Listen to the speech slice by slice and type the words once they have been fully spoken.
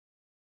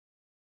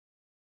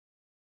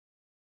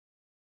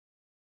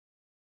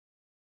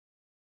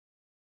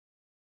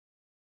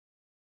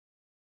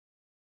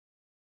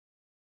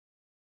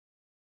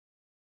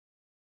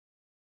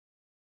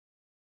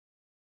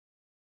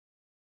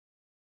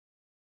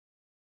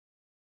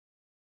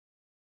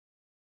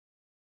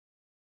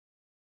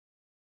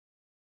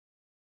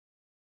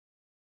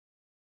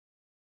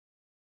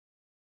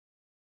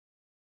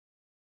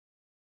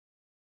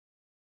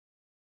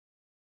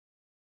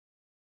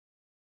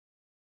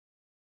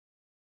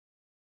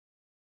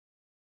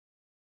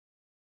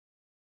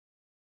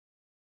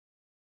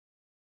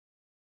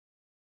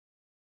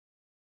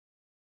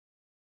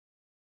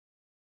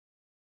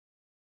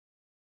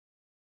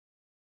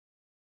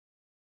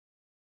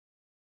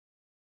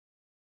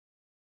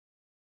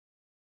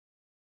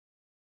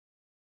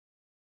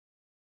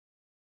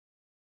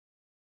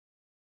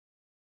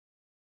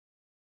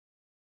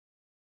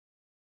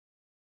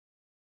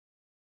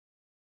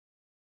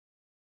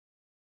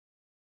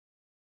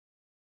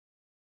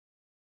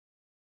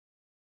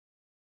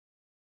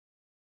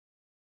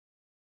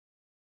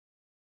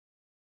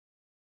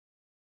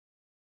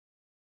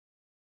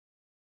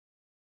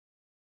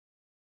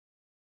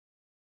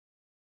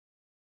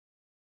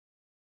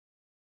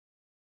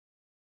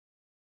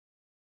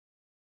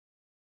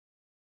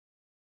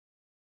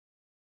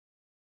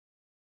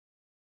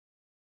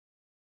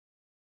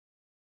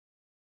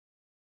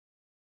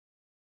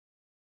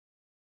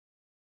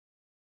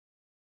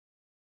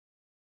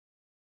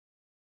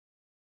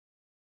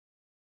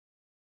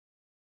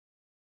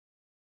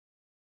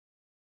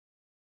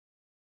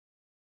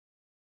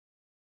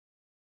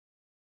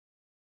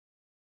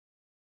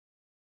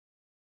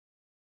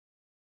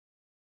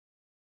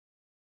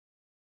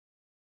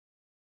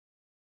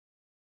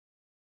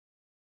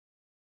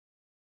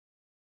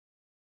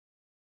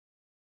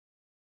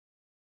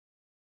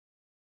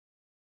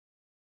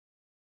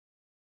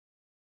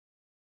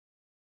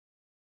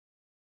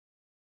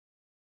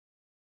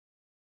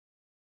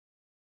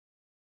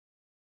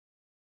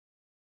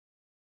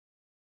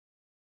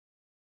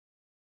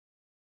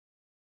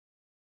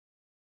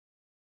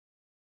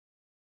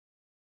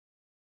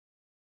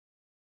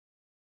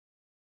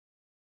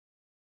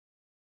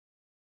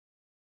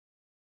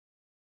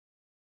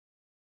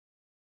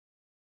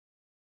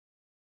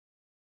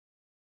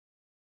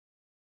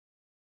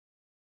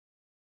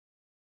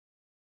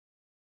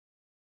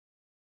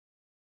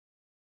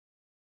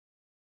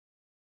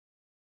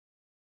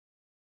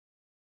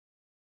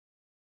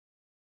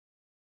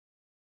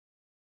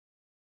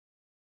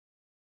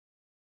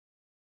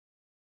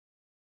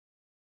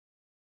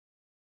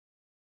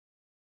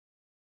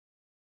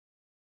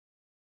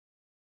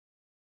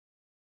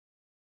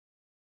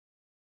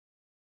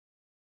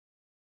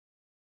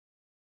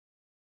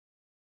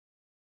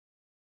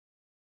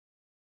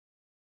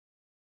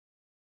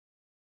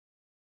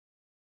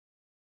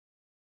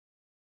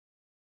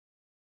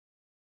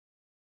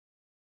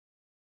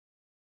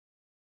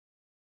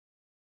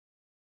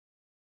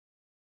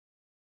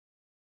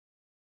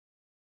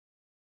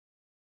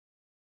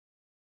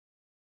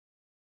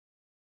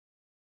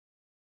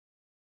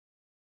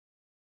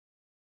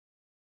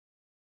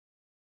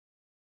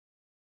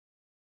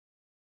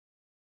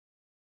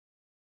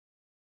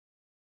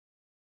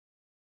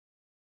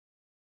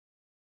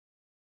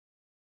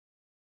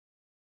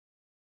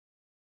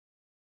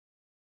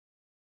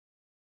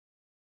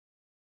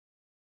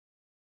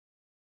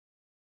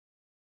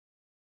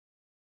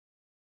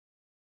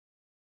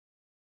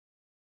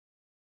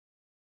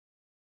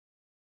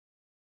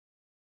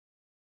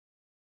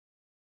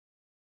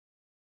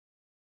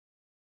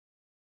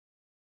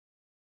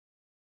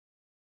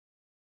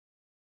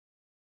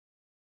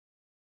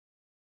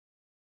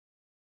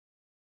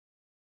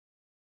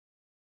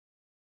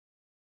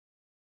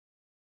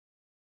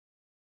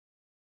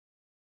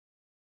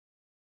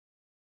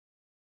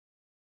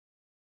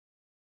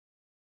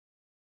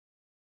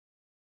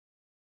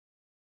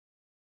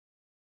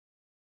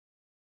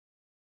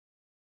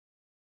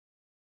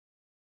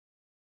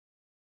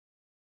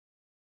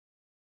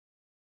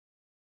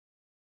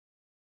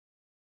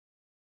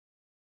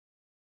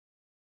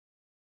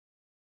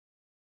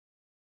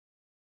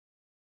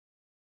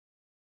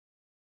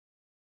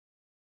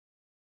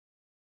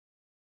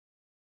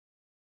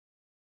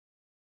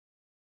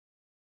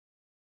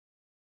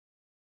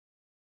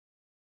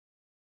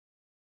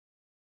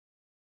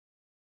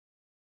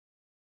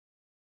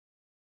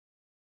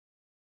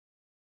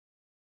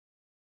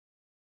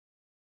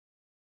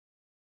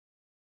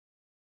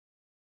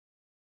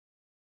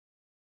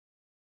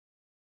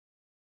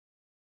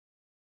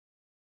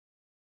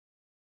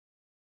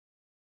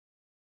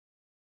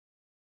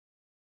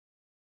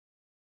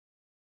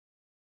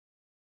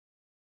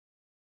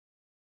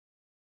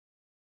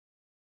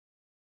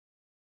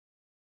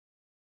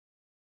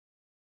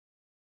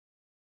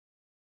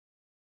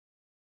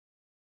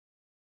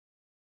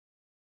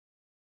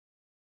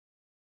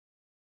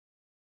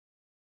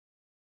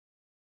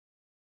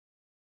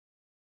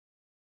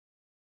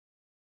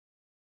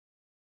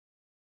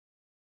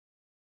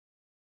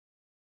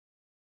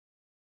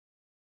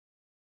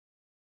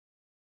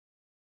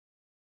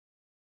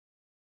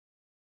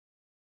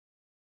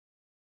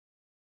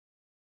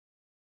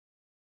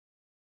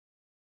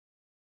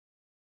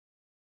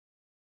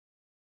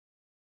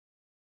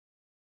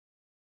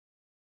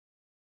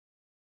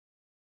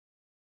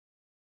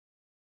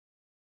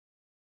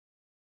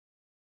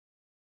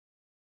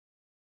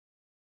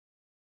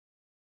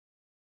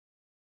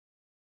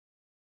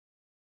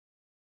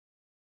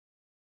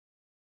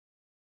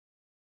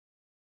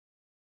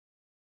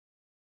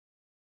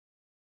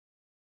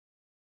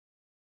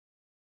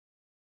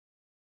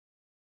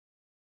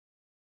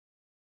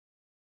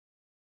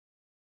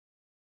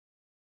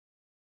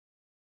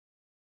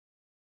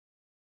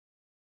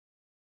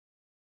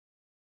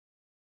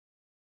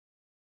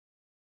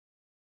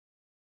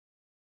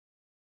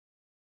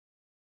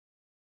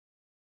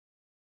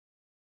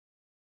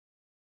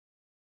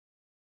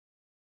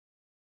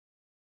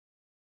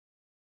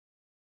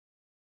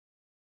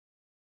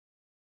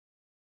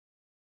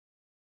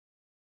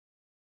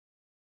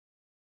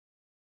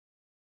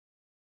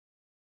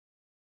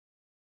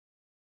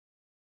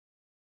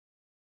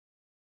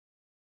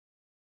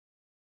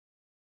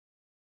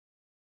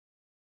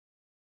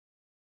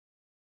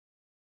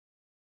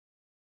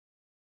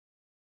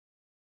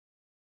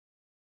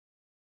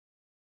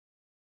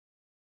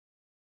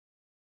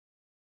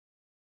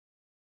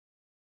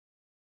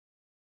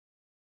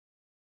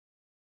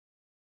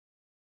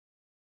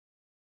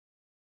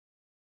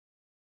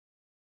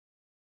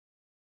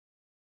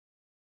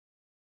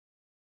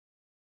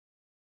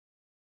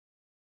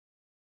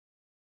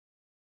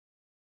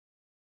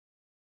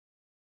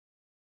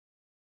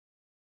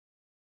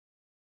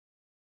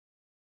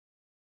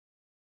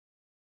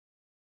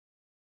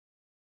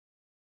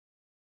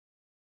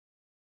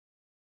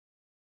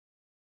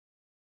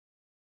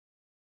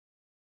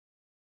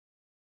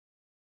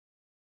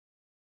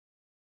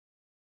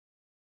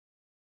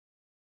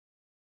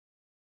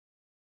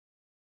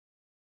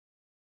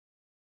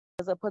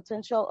has a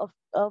potential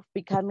of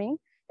becoming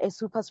a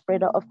super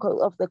spreader of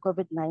the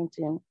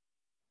COVID-19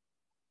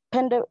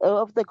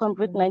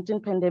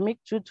 pandemic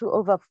due to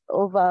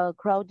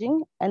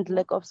overcrowding and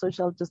lack of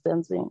social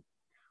distancing.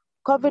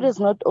 COVID is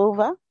not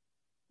over.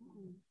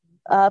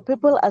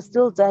 People are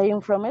still dying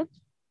from it,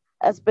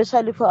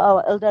 especially for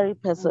our elderly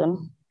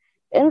person.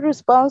 In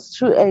response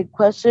to a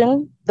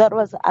question that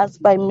was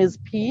asked by Ms.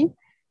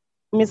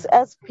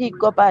 S.P.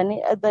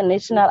 Kopani at the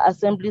National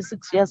Assembly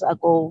 6 years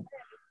ago,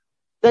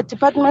 the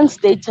department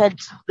stated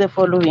the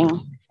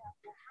following.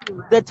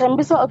 The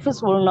Tembisa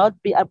office will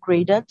not be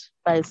upgraded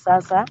by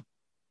SASSA,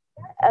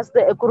 as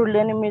the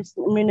Ekurhuleni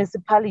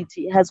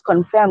municipality has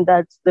confirmed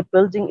that the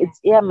building is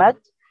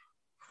earmarked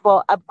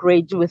for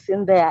upgrade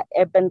within their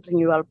urban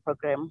renewal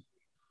program.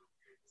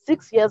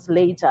 6 years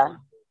later,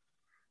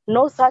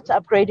 no such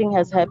upgrading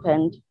has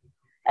happened,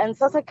 and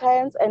SASSA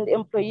clients and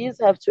employees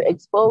have to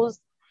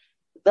expose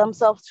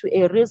themselves to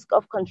a risk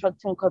of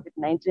contracting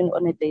COVID-19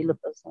 on a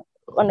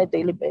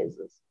daily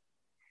basis.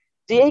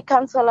 DA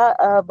Councillor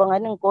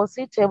Bongani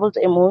Nkosi tabled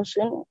a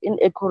motion in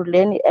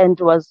Ekurhuleni and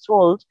was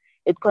told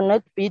it could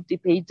not be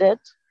debated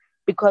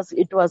because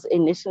it was a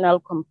national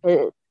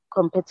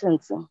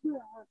competency.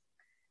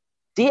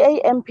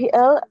 DA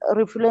MPL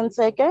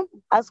Rifulenseke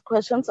asked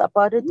questions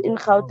about it in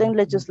Gauteng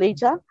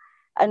legislature,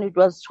 and she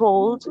was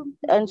told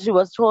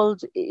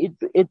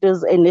it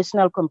is a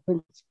national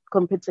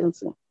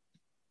competency.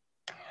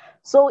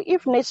 So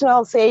if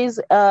national says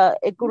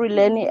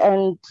Ekurhuleni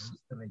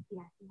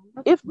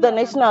if the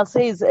national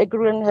says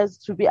Ekurhuleni has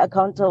to be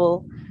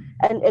accountable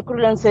and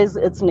Ekurhuleni says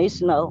it's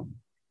national,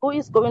 who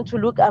is going to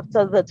look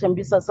after the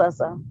Tembisa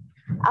SASSA?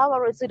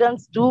 Our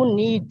residents do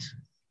need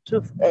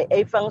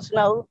a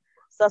functional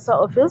SASSA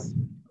office.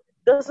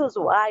 This is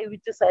why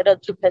we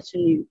decided to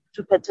petition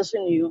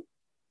you.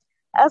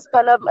 As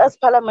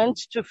Parliament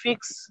to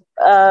fix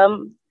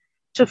the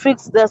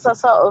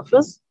SASSA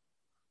office,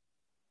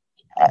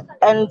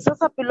 and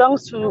SASSA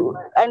belongs to,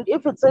 and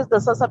if it says the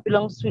SASSA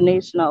belongs to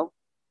national,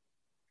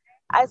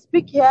 I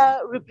speak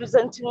here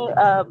representing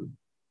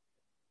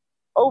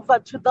over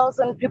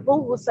 2,000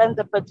 people who signed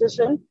the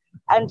petition,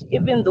 and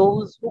even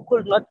those who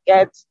could not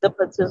get the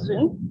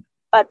petition,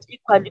 but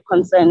equally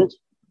concerned.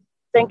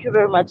 Thank you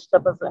very much,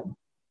 Chairperson.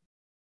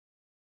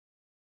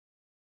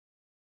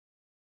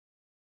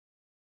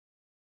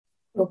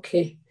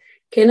 Okay.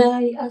 Can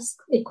I ask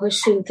a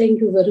question? Thank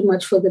you very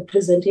much for the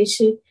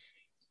presentation.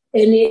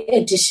 Any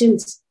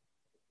additions?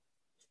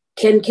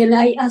 Can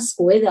I ask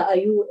whether are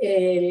you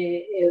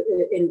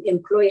an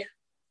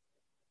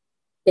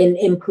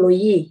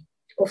employee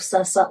of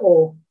SASSA,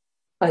 or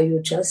are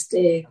you just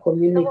a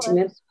community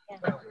member?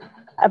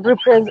 I'm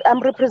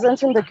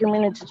representing the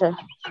community, Chair.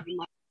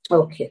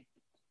 Okay,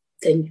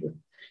 thank you.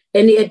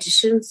 Any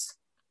additions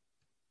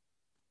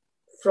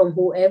from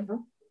whoever?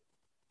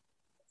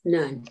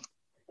 None.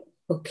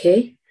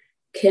 Okay,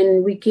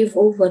 can we give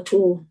over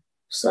to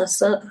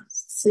SASSA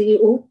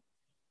CEO?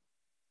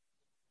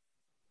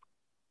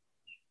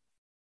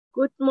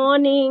 Good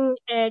morning,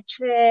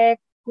 Chair.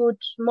 Good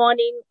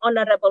morning,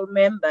 honorable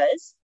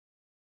members.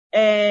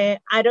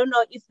 I don't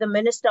know if the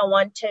minister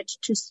wanted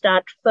to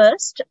start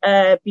first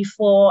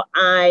before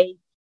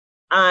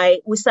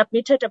we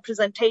submitted a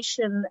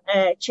presentation,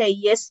 Chair,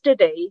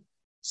 yesterday,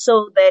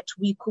 so that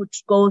we could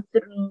go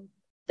through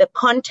the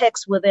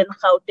context within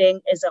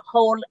Gauteng as a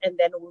whole, and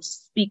then we'll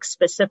speak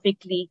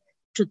specifically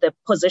to the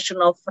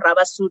position of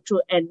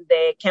Rabasuthu and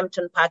the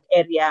Kempton Park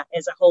area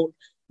as a whole.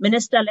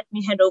 Minister, let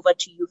me hand over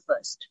to you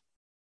first.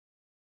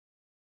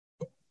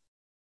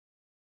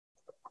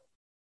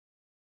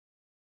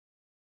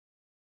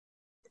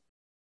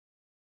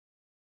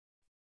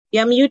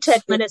 You're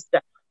muted,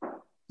 Minister.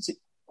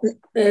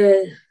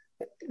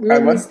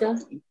 Minister.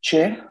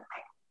 Chair.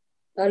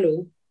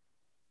 Hello.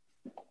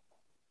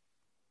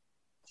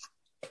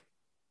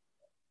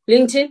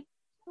 LinkedIn.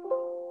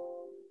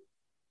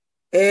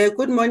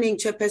 Good morning,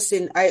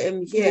 Chairperson. I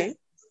am here.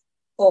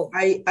 Oh.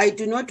 I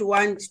do not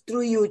want,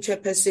 through you,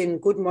 Chairperson,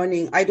 good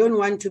morning. I don't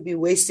want to be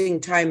wasting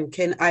time.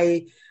 Can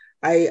I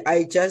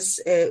just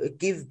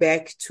give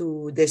back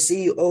to the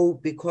CEO,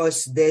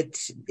 because that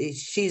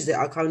she's the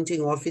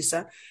accounting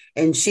officer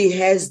and she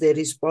has the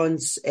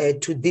response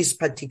to this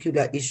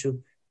particular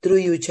issue. Through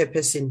you,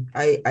 Chairperson,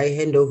 I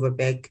hand over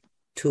back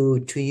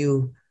to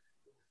you.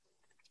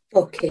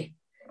 Okay.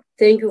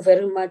 Thank you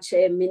very much,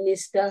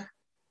 Minister.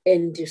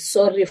 And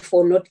sorry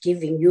for not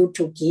giving you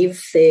to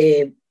give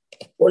the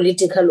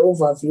political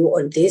overview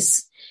on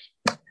this.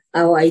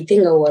 I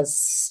think I was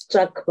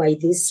struck by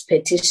this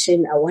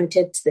petition. I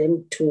wanted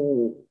them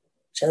to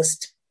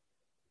just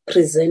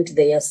present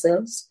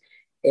themselves,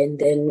 and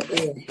then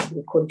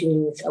we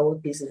continue with our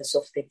business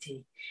of the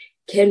day.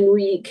 Can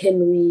we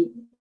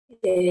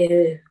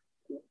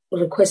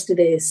request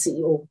the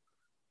CEO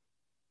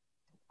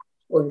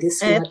on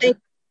this matter?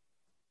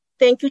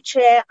 Thank you,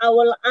 Chair. I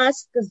will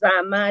ask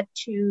Zama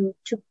to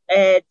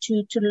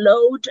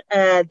load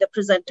the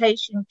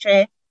presentation,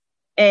 Chair.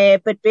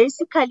 But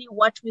basically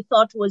what we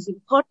thought was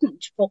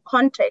important for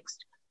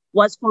context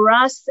was for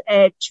us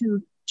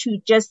to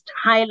just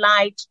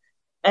highlight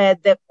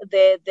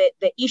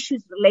the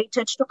issues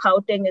related to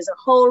Gauteng as a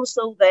whole,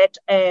 so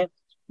that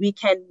we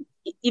can,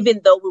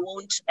 even though we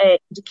won't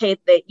indicate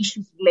the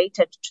issues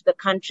related to the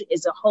country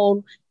as a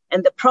whole,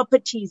 and the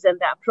properties and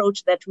the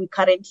approach that we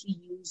currently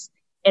use,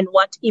 and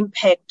what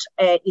impact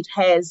it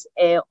has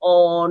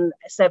on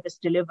service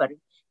delivery.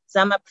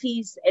 Zama,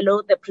 please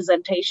allow the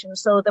presentation.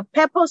 So the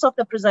purpose of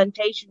the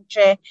presentation,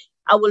 Chair,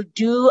 I will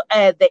do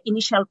the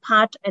initial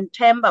part, and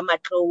Themba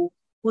Matlo,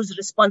 who's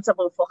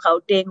responsible for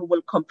Gauteng,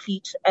 will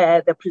complete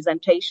the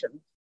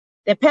presentation.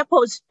 The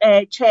purpose,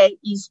 Chair,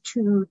 is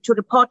to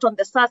report on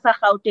the SASSA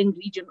Gauteng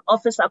region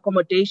office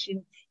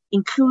accommodation,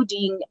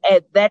 including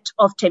that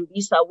of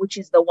Tembisa, which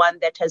is the one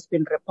that has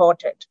been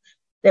reported.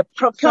 The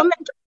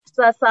procurement of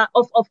SASSA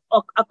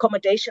of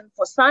accommodation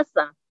for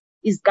SASSA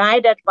is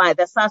guided by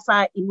the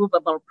SASSA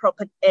immovable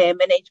property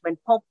management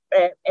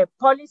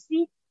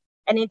policy.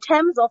 And in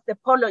terms of the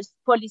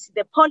policy,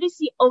 the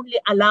policy only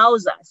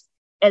allows us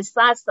as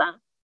SASSA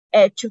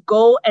to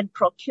go and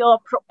procure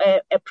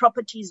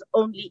properties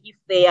only if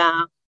they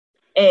are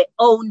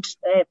owned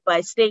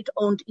by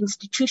state-owned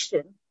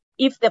institution.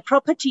 If the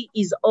property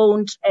is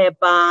owned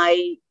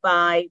by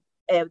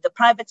the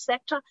private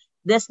sector,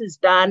 this is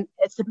done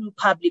through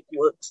public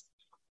works.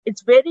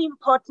 It's very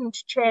important,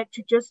 Chair,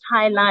 to just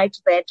highlight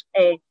that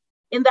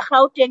in the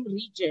Gauteng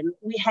region,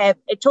 we have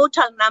a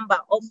total number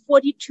of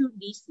 42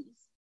 leases.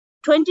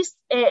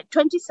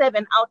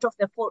 27 out of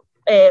the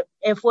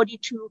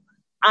 42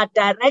 are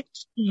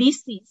direct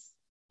leases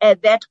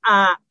that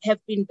have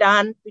been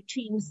done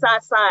between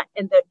SASSA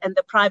and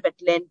the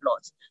private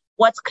landlords.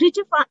 What's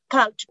critical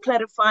to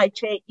clarify,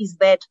 Chair, is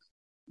that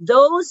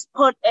those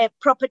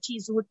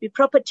properties would be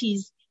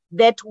properties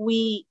that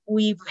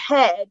we've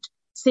had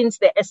since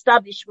the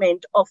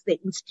establishment of the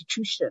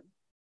institution.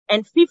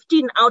 And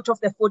 15 out of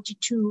the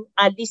 42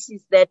 are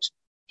leases that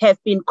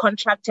have been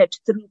contracted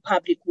through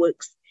public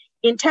works.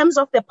 In terms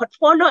of the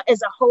portfolio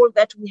as a whole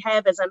that we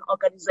have as an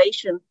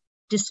organization,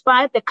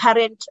 despite the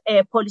current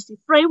policy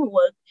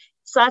framework,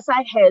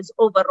 SASSA has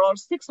overall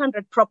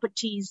 600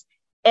 properties,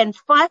 and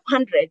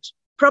 500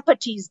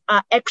 properties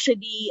are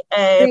actually...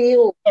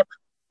 CEO,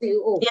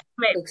 yes,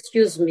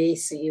 excuse me,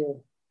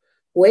 CEO.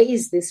 Where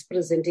is this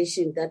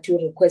presentation that you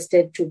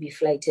requested to be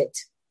flighted?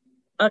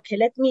 Okay,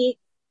 let me...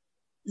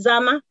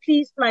 Zama,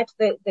 please flight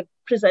the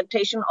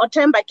presentation. Or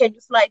Themba, can you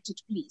flight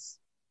it, please?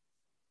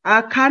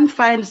 I can't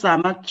find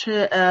Zama,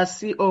 Chair,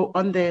 CEO,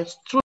 on the...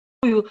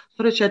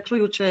 Through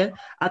you, Chair.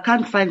 I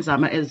can't find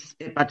Zama as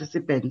a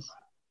participant.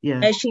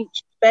 Yeah. She's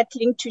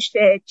battling to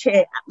share,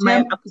 Chair.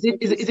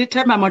 Is it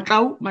Themba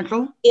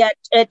Matlo? Yeah,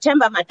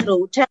 Themba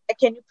Matlo. Themba,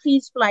 can you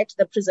please flight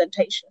the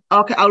presentation?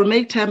 Okay, I'll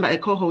make Themba a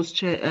co-host,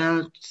 Chair,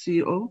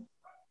 CEO.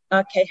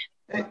 Okay.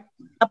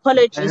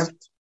 Apologies.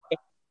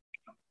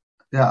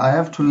 I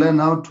have to learn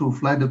how to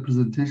fly the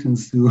presentation,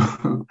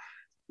 CEO.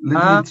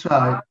 Let me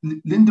try.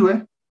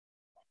 Lindwe?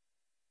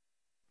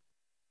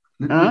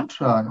 Let me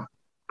try.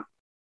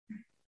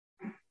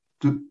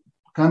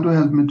 Can't you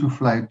help me to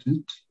flight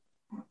it?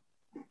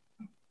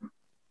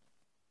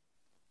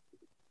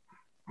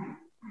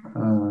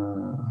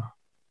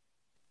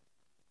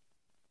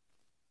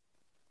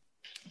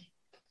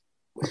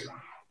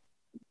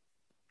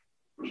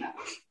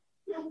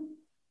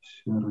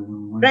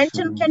 Sharing.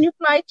 Brenton, can you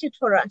flight it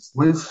for us?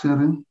 Where's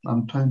sharing?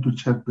 I'm trying to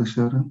check the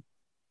sharing.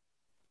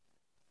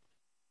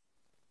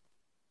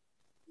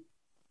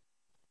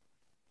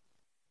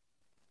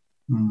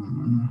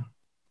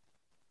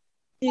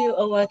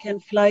 Oh, I can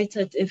flight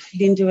it if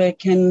Lindwe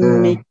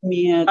can make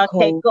me a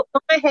call. Okay, go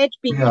ahead,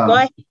 Pinky. Yeah. Go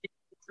ahead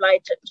and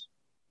flight it.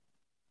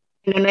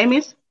 Your name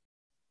is?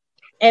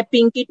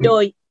 Pinky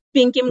Toy.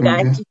 Pinky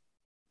Mgati.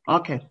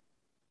 Okay.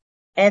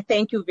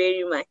 Thank you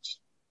very much.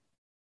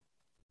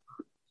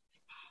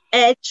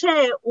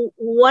 Chair,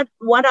 what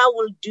I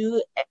will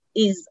do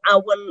is I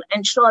will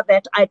ensure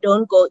that I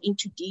don't go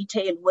into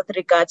detail with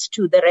regards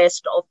to the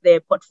rest of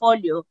the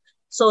portfolio,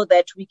 so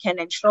that we can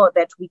ensure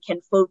that we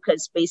can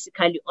focus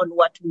basically on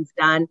what we've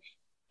done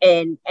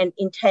and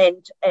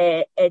intend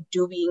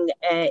doing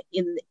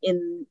in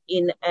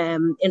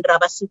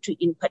Rabasutu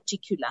in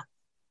particular.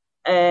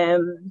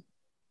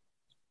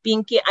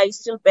 Pinky, are you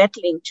still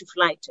battling to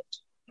flight it?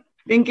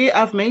 Pinky,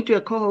 I've made you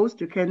a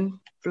co-host. You can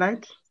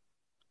flight.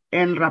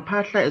 And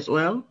Rapatla as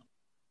well.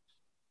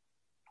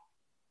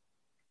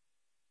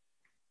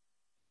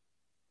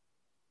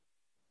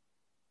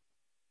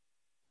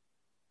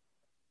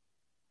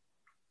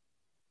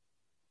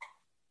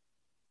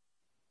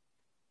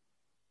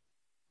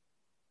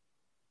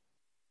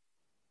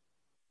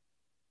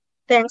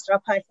 Thanks,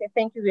 Rapatla.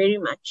 Thank you very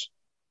much.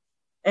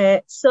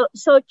 So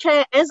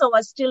Chair, as I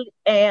was still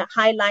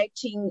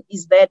highlighting,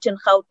 is that in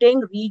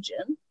Gauteng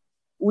region,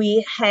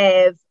 we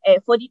have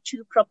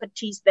 42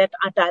 properties that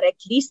are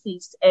direct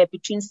leases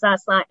between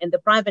SASSA and the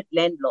private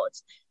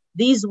landlords.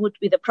 These would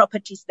be the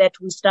properties that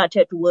we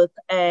started with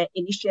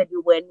initially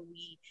when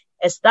we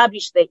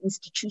established the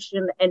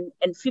institution,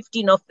 and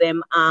 15 of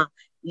them are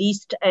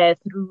leased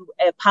through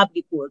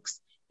public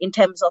works. In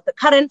terms of the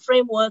current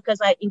framework,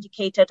 as I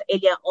indicated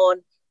earlier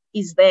on,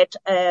 is that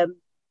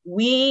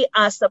we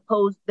are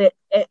supposed that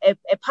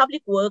a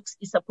public works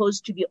is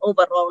supposed to be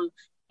overall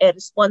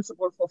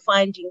responsible for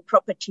finding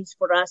properties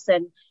for us,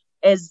 and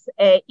as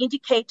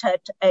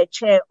indicated,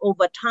 Chair,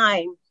 over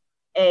time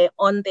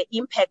on the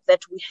impact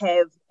that we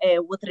have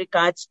with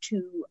regards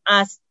to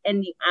us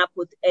ending up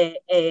with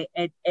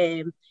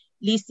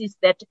leases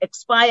that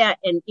expire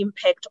and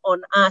impact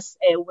on us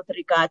with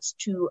regards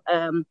to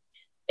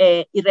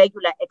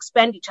irregular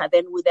expenditure,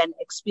 then we then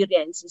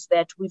experience is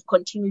that we've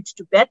continued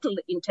to battle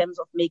in terms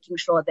of making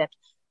sure that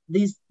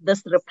this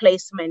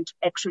replacement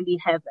actually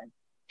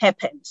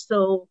happened.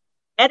 So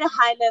at a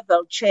high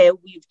level, Chair,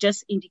 we've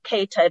just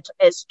indicated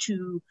as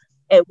to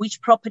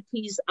which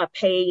properties are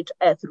paid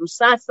through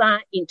SASSA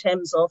in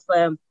terms of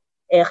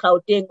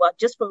Gauteng. We're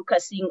just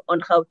focusing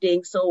on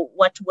Gauteng. So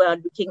what we're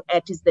looking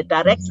at is the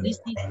direct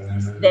leases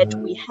that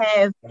we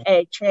have,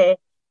 Chair,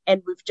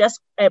 and we've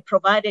just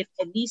provided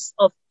a list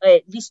of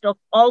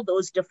all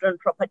those different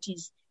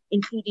properties,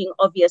 including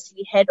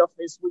obviously head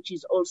office, which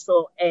is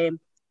also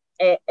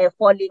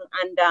falling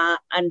under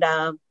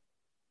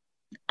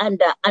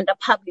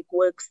public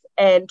works.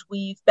 And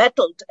we've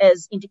battled,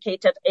 as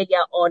indicated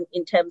earlier on,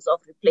 in terms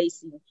of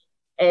replacing.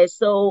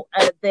 So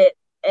the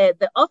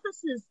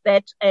offices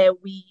that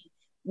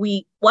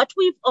what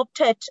we've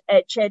opted,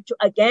 Chair, to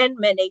again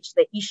manage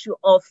the issue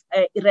of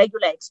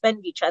irregular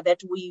expenditure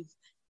that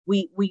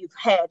we've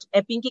had.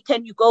 Pinky,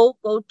 can you go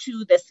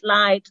to the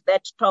slide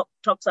that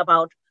talks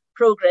about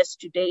progress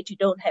to date? You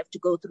don't have to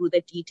go through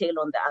the detail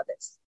on the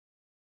others.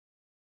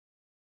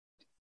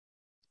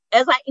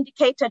 As I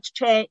indicated,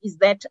 Chair, is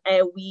that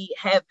we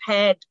have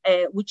had,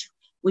 which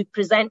we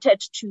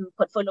presented to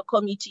Portfolio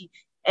Committee,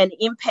 an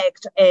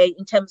impact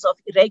in terms of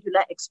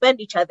irregular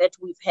expenditure that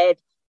we've had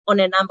on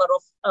a number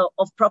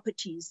of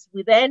properties.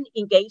 We then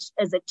engaged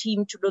as a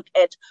team to look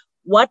at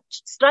what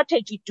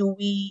strategy do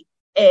we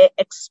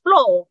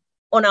explore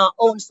on our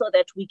own so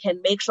that we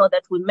can make sure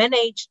that we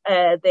manage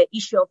the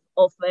issue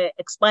of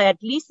expired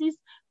leases,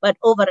 but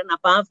over and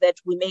above that,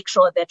 we make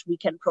sure that we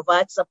can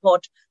provide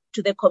support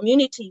to the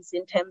communities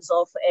in terms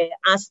of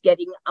us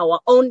getting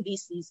our own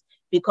leases,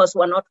 because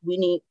we're not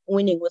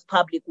winning with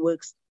public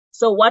works.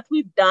 So what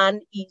we've done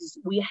is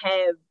we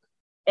have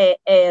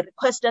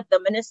requested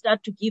the minister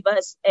to give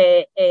us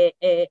a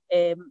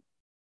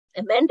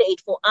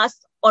mandate for us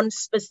on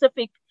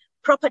specific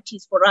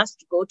properties for us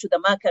to go to the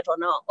market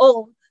on our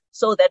own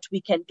so that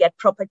we can get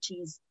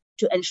properties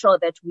to ensure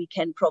that we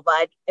can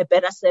provide a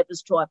better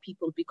service to our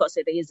people, because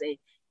it is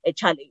a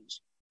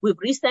challenge. We've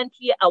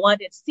recently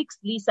awarded 6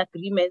 lease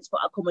agreements for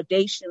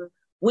accommodation,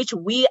 which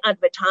we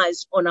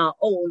advertised on our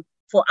own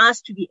for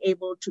us to be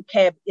able to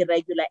curb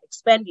irregular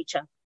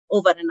expenditure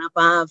over and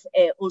above,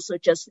 also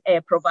just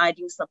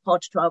providing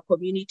support to our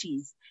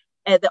communities.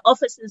 The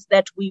offices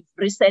that we've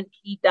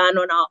recently done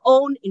on our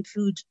own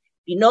include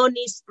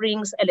Benoni,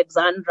 Springs,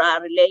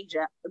 Alexandra,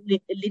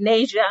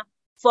 Lenasia,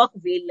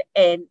 Falkville,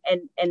 and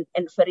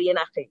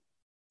Vereeniging.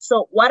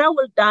 So what I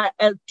will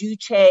do,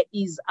 Chair,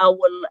 is I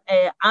will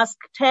ask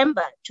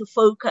Temba to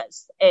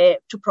focus,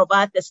 to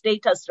provide the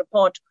status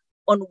report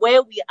on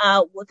where we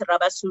are with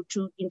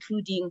Rabasotho,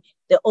 including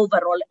the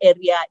overall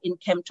area in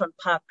Kempton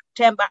Park.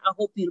 Temba, I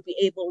hope you'll be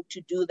able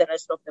to do the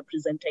rest of the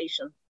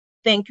presentation.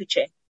 Thank you,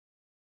 Chair.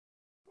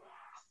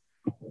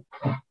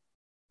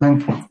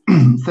 Thank you.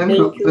 Thank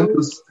you.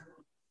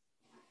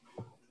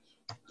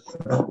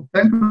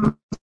 Thank you,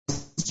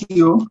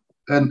 CEO,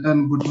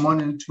 and good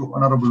morning to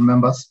honorable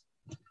members,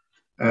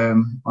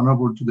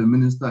 honorable to the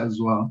minister as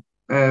well.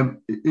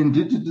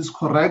 Indeed, it is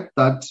correct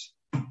that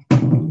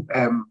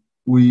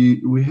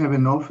we have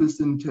an office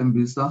in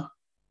Tembisa.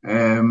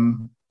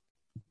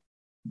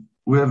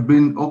 We have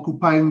been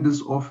occupying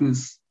this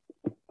office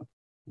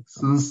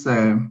since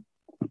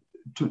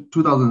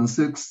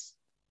 2006.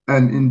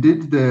 And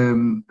indeed,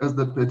 as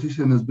the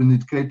petition has been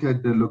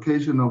indicated, the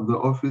location of the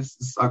office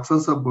is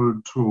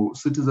accessible to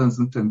citizens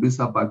in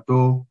Tembisa, but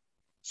though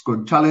it's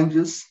got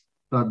challenges,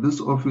 that this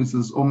office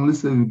is only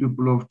serving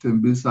people of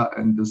Tembisa,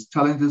 and there's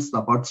challenges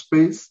about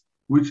space,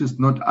 which is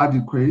not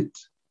adequate.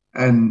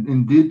 And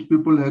indeed,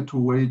 people had to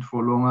wait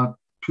for a longer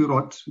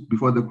period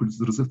before they could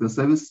receive the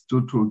service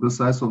due to the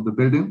size of the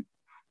building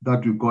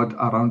that we got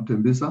around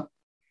Tembisa.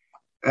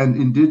 And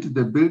indeed,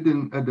 the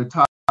building at the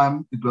time,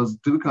 it was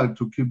difficult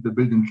to keep the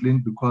building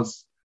clean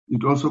because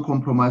it also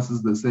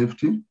compromises the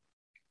safety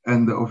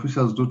and the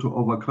officials due to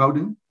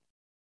overcrowding.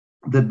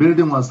 The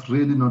building was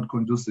really not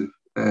conducive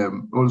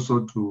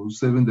also to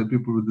serving the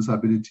people with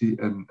disability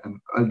and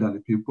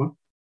elderly people.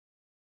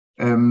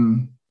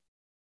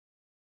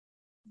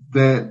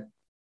 The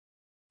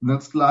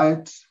next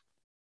slide.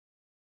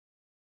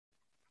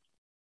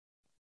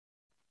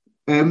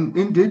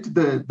 Indeed,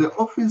 the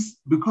office,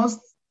 because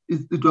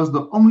it was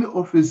the only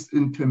office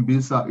in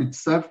Tembisa, it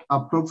served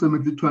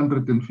approximately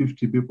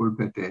 250 people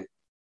per day.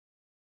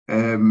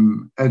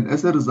 And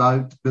as a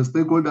result, the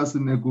stakeholders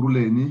in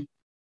Ekurhuleni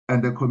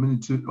and the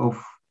community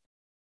of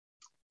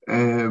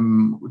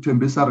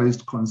Tembisa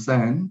raised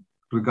concern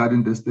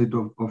regarding the state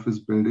of office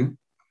building,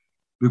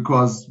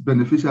 because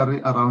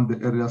beneficiaries around the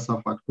area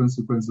suffered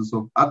consequences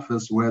of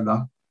adverse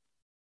weather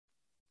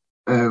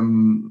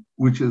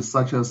which is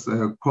such as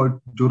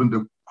during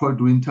the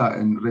cold winter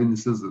and rainy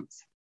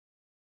seasons.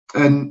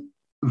 And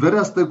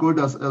various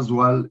stakeholders as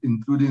well,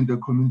 including the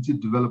community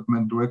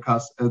development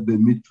workers as they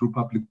meet through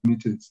public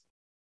meetings.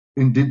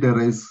 Indeed, they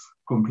raise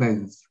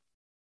complaints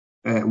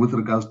with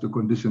regards to the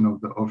condition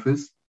of the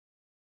office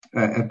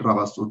at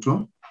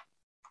Rabasotho.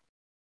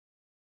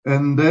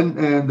 And then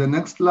the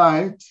next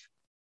slide.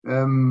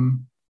 The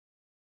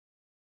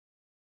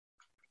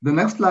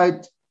next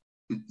slide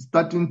is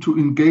starting to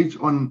engage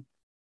on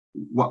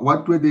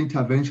what were the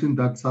interventions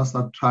that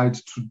SASSA tried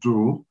to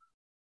do.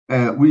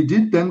 We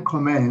did then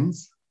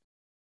commence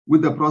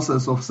with the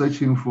process of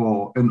searching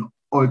for an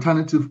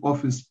alternative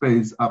office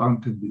space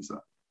around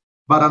Tembisa.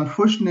 But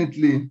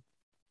unfortunately,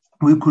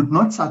 we could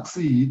not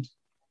succeed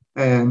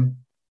to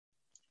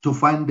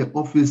find the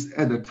office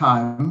at the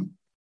time.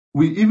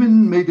 We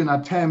even made an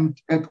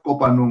attempt at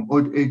Kopanong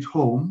Old Age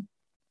Home,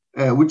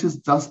 which is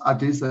just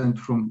adjacent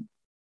from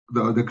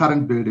the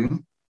current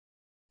building.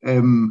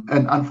 And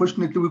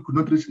unfortunately, we could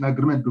not reach an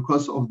agreement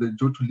because of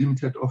due to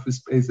limited office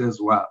space as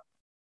well.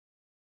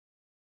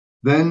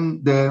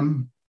 Then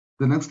the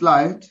next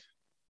slide.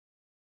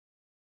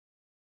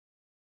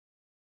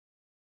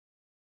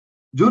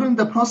 During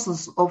the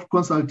process of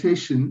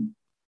consultation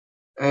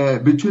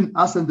between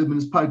us and the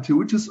municipality,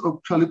 which is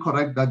actually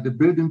correct that the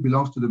building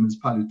belongs to the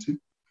municipality,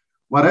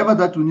 whatever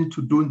that we need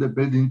to do in the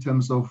building in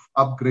terms of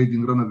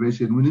upgrading,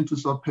 renovation, we need to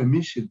seek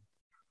permission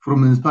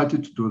from the municipality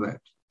to do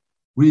that.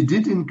 We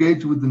did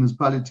engage with the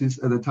municipalities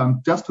at the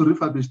time just to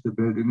refurbish the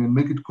building and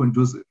make it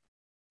conducive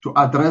to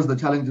address the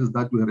challenges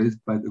that were raised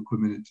by the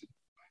community.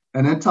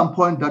 And at some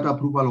point, that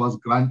approval was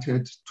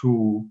granted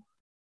to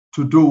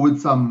do with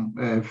some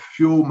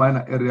few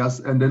minor areas.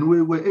 And then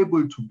we were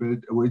able to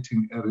build a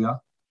waiting area.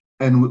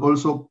 And we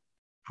also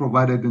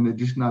provided an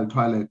additional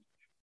toilet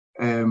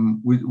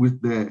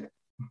with the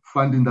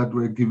funding that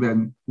were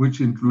given, which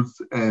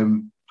includes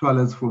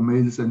toilets for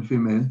males and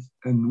females,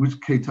 and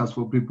which caters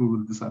for people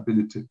with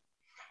disability.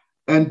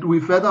 And we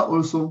further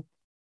also,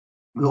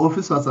 the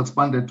office was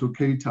expanded to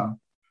cater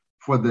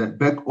for the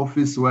back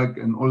office work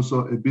and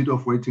also a bit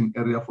of waiting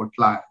area for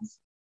clients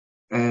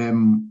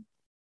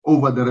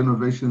over the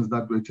renovations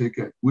that were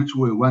taken, which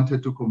we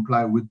wanted to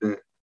comply with the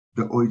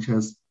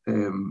OHS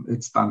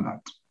its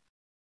standard.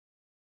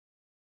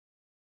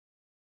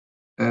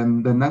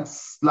 And the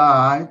next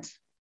slide.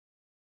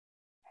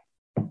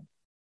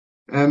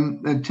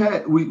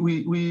 Chair,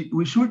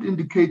 we should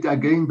indicate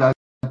again that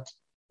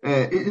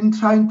in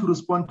trying to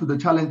respond to the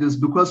challenges,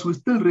 because we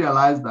still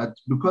realize that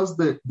because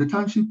the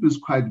township is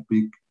quite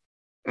big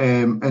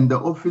and the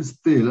office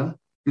still,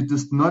 it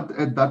is not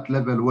at that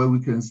level where we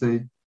can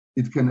say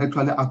it can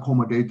actually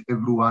accommodate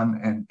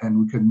everyone and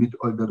we can meet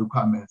all the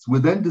requirements. We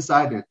then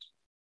decided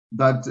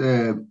that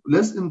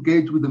let's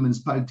engage with the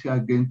municipality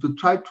again to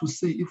try to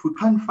see if we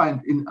can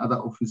find any other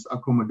office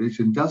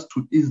accommodation just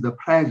to ease the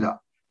pressure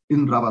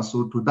in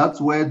Rabasotho. That's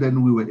where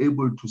then we were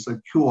able to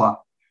secure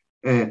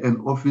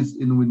an office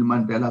in Winnie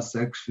Mandela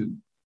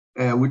section,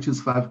 which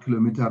is 5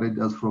 kilometer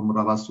radius from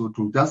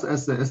Rabasotho, just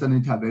as an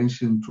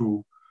intervention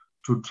to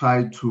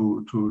try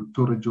to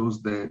reduce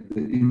the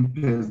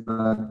impairs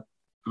that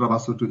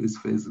Rabasotho is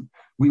facing.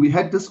 We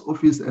had this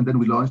office and then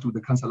we launched with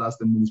the councillors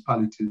and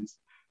municipalities.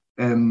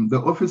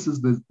 The office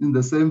is in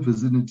the same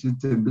vicinity,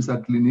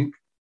 Tembisa Clinic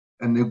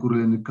and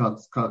Ekurhuleni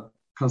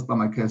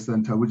Customer Care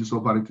Center, which is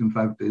operating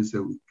 5 days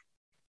a week,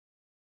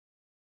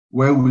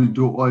 where we'll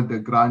do all the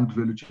grant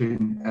value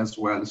chain as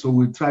well. So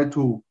we try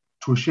to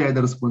share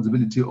the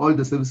responsibility. All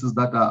the services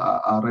that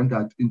are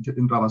rendered in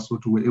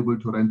Rabasotho, we're able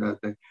to render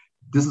them.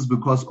 This is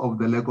because of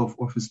the lack of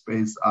office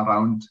space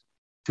around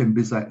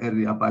Tembisa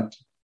area, but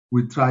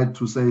we tried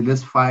to say,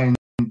 let's find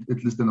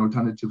at least an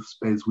alternative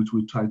space, which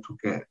we try to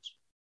get.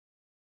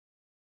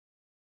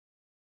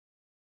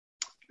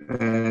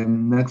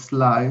 Next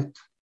slide.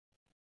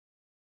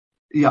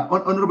 Yeah,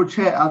 Honorable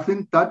Chair, I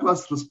think that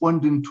was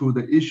responding to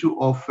the issue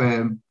of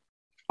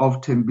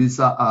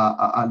Tembisa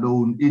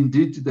alone.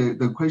 Indeed,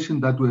 the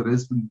question that we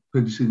raised in the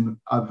petition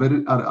are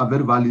very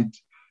valid.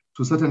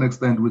 To a certain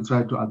extent, we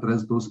try to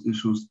address those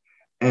issues.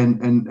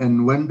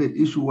 And when the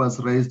issue was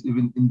raised,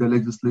 even in the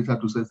legislature,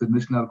 to say it's a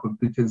national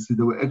competency,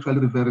 they were actually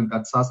referring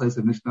that SASSA is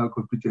a national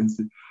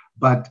competency.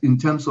 But in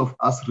terms of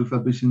us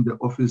refurbishing the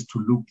office to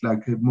look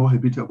like more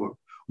habitable,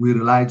 we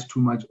relied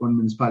too much on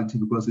municipality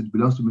because it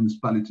belongs to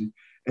municipality.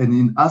 And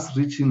in us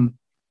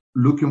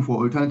looking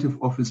for alternative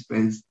office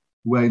space,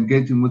 we're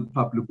engaging with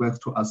public works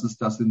to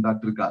assist us in that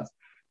regard.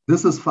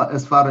 This is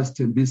as far as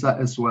Tembisa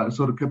as well,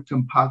 so the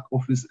Captain Park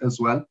office as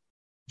well.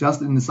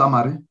 Just in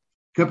summary,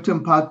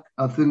 Captain Park,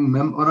 I think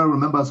honorable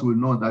members will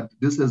know that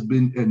this has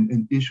been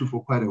an issue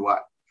for quite a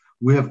while.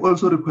 We have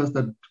also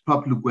requested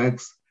public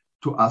works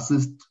to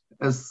assist,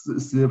 as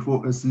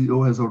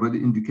CEO has already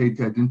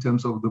indicated, in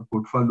terms of the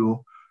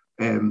portfolio,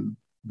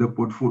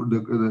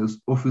 the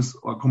office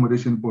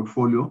accommodation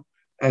portfolio.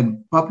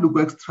 And public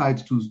works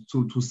tried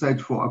to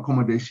search for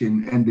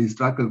accommodation, and they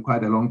struggled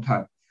quite a long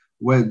time,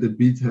 where the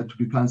bids had to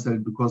be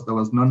cancelled because there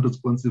was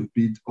non-responsive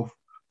bid of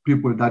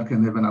people that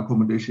can have an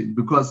accommodation,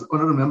 because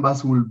honorable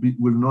members will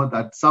know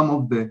that some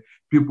of the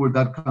people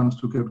that comes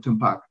to Captain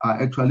Park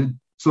are actually,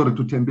 sorry,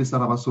 to Tembisa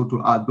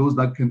Rabasoto, are those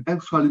that can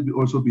actually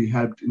also be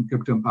helped in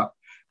Captain Park,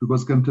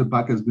 because Captain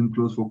Park has been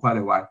closed for quite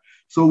a while.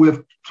 So we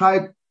have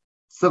tried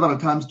several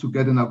times to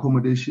get an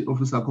accommodation,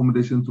 office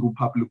accommodation through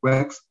Public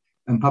Works,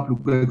 and Public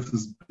Works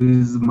is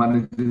busy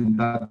managing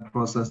that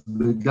process.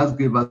 They just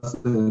gave us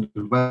a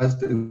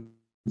revised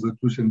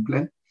execution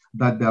plan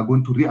that they are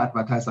going to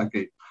re-advertise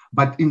again.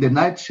 But in the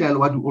nutshell,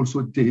 what we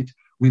also did,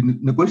 we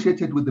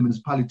negotiated with the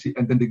municipality,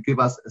 and then they gave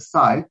us a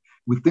site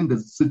within the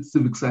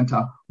civic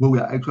center where we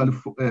are actually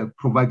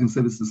providing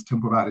services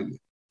temporarily.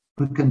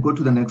 We can go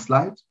to the next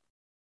slide.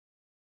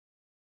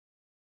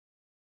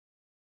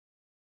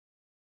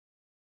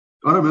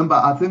 I remember,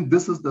 I think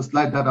this is the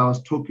slide that I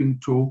was talking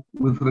to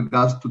with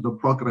regards to the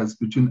progress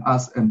between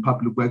us and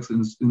Public Works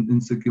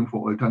in seeking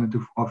for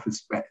alternative office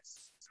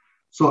space.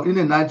 So in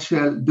a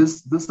nutshell,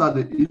 these are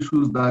the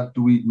issues that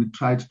we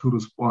tried to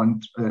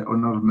respond,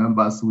 honorable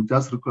members. We're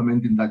just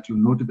recommending that you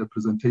note the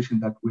presentation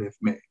that we have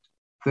made.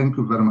 Thank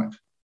you very much.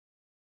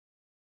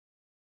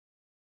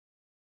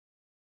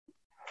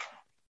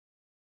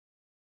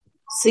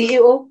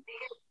 CEO?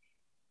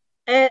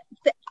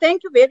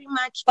 Thank you very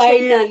much.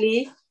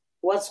 Finally,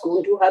 what's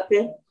going to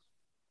happen?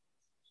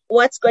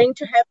 What's going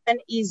to happen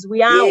is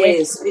we are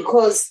Yes,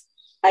 because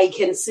I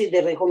can see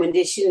the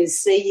recommendation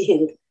is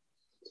saying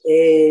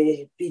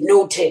be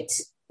noted,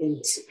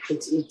 and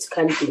it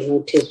can't be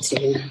noted.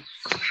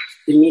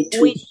 We need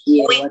to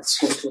hear what's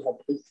going to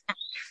happen.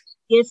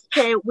 Yes,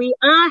 Chair, we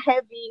are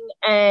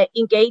having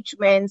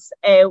engagements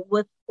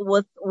with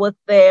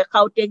the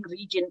Gauteng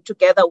region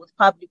together with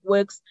Public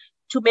Works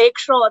to make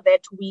sure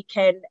that we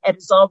can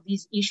resolve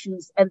these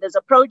issues. And there's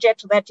a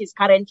project that is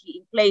currently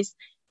in place.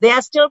 They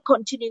are still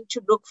continuing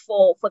to look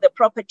for the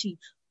property.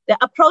 The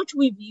approach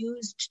we've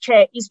used,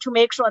 Chair, is to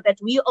make sure that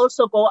we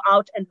also go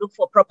out and look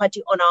for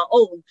property on our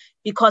own,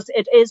 because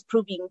it is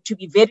proving to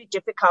be very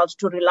difficult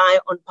to rely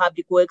on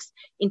Public Works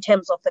in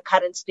terms of the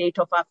current state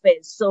of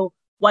affairs. So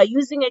we're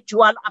using a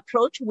dual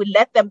approach. We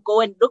let them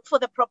go and look for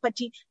the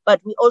property, but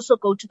we also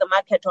go to the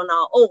market on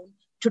our own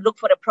to look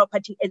for the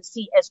property and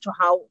see as to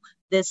how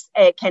this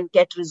can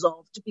get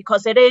resolved,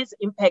 because it is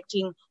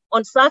impacting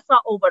on SAFA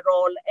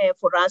overall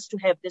for us to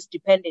have this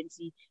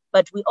dependency.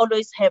 But we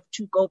always have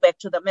to go back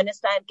to the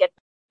minister and get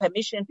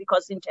permission,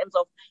 because in terms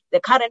of the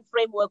current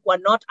framework, we're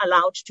not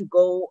allowed to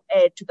go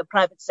to the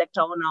private sector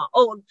on our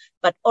own,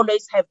 but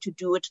always have to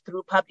do it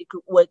through Public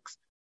Works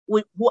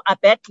who are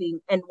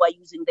battling, and we're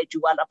using the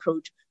dual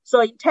approach.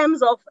 So in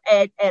terms of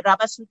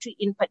Rabasutu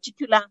in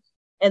particular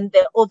and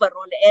the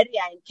overall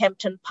area in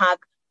Kempton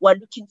Park, we're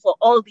looking for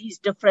all these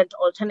different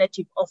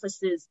alternative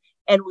offices,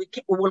 and we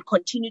will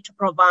continue to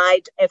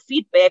provide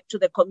feedback to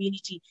the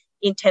community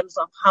in terms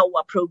of how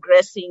we're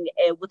progressing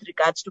with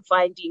regards to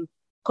finding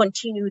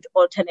continued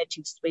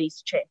alternative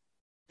space, Chair.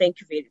 Thank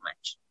you very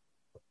much.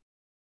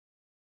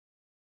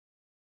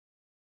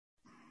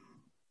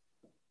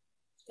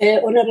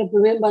 Honorable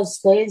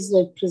members, there is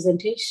a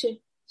presentation.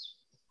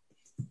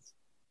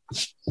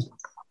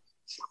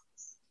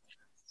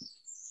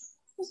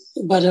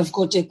 But I've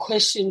got a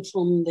question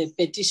from the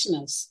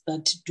petitioners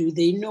that do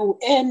they know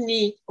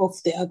any of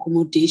the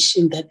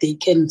accommodation that they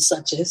can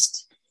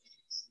suggest?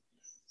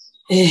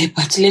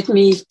 But let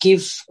me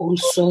give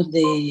also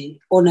the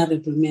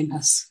honorable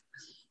members.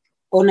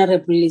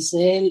 Honorable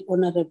Lizelle,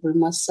 Honorable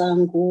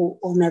Masango,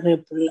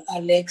 Honorable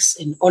Alex,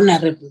 and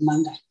Honorable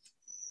Manga.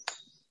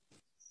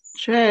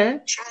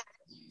 Chair.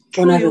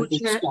 Honorable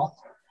Scott.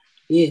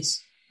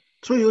 Yes.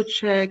 Through you,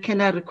 Chair, can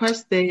I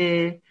request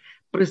the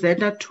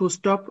presenter to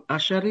stop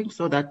sharing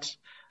so that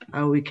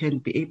we can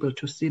be able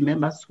to see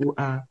members who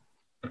are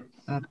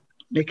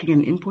making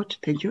an input?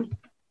 Thank you.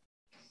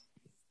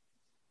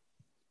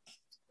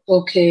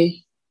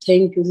 Okay.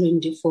 Thank you,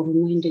 Lindy, for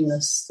reminding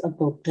us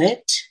about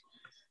that.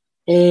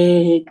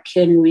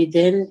 Can we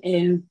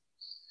then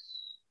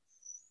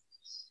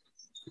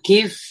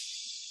give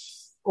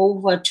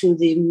over to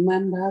the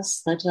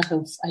members that I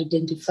have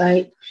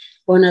identified?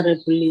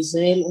 Honorable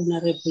Lizelle,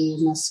 Honorable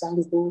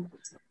Masango,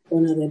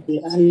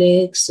 Honorable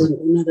Alex, and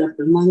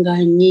Honorable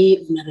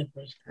Mangani,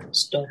 Honorable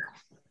Stock.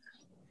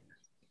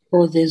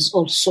 Oh, there's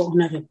also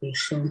Honorable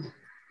Sean.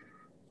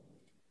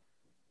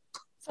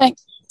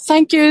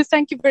 Thank you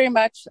very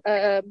much,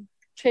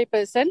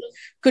 Chairperson.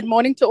 Good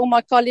morning to all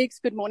my colleagues.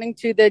 Good morning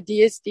to the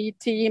DSD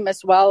team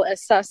as well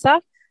as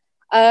SASA.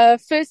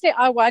 Firstly,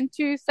 I want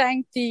to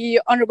thank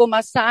the Honourable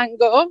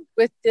Masango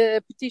with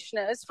the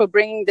petitioners for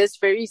bringing this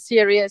very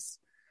serious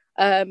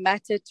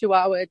matter to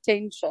our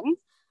attention.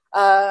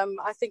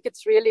 I think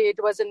it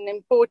was an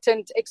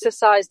important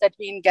exercise that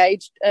we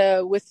engaged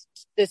with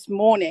this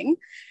morning.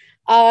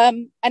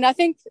 And I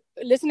think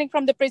listening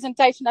from the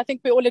presentation, I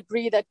think we all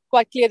agree that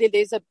quite clearly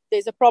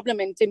there's a problem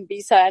in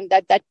Tembisa, and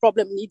that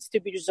problem needs to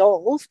be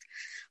resolved.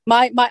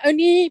 My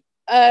only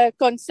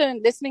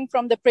concern listening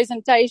from the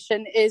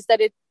presentation is that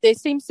there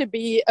seems to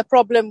be a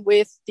problem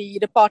with the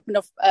Department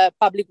of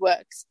Public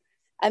Works.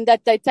 and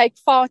that they take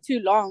far too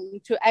long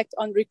to act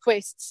on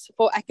requests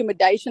for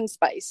accommodation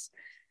space.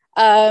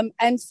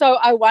 And so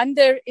I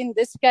wonder in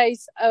this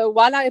case,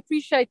 while I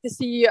appreciate the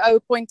CEO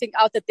pointing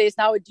out that there's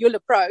now a dual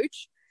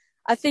approach,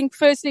 I think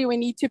firstly we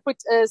need to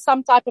put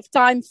some type of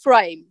time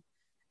frame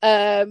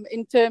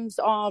in terms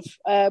of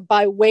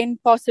by when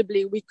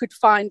possibly we could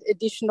find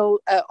additional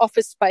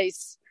office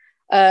space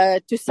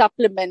to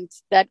supplement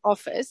that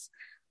office.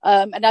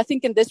 And I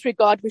think in this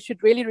regard, we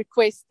should really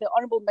request the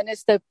Honourable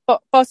Minister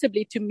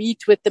possibly to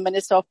meet with the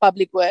Minister of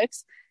Public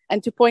Works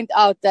and to point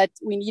out that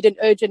we need an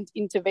urgent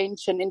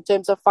intervention in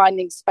terms of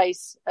finding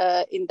space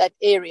in that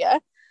area.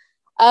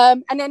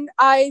 And then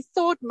I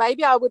thought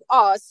maybe I would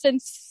ask,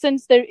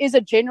 since there is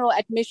a general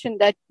admission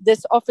that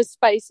this office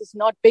space is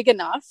not big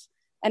enough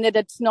and that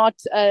it's not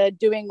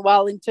doing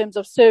well in terms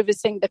of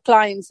servicing the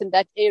clients in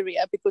that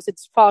area because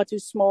it's far too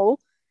small,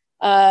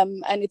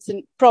 and it's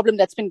a problem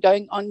that's been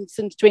going on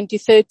since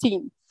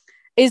 2013.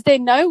 Is there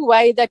no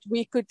way that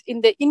we could,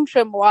 in the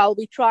interim, while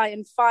we try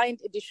and find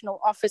additional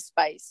office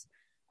space,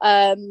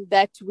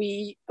 that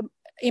we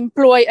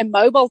employ a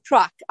mobile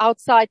truck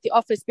outside the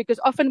office? Because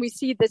often we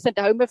see this at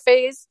Home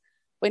Affairs,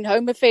 when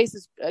Home Affairs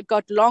has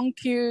got long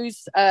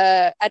queues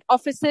at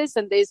offices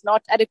and there's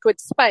not adequate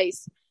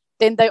space,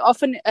 then they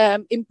often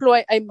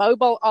employ a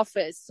mobile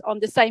office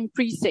on the same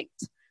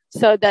precinct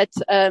so that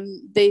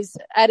there's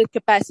added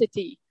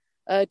capacity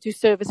to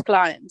service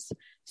clients.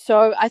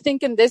 So I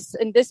think in this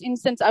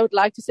instance, I would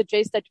like to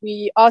suggest that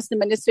we ask the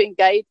minister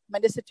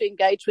to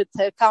engage with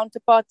her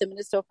counterpart, the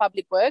Minister of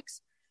Public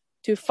Works,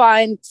 to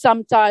find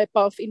some type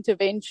of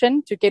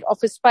intervention to get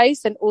office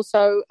space. And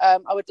also, I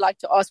would like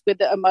to ask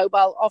whether a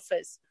mobile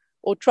office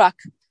or truck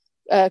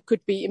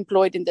could be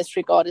employed in this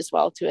regard as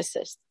well to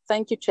assist.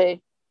 Thank you, Chair.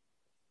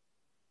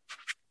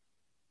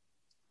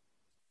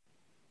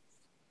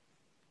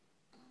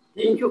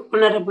 Thank you,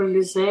 Honourable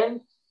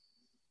Lizelle.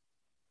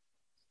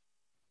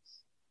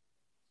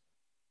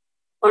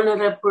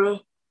 Honourable,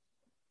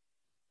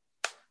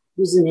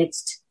 who's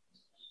next?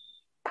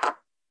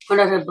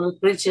 Honourable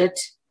Bridget.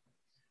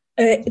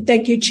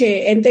 Thank you,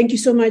 Chair, and thank you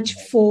so much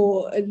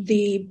for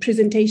the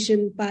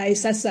presentation by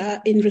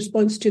SASSA in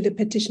response to the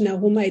petitioner,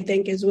 whom I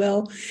thank as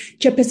well.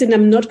 Chairperson,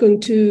 I'm not going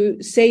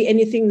to say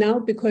anything now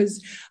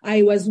because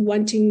I was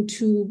wanting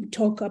to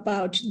talk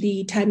about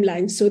the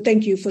timeline. So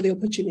thank you for the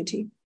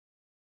opportunity.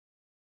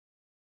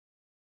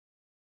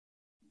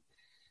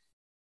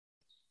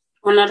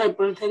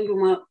 Honourable, thank you,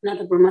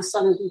 Honourable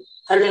Masango.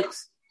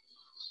 Alex.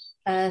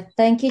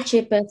 Thank you,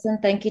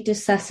 Chairperson. Thank you to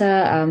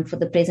SASSA for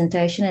the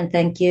presentation, and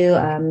thank you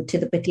to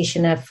the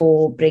petitioner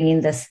for bringing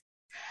this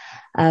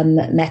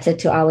matter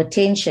to our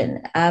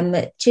attention.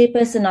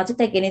 Chairperson, not to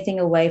take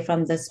anything away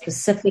from the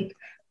specific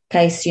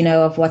case,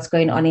 of what's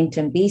going on in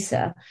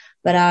Tembisa,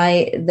 but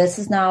this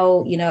is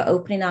now,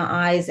 opening our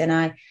eyes, and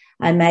I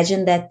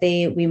imagine that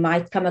we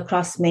might come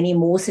across many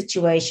more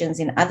situations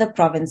in other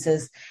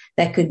provinces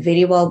that could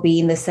very well be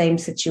in the same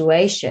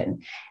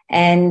situation.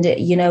 And,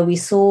 we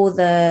saw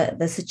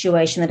the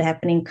situation that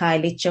happened in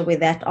Khayelitsha, where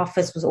that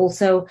office was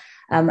also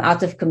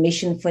out of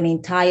commission for an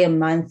entire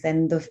month,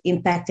 and the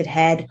impact it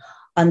had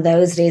on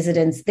those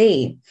residents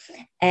there.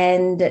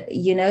 And,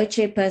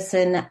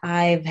 Chairperson,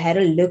 I've had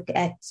a look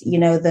at,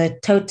 the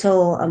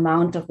total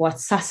amount of what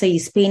SASSA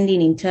is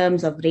spending in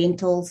terms of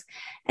rentals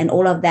and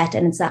all of that.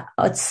 And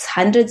it's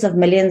hundreds of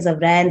millions of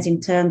rands in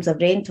terms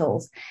of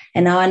rentals.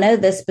 And now I know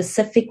the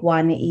specific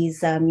one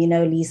is,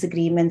 lease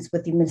agreements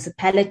with the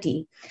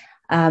municipality.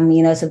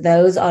 So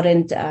those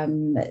aren't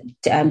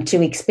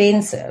too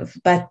expensive.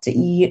 But,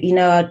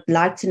 I'd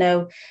like to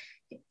know,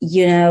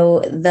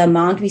 the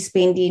amount we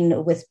spend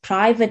in with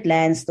private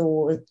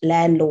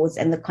landlords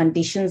and the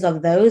conditions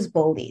of those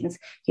buildings,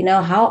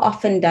 how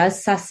often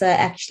does SASSA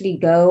actually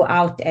go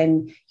out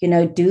and,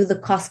 do the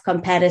cost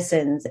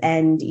comparisons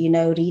and,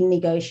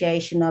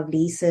 renegotiation of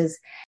leases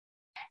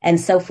and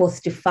so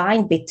forth to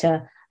find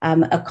better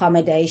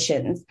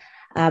accommodations?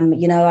 I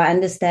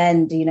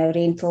understand,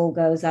 rental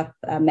goes up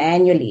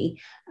annually,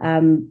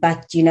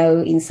 but,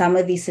 in some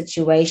of these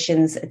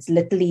situations, it's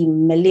literally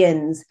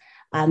millions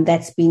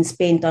that's been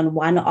spent on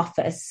one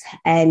office,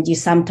 and you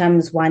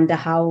sometimes wonder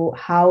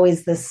how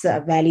is this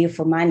value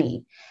for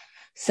money.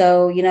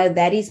 So,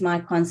 that is my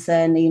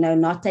concern,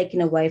 not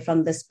taken away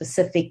from the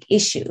specific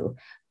issue,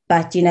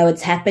 but,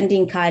 it's happened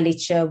in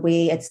Khayelitsha,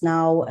 where it's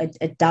now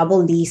a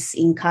double lease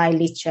in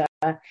Khayelitsha,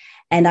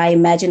 and I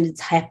imagine it's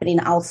happening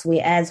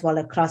elsewhere as well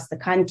across the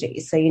country.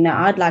 So,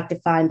 I'd like to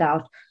find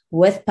out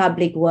with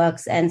Public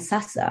Works and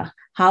SASSA,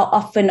 how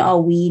often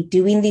are we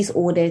doing these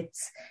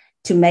audits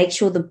to make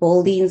sure the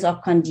buildings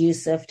are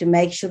conducive, to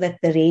make sure that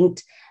the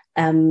rent,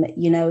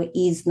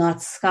 is not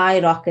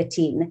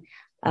skyrocketing,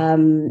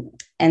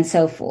 and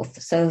so forth.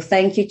 So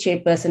thank you,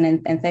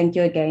 Chairperson, and thank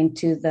you again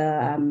to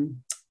the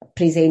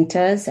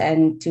presenters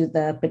and to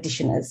the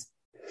petitioners.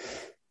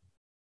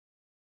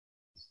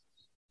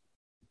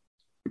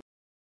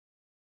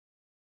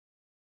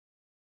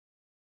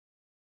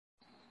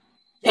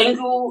 Thank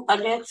you,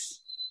 Alex.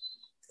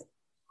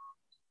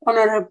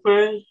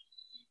 Honourable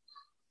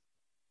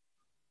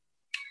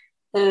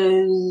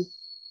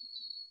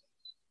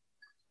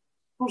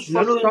Who's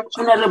following?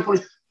 Honorable.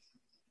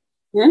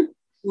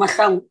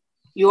 Mahlang.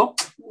 Yo,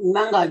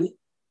 Nangani.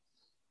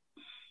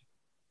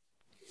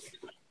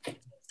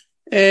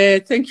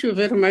 Thank you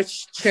very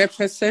much,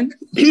 Chairperson.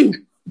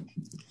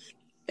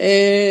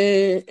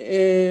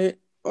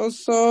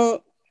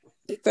 Also,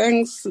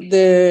 thanks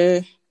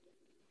the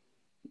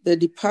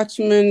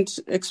department,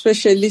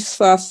 especially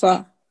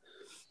SASSA,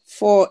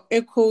 for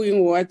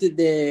echoing what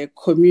the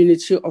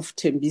community of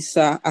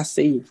Tembisa are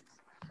saying.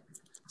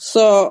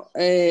 So,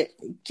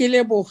 ke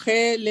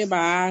leboge le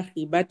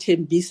baagi ba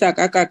Tembisa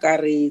ka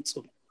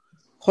kakaretso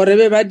gore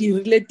be ba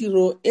dirile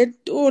tiro e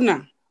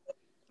tona,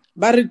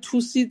 ba re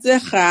thusitse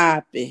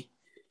gape,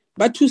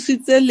 ba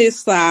thusitse le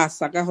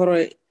SASSA ka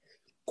gore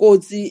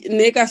kotsi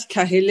ne ka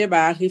tlhagele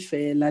baagi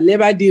fela le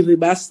badiri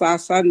ba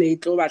SASSA ne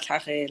tlo ba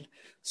tlhagela.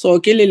 So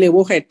ke le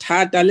leboge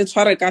thata, le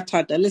tshware ka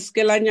thata, le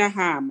ske la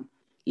nyahama,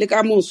 le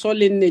ka moso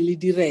le nne le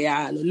dire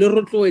yalo, le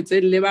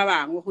rotloetseng le ba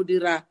bangwe go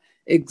dira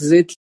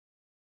exactly.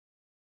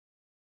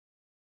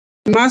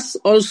 Must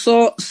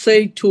also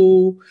say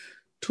to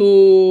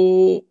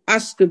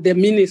ask the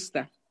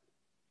Minister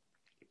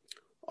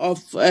of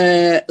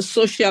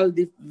Social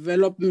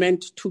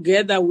Development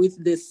together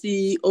with the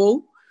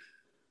CEO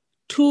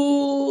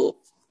to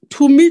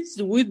meet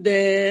with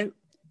the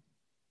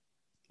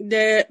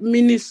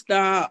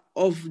Minister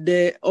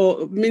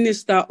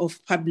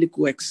of Public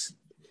Works.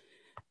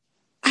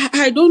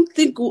 I don't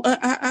think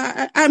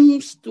I'm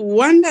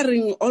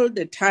wondering all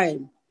the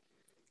time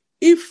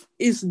if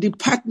it's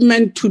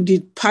department to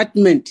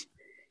department.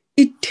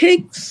 It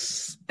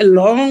takes a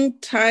long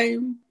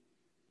time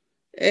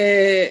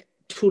to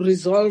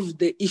resolve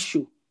the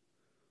issue.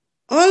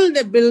 All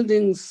the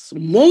buildings,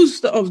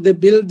 most of the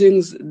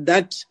buildings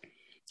that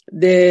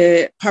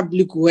the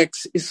Public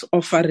Works is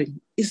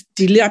offering is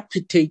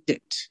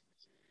dilapidated.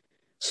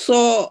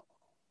 So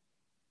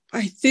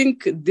I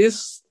think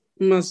this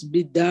must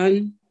be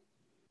done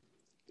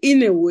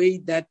in a way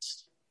that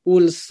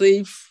will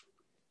save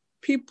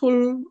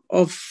people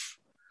of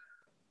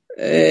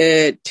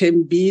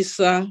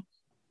Tembisa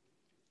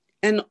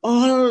and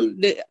all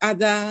the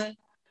other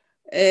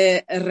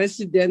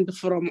residents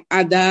from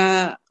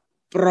other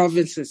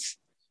provinces,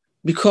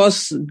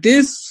 because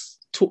this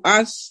to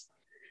us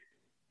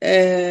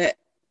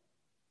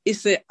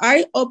is an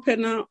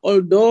eye-opener,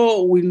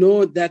 although we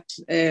know that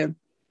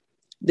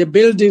the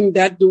building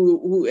that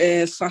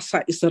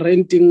SASSA is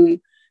renting,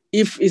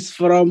 if it's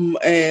from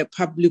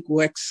Public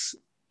Works,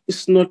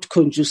 is not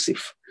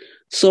conducive.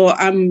 So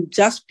I'm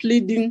just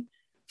pleading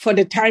for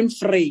the time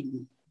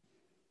frame.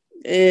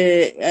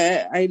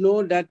 I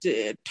know that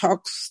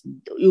talks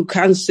you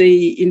can't say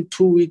in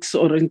 2 weeks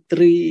or in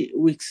 3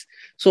 weeks.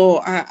 So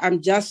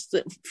I'm just,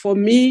 for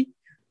me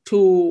to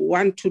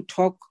want to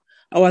talk,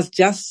 I was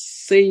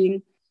just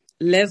saying,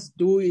 let's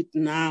do it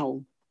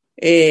now.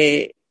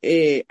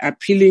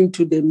 Appealing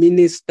to the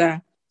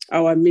minister,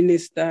 our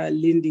minister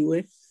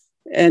Lindiwe,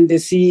 and the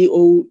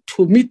CEO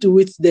to meet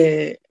with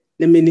the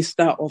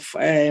Minister of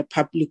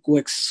Public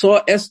Works so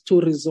as to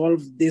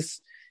resolve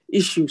these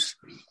issues.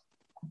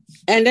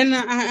 And then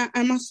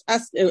I must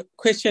ask a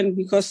question,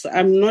 because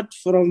I'm not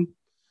from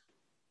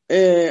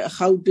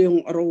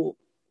Gauteng or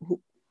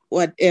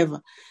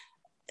whatever.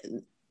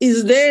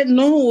 Is there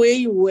no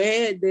way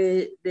where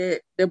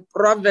the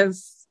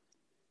province,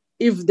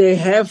 if they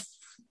have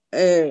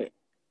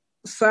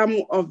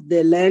some of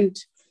the land,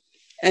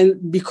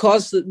 and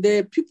because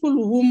the people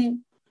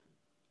whom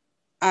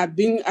are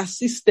being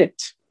assisted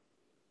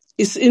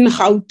is in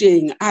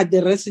Gauteng, are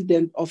the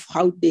resident of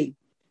Gauteng,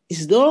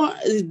 is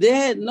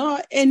there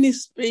not any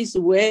space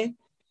where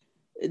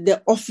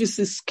the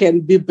offices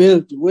can be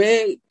built,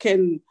 where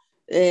can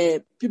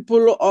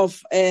people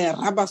of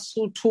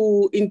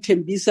Rabasotho in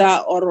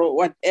Tembisa or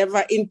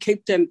whatever in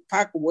Cape Town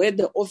Park, where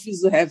the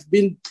offices have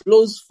been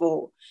closed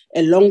for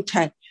a long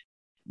time,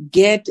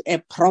 get a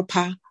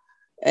proper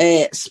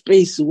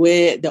space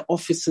where the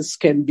offices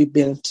can be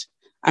built?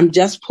 I'm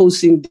just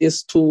posing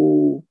this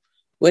to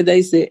whether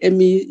it's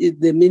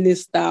the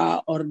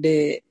minister or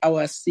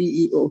our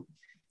CEO.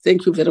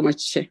 Thank you very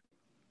much, Chair.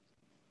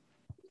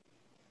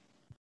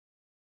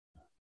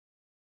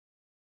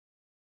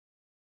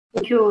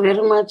 Thank you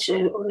very much,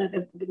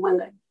 Honorable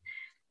Mangani.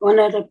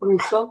 Honorable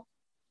Mhlo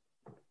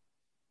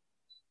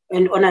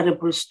and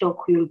Honorable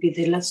Stock will be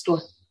the last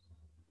one.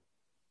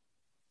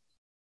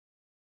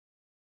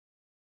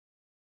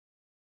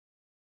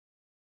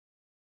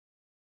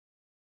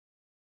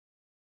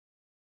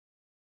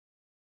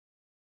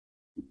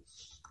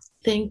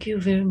 Thank you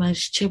very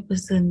much,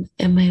 Chairperson.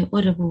 Am I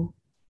audible?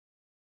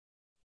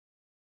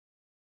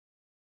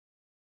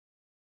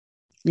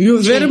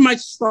 You're very much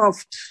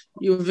soft.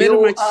 You're very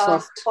much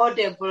soft.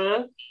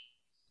 Audible.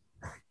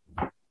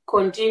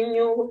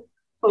 Continue,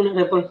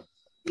 Honorable.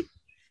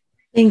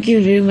 Thank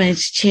you very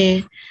much,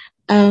 Chair.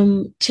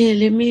 Chair,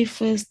 let me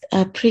first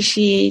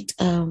appreciate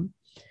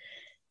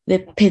the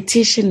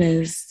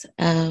petitioners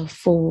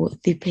for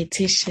the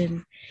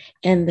petition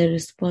and the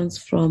response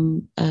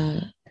from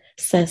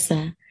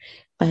SASSA.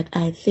 But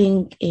I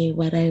think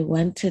what I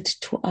wanted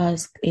to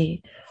ask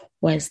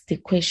was the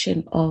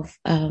question of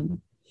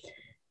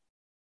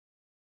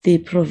the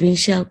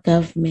provincial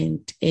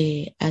government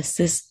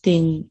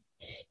assisting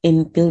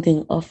in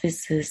building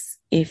offices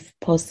if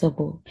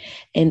possible,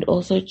 and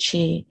also,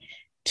 Chair,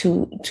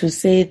 to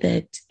say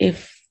that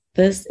if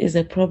this is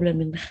a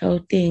problem in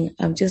Gauteng,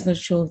 I'm just not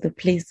sure of the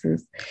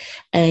places.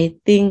 I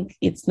think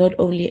it's not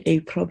only a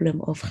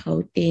problem of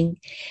Gauteng,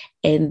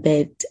 and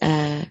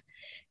that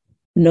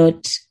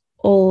not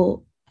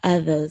all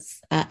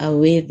others are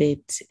aware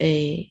that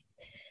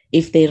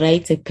if they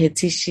write a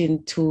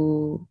petition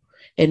to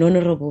an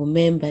honorable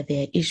member,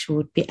 their issue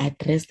would be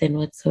addressed and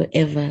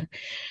whatsoever.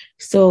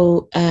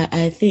 So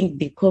I think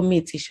the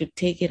committee should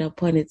take it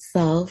upon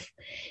itself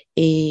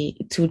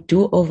to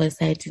do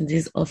oversight in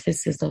these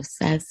offices of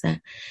SASSA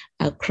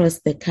across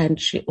the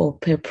country or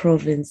per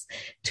province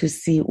to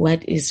see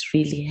what is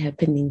really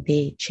happening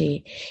there, Chair,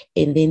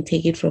 and then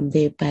take it from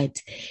there.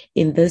 But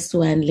in this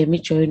one, let me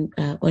join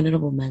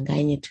Honorable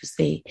Manganye to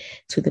say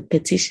to the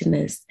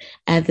petitioners,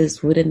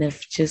 others wouldn't have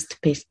just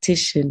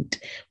petitioned,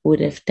 would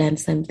have done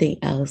something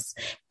else,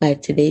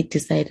 but they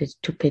decided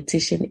to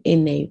petition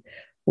in a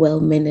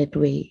well-mannered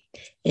way.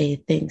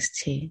 Thanks,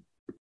 Chair.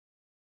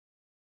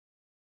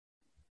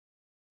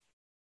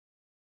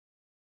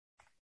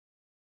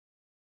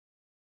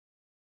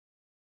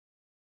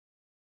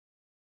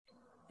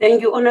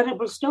 Thank you,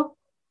 Honorable Stock.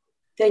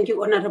 Thank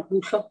you,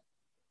 Honorable Stock.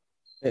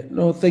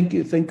 No, thank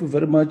you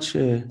very much,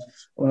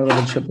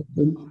 Honorable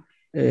Chairperson.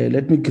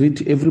 Let me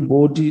greet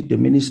everybody, the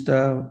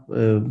Minister,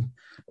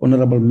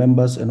 honorable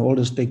members, and all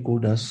the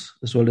stakeholders,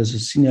 as well as the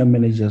senior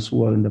managers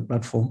who are on the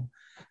platform.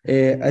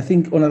 I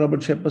think, Honorable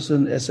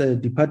Chairperson, as a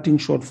departing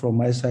shot from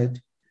my side,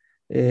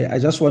 I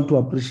just want to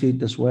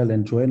appreciate as well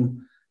and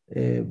join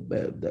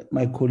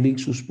my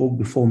colleagues who spoke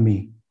before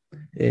me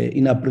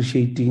in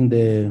appreciating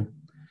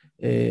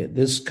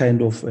this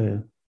kind of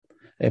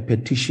a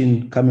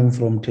petition coming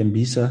from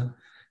Tembisa,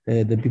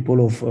 the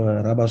people of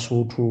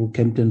Rabasotho,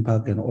 Kempton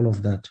Park, and all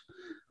of that.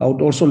 I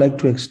would also like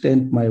to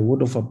extend my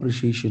word of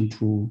appreciation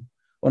to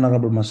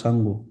Honorable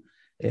Masango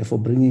for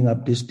bringing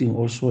up this thing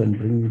also and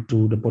bringing it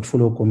to the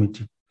portfolio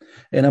committee.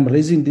 And I'm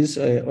raising this,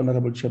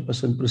 Honorable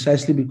Chairperson,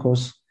 precisely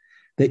because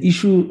the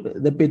issue,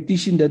 the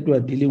petition that we are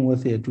dealing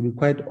with here, to be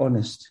quite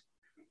honest,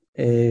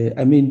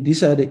 I mean,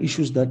 these are the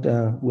issues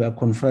that we are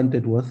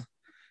confronted with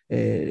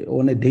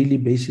on a daily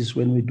basis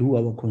when we do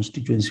our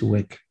constituency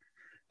work.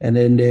 And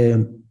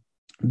then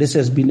this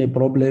has been a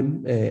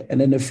problem.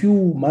 And then a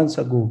few months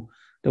ago,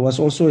 there was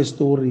also a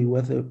story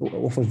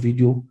of a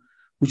video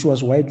which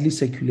was widely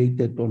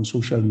circulated on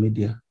social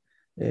media.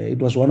 It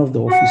was one of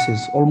the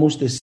offices,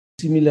 almost a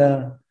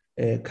similar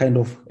kind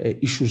of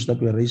issues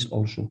that were raised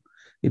also.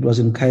 It was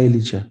in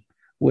Khayelitsha,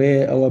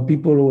 where our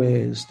people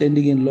were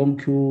standing in long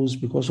queues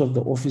because of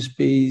the office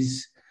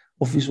space.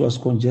 Office was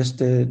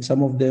congested.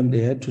 Some of them,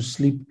 they had to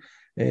sleep,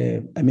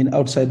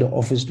 outside the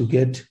office to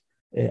get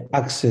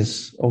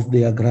access of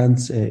their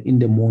grants in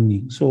the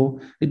morning. So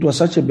it was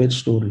such a bad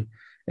story.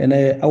 And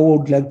I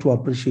would like to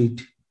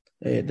appreciate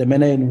the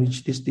manner in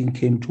which this thing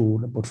came to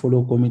the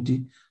portfolio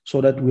committee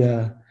so that we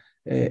are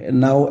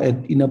now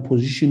in a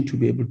position to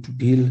be able to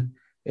deal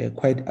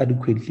quite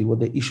adequately with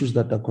the issues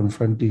that are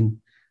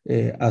confronting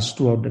us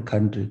throughout the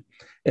country.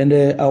 And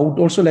I would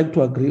also like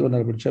to agree,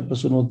 Honorable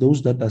Chairperson, with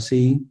those that are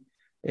saying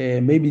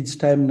maybe it's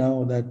time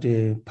now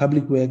that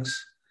Public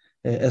Works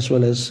as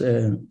well as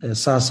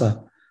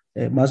SASSA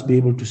must be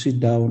able to sit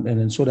down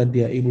and so that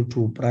they are able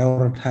to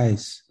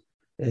prioritize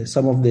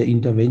some of the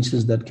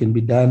interventions that can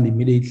be done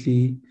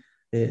immediately,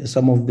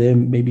 some of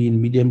them maybe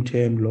in medium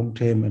term, long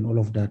term, and all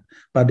of that.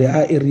 But there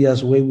are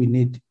areas where we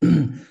need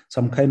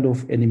some kind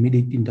of an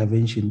immediate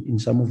intervention in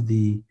some of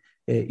the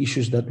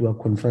issues that we are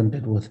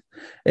confronted with.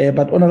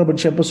 But Honorable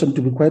Chairperson,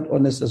 to be quite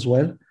honest as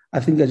well, I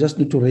think I just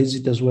need to raise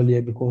it as well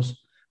here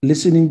because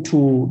listening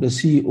to the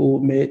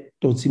CEO,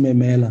 Totsime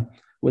Mela,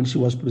 when she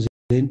was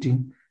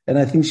presenting, and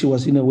I think she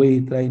was in a way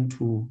trying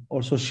to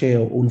also share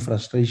her own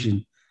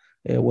frustration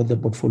with the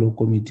portfolio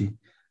committee,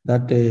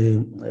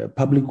 that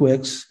Public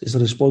Works is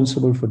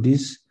responsible for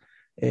this.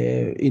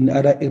 In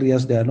other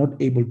areas, they are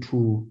not able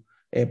to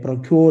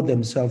procure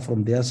themselves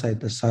from their side.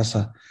 The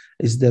SASSA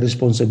is the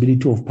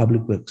responsibility of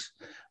Public Works.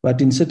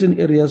 But in certain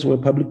areas where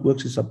Public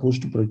Works is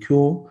supposed to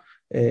procure,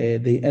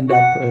 they end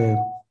up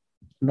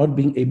not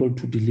being able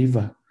to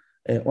deliver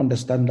on the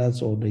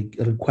standards or the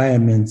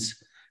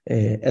requirements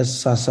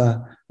as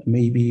SASSA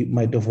maybe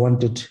might have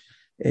wanted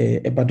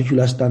a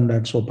particular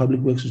standard, so Public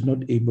Works is not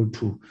able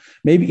to.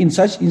 Maybe in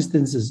such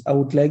instances, I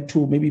would like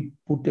to maybe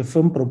put a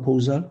firm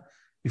proposal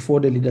before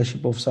the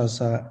leadership of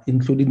SASSA,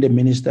 including the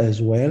minister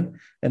as well,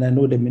 and I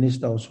know the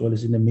minister as well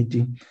is in the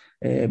meeting.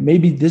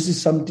 Maybe this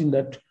is something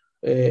that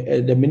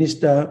the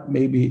minister,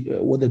 maybe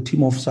with the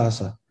team of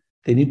SASSA,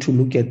 they need to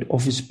look at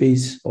office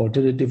space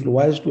alternatively.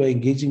 Whilst we're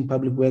engaging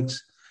Public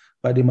Works,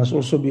 but they must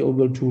also be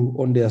able to,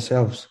 on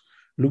themselves,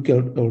 look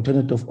at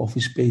alternative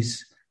office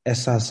space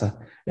as SASSA.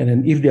 And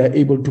then if they are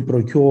able to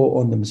procure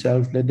on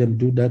themselves, let them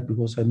do that,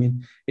 because, I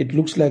mean, it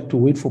looks like to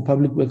wait for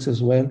Public Works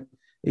as well,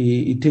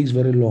 it takes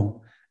very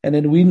long. And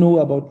then we know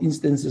about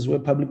instances where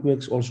public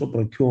works also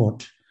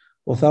procured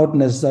without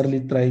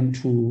necessarily trying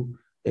to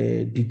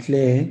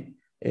declare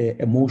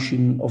a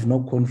motion of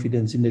no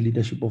confidence in the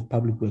leadership of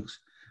public works.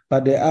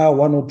 But there are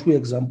one or two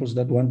examples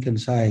that one can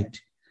cite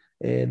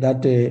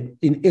that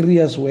in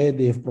areas where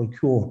they have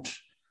procured,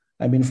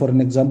 I mean, for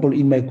an example,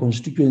 in my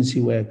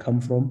constituency where I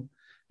come from,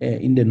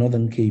 in the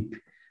Northern Cape,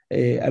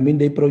 I mean,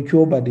 they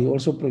procure, but they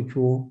also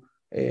procure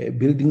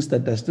buildings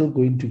that are still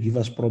going to give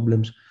us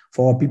problems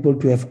for our people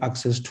to have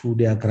access to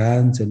their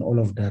grants and all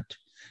of that.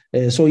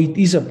 So it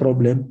is a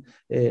problem.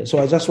 So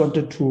I just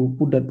wanted to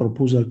put that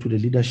proposal to the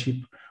leadership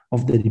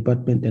of the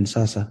department and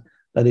SASSA,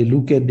 that they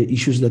look at the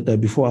issues that are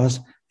before us,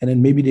 and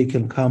then maybe they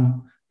can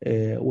come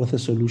with a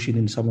solution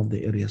in some of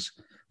the areas.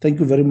 Thank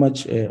you very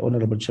much,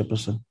 Honorable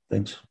Chairperson.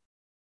 Thanks.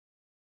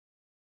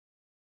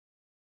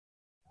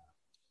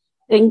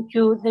 Thank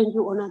you,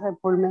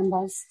 honorable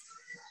members.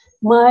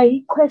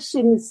 My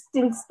question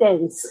still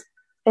stands.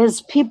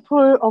 As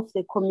people of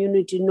the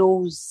community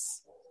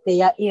knows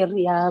their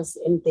areas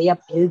and their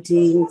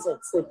buildings,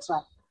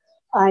 etc.,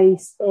 I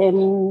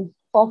am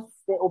of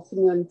the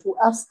opinion to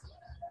ask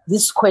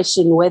this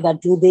question, whether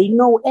do they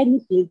know any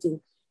building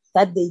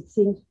that they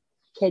think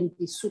can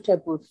be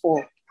suitable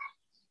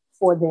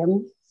for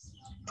them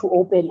to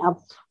open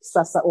up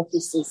SASSA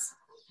offices.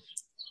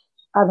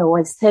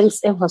 Otherwise, thanks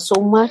ever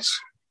so much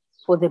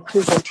for the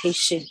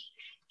presentation.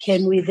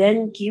 Can we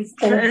then give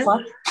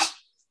over?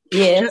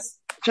 Yes.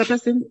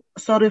 Chairperson,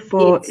 sorry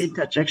for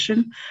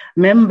interjection.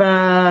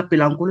 Member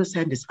Bilangulu's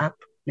hand is up.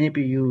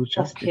 Maybe you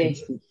just didn't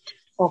see it.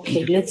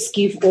 Okay, let's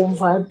give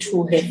over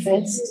to her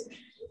first,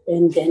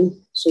 and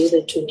then so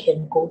that we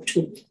can go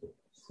to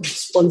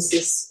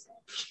responses.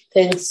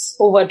 Thanks.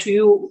 Over to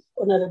you,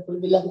 Honorable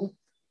Bilangu.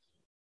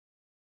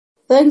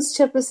 Thanks,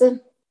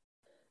 Chairperson.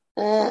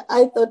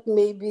 I thought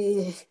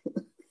maybe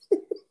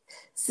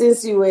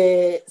since you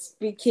were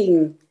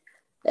speaking,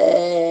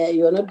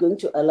 you are not going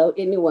to allow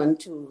anyone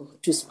to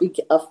speak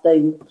after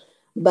you.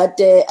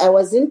 But I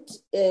wasn't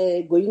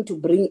going to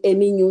bring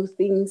any new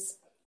things,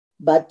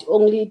 but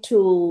only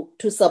to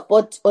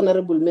support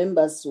honorable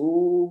members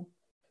who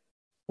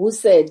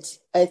said,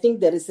 I think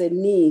there is a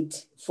need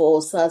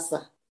for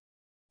SASSA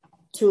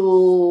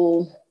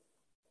to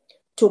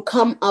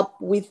come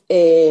up with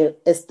a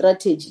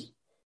strategy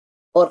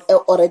or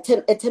a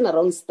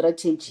turnaround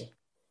strategy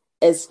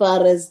as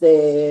far as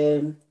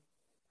the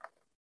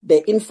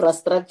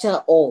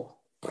infrastructure or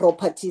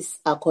properties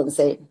are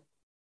concerned.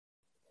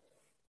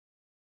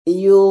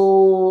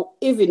 You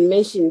even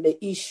mentioned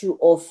the issue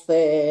of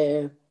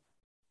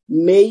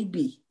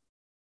maybe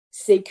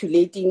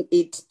circulating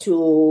it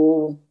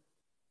to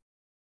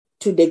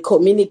the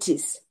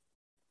communities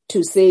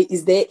to say,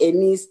 is there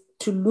any,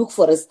 to look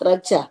for a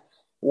structure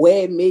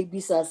where maybe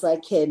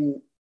SASSA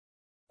can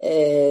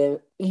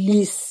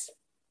lease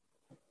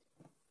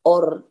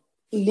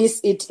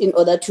it in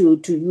order to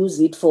use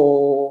it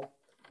for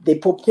the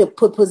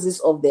purposes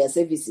of their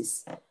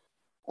services.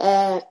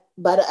 But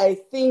I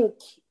think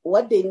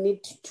what they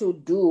need to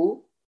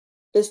do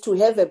is to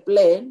have a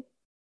plan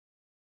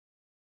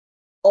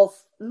of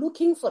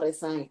looking for a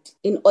site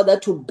in order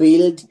to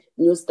build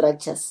new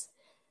structures.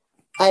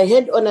 I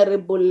heard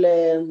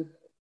Honorable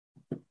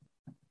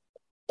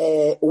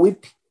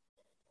Whip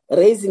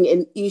raising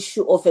an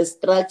issue of a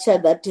structure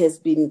that has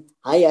been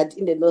hired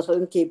in the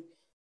Northern Cape,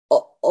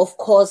 of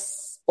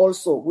course,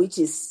 also, which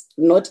is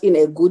not in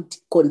a good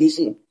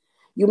condition.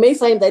 You may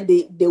find that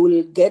they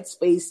will get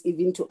space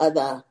even to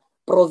other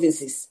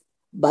provinces,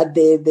 but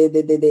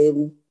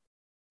the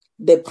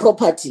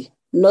property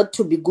not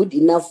to be good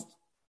enough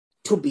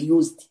to be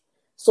used.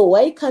 So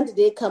why can't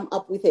they come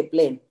up with a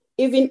plan,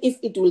 even if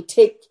it will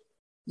take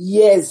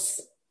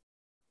years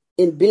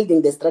in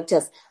building the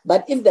structures?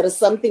 But if there is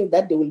something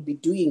that they will be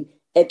doing,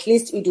 at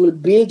least it will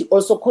build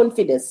also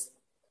confidence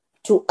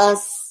to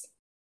us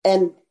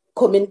and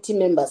community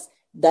members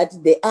that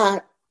they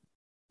are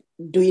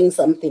doing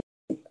something,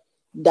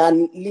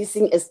 than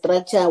leasing a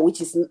structure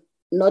which is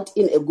not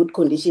in a good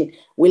condition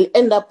will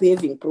end up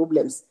having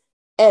problems.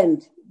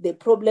 And the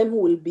problem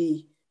will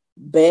be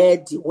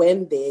bad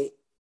when the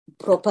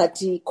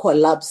property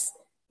collapse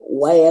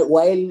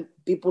while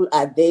people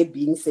are there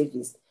being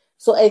serviced.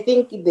 So I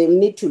think they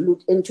need to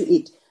look into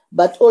it,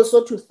 but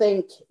also to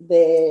thank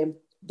the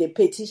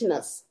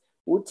petitioners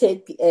who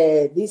take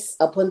this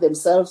upon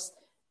themselves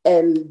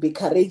and be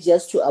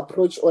courageous to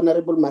approach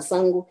Honorable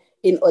Masango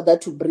in order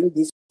to bring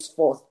this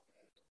forth,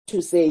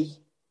 to say,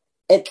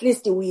 at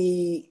least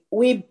we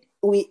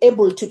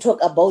able to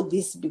talk about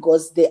this,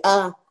 because there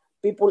are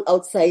people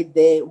outside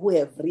there who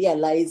have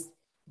realized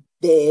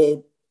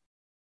the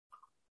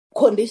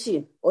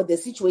condition or the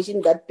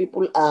situation that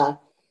people are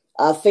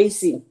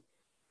facing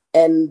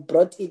and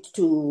brought it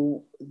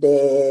to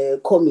the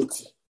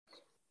committee.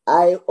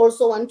 I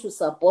also want to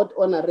support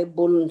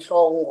Honorable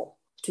Nhlongo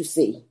to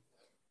say,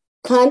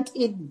 can't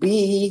it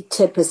be,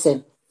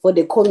 Chairperson, for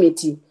the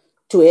committee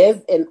to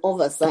have an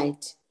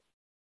oversight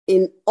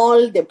in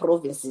all the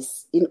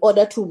provinces in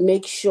order to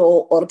make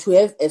sure, or to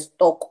have a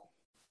stock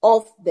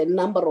of the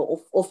number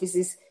of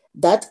offices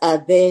that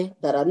are there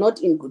that are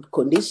not in good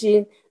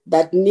condition,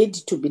 that need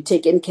to be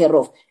taken care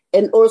of,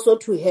 and also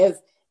to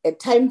have a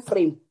time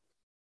frame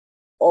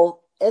of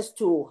as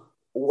to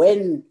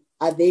when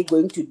are they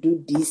going to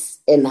do this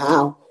and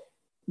how.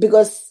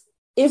 Because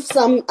if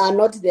some are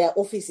not their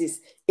offices,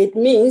 it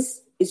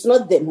means it's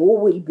not them who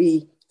will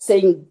be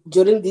saying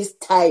during this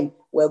time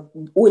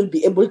we'll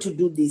be able to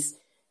do this.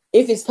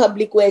 If it's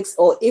public works,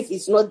 or if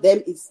it's not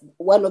them, it's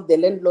one of the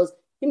landlords,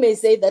 he may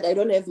say that I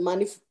don't have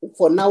money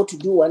for now to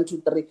do 1,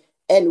 2, 3,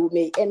 and we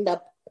may end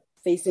up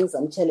facing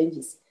some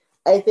challenges.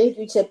 I thank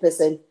you,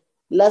 Chairperson.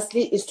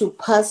 Lastly, is to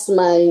pass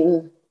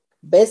my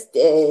best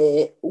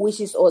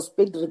wishes or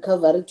speed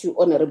recovery to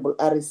Honorable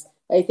Aris.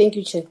 I thank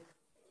you, Chair.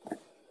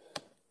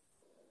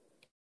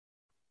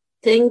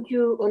 Thank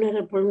you,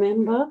 Honorable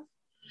Member.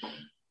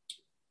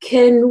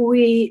 Can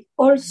we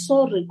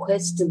also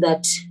request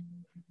that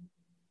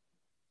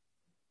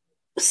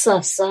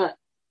SASSA,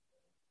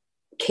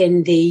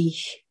 can they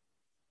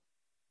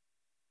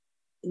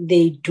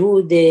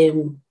do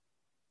the,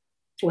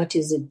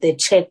 the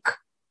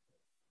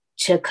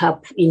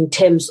check-up in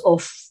terms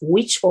of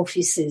which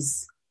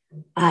offices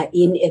are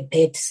in a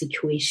bad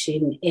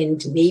situation,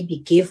 and maybe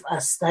give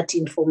us that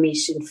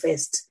information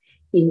first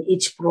in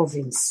each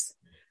province.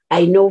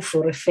 I know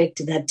for a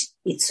fact that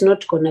it's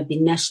not going to be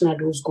national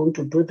who's going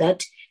to do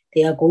that.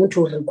 They are going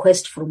to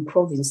request from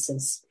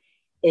provinces,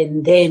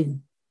 and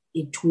then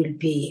it will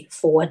be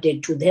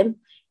forwarded to them,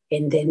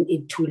 and then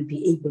it will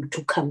be able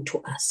to come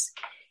to us.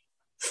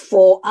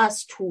 For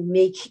us to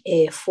make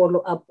a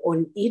follow-up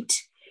on it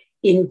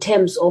in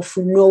terms of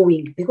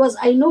knowing, because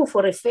I know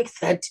for a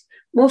fact that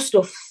most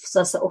of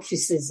SASSA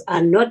offices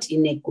are not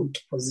in a good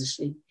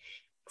position.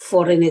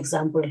 For an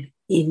example,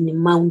 in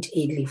Mount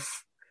Elif,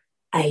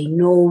 I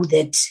know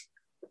that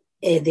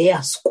they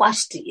are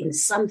squashed in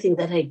something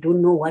that I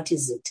don't know what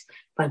is it,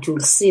 but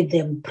you'll see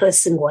them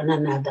pressing one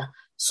another.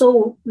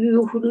 So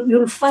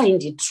you'll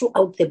find it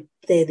throughout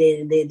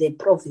the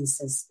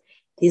provinces,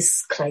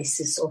 this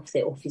crisis of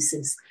the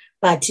offices.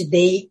 But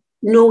they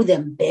know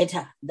them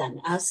better than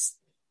us.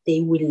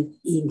 They will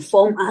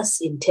inform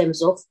us in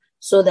terms of,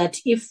 so that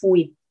if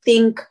we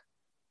think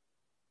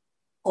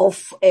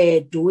of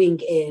doing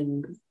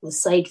a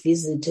site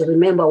visit,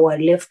 remember we're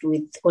left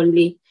with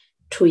only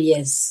 2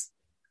 years.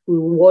 We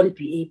won't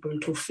be able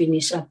to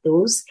finish up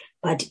those.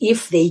 But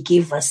if they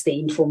give us the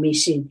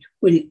information,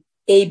 we'll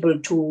able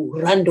to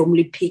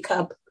randomly pick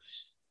up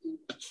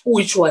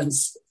which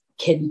ones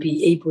can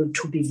be able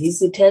to be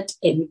visited,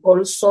 and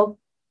also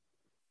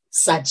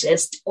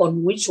suggest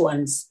on which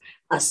ones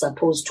are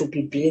supposed to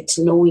be built,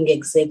 knowing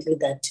exactly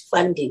that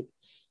funding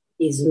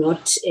is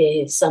not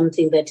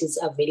something that is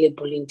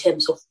available in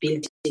terms of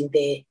building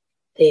the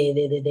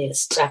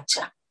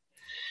structure.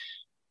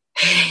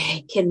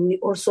 Can we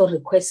also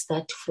request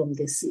that from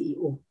the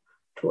CEO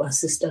to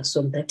assist us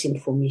on that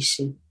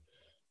information?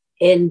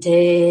 And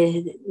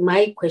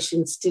my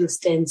question still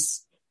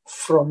stands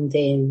from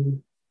the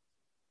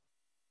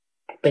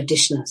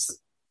petitioners.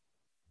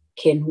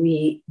 Can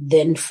we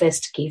then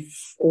first give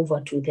over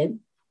to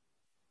them?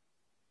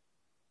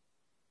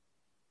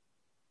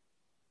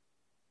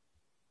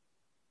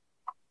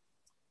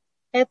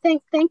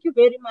 Thank you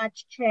very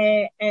much,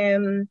 Chair.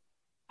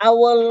 I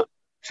will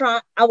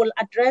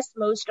address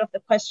most of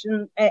the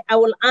questions. I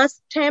will ask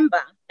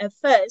Themba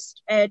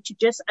first to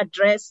just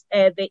address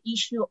the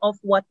issue of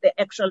what the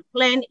actual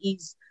plan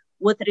is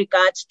with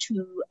regards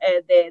to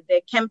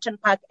the Kempton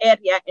Park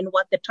area and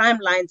what the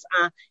timelines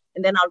are.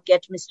 And then I'll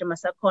get Mr.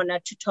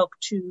 Masakona to talk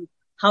to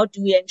how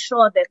do we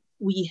ensure that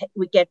we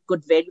get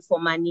good value for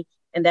money.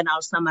 And then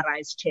I'll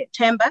summarize, Chair.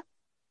 Themba?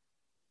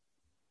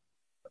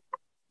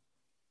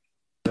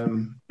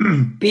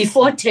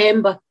 Before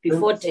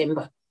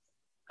Themba,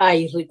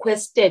 I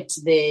requested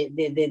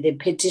the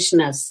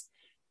petitioners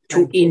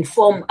to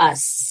inform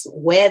us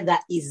whether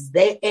is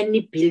there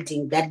any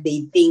building that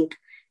they think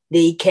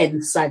they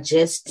can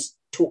suggest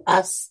to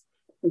us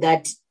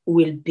that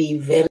will be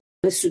very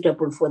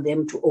suitable for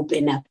them to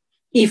open up.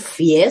 If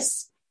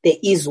yes, there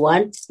is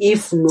one.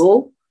 If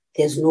no,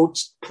 there's no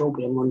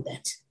problem on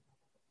that.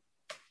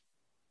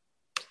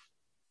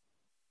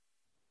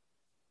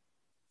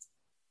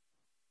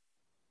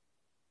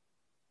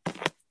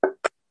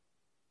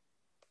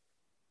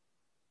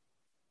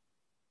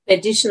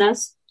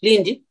 Petitioners,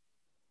 Lindy?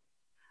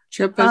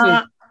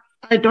 Chairperson.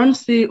 I don't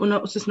see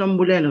Sis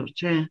Nombulelo,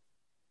 Chair.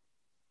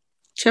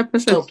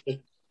 Chairperson.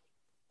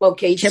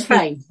 Okay, it's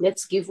fine.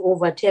 Let's give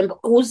over Themba.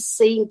 Who's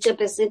saying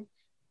Chairperson?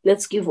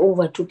 Let's give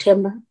over to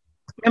Themba.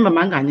 Member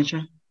Mangani,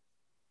 Chair.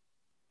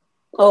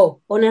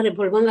 Oh,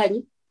 Honorable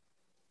Mangani.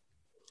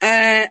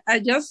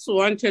 I just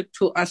wanted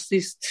to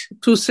assist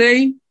to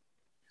say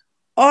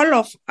all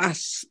of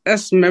us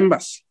as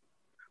members,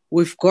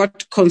 we've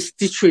got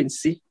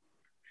constituency.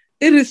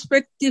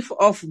 Irrespective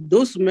of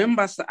those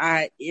members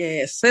are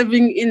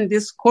serving in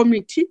this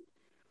committee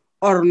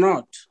or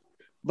not,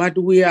 but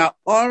we are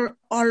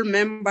all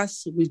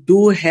members. We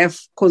do have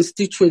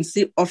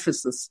constituency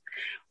officers.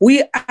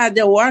 We are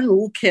the one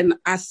who can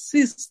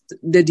assist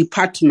the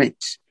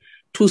department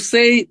to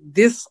say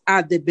these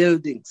are the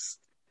buildings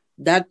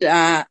that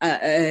are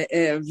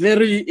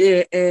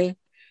very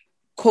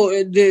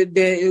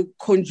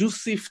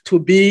conducive to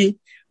be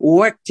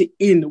worked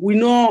in. We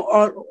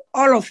know,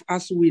 all of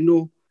us, we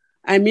know.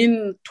 I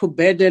mean, to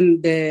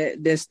burden the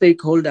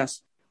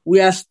stakeholders.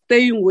 We are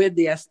staying where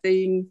they are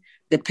staying,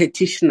 the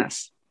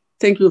petitioners.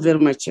 Thank you very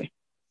much.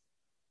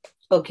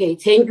 Okay,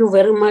 thank you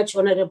very much,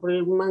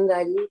 Honorable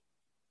Mangani.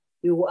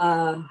 You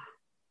are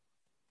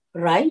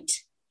right.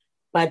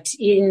 But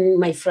in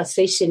my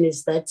frustration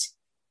is that,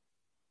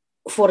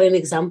 for an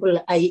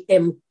example, I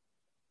am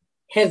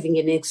having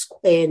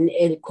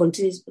a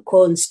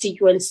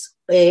constituents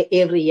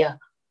area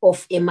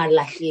of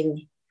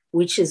Emalahleni,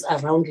 which is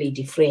around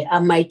Lady Frey. I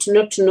might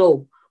not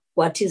know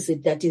what is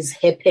it that is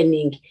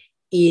happening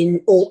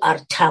in OR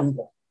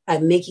Tambo.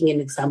 I'm making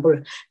an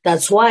example.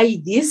 That's why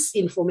this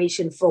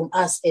information from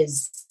us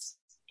as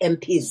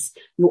MPs,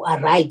 you are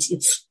right,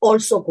 it's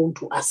also going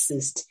to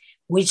assist,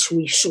 which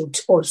we should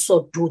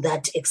also do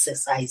that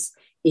exercise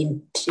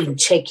in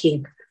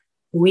checking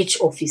which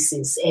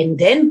offices. And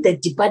then the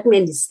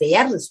department, is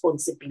their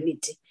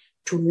responsibility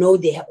to know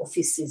their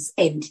offices.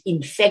 And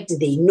in fact,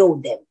 they know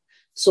them.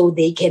 So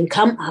they can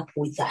come up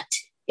with that.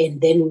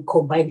 And then we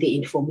combine the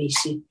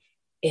information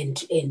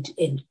and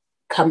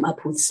come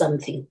up with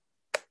something.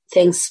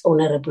 Thanks,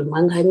 Honorable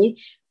Mangani.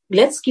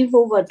 Let's give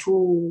over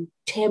to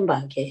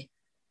Themba. Okay?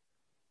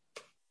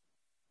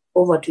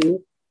 Over to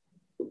you.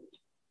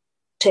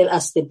 Tell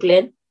us the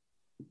plan.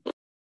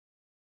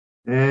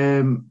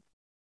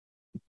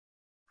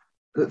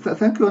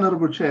 Thank you,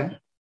 Honorable Chair.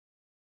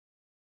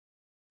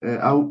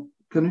 Can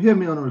you hear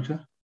me, Honorable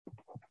Chair?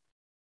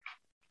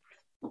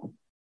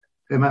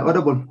 Am I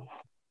audible?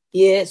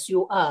 Yes,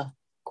 you are.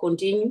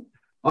 Continue.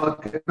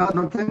 Okay.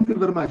 No, thank you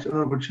very much,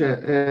 Honorable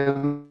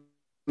Chair.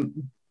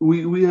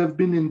 We have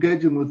been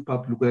engaging with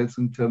Public Works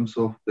in terms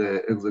of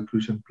the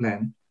execution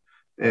plan,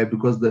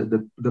 because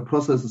the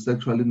process is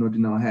actually not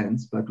in our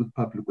hands, but with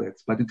Public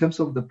Works. But in terms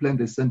of the plan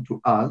they sent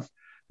to us,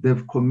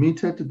 they've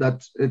committed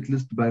that at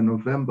least by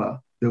November,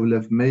 they will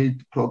have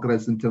made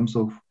progress in terms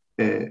of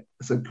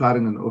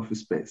securing an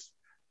office space.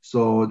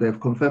 So they've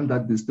confirmed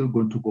that they're still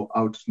going to go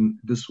out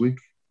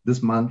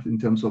this month, in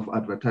terms of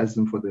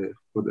advertising for the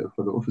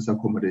office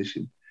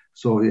accommodation.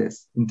 So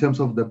yes, in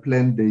terms of the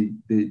plan,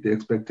 the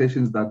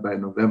expectation is that by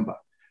November,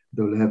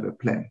 they will have a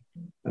plan.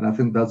 And I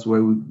think that's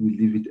where we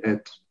leave it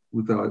at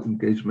with our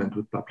engagement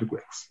with Public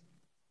Works.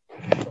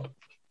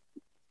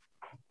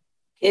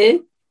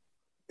 Okay,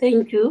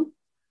 thank you.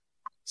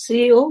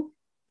 CEO?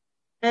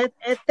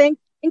 Thank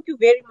you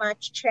very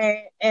much,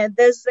 Chair.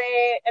 There's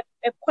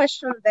a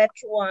question that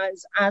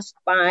was asked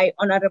by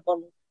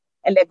Honorable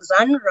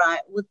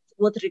Alexandra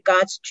with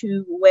regards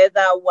to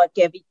whether we're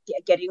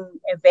getting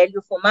a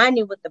value for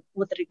money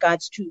with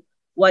regards to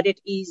what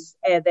it is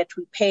that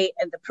we pay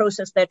and the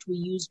process that we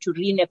use to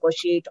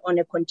renegotiate on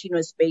a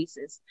continuous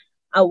basis.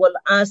 I will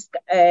ask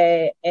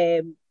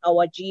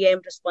our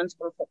GM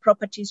responsible for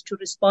properties to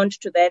respond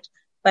to that.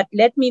 But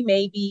let me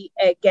maybe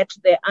get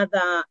the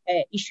other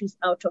issues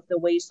out of the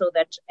way so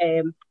that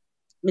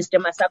Mr.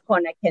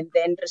 Masakona can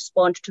then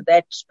respond to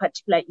that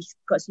particular issue,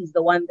 because he's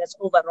the one that's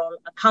overall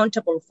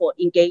accountable for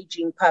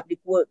engaging Public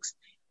Works,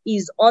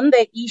 is on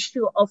the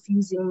issue of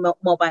using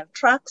mobile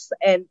trucks.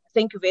 And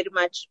thank you very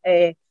much,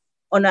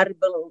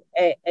 Honorable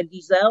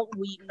Eliza.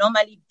 We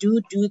normally do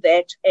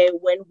that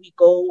when we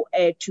go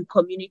to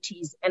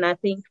communities. And I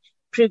think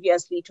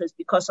previously it was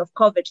because of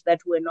COVID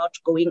that we're not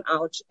going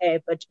out.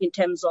 But in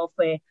terms of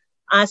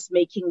us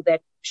making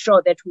that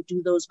sure that we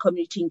do those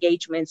community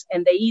engagements,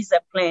 and there is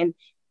a plan,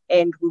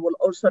 and we will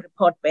also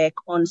report back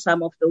on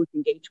some of those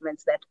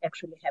engagements that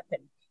actually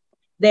happened.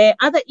 The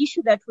other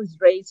issue that was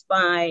raised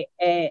by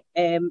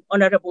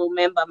Honorable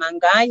Member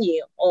Mangani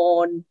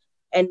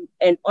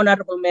and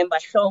Honorable Member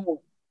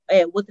Shongo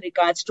with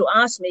regards to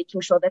us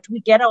making sure that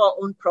we get our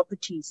own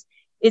properties.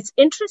 It's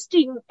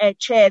interesting,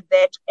 Chair,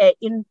 that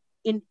in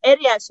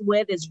areas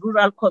where there's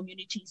rural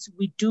communities,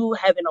 we do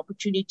have an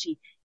opportunity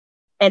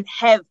and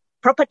have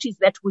properties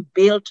that we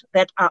built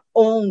that are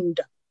owned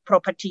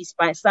properties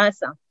by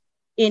SASSA.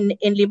 In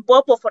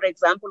Limpopo, for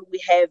example, we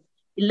have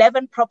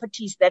 11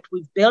 properties that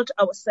we've built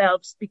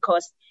ourselves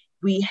because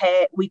we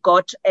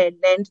got a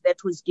land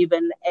that was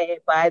given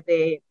by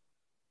the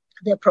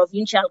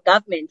provincial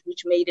government,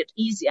 which made it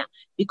easier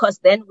because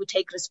then we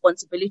take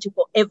responsibility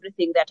for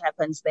everything that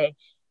happens there.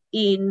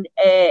 In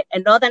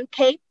Northern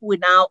Cape, we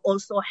now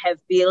also have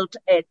built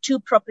 2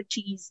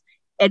 properties,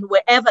 and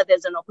wherever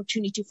there's an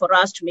opportunity for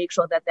us to make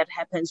sure that that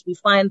happens, we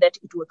find that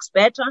it works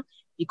better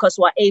because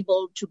we're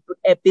able to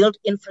build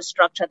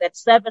infrastructure that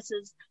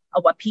services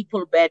our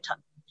people better.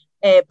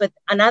 But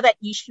another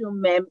issue,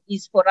 ma'am,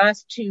 is for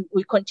us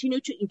we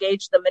continue to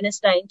engage the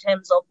minister in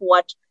terms of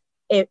what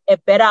a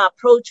better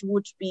approach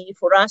would be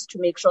for us to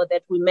make sure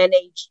that we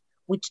manage,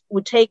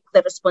 we take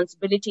the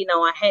responsibility in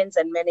our hands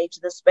and manage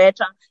this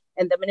better.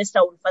 And the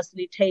minister will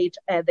facilitate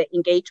the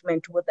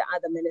engagement with the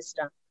other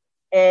minister.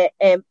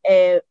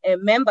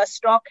 Member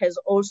Stock has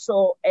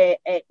also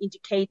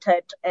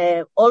indicated,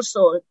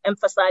 also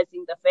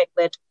emphasizing the fact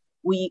that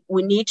we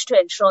need to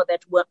ensure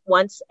that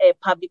once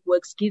Public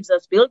Works gives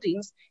us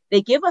buildings,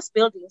 they give us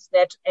buildings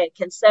that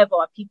can serve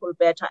our people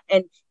better.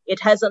 And it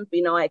hasn't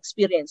been our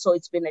experience, so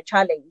it's been a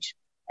challenge.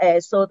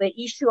 So the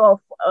issue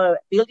of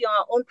building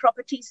our own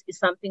properties is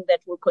something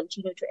that we'll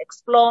continue to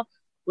explore.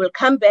 We'll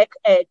come back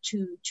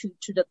to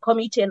the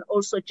committee and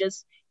also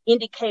just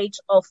indicate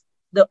of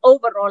the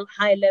overall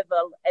high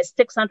level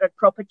 600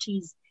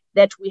 properties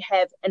that we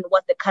have and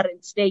what the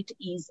current state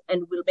is,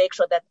 and we'll make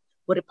sure that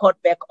we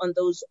report back on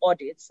those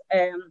audits.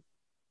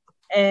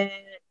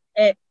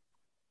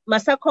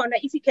 Masakona,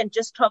 if you can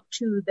just talk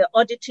to the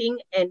auditing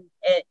and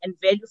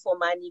value for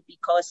money,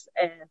 because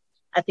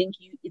I think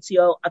it's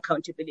your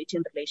accountability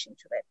in relation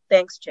to that.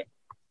 Thanks, Chair.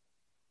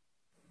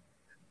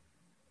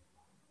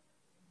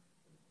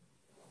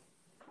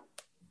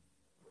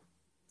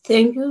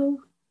 Thank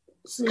you.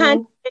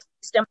 Can't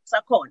Mr.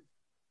 Masakona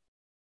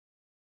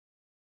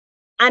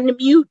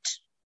unmute?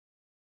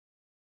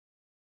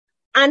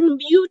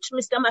 Unmute,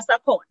 Mr.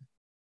 Masakona.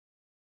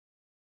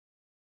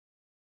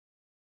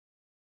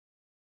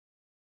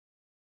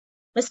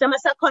 Mr.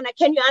 Masakona,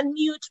 can you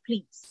unmute,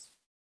 please?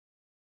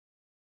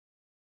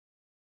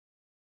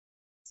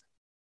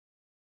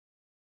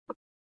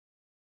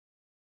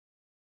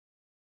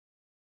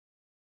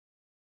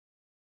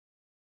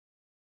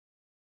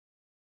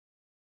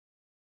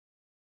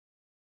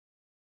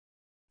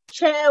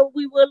 Chair,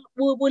 we will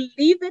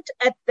leave it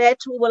at that.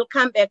 We will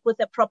come back with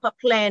a proper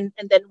plan,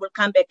 and then we'll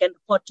come back and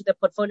report to the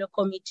portfolio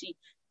committee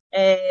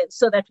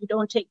so that we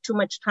don't take too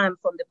much time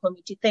from the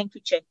committee. Thank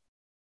you, Chair.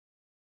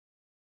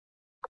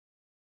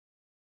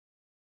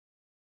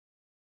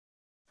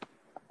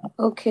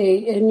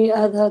 Okay, any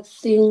other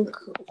thing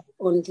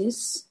on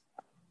this?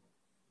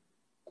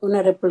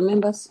 Honorable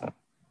members?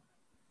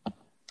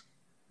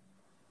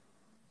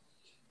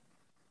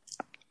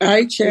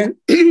 Hi, Chair.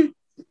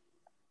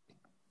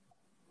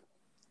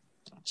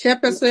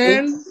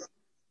 Chairperson.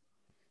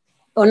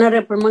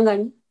 Honorable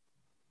Mangani.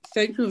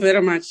 Thank you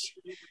very much.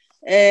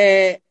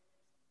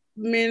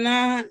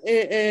 Mina,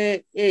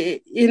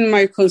 in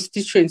my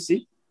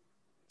constituency,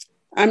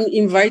 I'm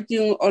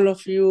inviting all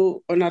of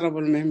you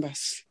honorable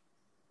members,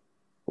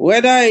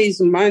 whether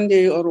it's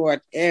Monday or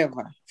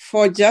whatever,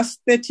 for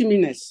just 30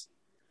 minutes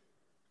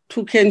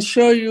to can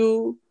show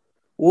you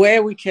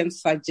where we can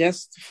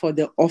suggest for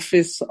the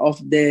office of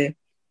the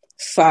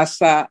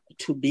SASSA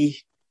to be.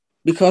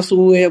 Because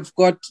we have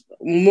got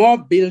more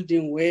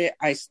building where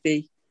I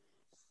stay.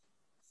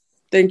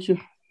 Thank you.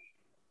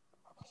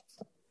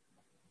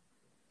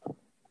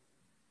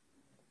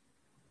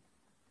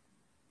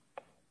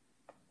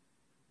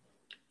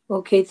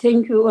 Okay,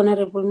 thank you,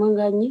 Honorable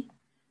Mangani.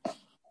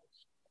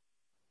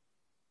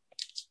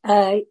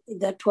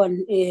 That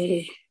one,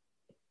 I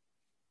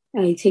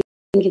think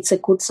it's a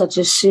good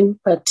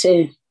suggestion, but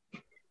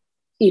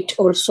it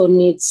also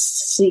needs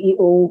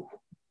CEO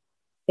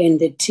and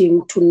the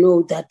team to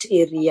know that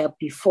area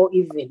before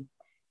even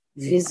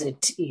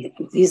visit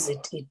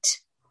it.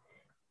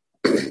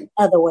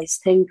 Otherwise,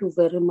 thank you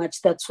very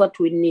much. That's what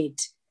we need.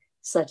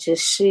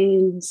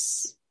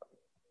 Suggestions,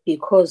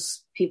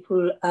 because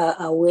people are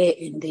aware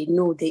and they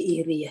know the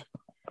area.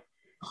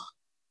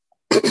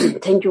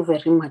 Thank you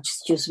very much.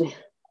 Excuse me.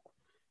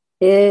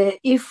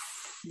 If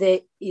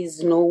there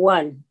is no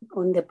one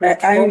on the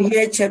platform. I'm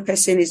here,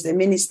 Chairperson, is the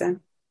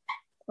Minister.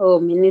 Oh,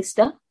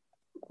 Minister,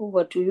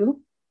 over to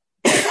you.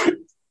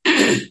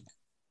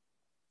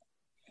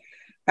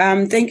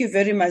 Thank you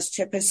very much,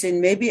 Chairperson.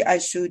 Maybe I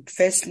should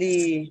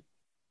firstly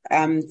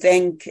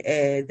thank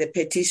the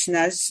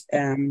petitioners,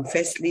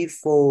 firstly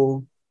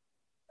for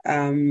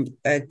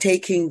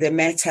taking the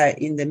matter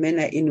in the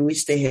manner in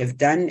which they have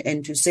done,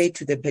 and to say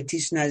to the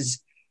petitioners,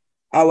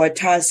 our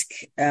task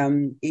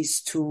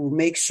is to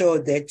make sure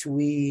that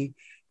we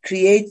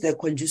create the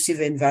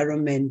conducive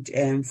environment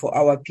for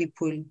our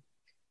people,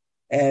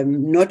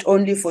 not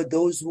only for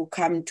those who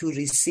come to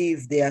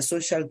receive their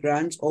social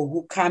grants or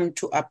who come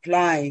to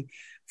apply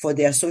for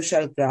their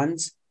social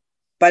grants,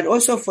 but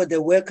also for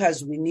the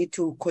workers. We need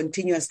to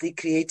continuously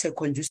create a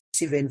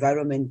conducive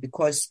environment,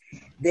 because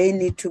we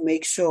need to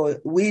make sure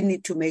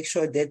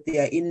that they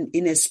are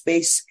in a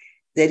space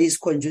that is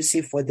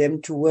conducive for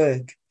them to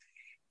work.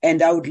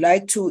 And I would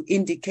like to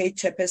indicate,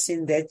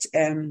 Chairperson, that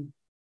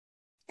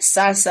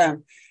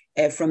SASSA,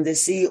 from the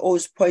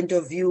CEO's point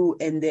of view,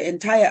 and the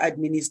entire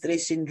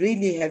administration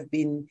really have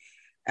been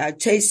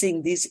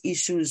chasing these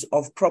issues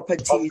of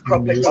property.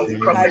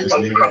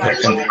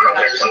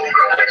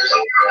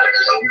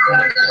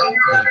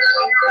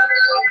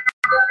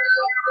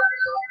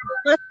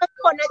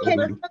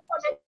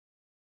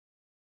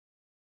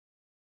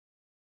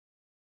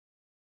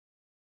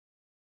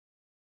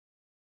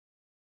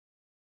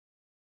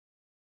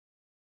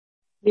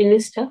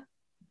 Minister?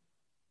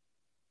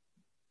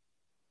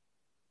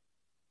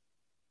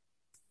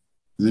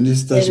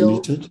 Minister is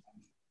muted.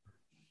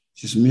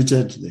 She's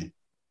muted there.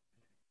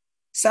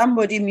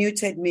 Somebody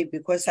muted me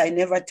because I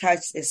never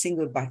touched a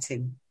single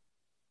button.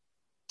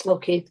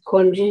 Okay,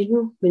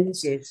 continue,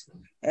 Minister. Yes.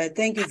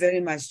 Thank you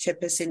very much,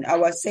 Chairperson. I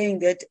was saying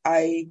that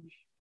I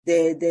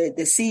the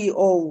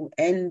CEO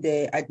and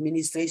the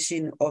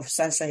administration of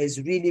SASSA has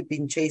really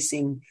been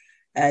chasing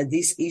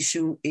this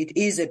issue. It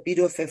is a bit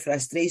of a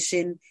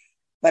frustration,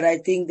 but I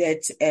think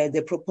that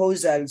the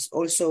proposals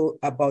also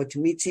about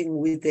meeting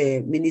with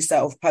the Minister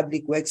of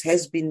Public Works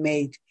has been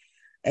made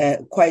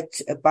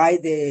quite by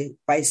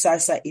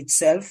SASSA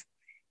itself.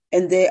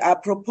 And there are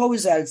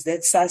proposals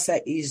that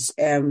SASSA is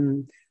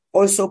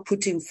also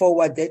putting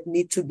forward that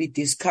need to be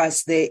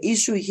discussed. The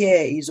issue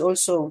here is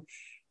also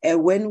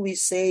when we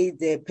say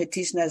the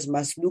petitioners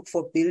must look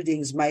for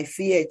buildings, my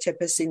fear,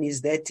 Chairperson,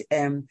 is that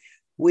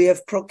we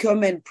have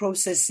procurement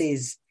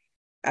processes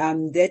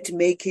that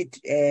make it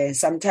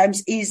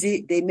sometimes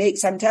easy.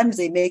 Sometimes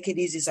they make it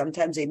easy,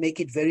 sometimes they make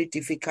it very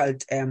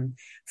difficult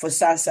for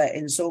SASSA.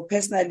 And so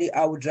personally,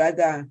 I would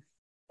rather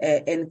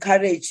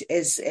encourage,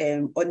 as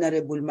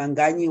Honorable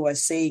Mangani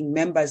was saying,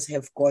 members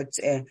have got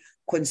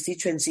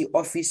constituency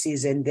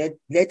offices, and that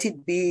let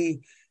it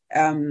be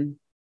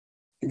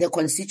the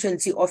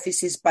constituency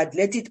offices, but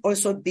let it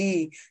also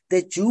be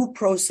the due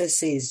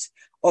processes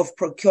of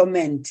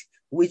procurement,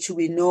 which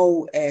we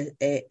know is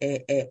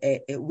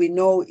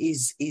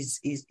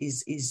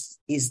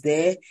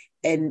there,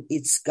 and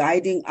it's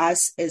guiding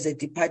us as a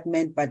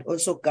department, but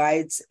also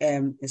guides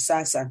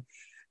SASSA.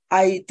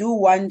 I do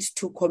want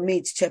to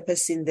commit,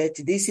 Chairperson, that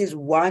this is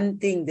one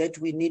thing that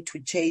we need to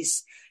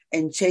chase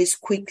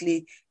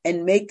quickly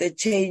and make the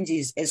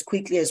changes as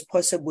quickly as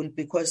possible,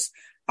 because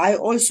I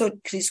also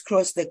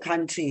crisscross the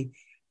country,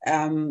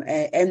 and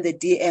the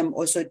DM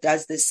also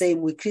does the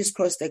same. We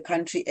crisscross the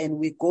country and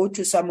we go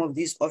to some of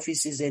these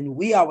offices, and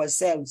we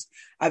ourselves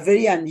are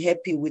very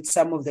unhappy with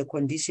some of the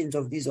conditions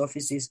of these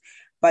offices.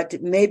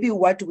 But maybe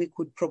what we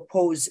could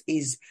propose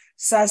is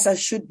SASSA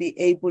should be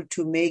able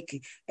to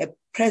make a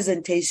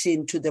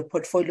presentation to the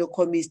portfolio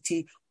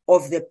committee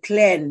of the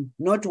plan,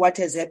 not what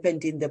has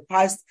happened in the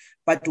past,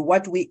 but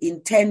what we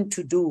intend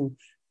to do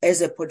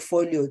as a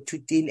portfolio to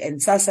deal, and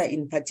SASSA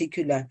in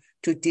particular,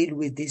 to deal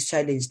with this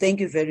challenge.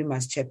 Thank you very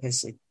much,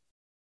 Chairperson.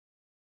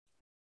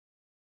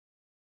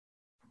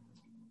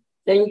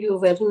 Thank you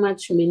very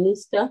much,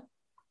 Minister.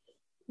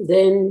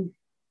 Then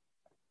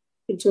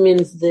it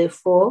means,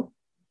 therefore,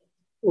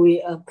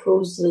 we are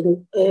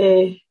closing.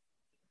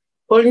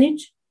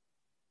 Polnich,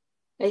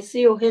 I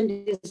see your hand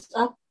is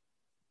up.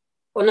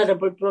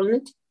 Honorable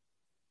Polnich.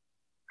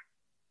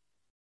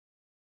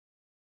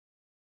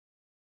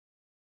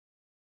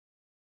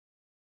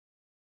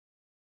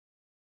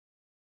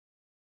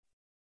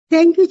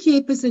 Thank you,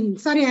 Chairperson.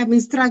 Sorry, I've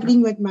been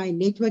struggling with my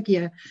network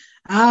here.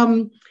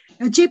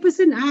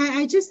 Chairperson,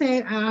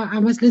 I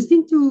was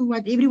listening to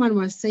what everyone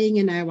was saying,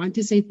 and I want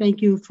to say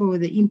thank you for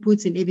the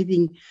inputs and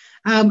everything.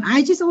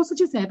 I just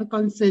have a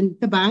concern.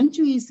 The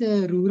Bantu is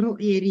a rural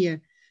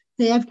area.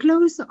 They have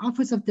closed the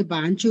office of the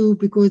Bantu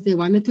because they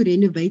wanted to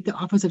renovate the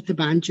office of the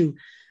Bantu.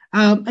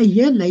 A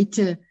year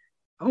later,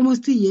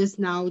 almost 2 years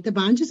now, the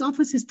Bantu's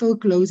office is still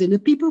closed, and the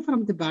people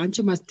from the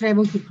Bantu must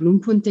travel to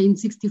Bloemfontein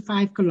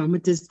 65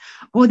 kilometers,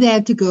 or they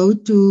have to go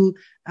to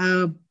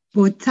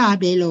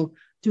Botshabelo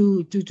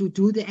to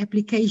do the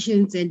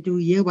applications and to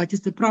hear what is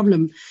the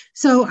problem.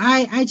 So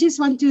I just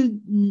want to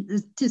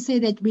say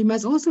that we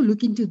must also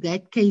look into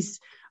that case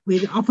where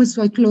the office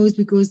was closed,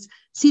 because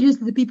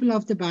seriously, the people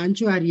of the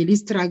Bantu are really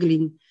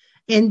struggling.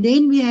 And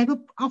then we have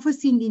an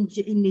office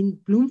in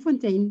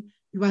Bloemfontein.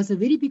 It was a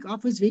very big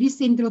office, very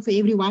central for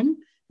everyone,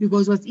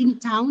 because it was in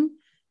town,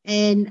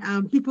 and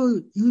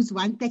people use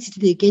one taxi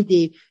to get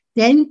there.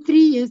 Then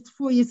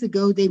 4 years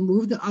ago, they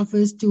moved the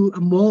office to a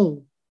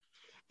mall.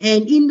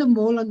 And in the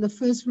mall on the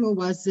first floor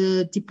was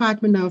the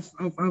Department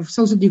of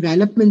Social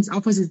Development's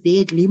offices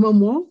there at Lima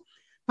Mall.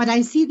 But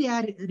I see they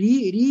are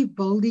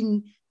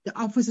rebuilding the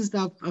offices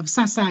of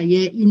SASSA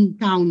here in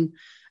town.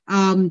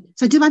 So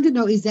I just want to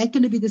know, is that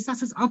going to be the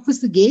SASSA's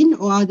office again,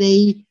 or are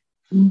they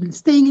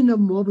staying in the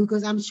mall?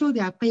 Because I'm sure they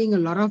are paying a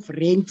lot of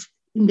rent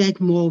in that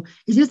mall.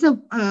 It's just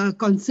a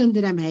concern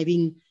that I'm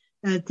having.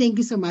 Thank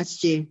you so much,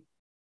 Chair.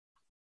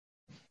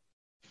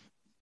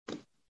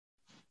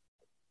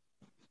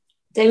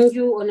 Thank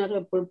you,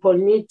 Honorable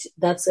Polnich.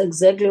 That's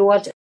exactly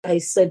what I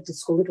said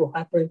is going to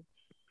happen.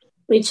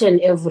 Each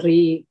and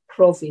every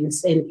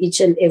province and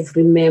each and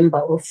every member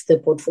of the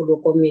portfolio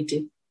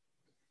committee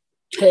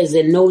has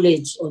a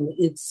knowledge on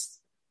its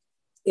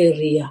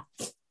area,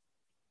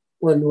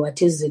 on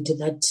what is it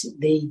that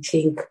they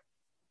think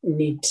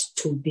need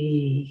to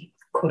be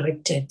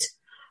corrected.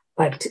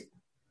 But,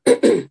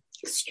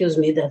 excuse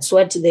me, that's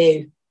what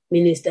the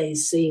minister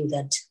is saying,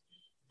 that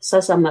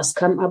SASSA must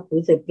come up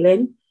with a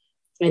plan,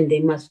 and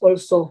they must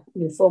also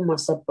inform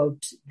us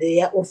about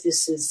their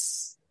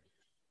offices'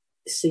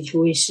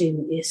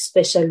 situation,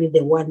 especially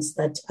the ones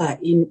that are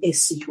in a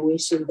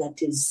situation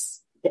that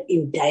is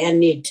in dire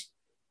need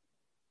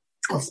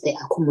of the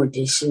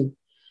accommodation.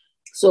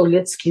 So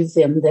let's give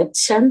them that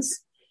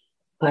chance.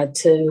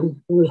 But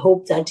we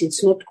hope that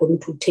it's not going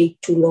to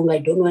take too long. I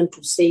don't want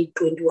to say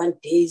 21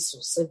 days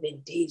or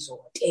 7 days or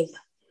whatever.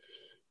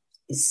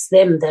 It's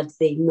them that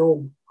they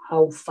know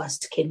how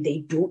fast can they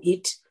do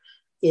it,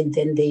 and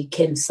then they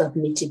can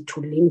submit it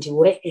to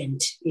Lindiwe,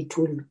 and it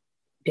will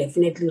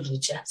definitely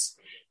reach us,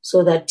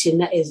 so that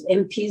as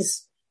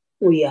MPs,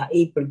 we are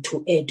able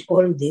to add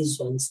all these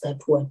ones that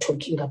we're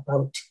talking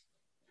about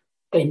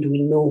and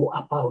we know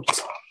about.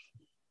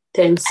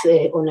 Thanks,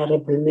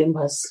 honorable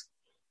members.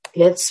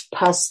 Let's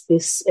pass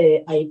this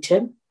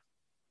item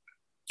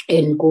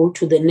and go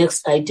to the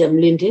next item.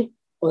 Lindy,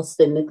 what's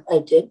the next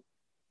item?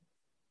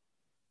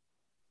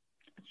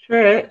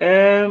 Sure.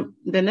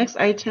 The next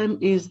item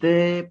is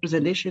the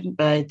presentation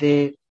by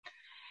the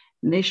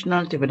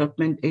National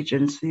Development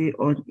Agency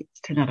on its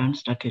turnaround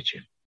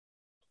strategy.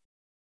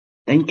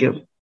 Thank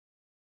you.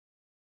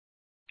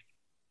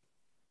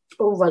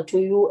 Over to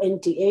you,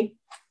 NTA.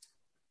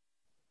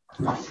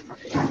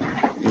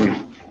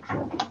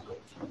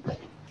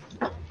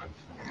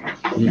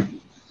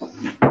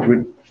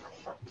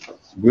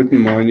 Good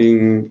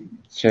morning,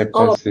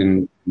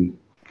 Chairperson.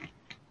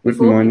 Good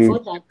morning.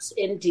 Before that,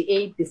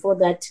 NTA, before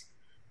that,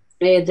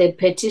 the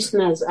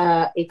petitioners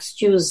are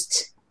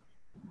excused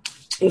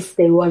if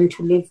they want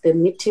to leave the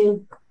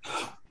meeting,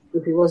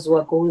 because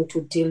we're going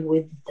to deal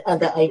with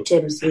other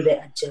items in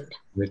the agenda.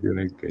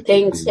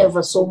 Thanks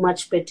ever so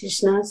much,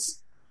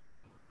 petitioners.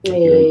 At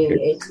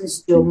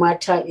least your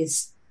matter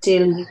is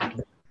still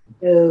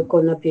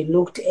going to be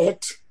looked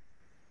at,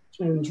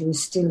 and we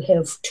still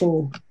have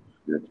to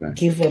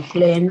give a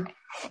plan,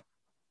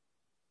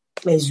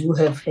 as you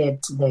have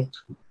heard today.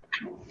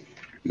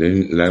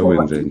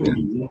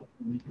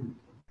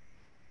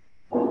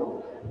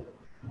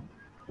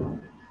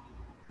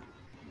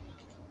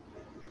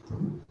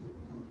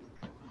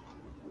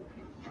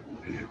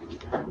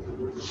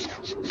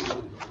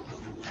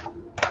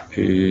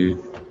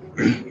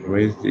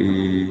 Where's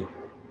the...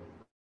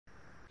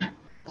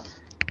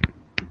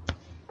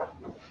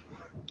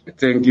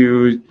 Thank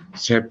you,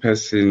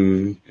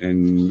 Chairperson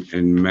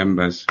and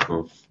members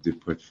of the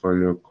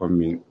Portfolio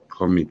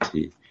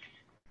Committee,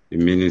 the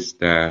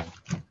Minister,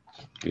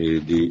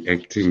 the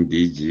Acting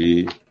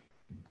DG,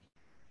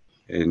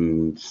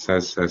 and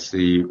SASA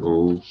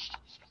CEO,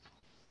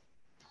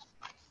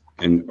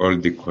 and all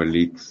the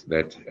colleagues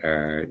that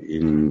are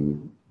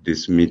in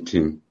this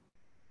meeting.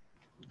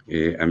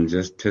 I'm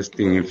just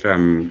testing if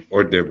I'm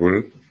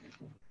audible.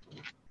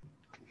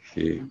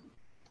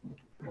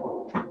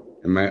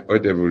 Am I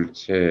audible,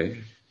 Chair?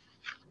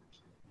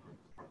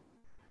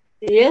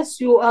 Yes,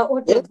 you are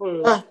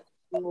audible.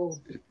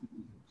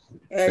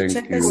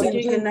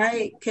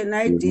 Chairperson, can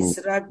I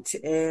disrupt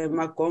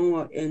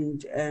Magongo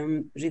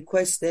and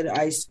request that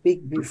I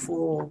speak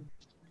before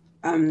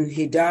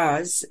he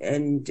does,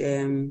 and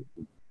through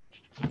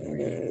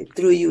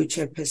you,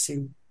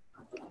 Chairperson.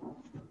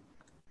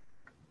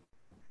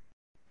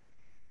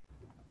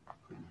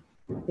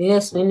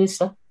 Yes,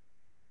 Minister.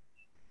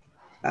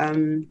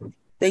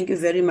 Thank you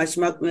very much,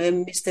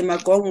 Mr.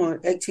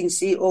 Magongo, Acting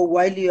CEO.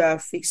 While you are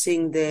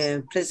fixing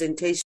the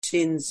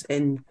presentations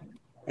and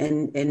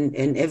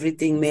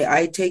everything, may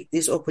I take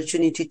this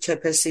opportunity,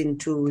 Chairperson,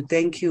 to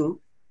thank you,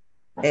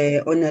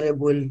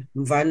 Honorable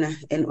Mvana,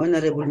 and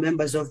honorable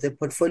members of the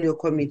Portfolio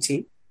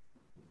Committee.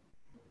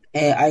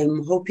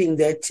 I'm hoping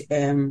that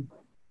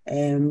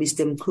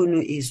Mr.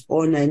 Mkhunu is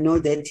on. I know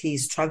that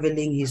he's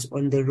traveling, he's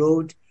on the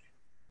road.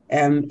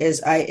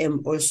 As I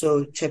am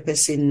also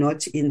Chairperson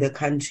not in the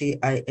country,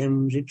 I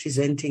am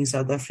representing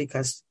South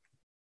Africa's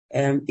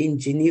in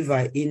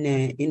Geneva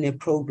in a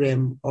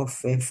program of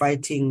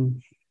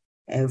fighting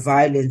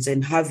violence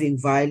and having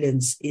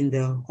violence in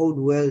the whole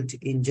world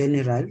in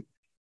general.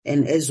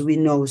 And as we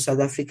know,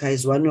 South Africa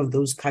is one of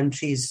those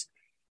countries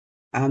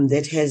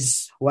that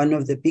has one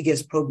of the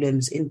biggest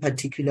problems, in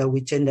particular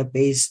with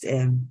gender-based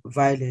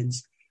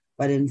violence,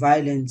 but in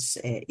violence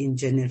in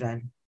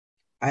general.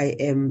 I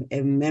am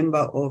a member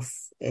of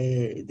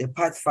the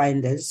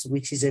Pathfinders,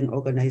 which is an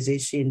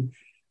organization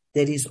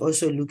that is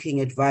also looking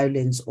at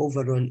violence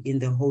overall in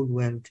the whole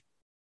world.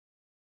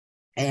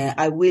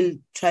 I will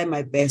try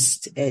my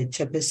best,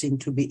 Chairperson,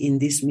 to be in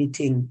this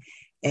meeting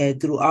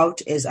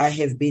throughout, as I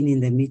have been in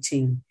the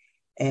meeting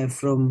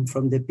from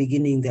the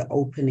beginning, the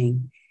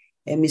opening.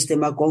 Mr.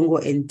 Magongo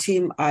and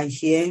team are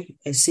here,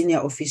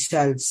 senior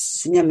officials,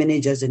 senior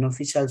managers and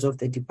officials of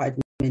the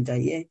department are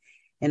here.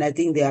 And I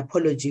think the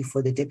apology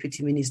for the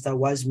Deputy Minister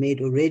was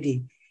made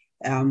already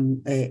at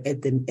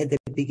the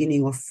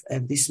beginning of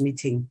this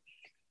meeting.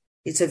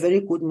 It's a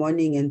very good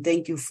morning, and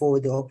thank you for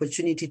the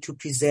opportunity to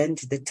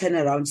present the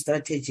turnaround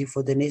strategy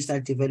for the National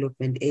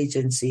Development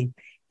Agency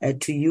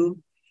to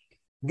you.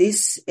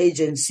 This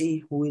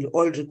agency, we will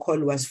all recall,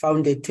 was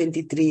founded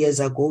 23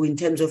 years ago in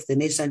terms of the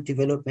National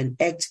Development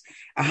Act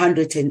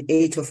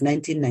 108 of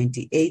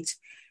 1998.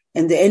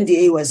 And the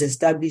NDA was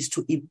established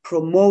to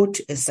promote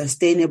a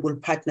sustainable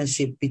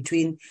partnership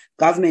between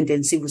government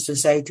and civil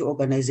society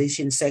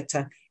organization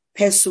sector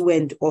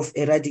pursuant of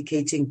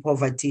eradicating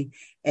poverty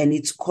and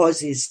its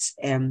causes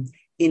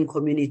in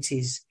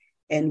communities.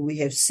 And we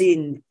have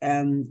seen,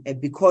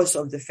 because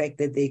of the fact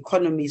that the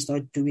economy is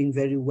not doing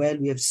very well,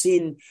 we have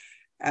seen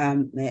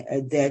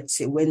that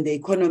when the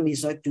economy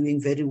is not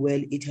doing very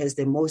well, it has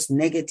the most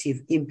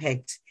negative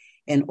impact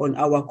on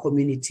our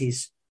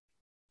communities.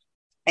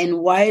 And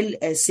while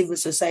the civil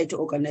society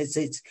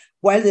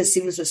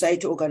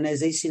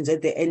organizations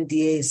at the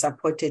NDA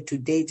supported to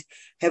date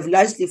have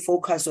largely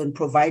focused on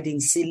providing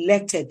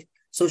selected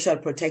social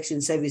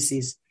protection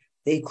services,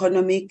 the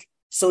economic,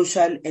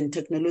 social, and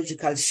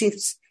technological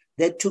shifts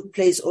that took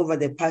place over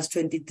the past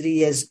 23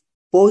 years,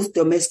 both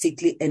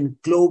domestically and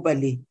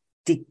globally,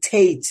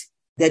 dictate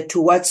that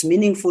towards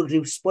meaningful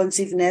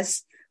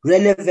responsiveness,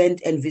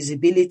 relevant and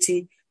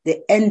visibility,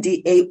 the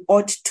NDA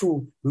ought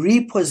to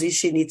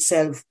reposition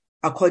itself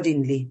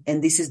accordingly.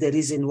 And this is the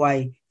reason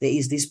why there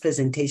is this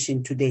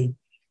presentation today.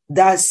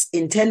 Thus,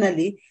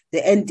 internally,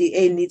 the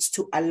NDA needs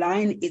to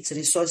align its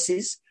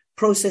resources,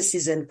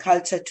 processes, and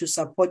culture to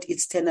support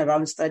its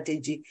turnaround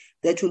strategy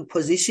that will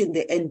position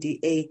the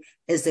NDA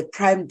as the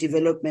prime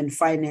development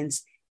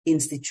finance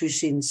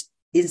institution,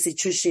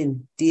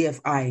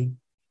 DFI.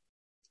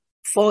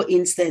 For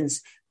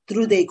instance,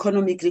 through the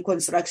Economic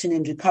Reconstruction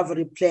and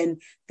Recovery Plan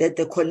that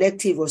the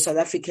collective of South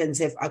Africans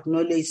have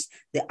acknowledged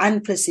the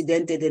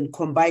unprecedented and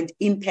combined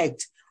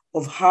impact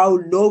of how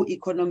low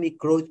economic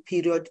growth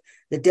period,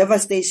 the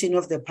devastation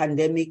of the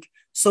pandemic,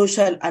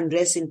 social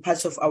unrest in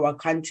parts of our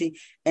country,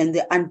 and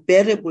the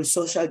unbearable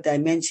social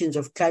dimensions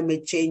of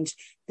climate change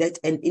that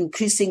an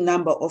increasing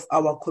number of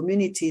our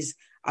communities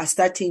are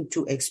starting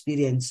to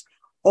experience.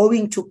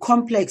 Owing to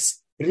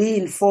complex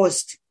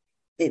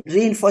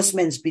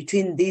reinforcements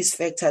between these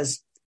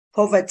factors,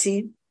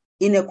 poverty,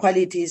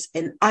 inequalities,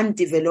 and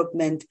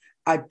underdevelopment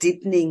are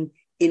deepening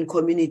in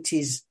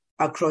communities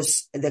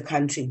across the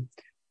country.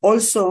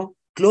 Also,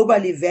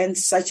 global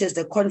events such as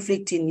the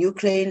conflict in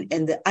Ukraine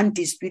and the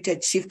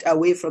undisputed shift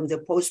away from the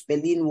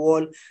post-Berlin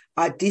Wall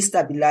are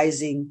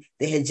destabilizing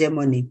the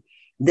hegemony.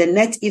 The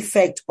net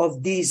effect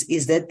of these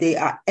is that they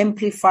are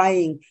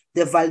amplifying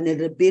the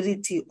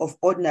vulnerability of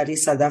ordinary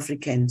South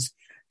Africans.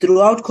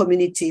 Throughout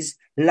communities,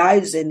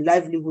 lives and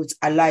livelihoods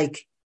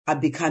alike are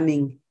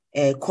becoming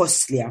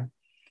costlier.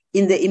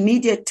 In the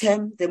immediate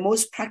term, the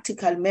most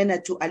practical manner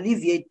to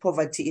alleviate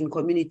poverty in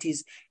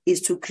communities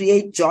is to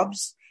create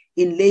jobs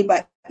in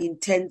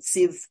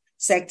labor-intensive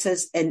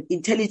sectors and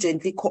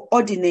intelligently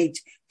coordinate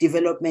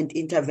development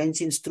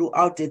interventions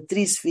throughout the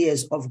three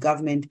spheres of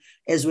government,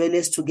 as well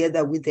as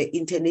together with the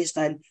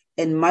international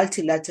and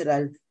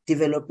multilateral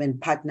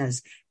development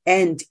partners.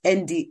 And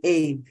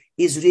NDA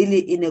is really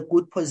in a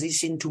good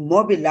position to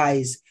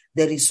mobilize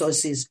the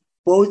resources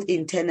both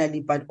internally,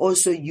 but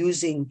also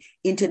using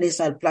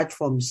international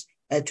platforms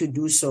to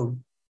do so.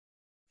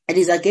 It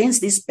is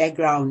against this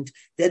background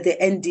that the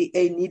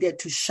NDA needed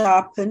to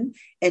sharpen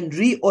and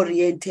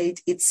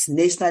reorientate its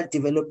national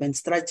development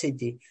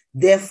strategy.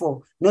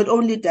 Therefore, not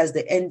only does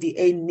the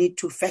NDA need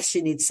to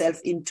fashion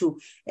itself into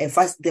the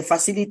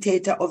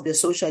facilitator of the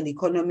social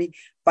economy,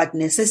 but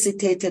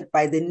necessitated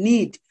by the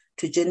need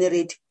to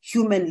generate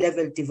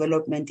human-level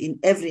development in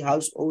every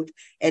household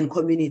and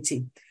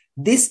community.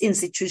 This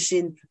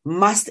institution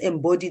must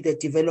embody the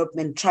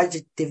development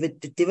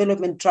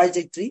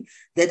trajectory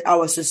that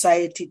our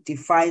society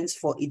defines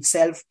for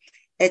itself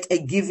at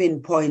a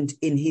given point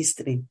in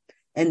history.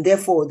 And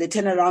therefore, the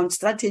turnaround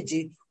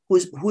strategy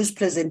whose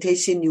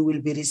presentation you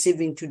will be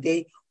receiving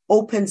today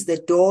opens the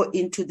door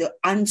into the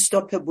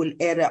unstoppable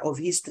era of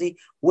history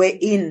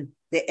wherein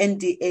the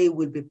NDA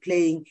will be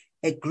playing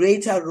a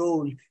greater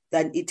role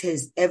than it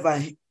has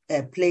ever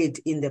played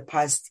in the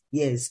past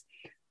years.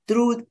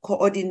 Through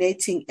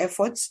coordinating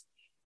efforts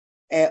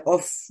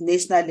of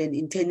national and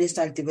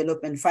international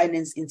development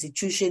finance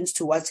institutions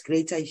towards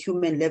greater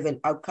human-level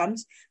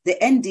outcomes, the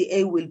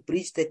NDA will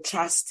bridge the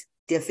trust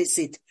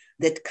deficit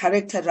that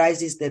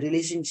characterizes the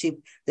relationship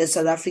that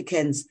South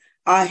Africans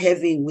are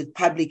having with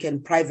public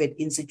and private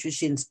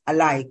institutions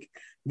alike.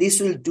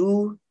 It will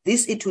do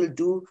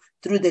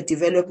through the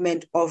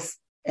development of,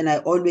 and I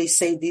always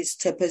say this,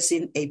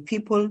 Chairperson, a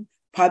people,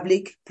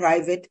 public,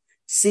 private,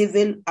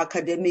 civil,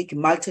 academic,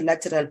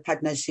 multilateral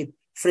partnership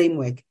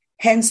framework.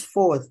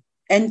 Henceforth,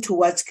 and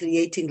towards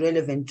creating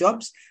relevant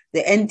jobs,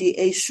 the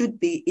NDA should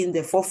be in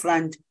the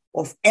forefront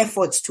of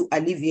efforts to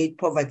alleviate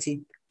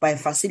poverty by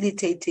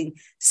facilitating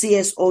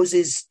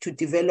CSOs to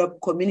develop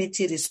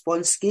community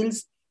response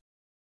skills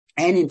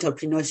and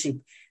entrepreneurship.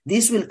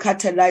 This will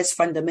catalyze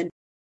fundamental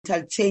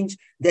change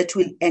that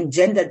will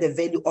engender the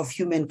value of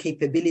human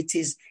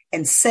capabilities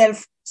and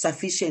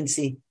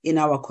self-sufficiency in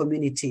our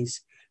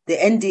communities. The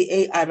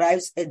NDA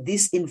arrives at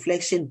this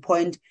inflection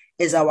point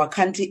as our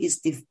country is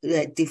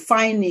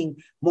defining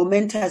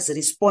momentous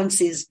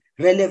responses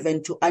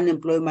relevant to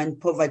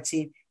unemployment,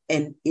 poverty,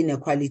 and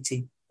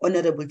inequality.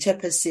 Honorable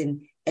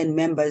Chairperson and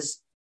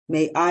members,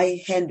 may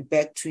I hand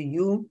back to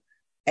you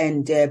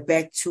and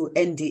back to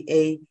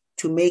NDA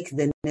to make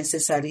the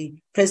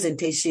necessary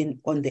presentation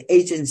on the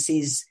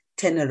agency's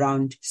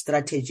turnaround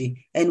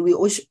strategy. And we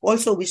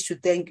also wish to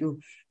thank you,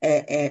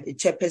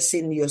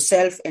 Chairperson,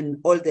 yourself and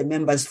all the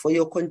members for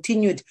your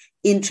continued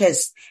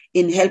interest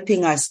in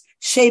helping us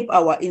shape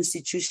our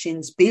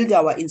institutions, build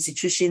our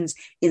institutions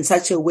in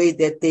such a way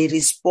that they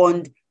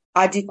respond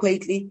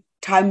adequately,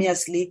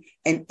 timelessly,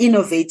 and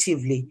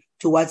innovatively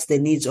towards the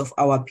needs of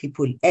our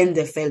people and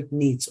the felt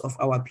needs of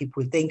our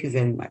people. Thank you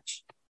very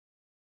much.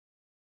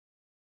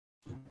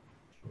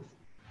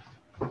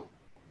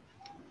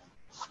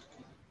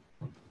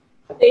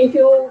 Thank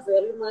you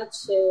very much,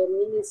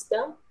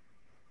 Minister,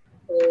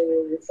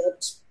 with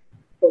that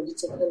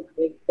political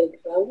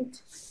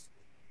background.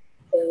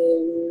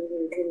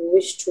 We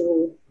wish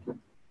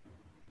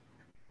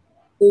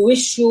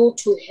you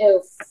to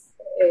have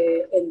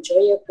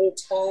enjoyable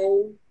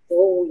time,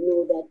 though we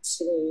know that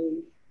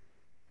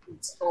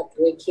it's hard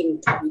working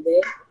to be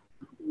there.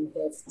 You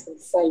have to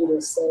find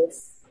yourself.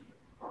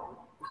 I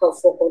have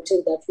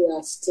forgotten that you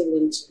are still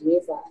in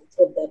Geneva. I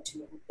thought that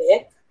you were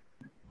back.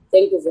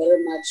 Thank you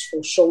very much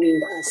for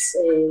showing us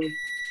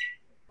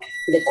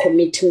the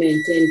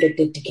commitment and the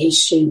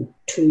dedication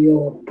to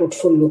your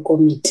portfolio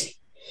committee.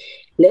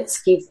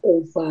 Let's give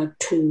over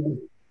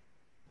to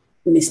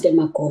Mr.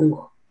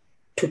 Magongo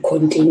to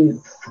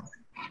continue.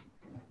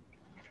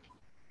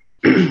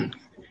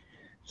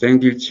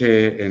 Thank you,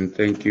 Chair, and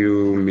thank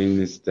you,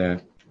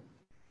 Minister.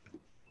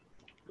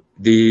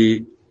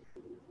 Can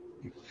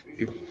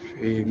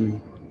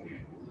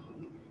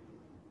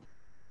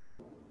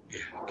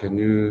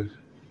you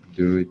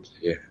do it?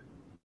 Yeah.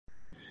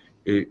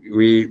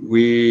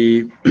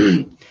 We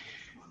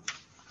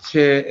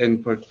Chair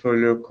and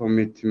portfolio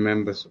committee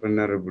members,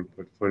 honorable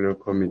portfolio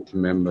committee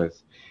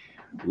members,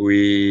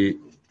 we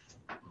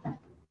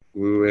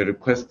were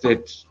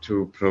requested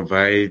to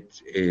provide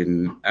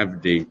an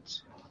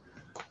update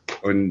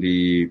on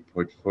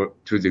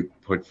to the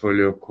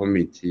portfolio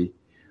committee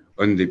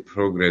on the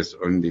progress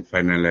on the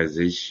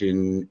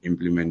finalization,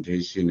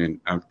 implementation, and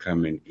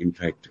outcome and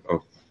impact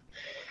of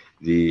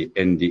the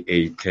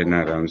NDA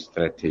turnaround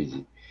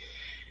strategy.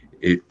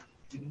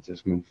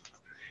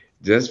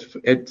 Just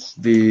at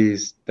the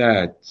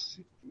start,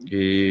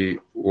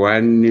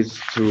 one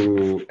needs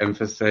to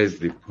emphasize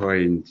the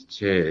point,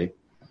 Chair,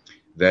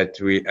 that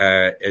we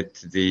are at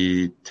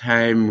the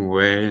time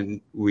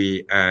when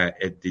we are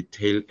at the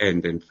tail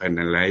end and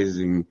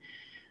finalizing,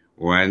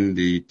 one,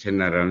 the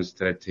turnaround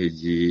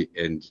strategy,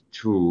 and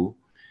two,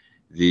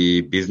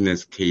 the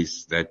business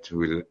case that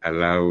will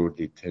allow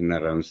the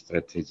turnaround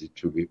strategy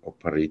to be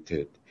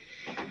operated.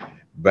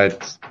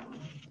 But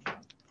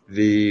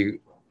the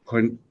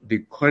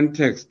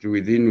context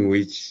within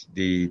which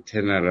the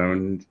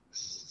turnaround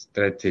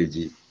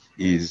strategy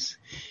is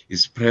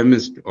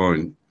premised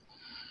on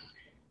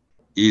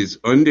is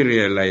on the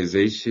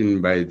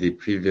realization by the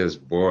previous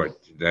board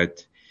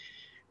that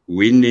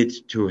we need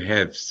to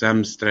have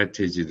some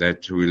strategy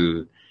that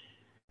will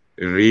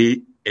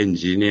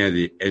re-engineer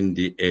the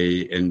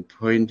NDA and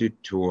point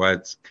it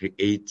towards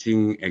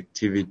creating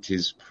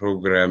activities,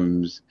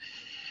 programs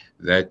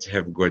that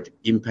have got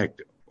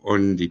impact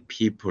on the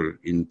people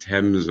in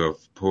terms of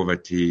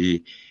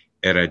poverty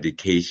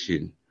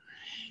eradication,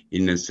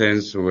 in a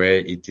sense where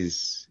it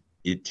is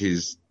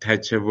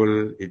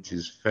touchable, it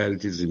is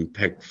felt, is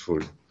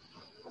impactful.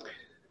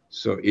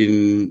 So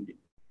in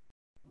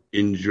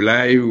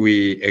July,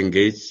 we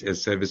engaged a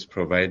service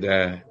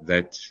provider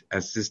that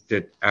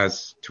assisted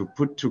us to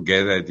put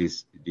together the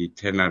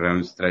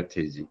turnaround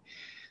strategy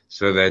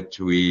so that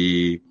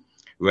we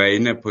were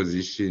in a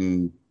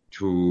position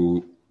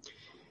to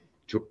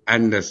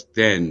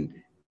understand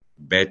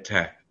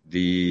better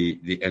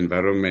the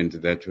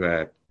environment that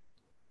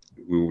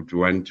we would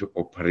want to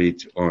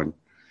operate on.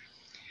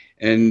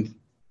 And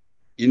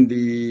in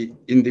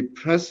the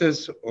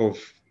process of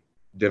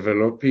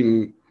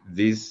developing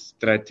this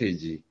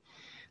strategy,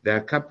 there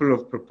are a couple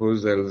of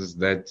proposals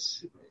that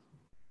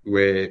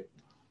were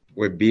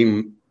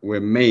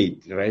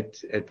made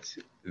right at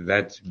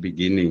that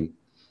beginning.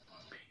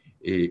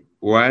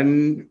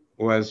 One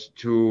was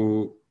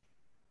to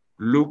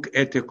look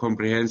at a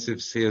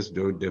comprehensive sales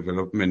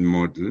development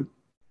model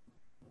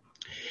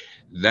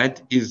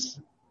that is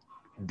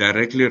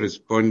directly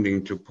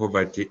responding to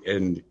poverty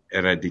and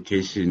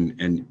eradication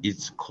and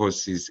its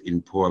causes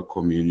in poor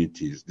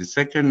communities. The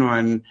second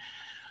one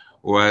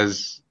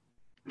was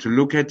to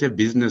look at a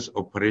business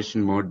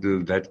operation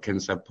model that can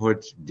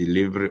support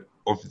delivery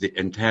of the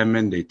entire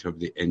mandate of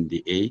the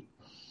NDA.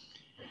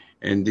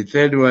 And the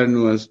third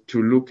one was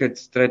to look at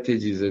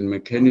strategies and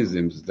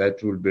mechanisms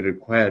that will be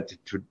required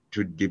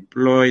to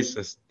deploy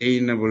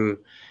sustainable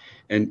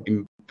and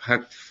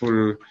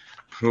impactful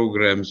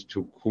programs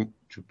to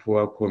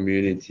poor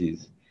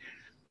communities.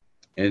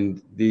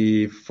 And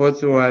the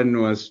fourth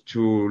one was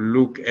to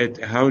look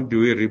at how do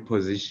we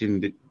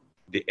reposition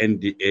the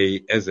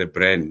NDA as a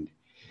brand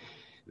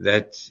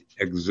that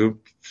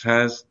exudes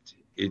trust,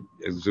 it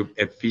exudes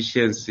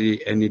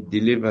efficiency, and it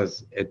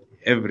delivers at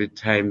every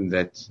time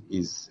that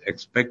is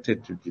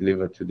expected to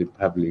deliver to the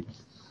public.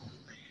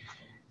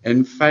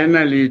 And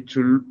finally,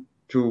 to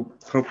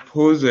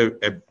propose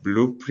a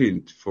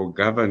blueprint for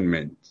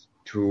government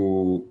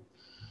to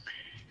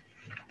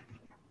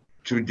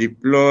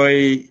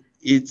deploy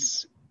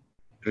its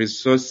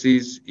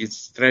resources, its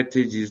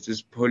strategies,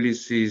 its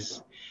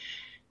policies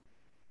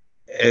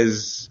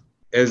as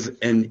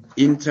an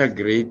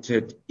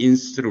integrated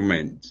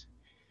instrument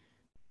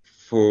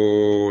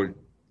for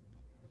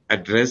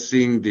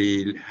addressing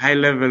the high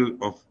level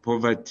of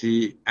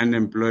poverty,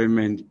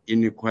 unemployment,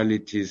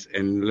 inequalities,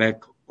 and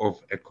lack of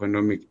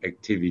economic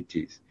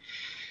activities.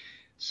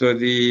 So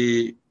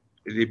the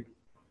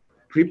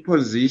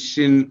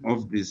preposition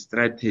of the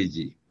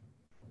strategy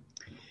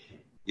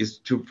is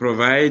to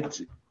provide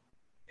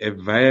a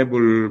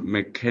viable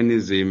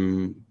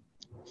mechanism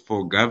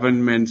for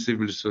government,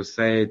 civil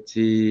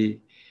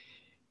society,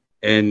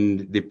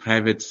 and the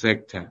private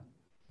sector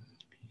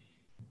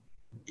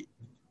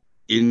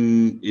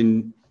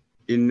in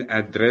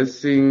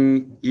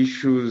addressing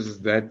issues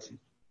that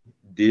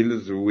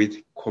deals with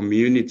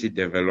community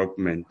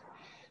development,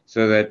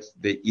 so that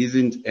there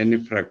isn't any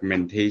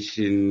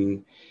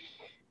fragmentation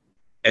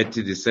at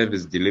the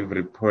service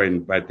delivery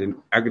point, but an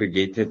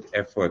aggregated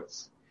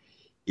efforts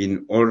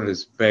in all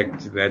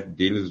respects that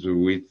deals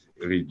with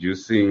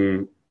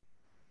reducing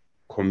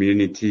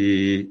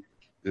community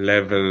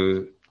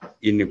level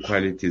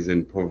inequalities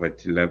and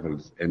poverty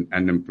levels and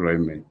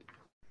unemployment.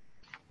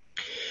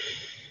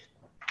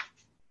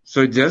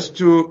 So just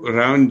to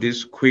round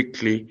this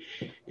quickly,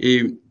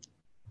 you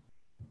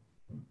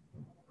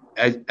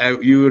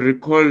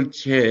recall,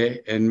 Chair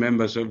and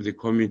members of the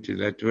committee,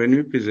 that when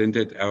we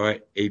presented our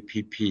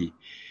APP,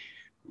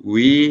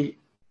 we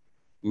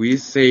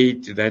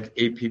said that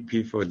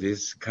APP for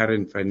this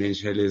current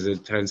financial is a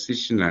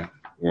transitional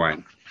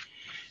one.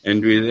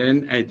 And we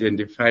then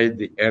identified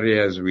the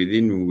areas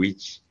within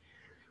which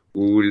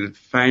we will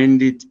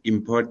find it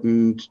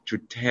important to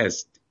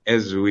test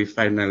as we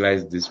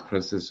finalize this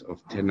process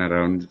of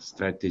turnaround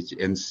strategy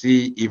and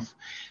see if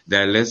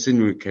there are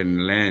lessons we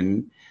can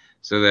learn,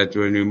 so that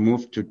when we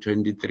move to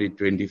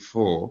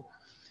 23-24,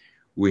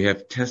 we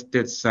have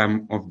tested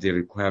some of the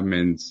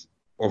requirements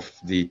of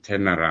the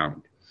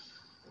turnaround.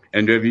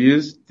 And we've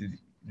used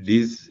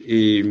these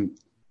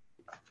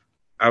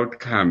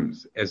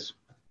outcomes as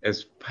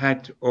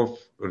part of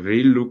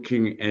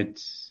relooking at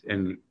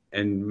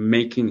and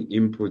making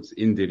inputs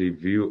in the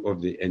review of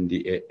the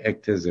NDA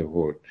Act as a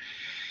whole.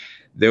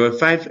 There were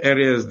 5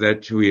 areas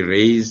that we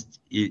raised,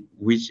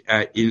 which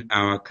are in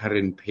our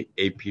current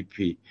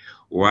APP.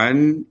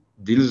 One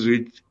deals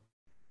with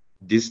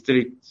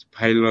district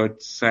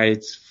pilot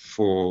sites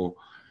for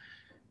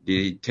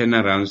the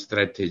turnaround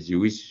strategy,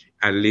 which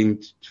are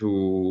linked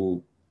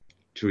to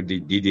the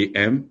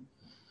DDM,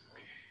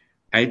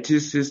 IT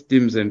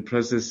systems and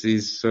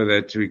processes, so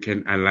that we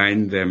can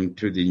align them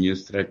to the new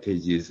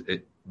strategies.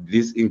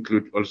 This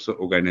includes also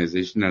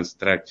organizational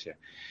structure.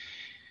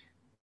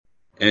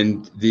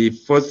 And the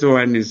 4th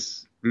one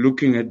is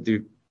looking at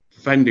the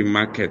funding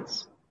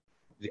markets,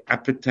 the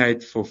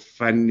appetite for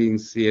funding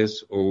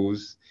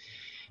CSOs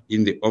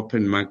in the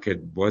open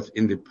market, both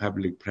in the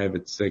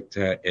public-private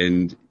sector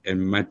and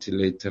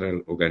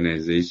multilateral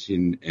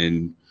organization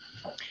and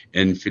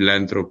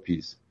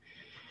philanthropies.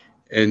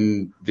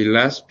 And the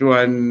last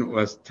one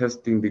was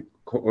testing the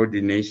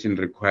coordination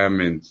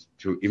requirements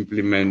to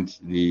implement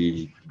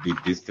the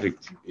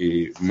district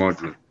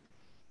model.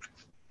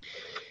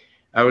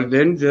 I will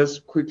then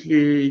just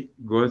quickly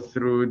go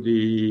through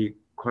the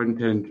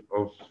content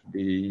of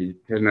the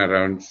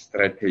turnaround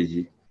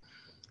strategy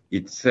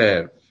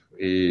itself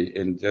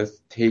and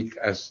just take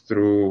us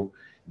through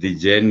the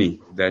journey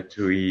that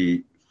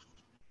we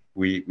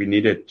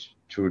needed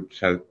to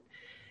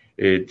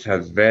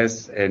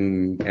traverse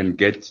and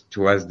get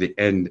towards the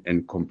end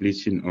and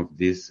completion of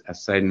this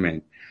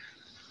assignment.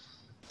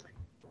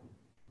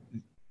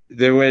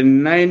 There were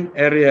 9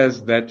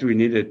 areas that we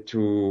needed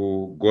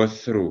to go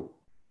through.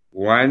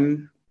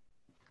 One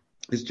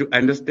is to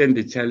understand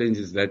the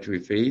challenges that we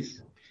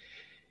face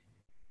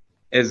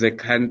as a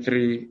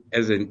country,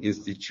 as an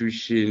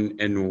institution,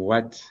 and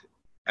what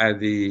are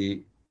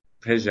the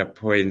pressure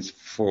points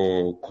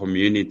for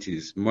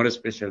communities, more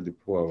especially the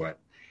poor ones.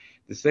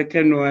 The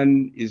second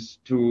one is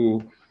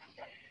to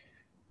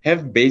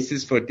have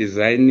basis for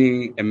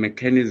designing a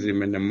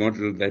mechanism and a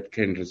model that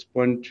can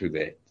respond to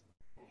that.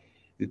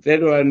 The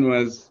third one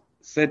was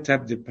set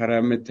up the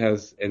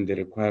parameters and the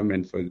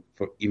requirement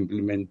for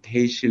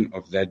implementation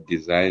of that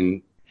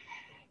design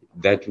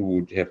that we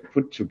would have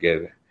put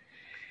together.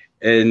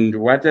 And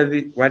what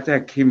are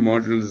key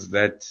models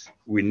that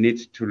we need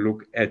to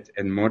look at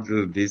and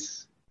model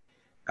this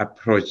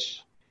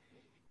approach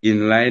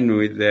in line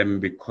with them,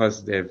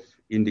 because they've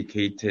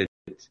indicated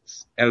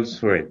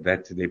elsewhere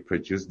that they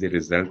produce the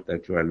result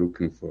that we are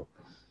looking for.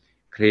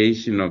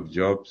 Creation of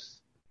jobs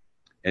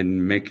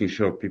and making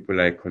sure people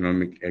are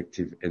economic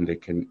active and they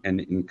can earn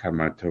income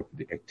out of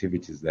the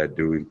activities they're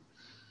doing.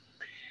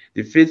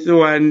 The 5th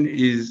one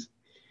is,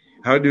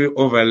 how do we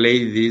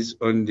overlay this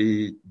on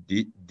the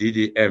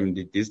DDM,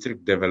 the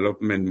district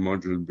development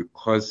model,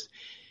 because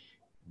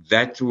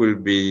that will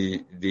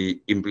be the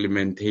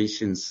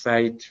implementation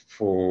site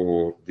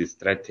for the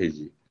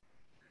strategy.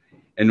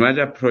 And what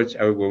approach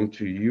are we going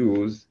to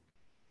use,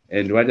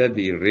 and what are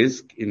the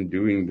risks in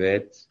doing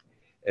that,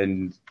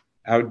 and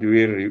how do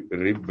we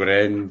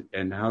rebrand,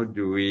 and how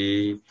do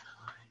we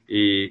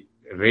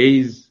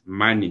raise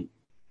money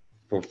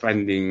for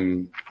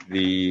funding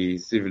the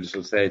civil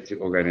society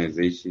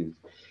organizations?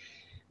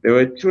 There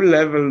were 2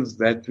 levels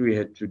that we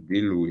had to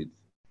deal with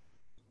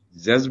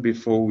just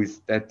before we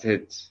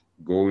started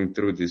going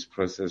through this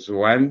process.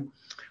 One,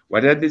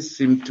 what are the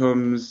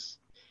symptoms?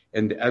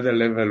 And the other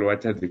level,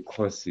 what are the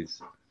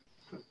causes?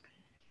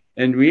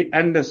 And we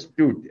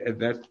understood at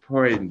that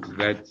point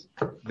that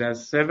there are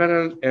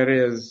several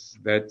areas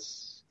that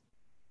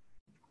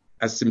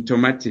are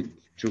symptomatic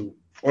to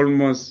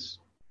almost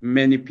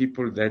many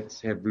people that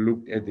have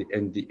looked at the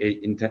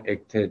NDA,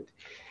 interacted,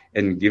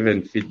 and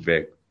given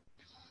feedback,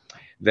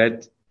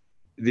 that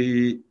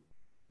the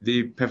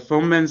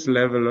performance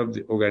level of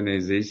the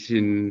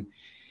organization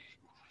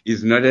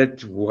is not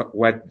at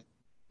what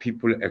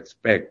people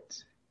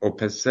expect or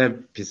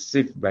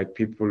perceived by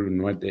people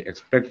and what they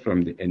expect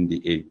from the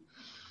NDA.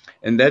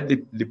 And that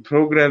the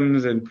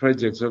programs and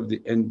projects of the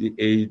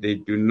NDA, they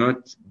do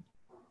not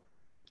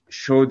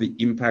show the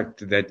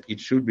impact that it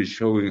should be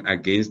showing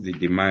against the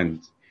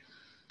demand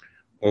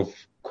of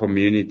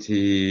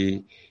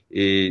community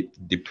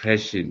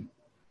depression.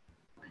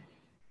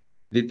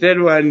 The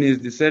third one is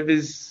the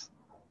service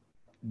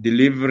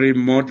delivery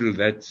model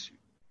that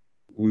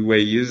we were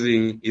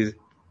using is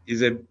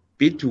a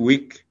bit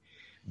weak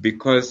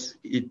because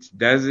it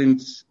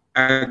doesn't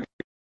aggregate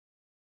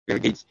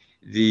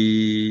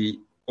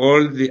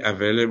all the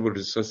available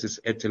resources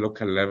at a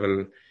local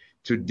level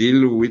to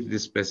deal with the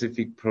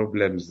specific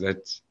problems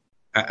that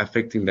are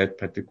affecting that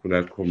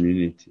particular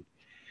community.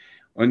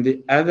 On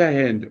the other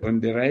hand,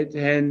 on the right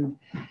hand,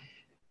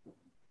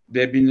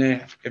 there's been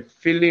a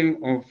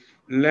feeling of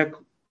lack,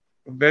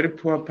 very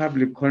poor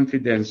public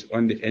confidence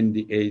on the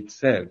NDA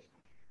itself.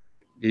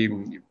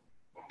 The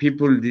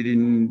people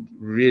didn't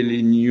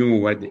really knew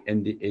what the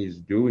NDA is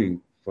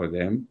doing for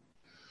them.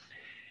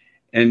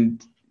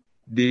 And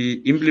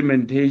the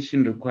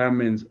implementation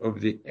requirements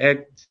of the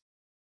Act,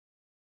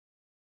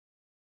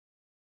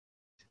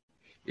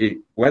 it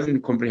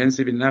wasn't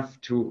comprehensive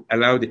enough to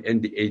allow the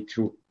NDA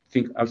to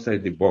think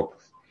outside the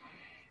box.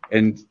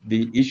 And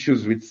the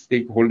issues with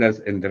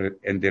stakeholders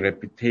and the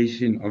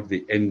reputation of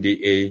the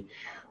NDA,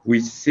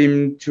 which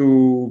seem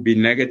to be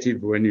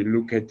negative when you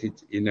look at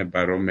it in a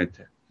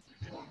barometer.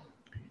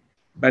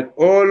 But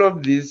all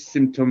of these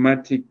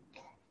symptomatic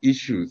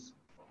issues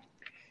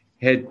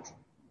had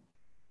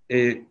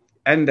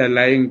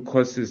underlying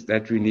causes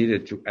that we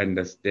needed to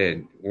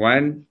understand.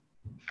 One,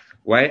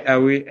 why are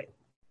we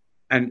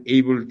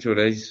unable to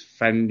raise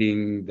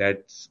funding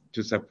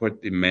to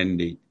support the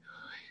mandate?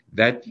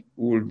 That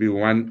will be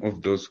one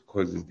of those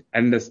causes, the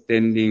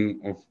understanding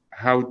of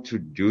how to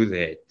do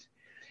that.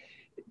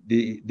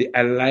 The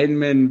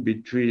alignment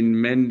between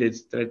mandate,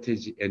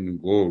 strategy, and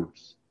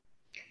goals.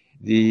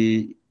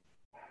 The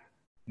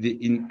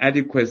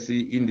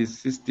inadequacy in the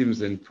systems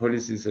and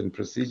policies and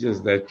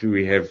procedures that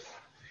we have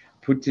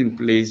put in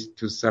place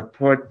to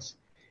support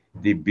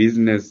the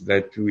business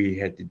that we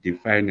had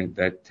defined at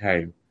that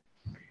time,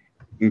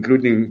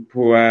 including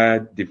poor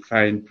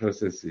defined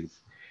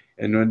processes.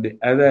 And on the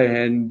other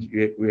hand,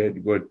 we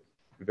had got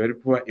very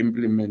poor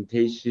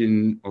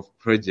implementation of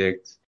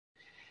projects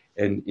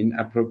and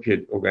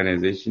inappropriate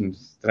organization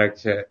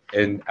structure,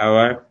 and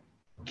our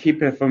key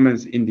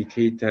performance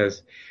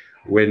indicators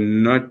were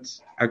not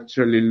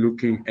actually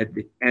looking at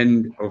the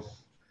end of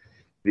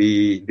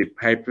the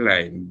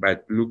pipeline,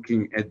 but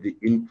looking at the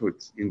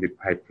inputs in the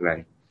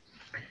pipeline.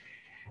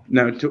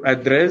 Now, to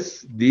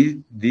address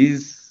the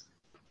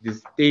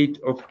state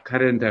of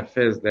current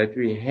affairs that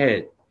we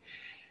had,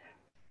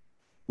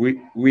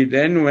 we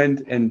then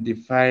went and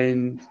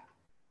defined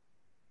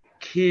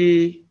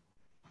key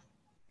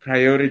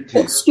priorities.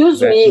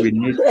 Excuse me,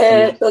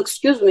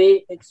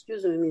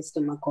 Mr.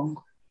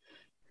 Makongo.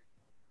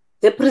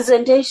 The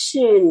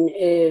presentation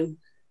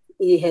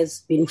it has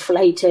been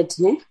flighted,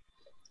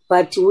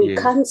 but we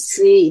can't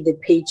see the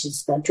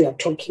pages that we are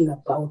talking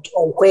about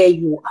or where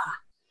you are.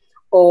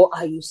 Or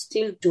are you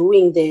still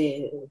doing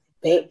the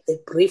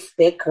brief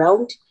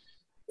background?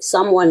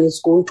 Someone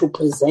is going to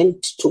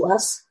present to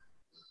us.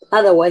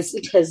 Otherwise,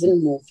 it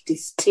hasn't moved.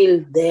 It's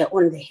still there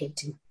on the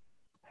heading.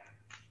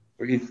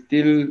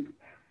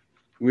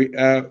 We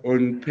are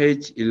on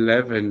page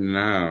 11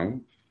 now.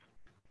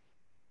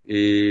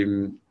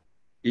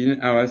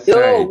 In our side.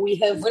 No, we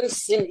haven't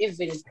seen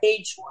even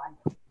page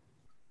 1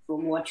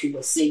 from what you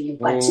were saying.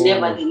 But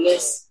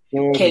nevertheless,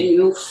 can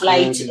you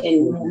flight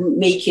and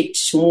make it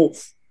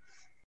move?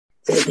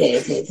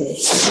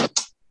 It's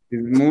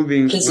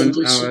moving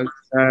on our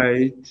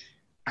side.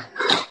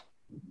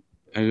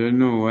 I don't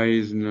know why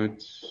it's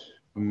not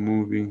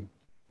moving.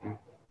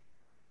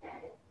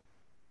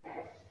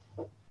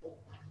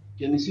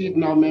 Can you see it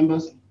now,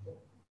 members?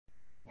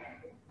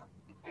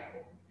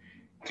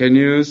 Can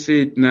you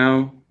see it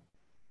now?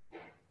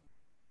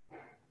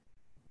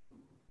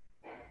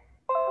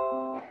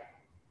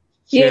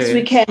 Yes,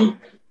 we can.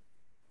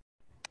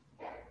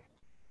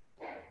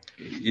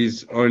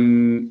 Is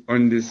on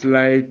the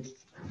slide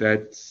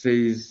that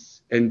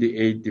says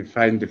NDA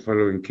defined the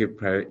following key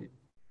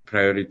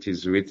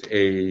priorities with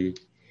a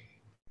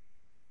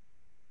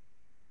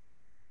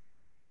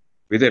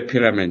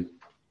pyramid.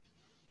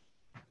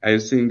 Are you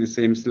seeing the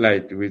same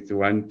slide with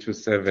 1 to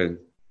 7?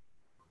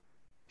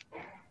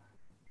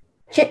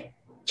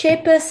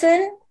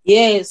 Chairperson?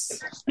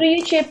 Yes. Through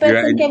you,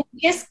 Chairperson,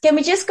 can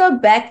we just go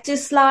back to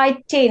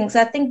slide 10? Because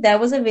I think that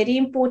was a very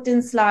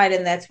important slide,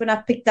 and that's when I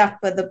picked up,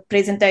 but the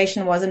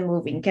presentation wasn't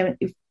moving. Can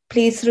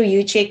Please, through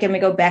you, Chair, can we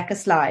go back a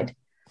slide?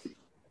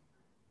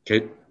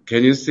 Can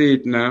you see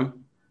it now?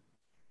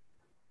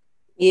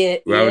 Yeah,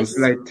 We're on yes.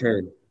 slide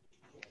 10.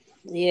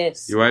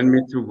 Yes. You want me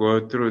to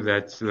go through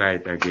that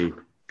slide again?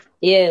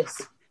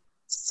 Yes.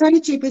 Sorry,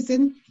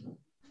 Chairperson.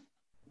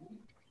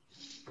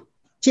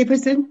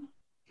 Chairperson?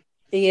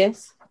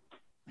 Yes.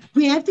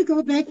 We have to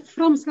go back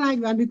from slide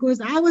 1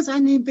 because I was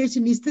under the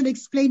impression he's still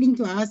explaining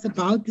to us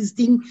about this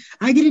thing.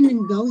 I didn't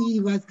even know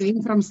he was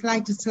going from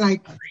slide to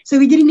slide. So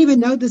we didn't even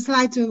know the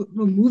slides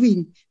were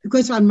moving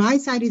because on my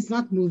side it's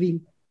not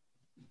moving.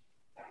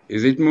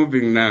 Is it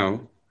moving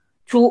now?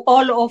 To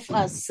all of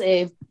us,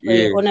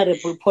 Yes.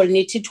 Honorable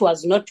Polnit, it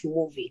was not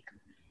moving.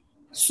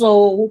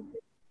 So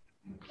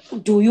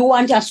do you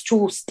want us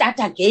to start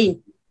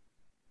again?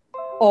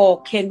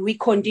 Or can we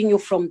continue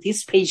from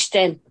this page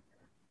 10?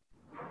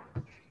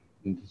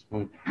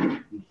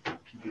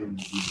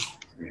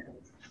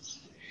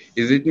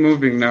 Is it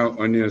moving now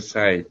on your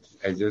side?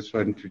 I just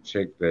want to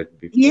check that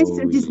before. Yes,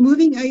 it is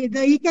moving.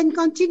 You can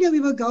continue. We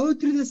will go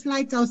through the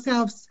slides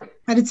ourselves,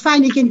 but it's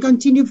fine. You can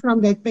continue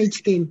from that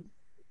page 10.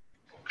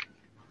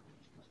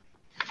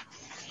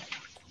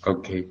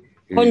 Okay.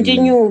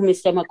 Continue,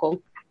 Mr.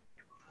 Makong.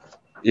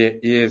 Yeah,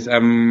 yes,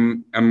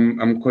 I'm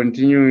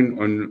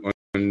continuing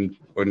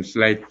on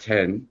slide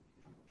 10,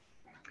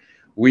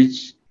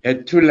 which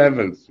at 2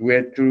 levels. We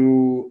had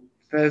to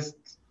first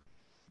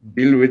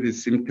deal with the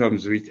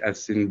symptoms which are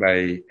seen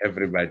by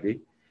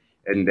everybody,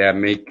 and they are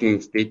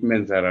making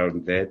statements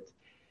around that.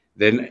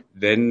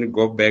 Then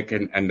go back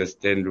and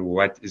understand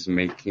what is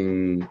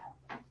making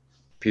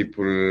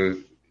people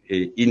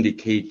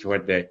indicate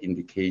what they're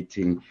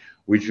indicating,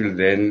 which will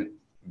then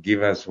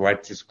give us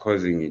what is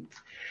causing it.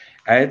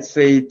 I had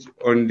said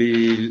on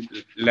the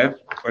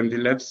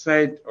left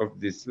side of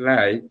the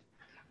slide,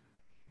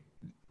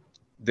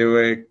 there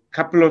were a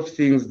couple of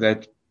things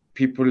that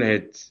people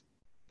had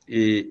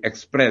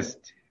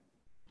expressed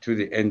to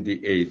the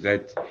NDA,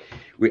 that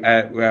we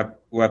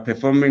are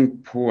performing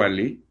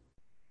poorly.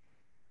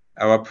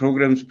 Our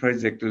programs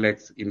project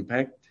lacks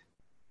impact.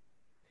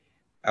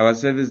 Our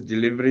service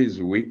delivery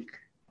is weak.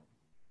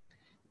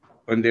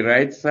 On the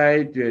right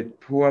side, you had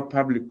poor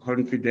public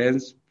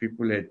confidence.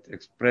 People had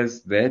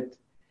expressed that.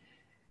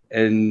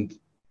 And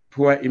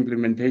poor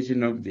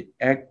implementation of the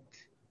Act,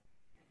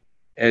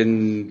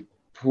 and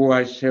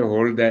poor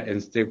shareholder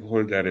and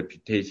stakeholder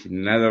reputation.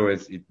 In other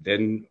words, it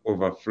then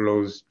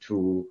overflows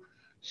to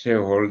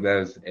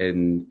shareholders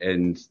and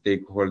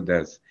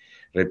stakeholders'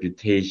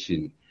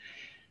 reputation.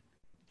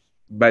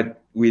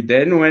 But we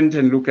then went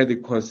and looked at the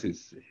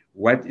causes.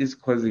 What is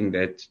causing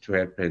that to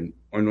happen?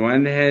 On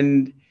one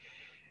hand,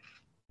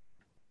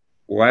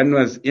 one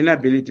was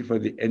inability for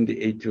the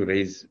NDA to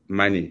raise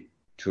money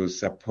to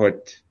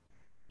support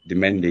the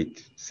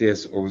mandate,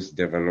 CSO's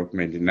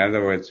development. In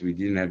other words, we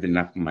didn't have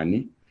enough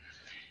money.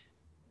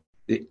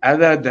 The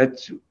other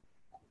that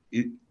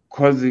is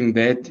causing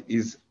that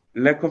is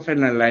lack of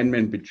an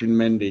alignment between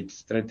mandate,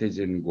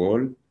 strategy, and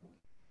goal,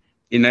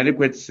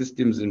 inadequate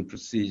systems and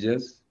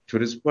procedures to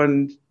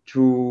respond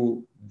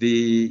to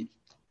the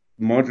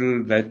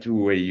model that we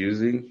were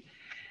using,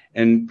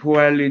 and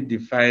poorly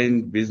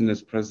defined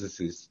business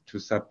processes to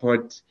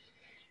support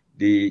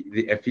the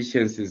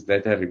efficiencies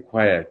that are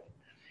required.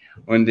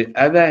 On the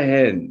other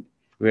hand,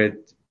 we had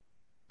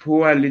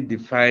poorly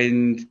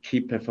defined key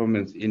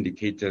performance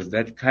indicators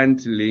that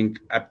can't link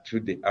up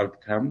to the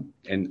outcome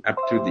and up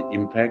to the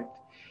impact,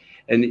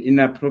 and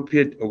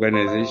inappropriate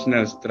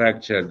organizational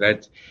structure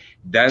that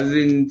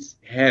doesn't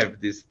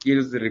have the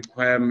skills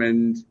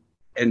requirements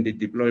and the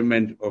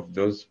deployment of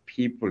those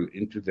people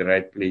into the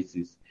right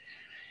places.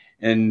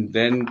 And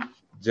then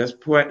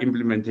just poor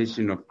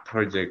implementation of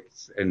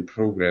projects and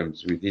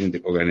programs within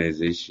the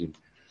organization.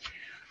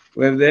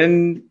 Well,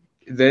 then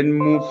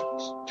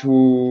moved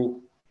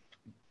to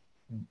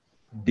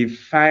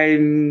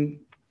define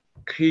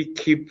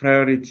key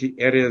priority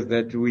areas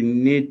that we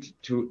need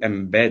to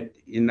embed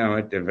in our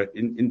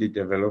in the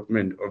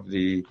development of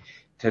the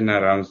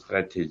turnaround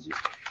strategy.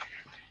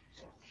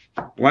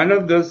 One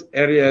of those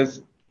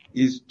areas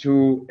is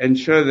to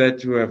ensure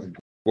that we have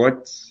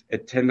got a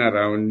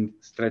turnaround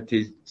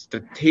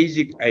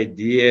strategic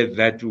idea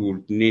that we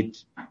would need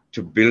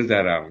to build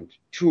around.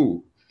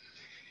 2,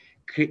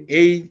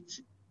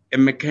 create a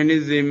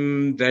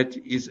mechanism that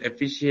is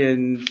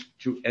efficient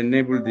to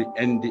enable the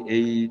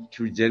NDA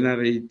to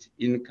generate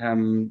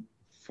income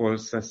for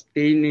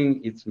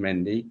sustaining its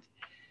mandate.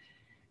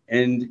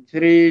 And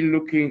 3,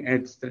 looking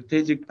at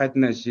strategic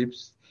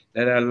partnerships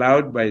that are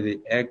allowed by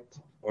the Act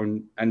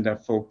under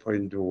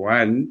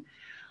 4.1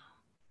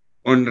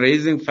 on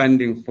raising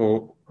funding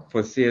for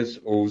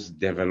CSO's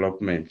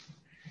development.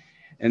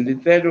 And the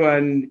 3rd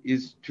one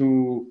is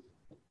to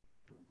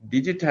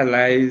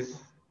digitalize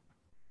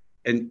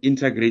and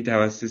integrate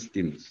our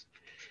systems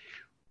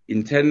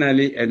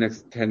internally and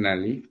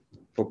externally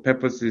for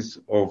purposes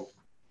of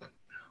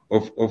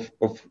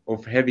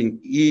having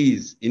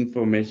ease,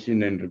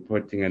 information and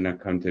reporting and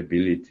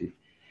accountability.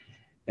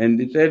 And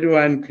the 3rd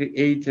one,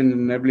 create an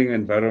enabling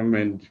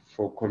environment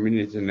for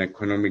community and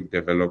economic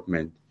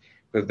development,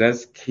 because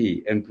that's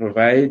key, and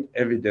provide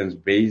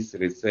evidence-based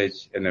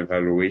research and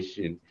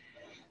evaluation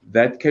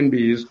that can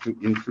be used to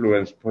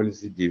influence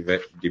policy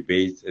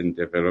debates and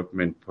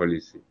development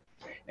policy.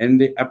 And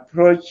the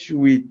approach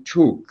we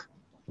took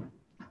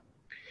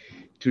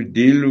to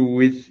deal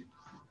with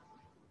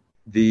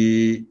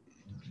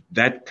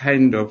that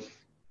kind of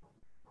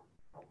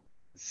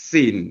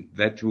scene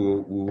that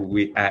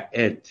we are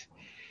at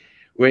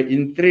were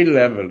in 3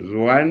 levels.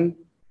 One,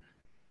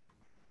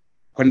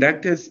 we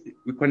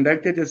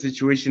conducted a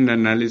situation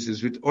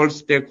analysis with all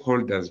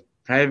stakeholders,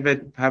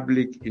 private,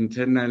 public,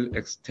 internal,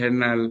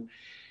 external,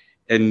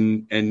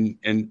 and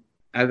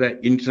other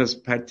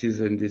interest parties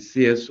and the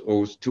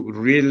CSOs to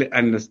really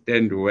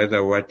understand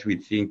whether what we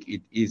think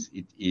it is,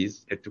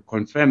 and to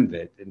confirm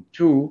that. And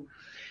 2,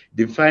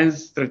 define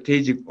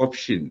strategic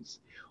options.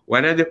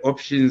 What are the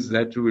options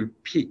that we will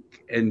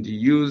pick and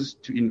use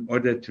in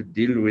order to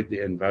deal with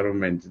the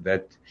environment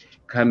that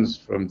comes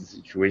from the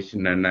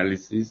situation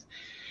analysis?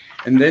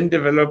 And then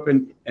develop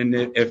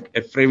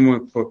a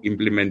framework for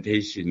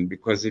implementation,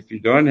 because if you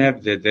don't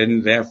have that,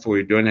 then therefore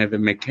you don't have a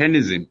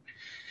mechanism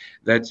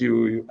that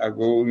you are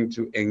going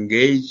to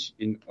engage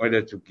in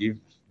order to give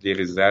the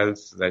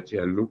results that you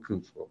are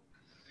looking for.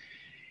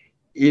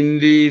 In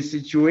the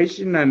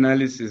situation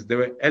analysis, there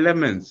were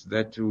elements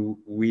that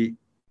we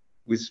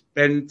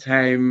spent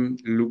time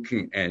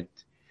looking at.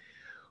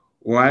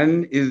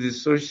 One is the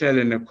social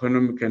and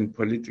economic and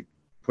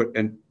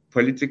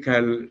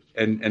political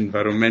and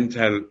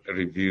environmental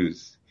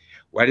reviews.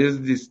 What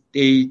is the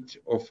state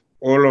of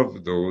all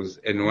of those,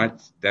 and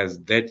what does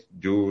that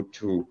do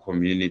to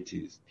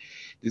communities?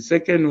 The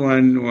second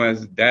one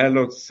was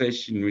dialogue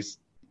session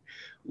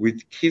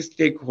with key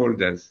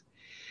stakeholders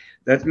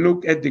that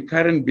look at the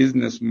current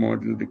business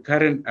model, the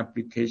current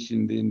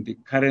application, the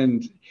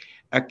current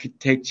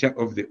architecture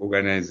of the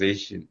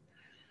organization.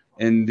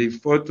 And the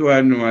fourth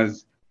one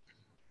was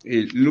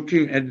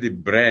looking at the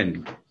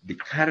brand, the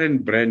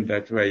current brand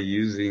that we're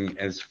using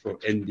as for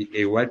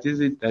NDA. What is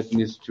it that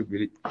needs to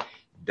be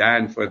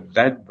done for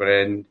that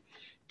brand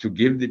to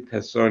give the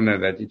persona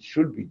that it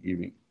should be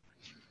giving?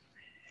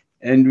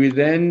 And we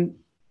then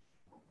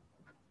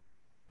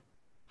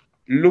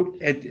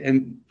looked at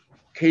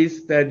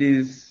case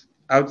studies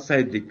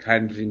outside the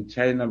country, in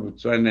China,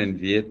 Botswana, and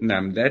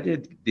Vietnam, that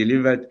had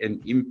delivered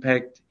an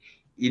impact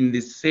in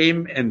the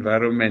same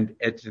environment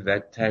at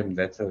that time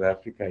that South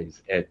Africa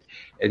is at.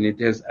 And it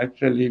has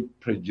actually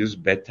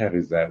produced better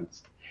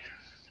results.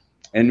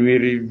 And we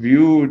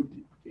reviewed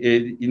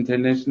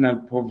international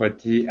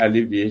poverty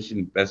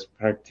alleviation best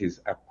practice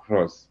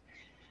across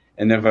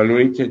and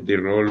evaluated the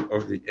role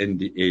of the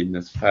NDA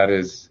as far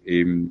as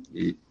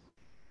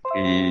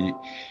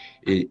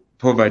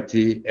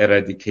poverty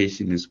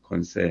eradication is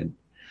concerned.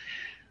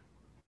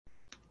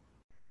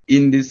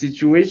 In the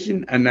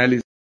situation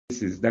analysis,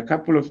 there are a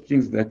couple of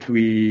things that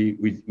we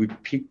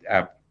picked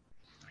up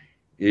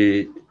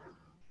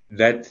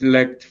that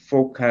lacked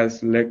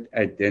focus, lacked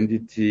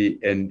identity,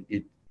 and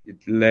it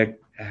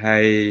lacked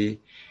high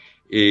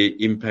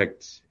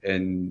impact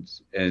and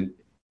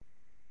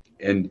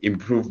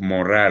improve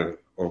morale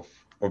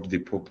of the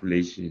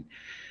population.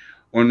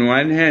 On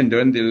one hand,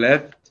 on the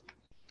left,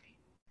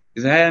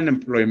 is high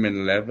unemployment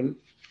level,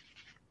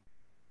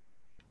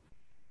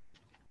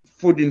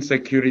 food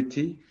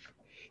insecurity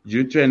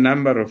due to a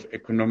number of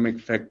economic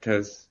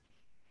factors,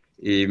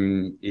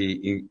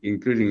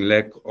 including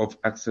lack of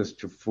access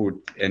to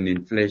food and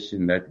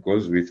inflation that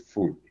goes with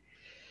food.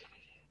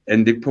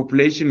 And the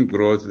population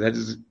growth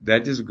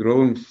that is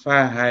growing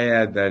far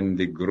higher than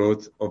the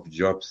growth of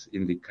jobs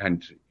in the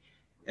country.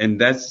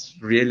 And that's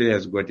really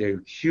has got a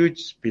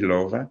huge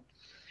spillover.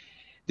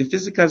 The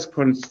physical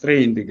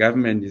constraint the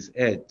government is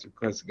at,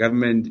 because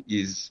government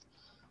is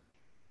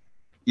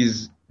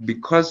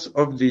because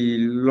of the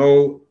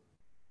low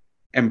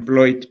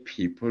employed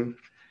people,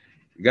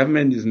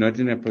 government is not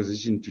in a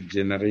position to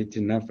generate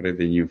enough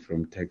revenue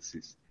from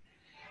taxes.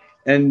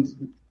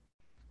 And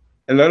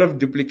a lot of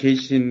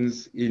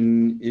duplications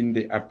in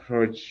the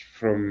approach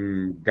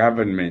from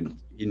government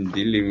in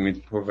dealing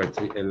with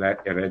poverty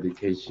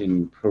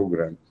eradication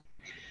programs.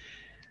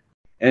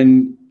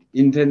 And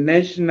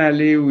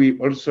internationally, we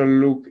also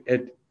look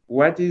at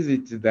what is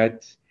it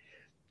that,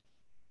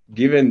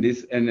 given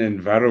this an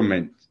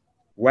environment,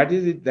 what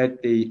is it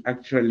that they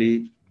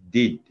actually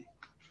did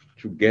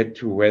to get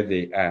to where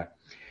they are?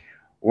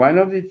 One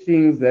of the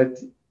things that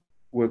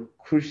were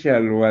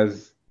crucial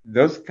was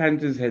those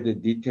countries had a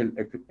detailed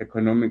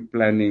economic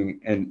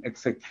planning and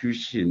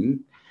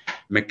execution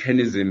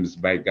mechanisms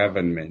by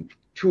government.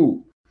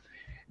 2,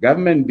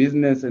 government,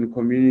 business, and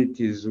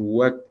communities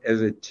worked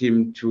as a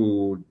team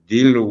to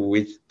deal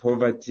with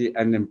poverty,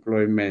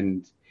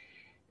 unemployment,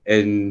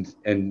 and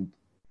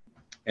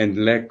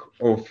lack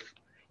of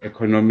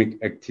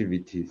economic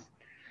activities.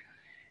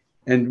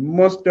 And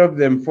most of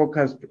them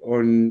focused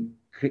on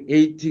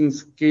creating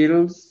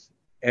skills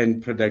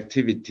and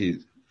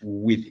productivities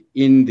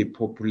within the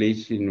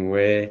population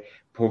where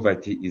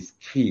poverty is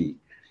key.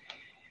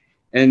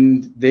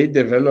 And they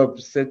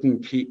developed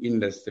certain key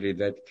industry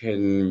that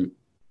can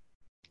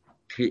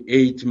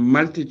create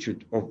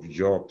multitude of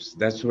jobs.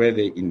 That's where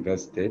they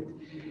invested.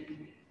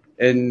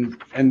 And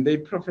they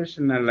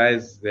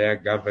professionalize their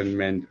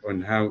government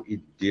on how it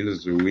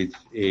deals with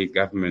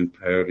government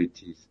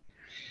priorities.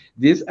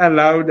 This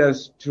allowed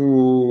us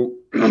to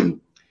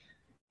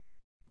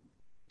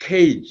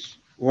cage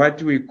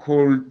what we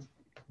call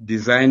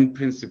design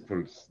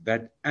principles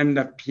that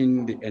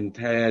underpin the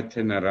entire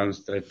turnaround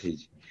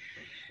strategy.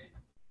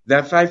 There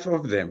are 5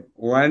 of them.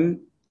 One,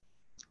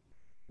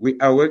 we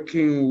are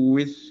working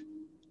with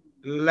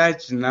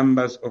large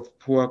numbers of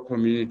poor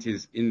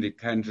communities in the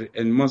country,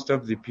 and most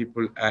of the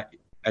people are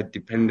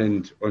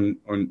dependent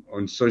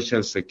on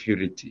social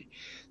security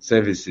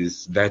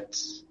services that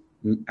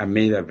are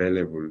made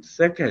available.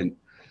 Second,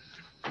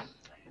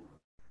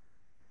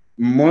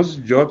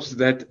 most jobs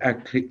that are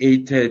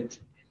created,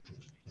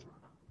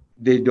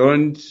 they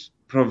don't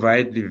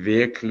provide the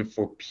vehicle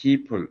for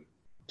people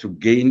to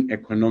gain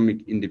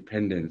economic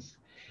independence.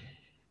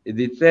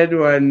 The third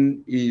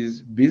one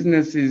is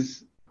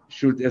businesses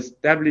should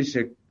establish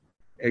to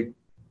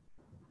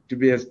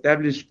be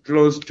established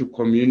close to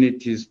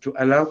communities to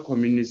allow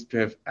communities to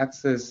have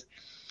access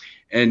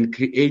and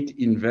create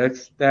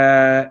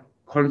investor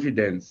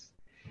confidence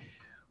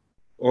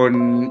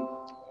on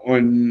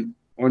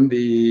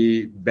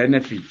the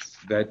benefits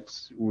that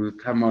will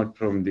come out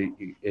from the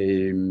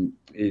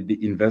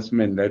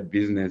investment that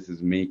business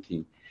is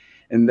making,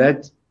 and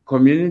that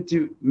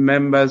community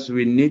members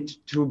will need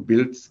to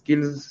build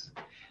skills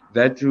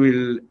that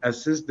will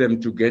assist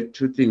them to get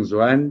 2 things.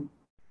 One,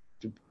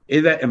 to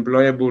either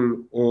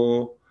employable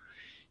or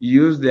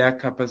use their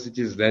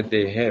capacities that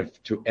they have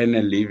to earn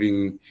a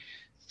living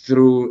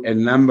through a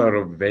number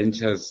of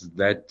ventures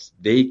that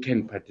they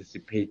can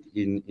participate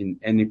in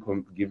any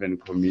given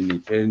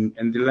community.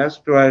 And the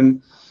last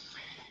one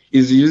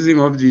is using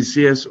of the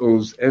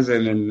CSOs as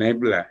an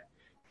enabler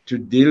to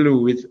deal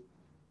with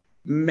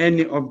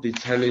many of the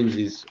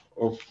challenges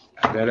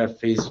that are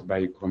faced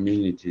by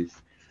communities.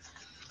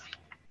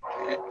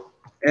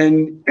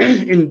 And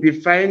in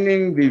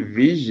defining the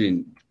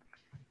vision,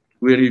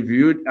 we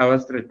reviewed our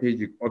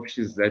strategic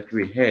options that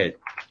we had.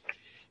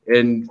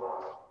 And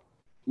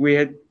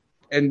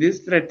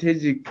these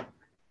strategic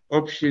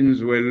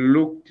options were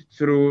looked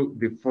through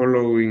the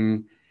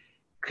following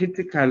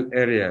critical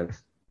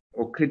areas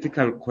or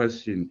critical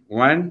questions.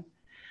 One,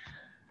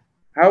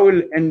 how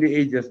will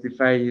NDA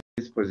justify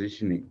his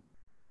positioning?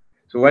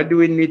 So what do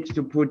we need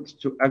to put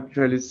to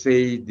actually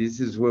say this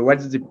is where, what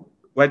is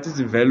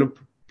the value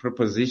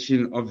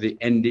proposition of the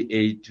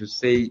NDA to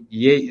say,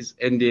 here is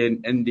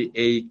NDA, and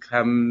NDA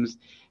comes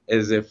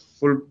as a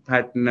full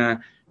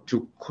partner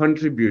to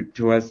contribute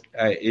towards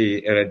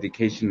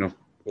eradication of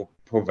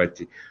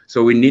poverty.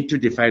 So we need to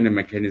define a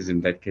mechanism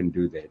that can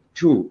do that.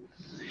 2,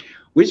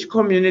 which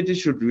community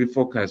should we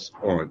focus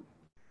on?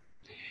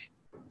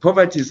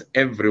 Poverty is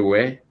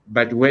everywhere,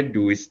 but where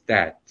do we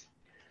start?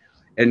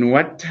 And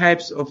what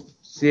types of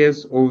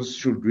CSOs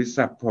should we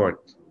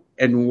support?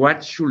 And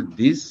what should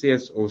these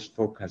CSOs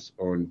focus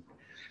on?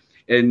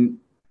 And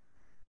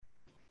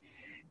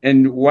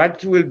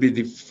what will be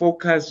the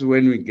focus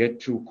when we get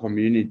to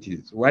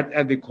communities? What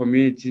are the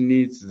community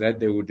needs that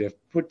they would have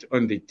put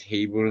on the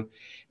table?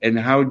 And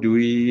how do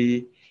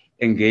we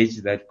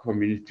engage that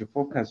community to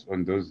focus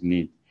on those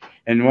needs?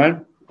 And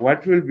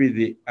what will be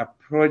the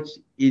approach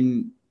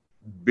in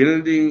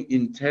building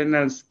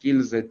internal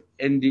skills at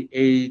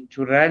NDA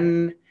to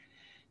run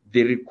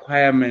the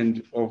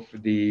requirement of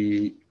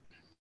this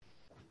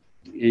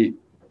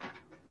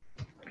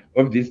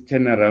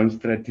turnaround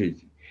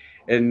strategy,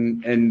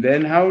 and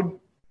then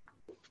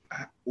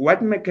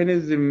what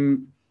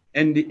mechanism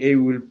NDA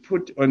will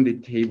put on the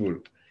table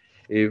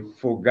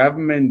for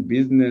government,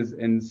 business,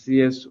 and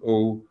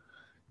CSO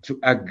to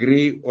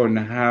agree on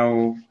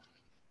how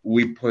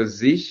we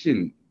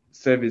position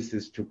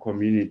services to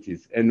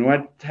communities, and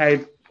what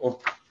type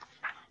of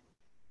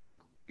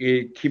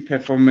key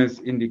performance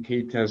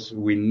indicators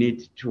we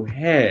need to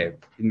have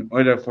in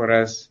order for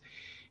us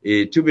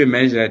to be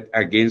measured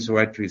against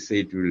what we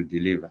say it will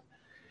deliver.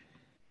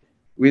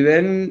 We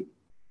then,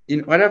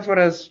 in order for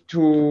us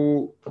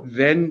to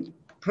then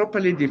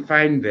properly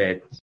define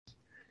that,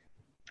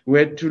 we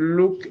had to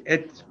look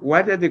at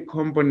what are the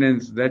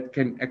components that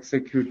can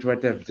execute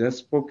what I've just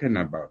spoken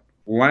about.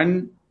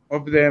 One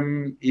of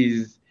them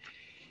is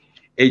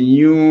a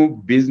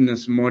new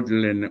business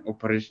model and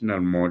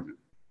operational model.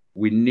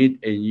 We need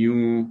a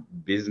new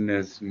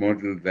business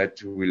model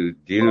that will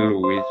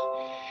deal with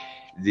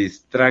the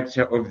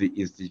structure of the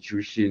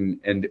institution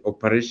and the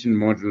operation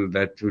model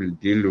that will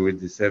deal with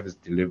the service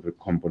delivery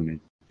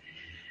component.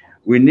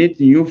 We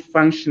need new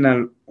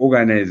functional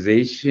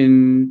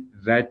organization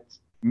that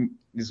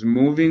is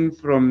moving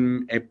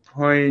from a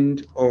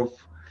point of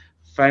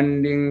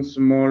funding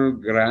small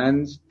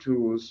grants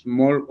to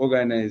small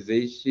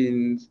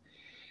organizations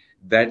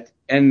that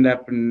end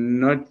up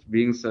not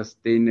being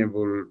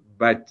sustainable,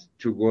 but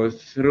to go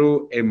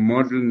through a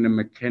model and a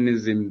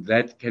mechanism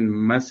that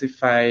can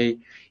massify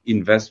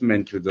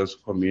investment to those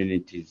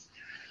communities.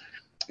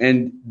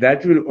 And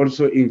that will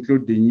also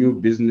include the new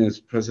business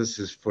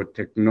processes for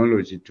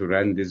technology to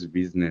run this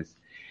business,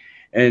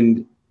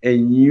 and a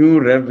new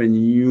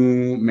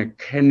revenue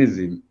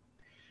mechanism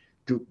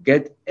to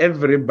get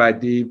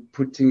everybody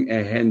putting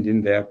a hand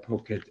in their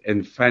pocket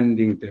and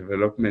funding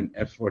development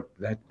efforts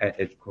that are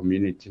at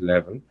community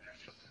level,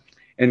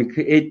 and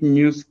create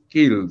new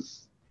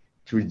skills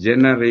to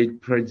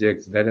generate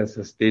projects that are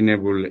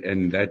sustainable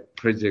and that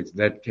projects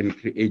that can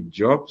create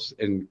jobs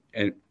and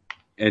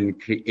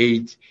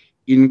create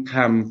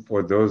income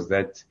for those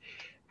that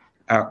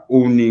are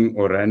owning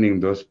or running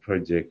those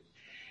projects,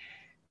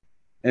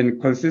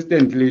 and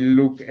consistently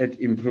look at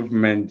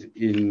improvement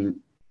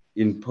in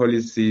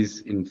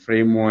policies, in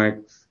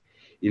frameworks,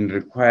 in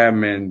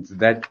requirements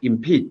that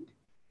impede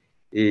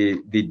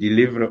the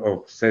delivery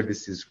of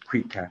services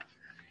quicker,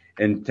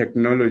 and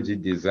technology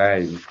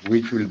design,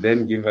 which will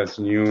then give us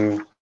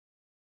new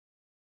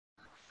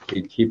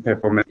key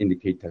performance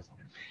indicators.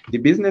 The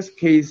business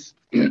case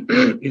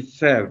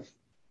itself,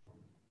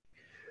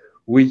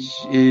 which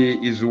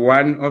is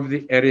one of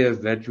the areas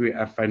that we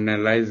are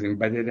finalizing,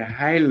 but at a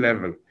high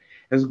level,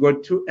 has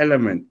got two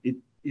elements.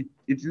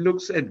 It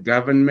looks at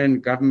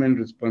government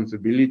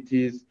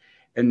responsibilities,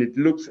 and it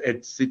looks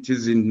at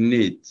citizen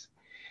needs.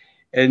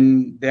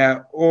 And they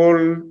are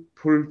all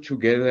pulled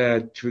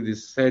together to the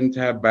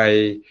center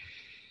by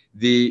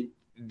the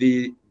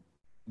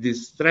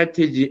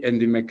strategy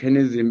and the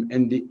mechanism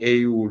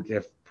NDA would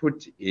have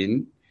put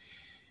in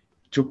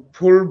to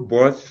pull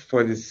both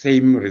for the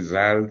same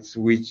results,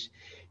 which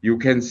you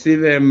can see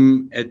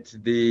them at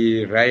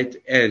the right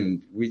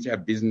end, which are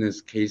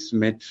business case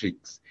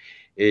metrics,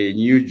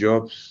 new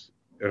jobs,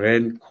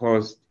 rent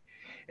cost,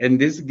 and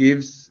this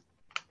gives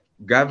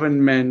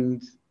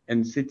government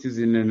and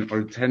citizen an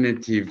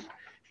alternative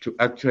to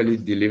actually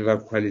deliver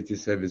quality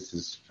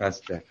services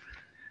faster.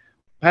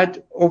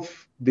 Part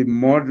of the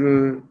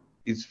model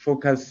is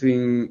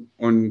focusing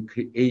on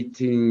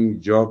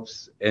creating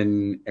jobs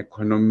and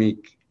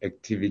economic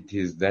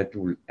activities that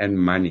will earn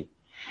money,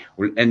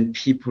 will earn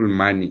people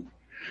money,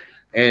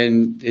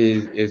 and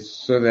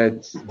so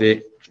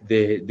that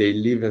they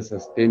live a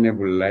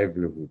sustainable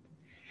livelihood.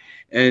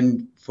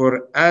 And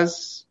for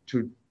us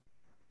to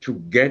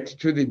get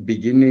to the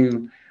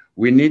beginning,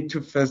 we need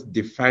to first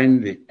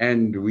define the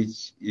end,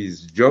 which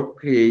is job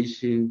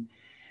creation,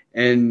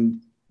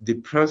 and the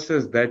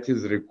process that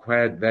is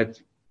required, that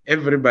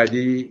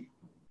everybody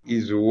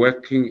is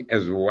working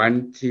as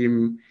one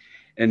team,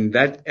 and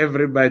that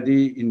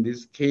everybody, in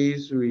this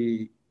case,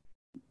 we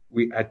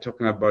are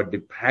talking about the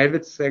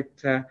private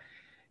sector,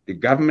 the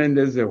government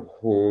as a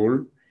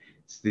whole,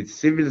 the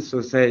civil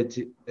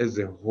society as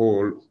a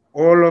whole,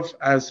 all of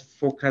us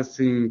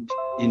focusing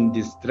in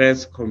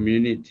distressed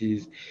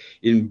communities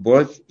in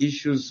both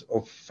issues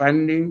of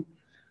funding,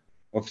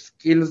 of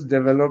skills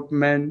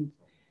development,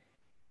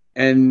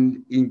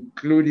 and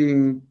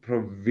including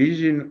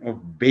provision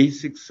of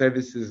basic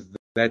services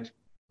that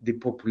the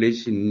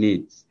population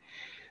needs.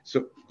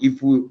 So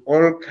if we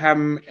all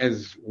come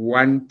as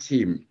one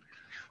team,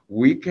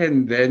 we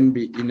can then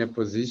be in a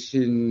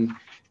position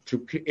to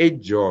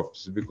create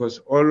jobs, because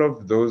all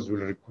of those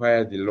will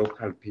require the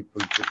local people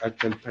to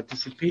actually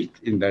participate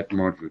in that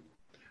model.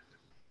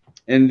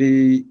 And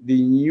the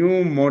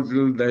new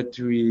model that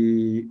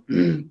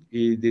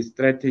the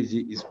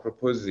strategy is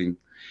proposing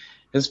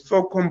has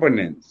 4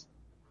 components.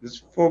 There's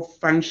 4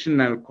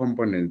 functional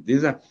components.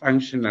 These are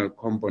functional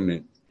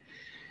components.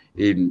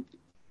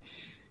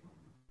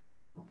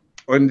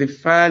 On the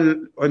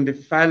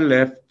far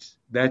left,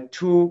 there are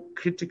 2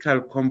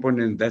 critical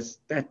components that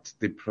start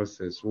the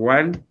process.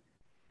 One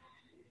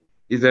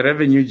is a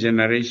revenue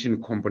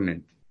generation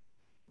component.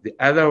 The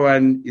other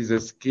one is a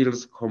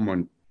skills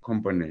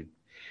component.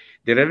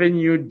 The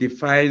revenue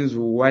defines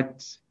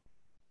what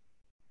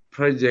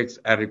projects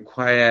are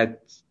required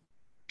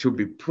to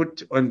be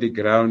put on the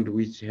ground,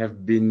 which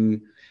have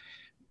gone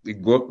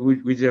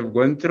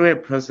through a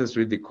process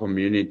with the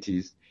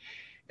communities,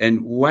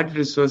 and what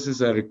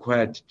resources are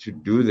required to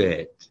do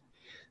that,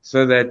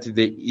 so that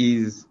there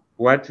is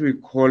what we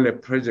call a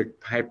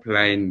project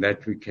pipeline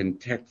that we can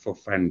take for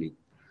funding.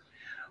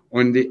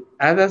 On the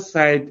other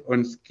side,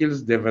 on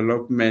skills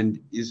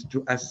development, is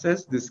to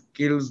assess the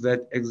skills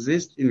that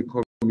exist in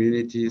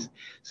communities,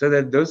 so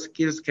that those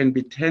skills can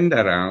be turned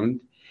around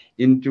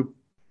into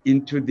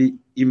the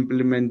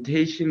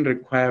implementation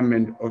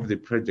requirement of the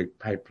project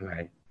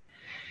pipeline.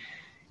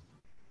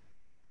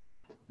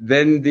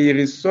 Then the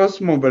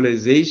resource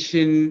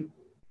mobilization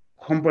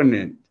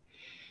component,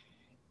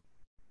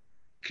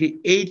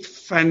 create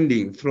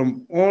funding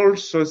from all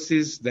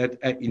sources that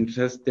are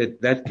interested,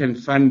 that can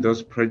fund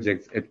those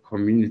projects at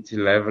community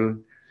level.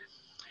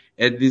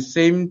 At the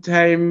same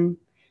time,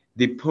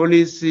 the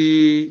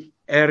policy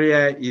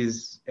area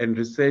and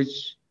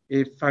research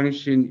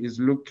function is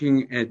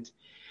looking at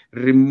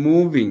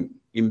removing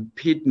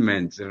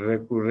impediments,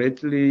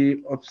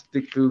 regulatory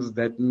obstacles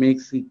that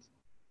makes it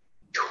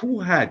too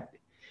hard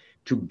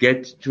to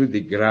get to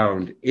the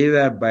ground,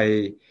 either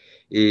by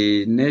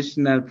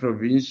national,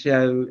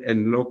 provincial,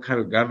 and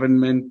local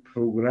government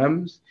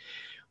programs,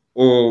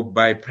 or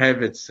by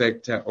private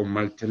sector or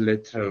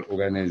multilateral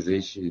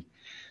organization.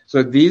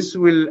 So this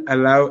will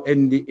allow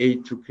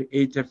NDA to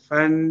create a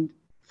fund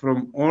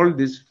from all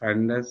these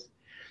funders,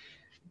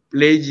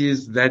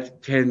 pledges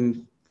that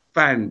can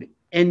fund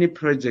any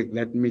project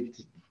that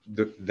meets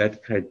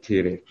that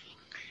criteria.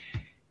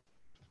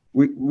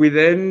 We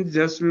then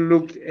just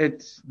looked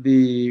at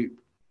the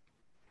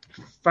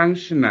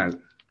functional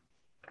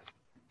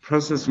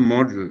process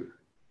model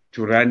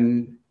to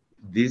run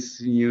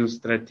this new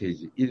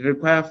strategy. It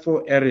requires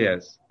 4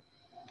 areas.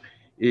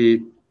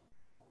 It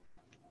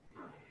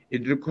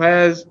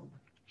requires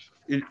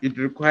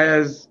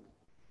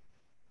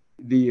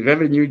the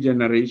revenue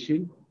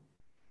generation,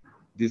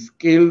 the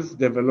skills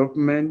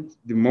development,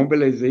 the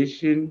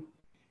mobilization,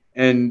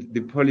 and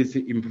the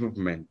policy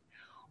improvement.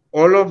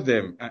 All of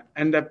them are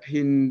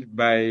underpinned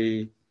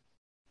by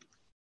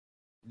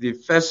the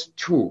first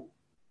 2.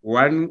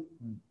 One,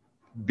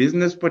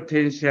 business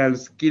potential,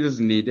 skills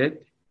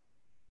needed,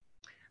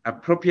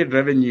 appropriate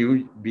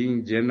revenue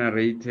being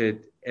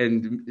generated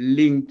and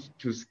linked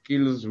to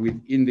skills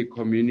within the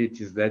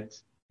communities that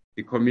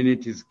the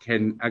communities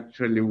can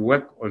actually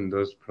work on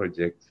those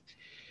projects.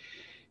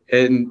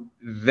 And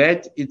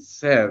that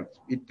itself,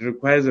 it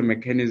requires a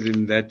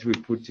mechanism that we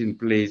put in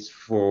place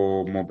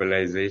for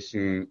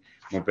mobilizing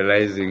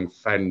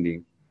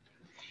funding.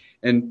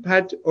 And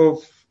part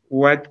of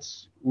what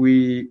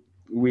we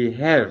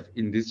have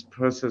in this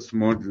process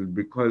model,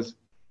 because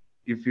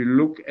if you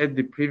look at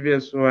the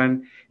previous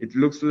one, it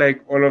looks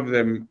like all of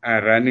them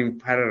are running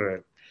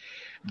parallel.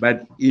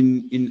 But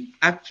in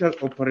actual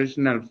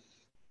operational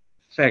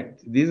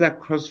fact, these are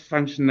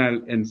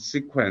cross-functional and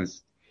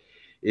sequenced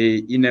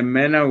in a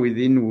manner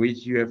within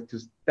which you have to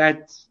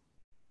start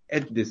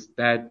at the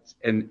start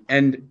and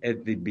end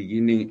at the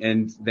beginning.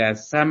 And there are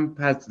some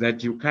parts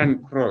that you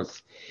can't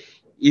cross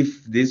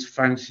if these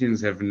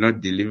functions have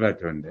not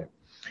delivered on them.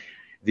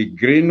 The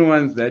green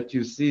ones that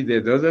you see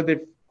there, those are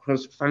the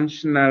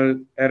cross-functional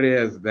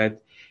areas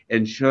that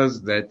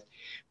ensures that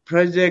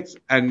projects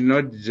are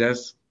not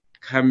just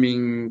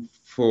coming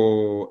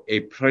for a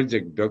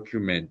project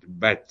document,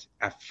 but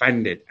a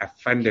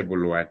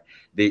fundable one.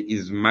 There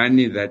is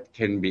money that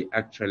can be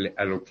actually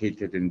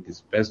allocated and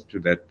dispersed to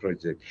that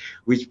project,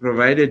 which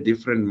provide a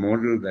different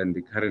model than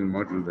the current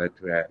model that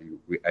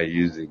we are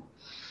using.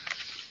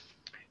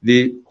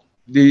 In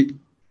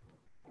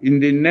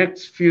the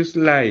next few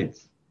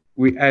slides,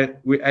 we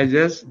are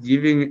just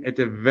giving at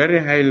a very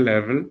high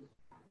level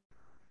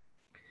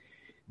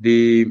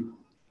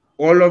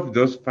all of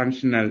those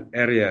functional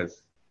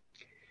areas.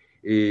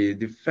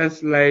 The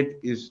first slide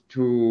is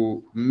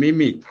to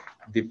mimic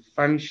the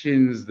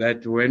functions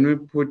that when we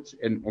put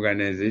an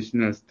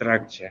organizational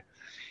structure,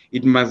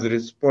 it must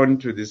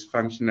respond to these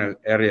functional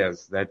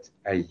areas that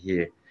are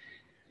here.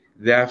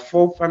 There are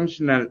 4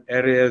 functional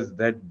areas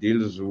that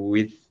deals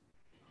with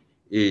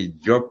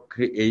job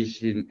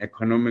creation,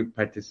 economic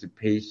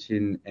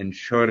participation,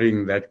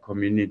 ensuring that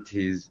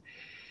communities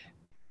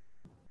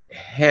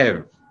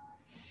have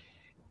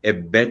a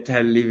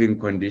better living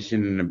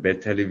condition and a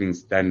better living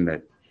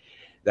standard.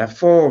 There are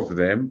 4 of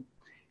them.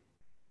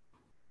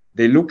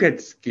 They look at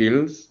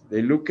skills,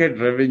 they look at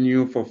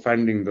revenue for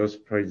funding those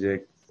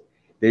projects,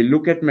 they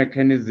look at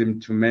mechanism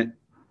to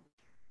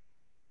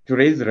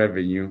raise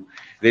revenue,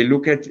 they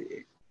look at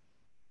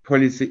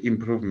policy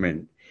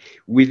improvement.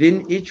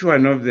 Within each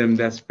one of them,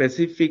 there are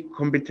specific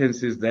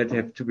competencies that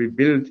have to be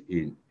built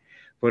in.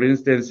 For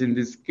instance, in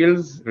the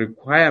skills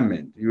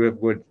requirement, you have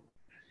got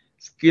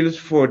skills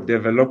for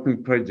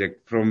developing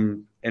project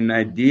from an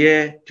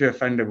idea to a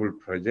fundable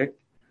project,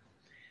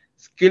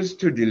 skills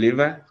to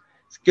deliver,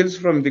 skills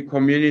from the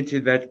community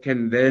that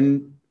can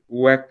then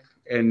work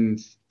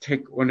and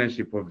take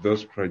ownership of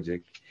those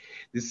projects.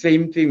 The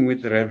same thing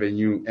with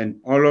revenue,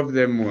 and all of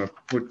them will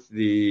put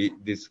the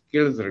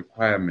skills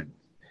requirements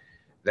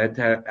that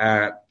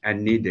are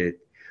needed.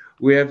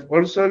 We have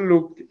also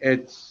looked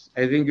at,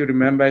 I think you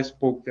remember I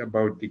spoke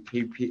about the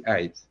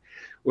KPIs.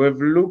 We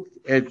have looked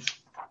at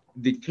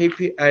the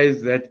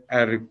KPIs that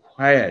are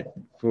required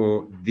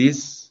for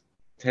this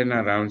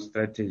turnaround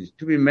strategy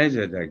to be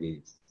measured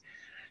against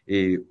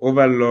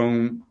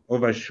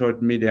over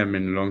short, medium,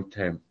 and long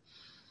term.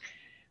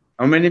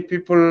 How many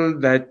people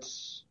that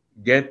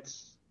get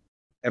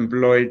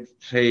employed,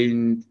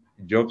 trained,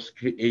 jobs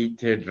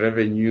created,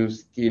 revenue,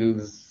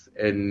 skills,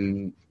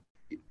 and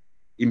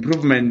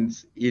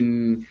improvements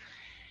in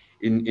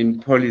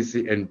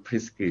policy and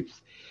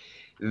prescripts.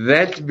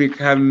 That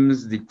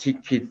becomes the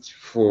ticket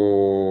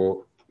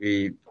for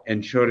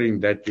ensuring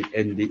that the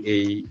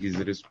NDA is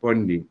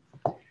responding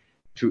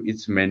to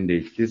its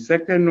mandate. The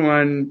second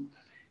one,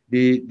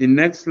 the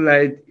next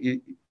slide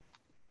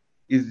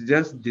is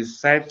just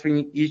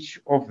deciphering each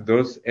of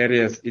those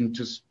areas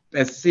into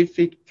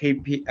specific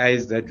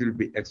KPIs that will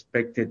be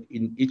expected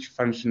in each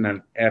functional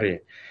area.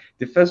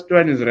 The first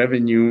one is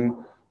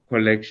revenue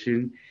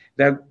collection.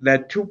 There are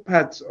 2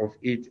 parts of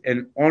it,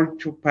 and all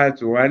 2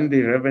 parts, one,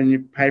 the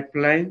revenue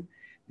pipeline,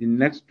 the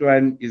next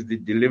one is the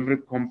delivery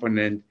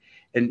component,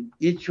 and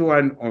each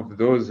one of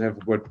those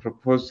have got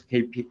proposed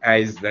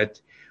KPIs that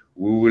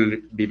we will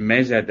be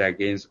measured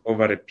against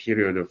over a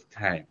period of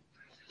time.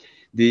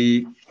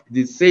 The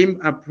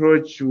same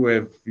approach we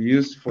have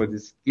used for the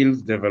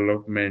skills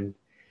development,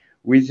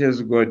 which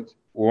has got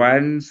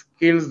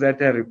skills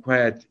that are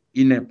required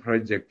in a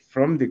project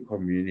from the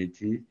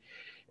community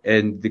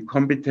and the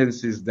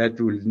competencies that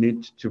we'll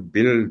need to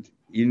build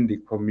in the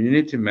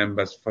community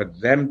members for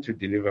them to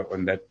deliver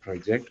on that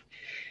project.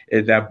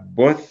 They're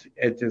both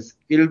at a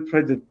skill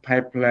project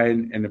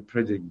pipeline and a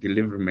project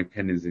delivery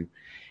mechanism.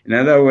 In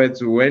other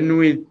words, when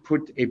we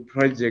put a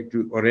project,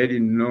 we already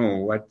know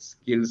what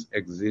skills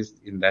exist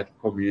in that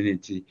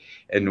community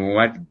and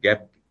what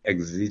gap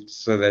exists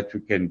so that we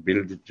can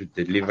build it to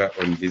deliver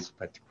on this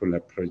particular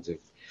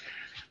project.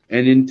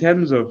 And in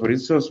terms of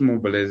resource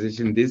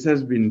mobilization, this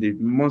has been the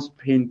most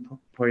pain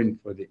point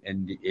for the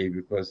NDA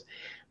because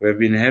we've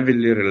been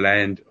heavily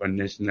reliant on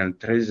National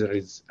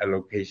Treasury's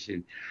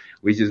allocation,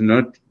 which is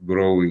not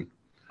growing.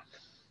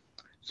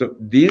 So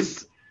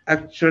this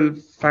actual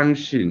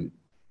function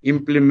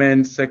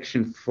implements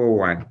Section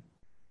 4.1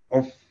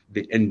 of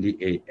the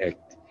NDA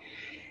Act.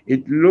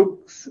 It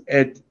looks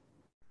at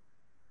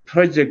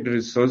project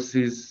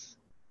resources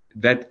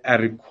that are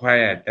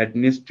required, that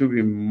needs to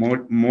be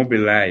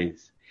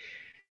mobilized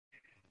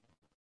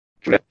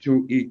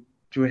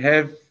to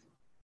have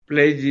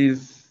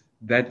pledges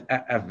that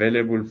are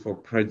available for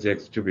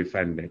projects to be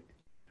funded.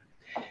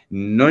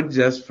 Not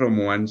just from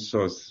one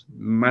source,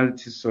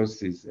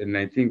 multi-sources. And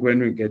I think when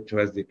we get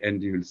towards the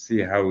end, you'll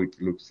see how it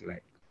looks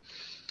like.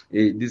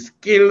 The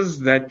skills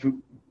that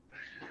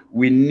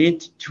we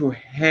need to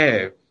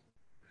have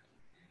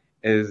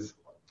as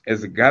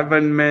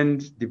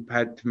government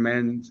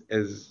departments,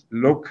 as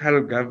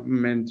local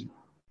government,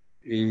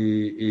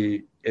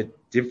 at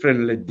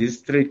different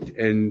district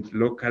and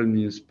local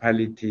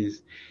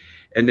municipalities,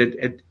 and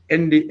at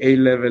NDA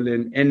level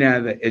and any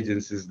other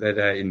agencies that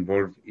are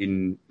involved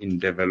in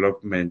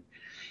development.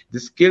 The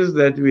skills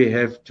that we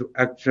have to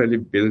actually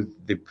build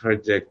the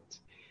project,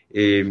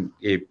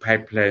 a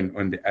pipeline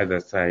on the other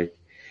side,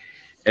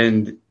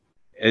 and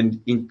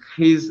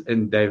increase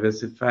and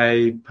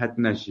diversify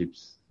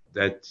partnerships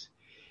that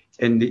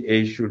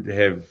NDA should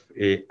have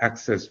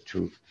access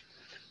to.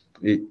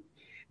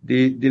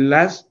 The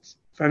last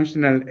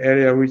functional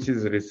area, which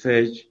is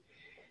research,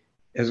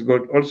 has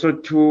got also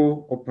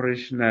two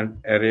operational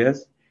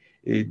areas,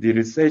 the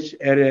research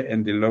area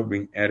and the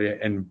lobbying area,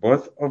 and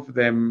both of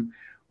them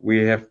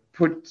we have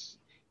put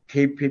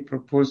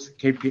proposed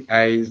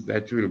KPIs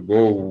that will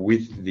go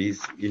with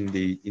this in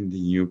the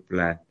new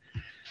plan.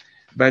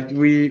 But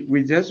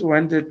we just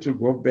wanted to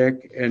go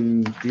back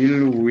and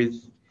deal with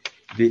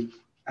the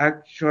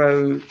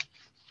actual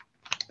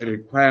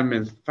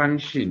requirements,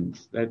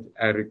 functions that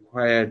are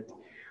required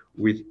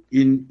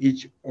within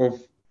each of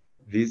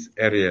these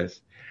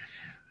areas.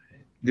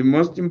 The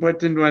most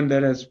important one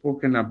that I've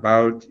spoken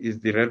about is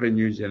the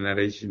revenue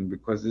generation,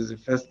 because this is the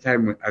first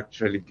time we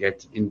actually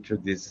get into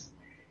this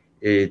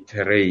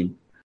terrain.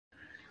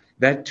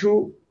 There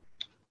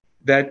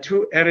are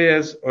two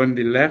areas on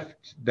the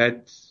left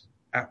that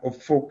are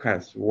of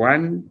focus.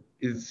 One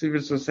is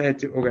civil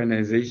society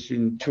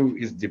organization, two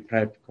is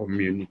deprived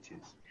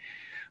communities.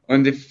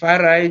 On the far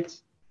right,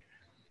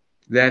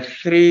 there are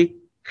three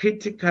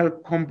critical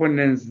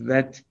components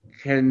that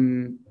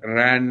can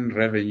run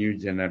revenue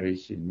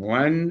generation.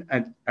 One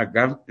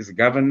is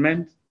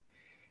government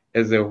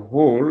as a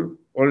whole,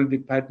 all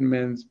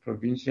departments,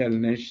 provincial,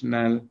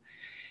 national,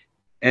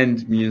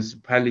 and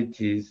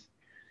municipalities.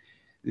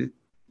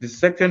 The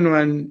second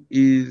one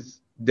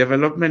is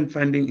development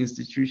funding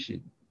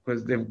institution,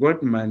 because they've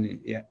got money,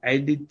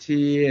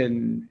 IDT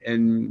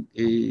and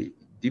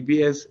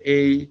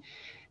DBSA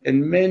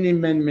and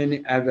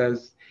many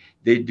others.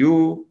 They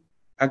do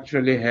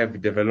actually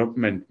have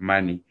development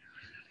money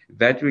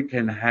that we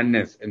can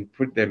harness and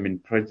put them in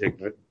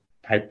project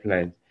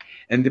pipelines.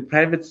 And the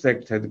private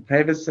sector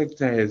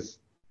has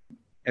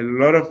a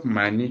lot of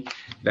money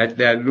that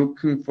they are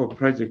looking for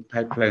project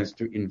pipelines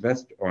to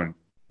invest on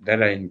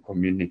that are in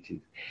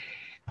communities.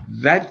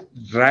 That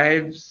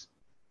drives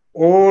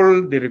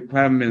all the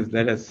requirements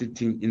that are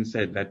sitting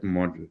inside that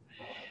model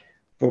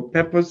for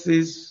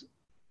purposes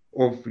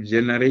of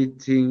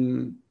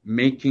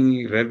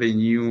making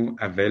revenue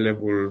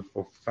available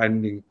for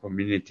funding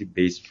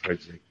community-based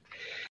projects.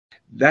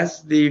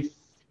 That's the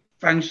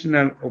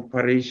functional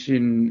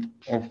operation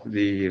of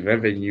the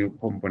revenue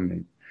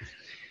component.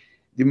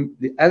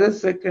 The other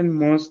second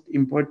most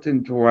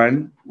important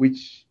one,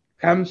 which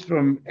comes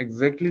from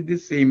exactly the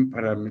same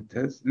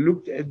parameters,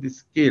 looked at the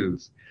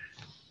skills.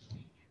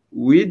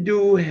 We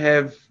do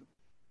have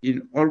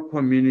in all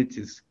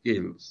community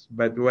skills,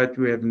 but what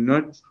we have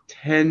not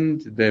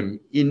turned them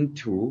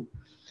into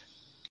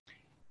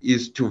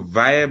is to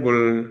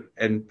viable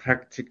and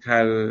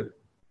practical,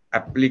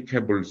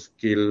 applicable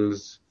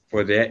skills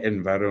for their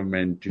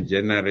environment to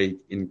generate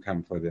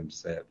income for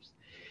themselves,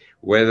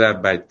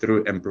 whether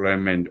through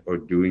employment or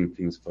doing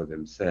things for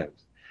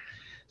themselves.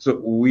 So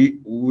we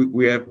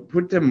have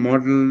put a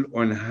model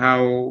on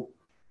how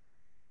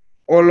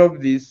all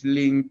of these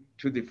link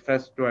to the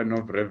first one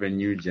of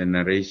revenue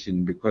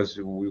generation, because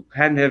we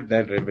can't have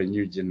that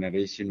revenue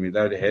generation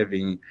without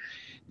having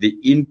the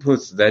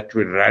inputs that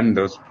will run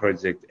those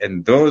projects,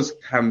 and those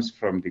comes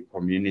from the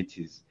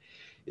communities,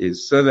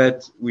 is so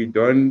that we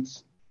don't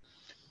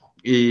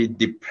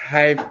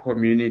deprive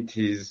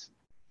communities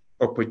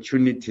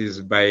opportunities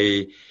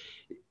by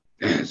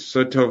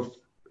sort of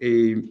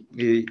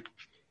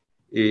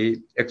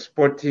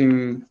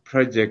exporting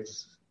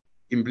projects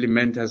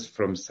implementers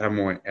from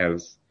somewhere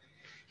else.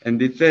 And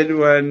the third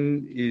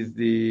one is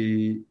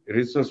the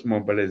resource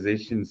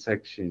mobilization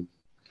section,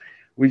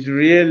 which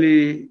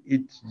really,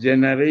 it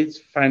generates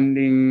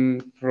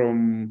funding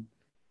from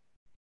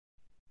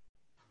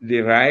the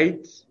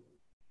right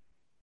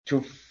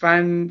to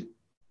fund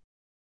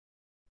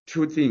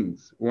two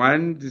things.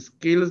 One, the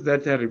skills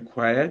that are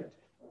required,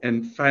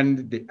 and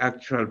fund the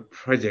actual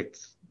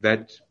projects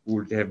that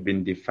would have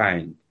been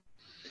defined.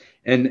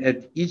 And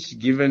at each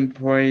given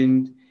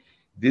point,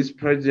 these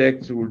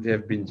projects would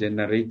have been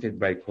generated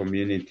by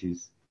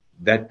communities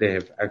that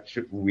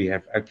we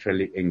have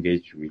actually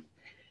engaged with.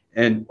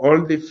 And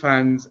all the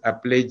funds are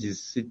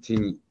pledges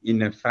sitting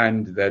in a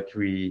fund that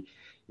we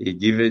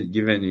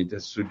given it a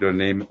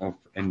pseudonym of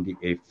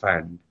NDA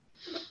fund.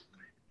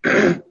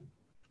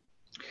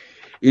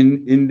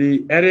 In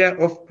the area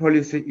of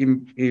policy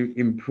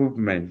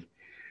improvement,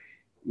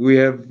 we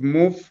have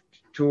moved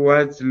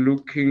towards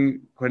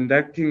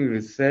conducting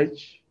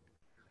research,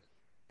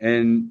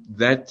 and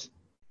that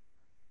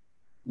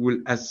will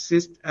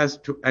assist us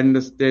to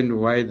understand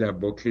why there are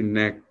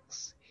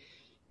bottlenecks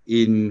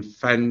in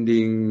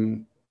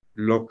funding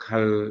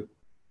local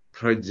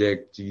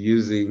projects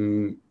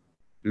using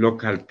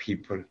local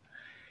people.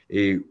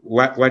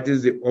 What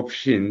is the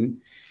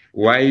option?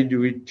 Why do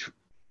we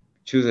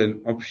choose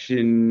an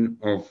option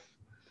of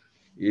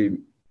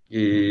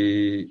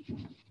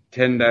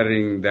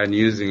tendering than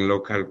using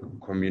local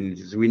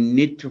communities? We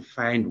need to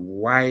find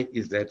why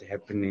is that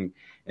happening,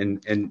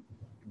 and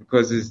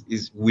because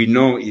we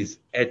know it's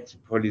at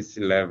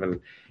policy level,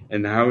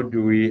 and how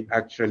do we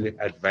actually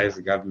advise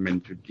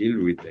government to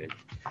deal with it?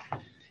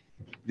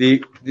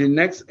 The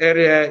next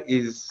area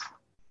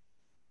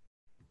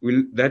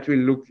that we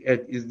look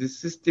at is the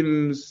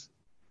systems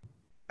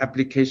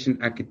application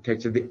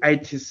architecture, the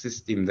IT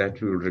system that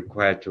will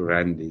require to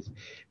run this,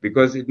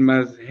 because it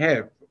must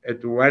have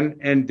at one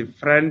end the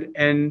front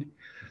end,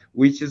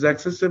 which is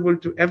accessible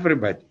to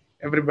everybody.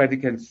 Everybody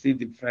can see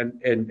the front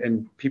end,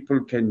 and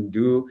people can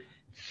do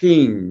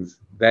things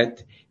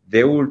that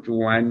they would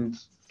want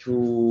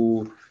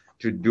to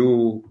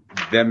do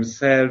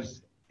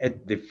themselves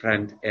at the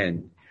front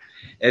end.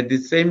 At the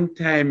same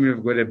time,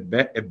 you've got a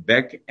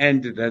back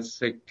end that's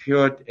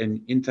secured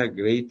and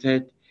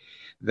integrated,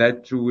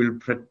 that will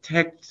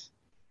protect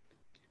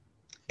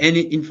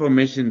any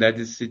information that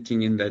is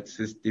sitting in that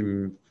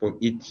system for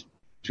it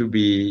to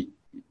be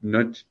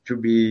not to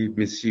be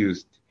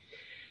misused.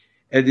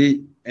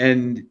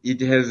 And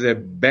it has a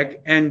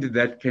back end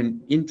that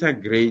can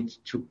integrate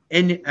to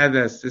any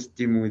other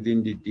system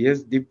within the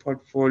DSD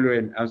portfolio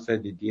and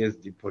outside the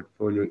DSD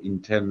portfolio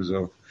in terms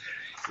of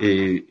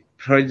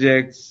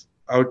projects,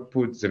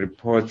 outputs,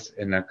 reports,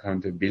 and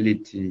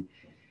accountability,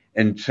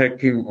 and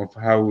tracking of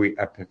how we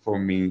are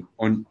performing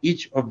on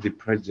each of the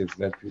projects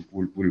that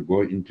will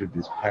go into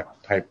this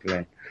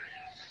pipeline.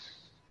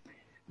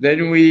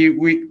 Then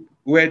we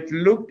had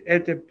looked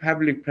at a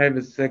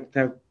public-private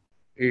sector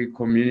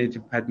community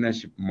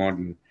partnership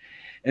model.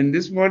 And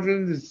this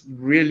model is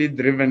really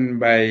driven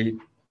by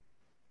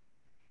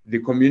the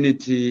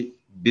community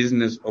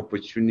business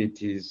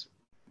opportunities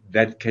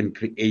that can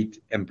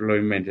create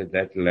employment at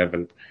that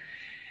level.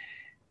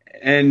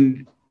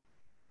 And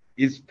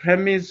it's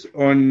premised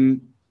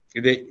on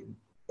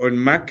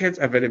markets,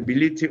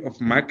 availability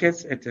of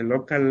markets at a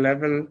local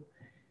level,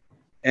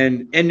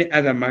 and any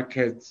other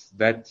markets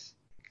that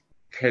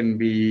can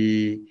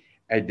be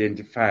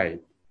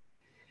identified.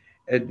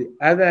 At the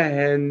other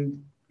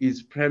hand,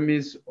 is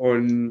premised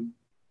on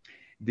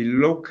the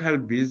local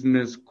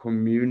business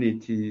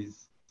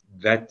communities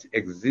that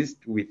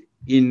exist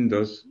within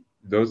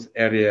those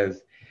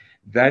areas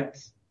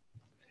that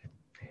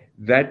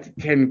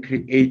can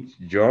create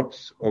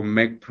jobs or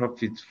make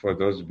profits for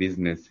those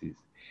businesses.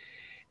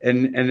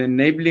 And an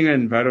enabling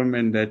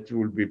environment that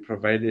will be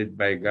provided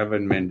by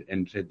government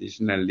and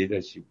traditional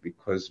leadership,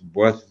 because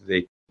both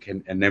they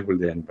can enable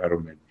the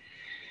environment.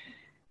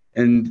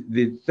 And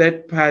the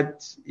third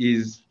part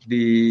is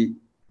the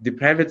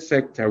private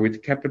sector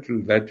with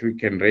capital that we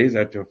can raise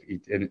out of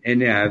it, and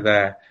any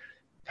other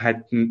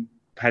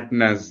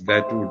partners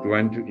that would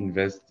want to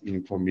invest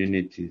in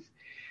communities.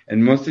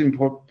 And most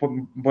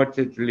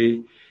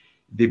importantly,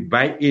 the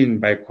buy-in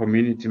by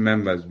community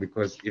members,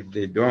 because if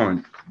they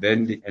don't,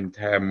 then the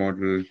entire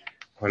model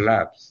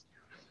collapses.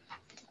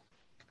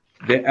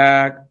 There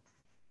are a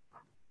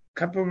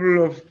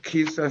couple of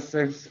key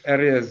success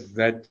areas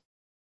that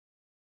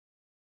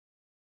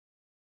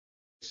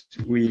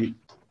we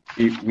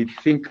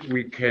think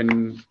we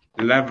can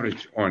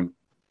leverage on.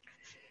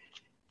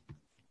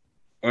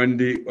 On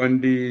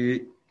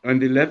the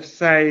left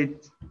side,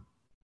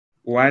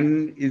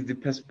 One is the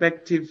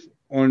perspective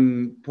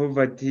on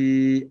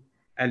poverty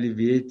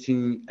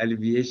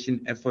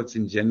alleviation efforts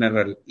in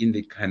general in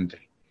the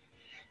country.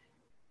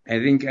 I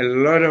think a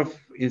lot of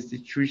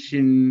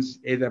institutions,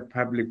 either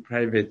public,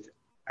 private,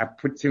 are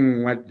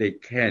putting what they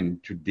can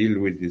to deal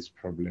with this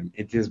problem.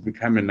 It has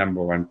become a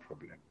number one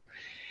problem.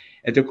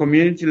 At a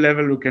community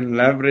level, we can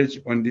leverage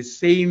on the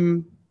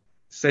same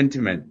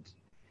sentiment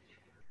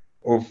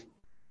of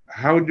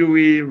how do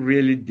we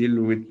really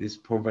deal with this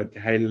poverty,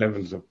 high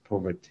levels of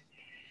poverty.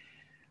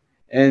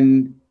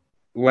 And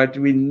what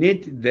we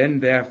need then,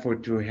 therefore,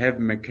 to have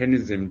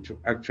mechanism to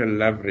actually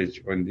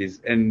leverage on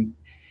this, and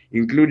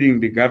including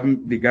the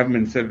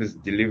government service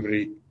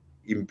delivery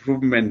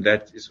improvement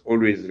that is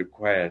always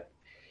required,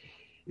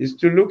 is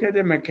to look at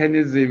a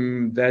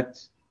mechanism that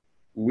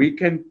we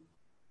can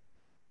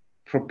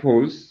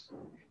propose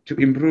to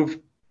improve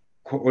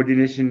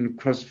coordination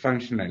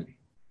cross-functionally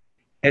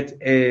at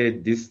a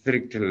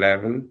district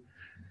level,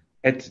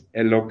 at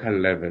a local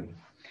level.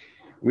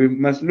 We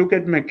must look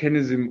at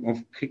mechanism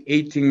of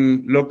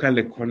creating local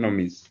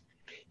economies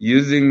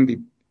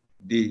using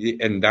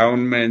the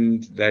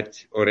endowment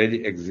that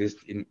already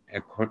exists in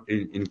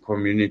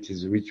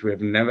communities, which we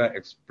have never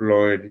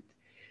explored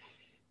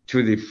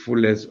to the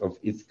fullest of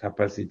its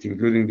capacity,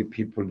 including the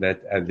people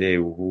that are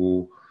there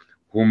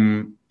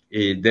whom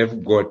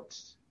they've got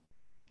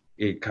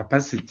a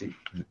capacity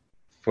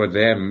for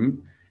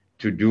them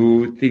to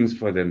do things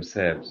for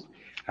themselves.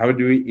 How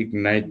do we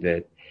ignite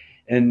that?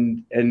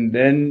 And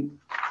then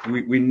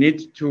we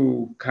need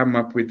to come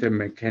up with a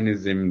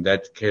mechanism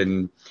that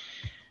can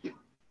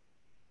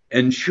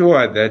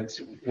ensure that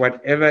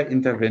whatever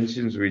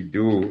interventions we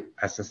do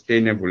are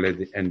sustainable at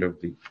the end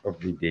of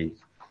the day.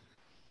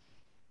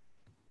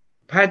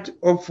 Part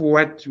of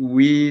what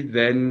we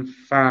then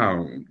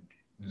found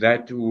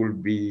that will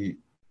be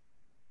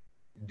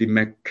the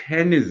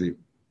mechanism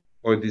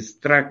or the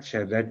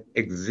structure that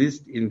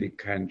exists in the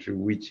country,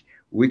 which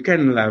we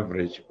can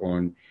leverage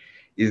on,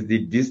 is the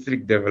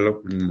district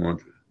development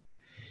model.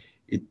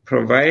 It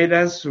provides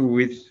us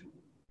with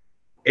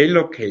a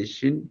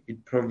location,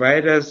 it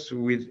provides us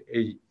with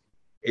a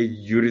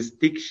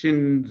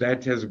jurisdiction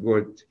that has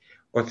got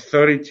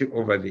authority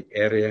over the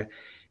area,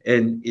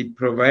 and it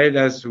provides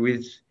us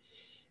with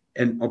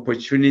an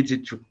opportunity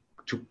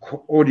to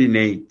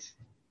coordinate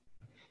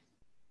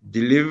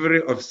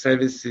delivery of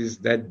services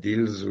that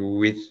deals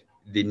with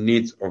the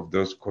needs of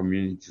those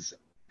communities.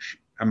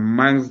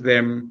 Amongst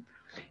them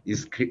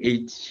is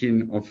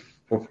creation of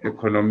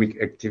economic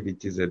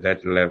activities at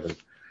that level.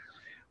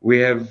 We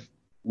have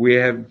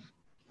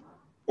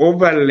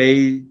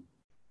overlaid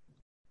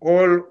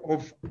all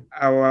of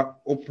our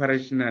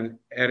operational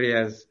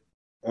areas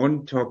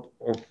on top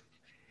of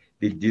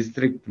the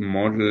district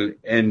model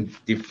and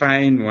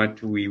define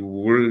what we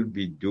will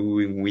be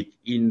doing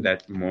within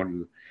that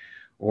model.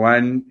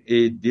 One,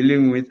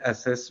 dealing with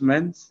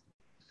assessments,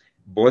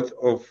 both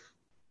of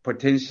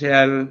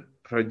potential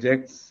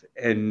projects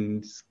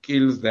and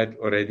skills that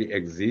already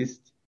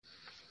exist,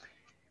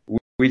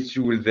 which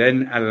will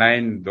then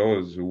align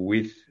those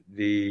with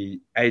the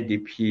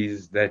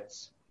IDPs that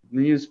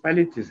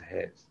municipalities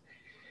have.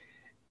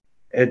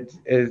 At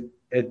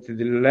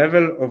the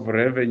level of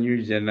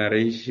revenue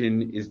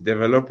generation is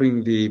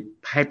developing the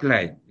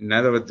pipeline. In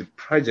other words, the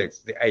projects,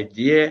 the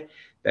idea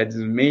that is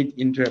made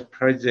into a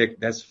project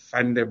that's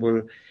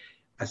fundable,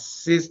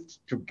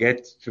 assist to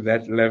get to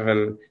that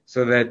level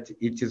so that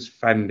it is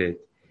funded.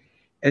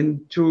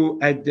 And to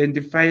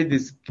identify the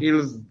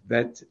skills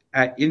that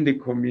are in the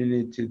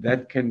community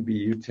that can be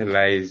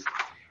utilized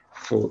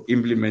for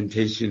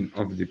implementation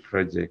of the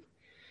project.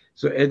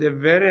 So at a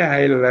very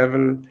high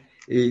level,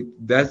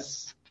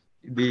 that's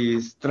the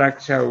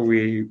structure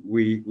we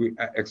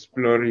are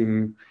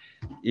exploring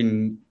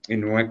in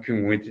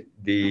working with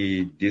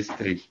the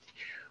district.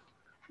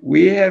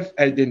 We have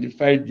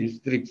identified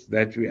districts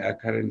that we are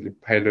currently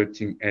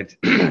piloting at.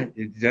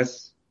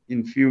 Just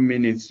in few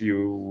minutes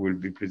you will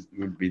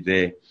be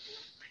there.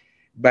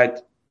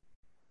 But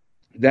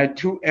there are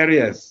two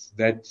areas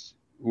that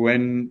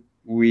when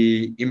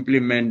we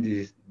implement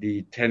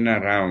the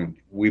turnaround,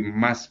 we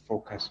must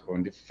focus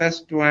on. The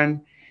first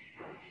one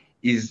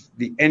is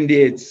the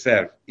NDA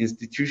itself,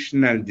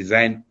 institutional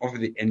design of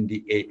the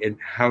NDA and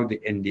how the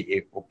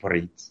NDA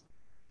operates.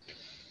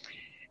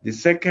 The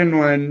second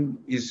one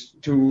is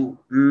to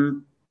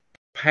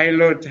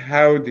pilot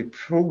how the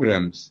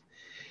programs,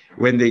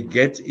 when they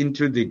get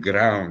into the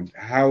ground,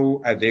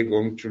 how are they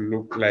going to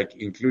look like,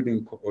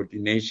 including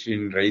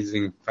coordination,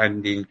 raising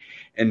funding,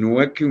 and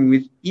working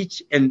with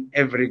each and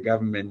every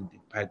government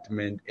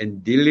department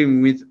and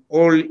dealing with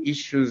all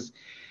issues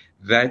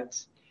that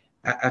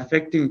are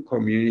affecting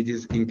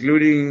communities,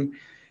 including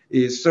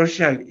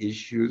social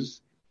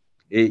issues,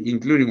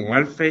 including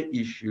welfare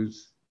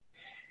issues,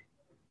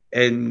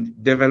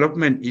 and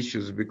development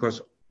issues,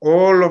 because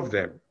all of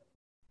them,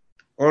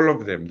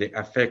 they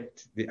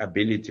affect the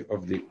ability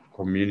of the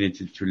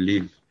community to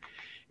live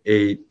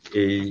a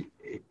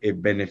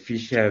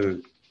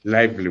beneficial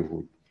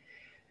livelihood.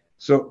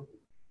 So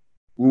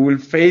we will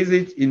phase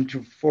it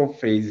into 4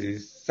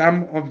 phases. some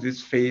of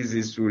these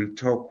phases will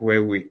talk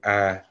where we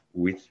are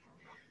with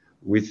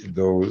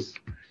those.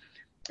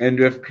 And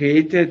we have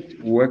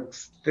created work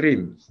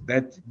streams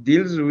that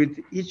deals with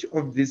each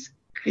of these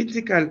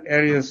critical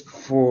areas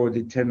for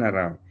the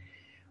turnaround.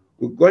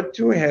 We've got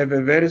to have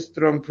a very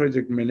strong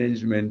project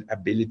management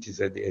abilities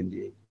at the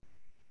NDA.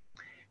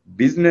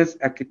 Business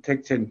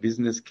architecture and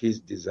business case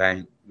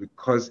design,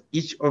 because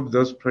each of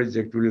those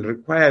projects will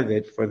require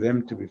that for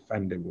them to be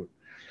fundable.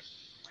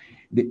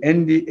 The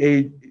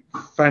NDA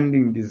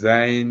funding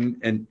design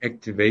and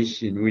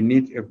activation, we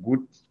need a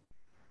good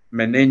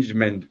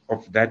management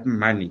of that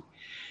money.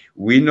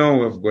 We know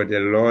we've got a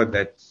law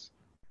that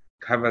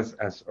covers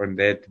us on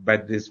that,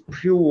 but there's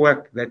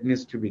pre-work that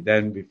needs to be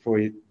done before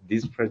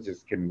these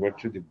projects can go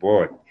to the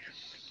board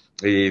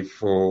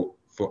for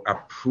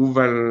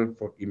approval,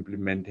 for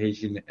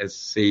implementation as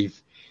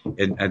safe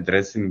and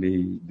addressing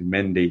the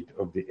mandate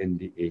of the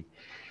NDA.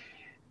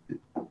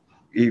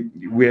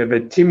 We have a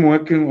team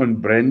working on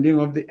branding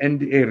of the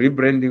NDA,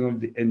 rebranding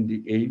of the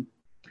NDA,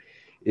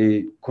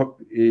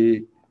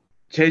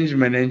 change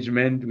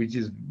management, which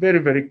is very,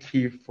 very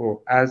key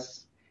for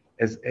us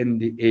as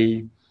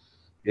NDA,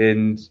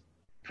 and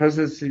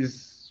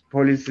processes,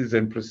 policies,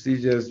 and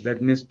procedures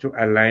that needs to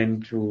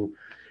align to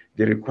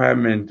the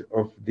requirement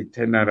of the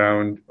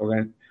turnaround,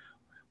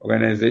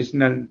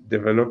 organizational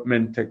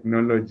development,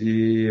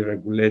 technology,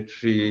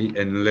 regulatory,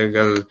 and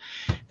legal,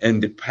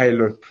 and the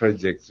pilot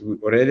projects. We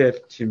already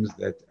have teams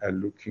that are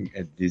looking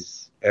at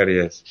these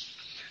areas.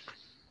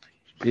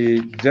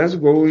 Just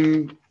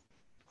going,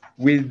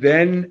 we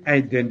then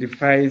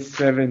identify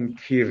 7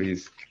 key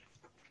risks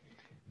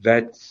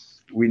that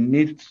we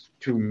need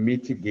to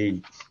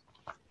mitigate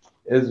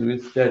as we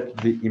start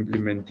the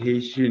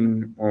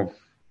implementation of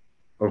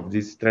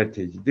this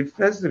strategy. The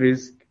first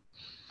risk,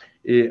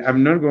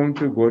 I'm not going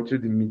to go to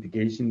the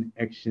mitigation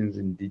actions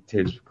in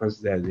details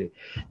because they are there.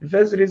 The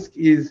first risk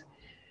is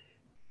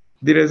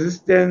the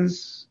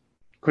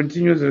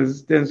continuous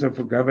resistance of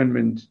a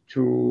government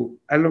to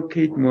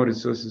allocate more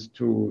resources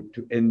to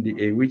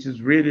NDA, which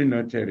is really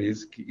not a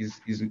risk,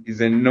 is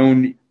a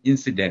known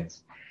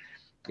incident,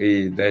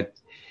 that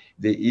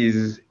there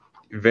is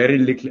very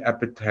little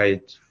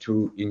appetite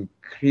to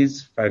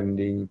increase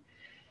funding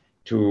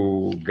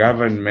to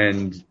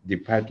government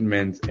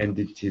departments,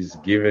 entities,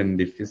 given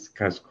the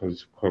fiscal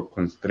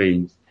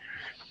constraints.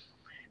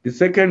 The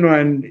second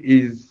one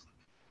is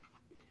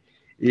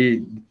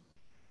the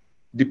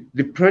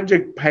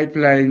project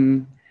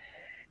pipeline.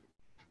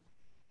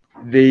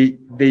 They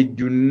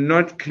do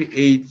not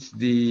create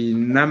the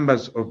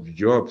numbers of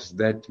jobs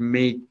that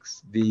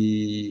makes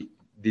the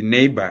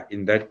neighbor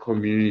in that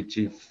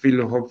community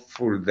feel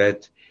hopeful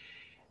that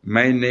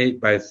my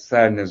neighbor's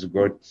son is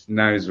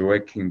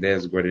working there,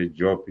 has got a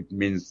job. It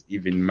means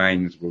even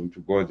mine is going to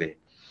go there.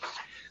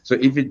 So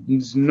if it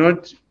is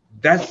not,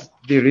 that's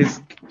the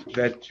risk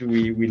that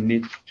we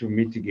need to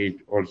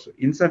mitigate also.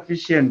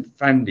 Insufficient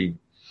funding,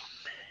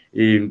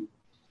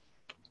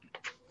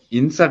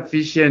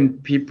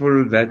 insufficient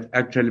people that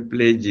actually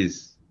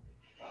pledges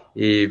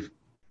to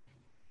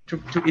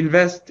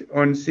invest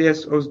on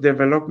CSO's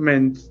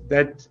development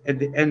that at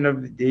the end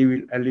of the day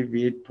will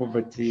alleviate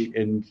poverty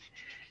and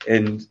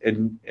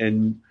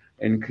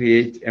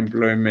create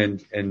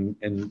employment and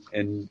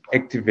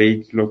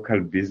activate local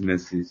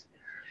businesses.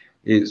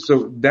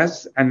 So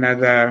that's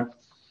another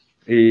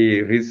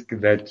risk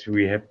that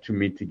we have to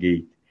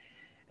mitigate.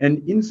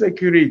 And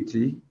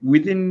insecurity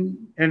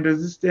within and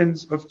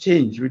resistance of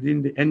change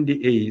within the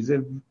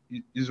NDA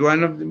is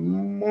one of the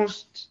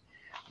most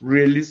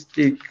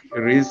realistic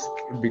risk,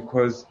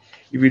 because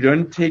if we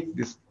don't take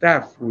the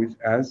staff with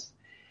us,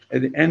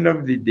 at the end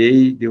of the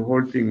day, the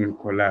whole thing will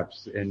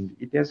collapse, and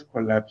it has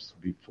collapsed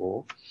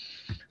before.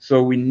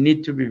 So we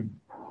need to be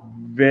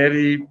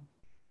very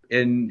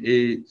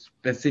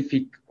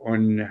specific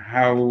on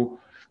how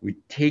we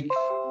take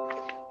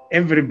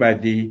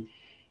everybody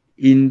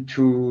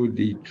into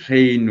the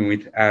train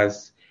with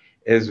us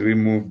as we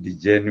move the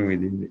journey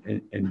within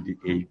the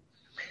NDA.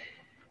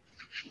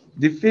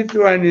 The fifth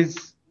one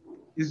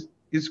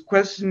is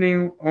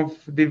questioning of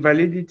the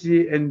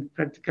validity and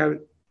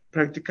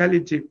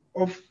practicality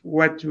of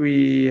what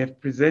we have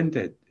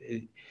presented.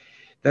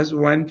 That's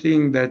one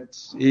thing that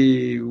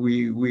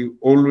we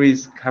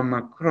always come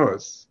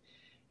across.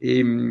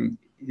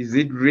 Is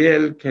it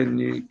real? Can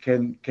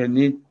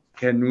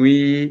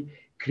we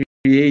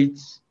create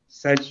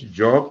such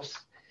jobs?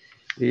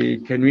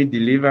 Can we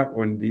deliver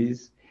on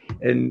this?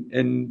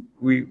 And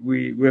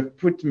we have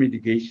put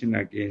mitigation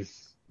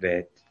against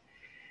that.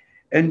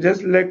 And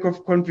just lack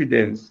of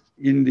confidence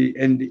in the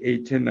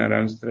NDA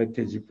turnaround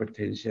strategy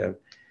potential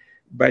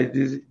by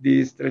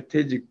the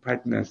strategic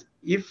partners.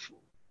 If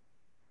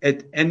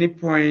at any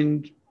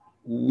point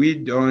we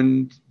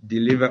don't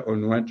deliver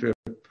on what we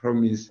have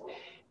promised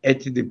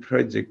at the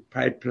project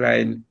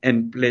pipeline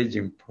and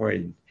pledging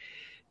point,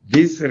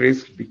 this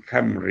risk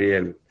become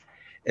real,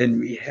 and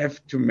we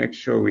have to make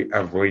sure we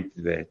avoid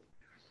that.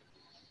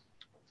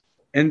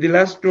 And the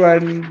last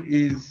one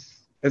is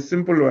a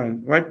simple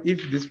one. What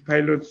if this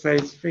pilot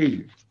sites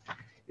fail?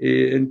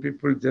 and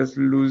people just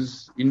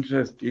lose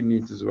interest in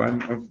it. Is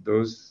one of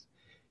those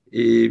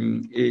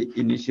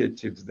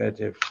initiatives that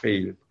have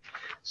failed.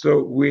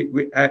 So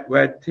we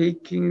are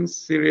taking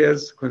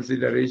serious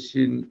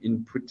consideration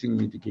in putting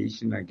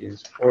mitigation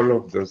against all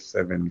of those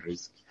 7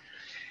 risks.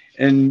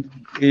 And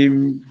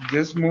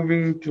just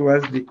moving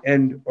towards the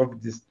end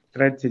of the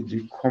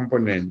strategy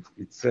component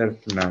itself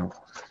now,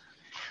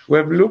 we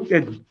have looked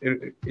at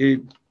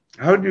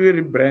how do we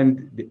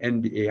rebrand the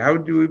NDA? How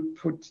do we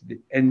put the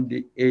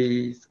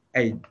NDA's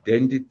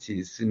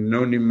identity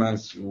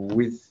synonymous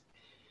with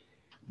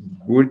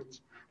good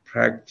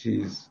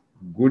practice,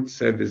 good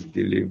service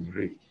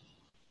delivery,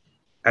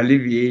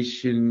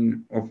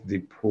 alleviation of the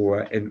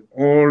poor, and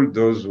all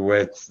those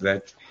words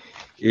that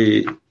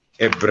a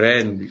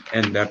brand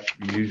end up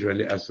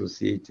usually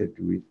associated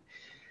with.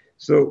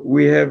 So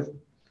we have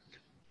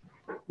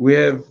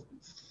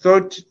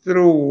thought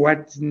through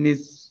what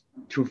needs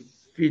to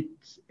fit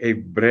a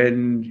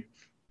brand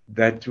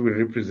that will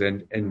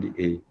represent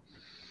NDA.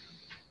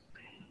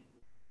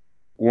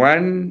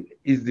 One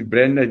is the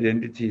brand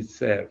identity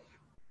itself.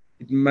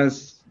 It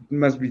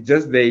must be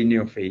just there in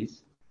your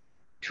face.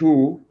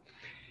 2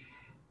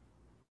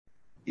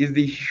 is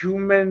the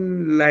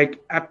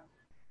human-like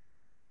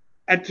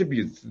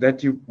attributes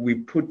that we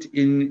put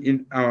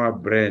in our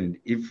brand.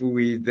 If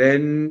we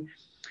then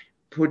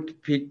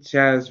put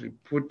pictures, we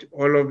put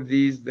all of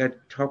these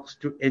that talks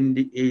to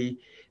NDA,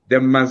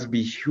 there must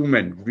be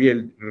human,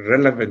 real,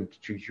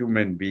 relevant to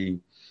human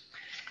being.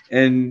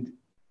 And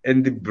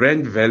the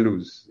brand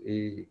values,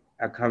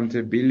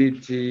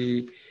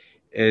 accountability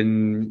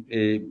and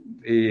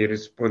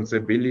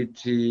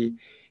responsibility,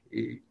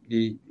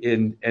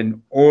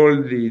 and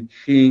all the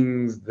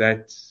things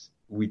that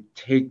we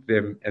take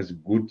them as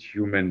good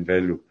human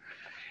value.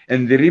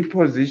 And the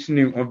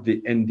repositioning of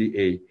the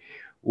NDA,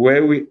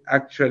 where we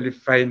actually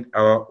find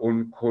our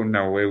own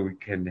corner where we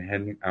can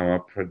hang our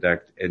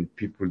product and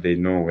people, they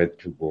know where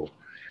to go.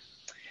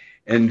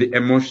 And the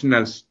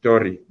emotional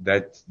story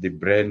that the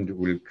brand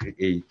will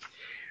create.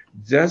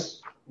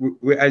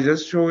 We are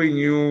just showing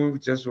you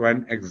just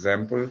one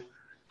example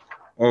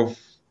of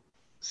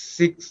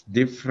 6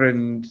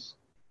 different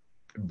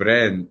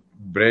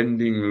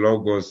branding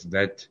logos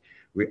that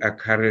we are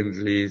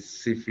currently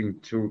sifting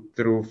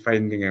through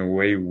finding a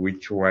way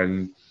which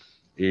one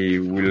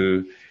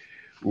will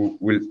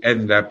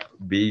end up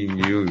being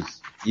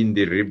used in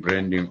the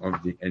rebranding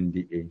of the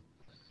NDA.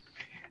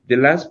 The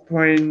last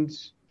point,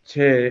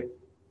 Chair,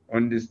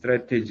 on the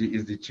strategy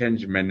is the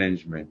change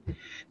management.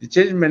 The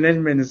change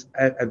management is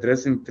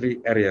addressing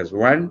 3 areas.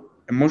 1,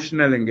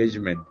 emotional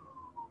engagement.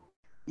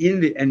 In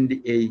the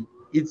NDA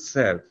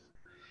itself,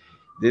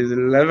 there's a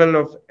level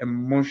of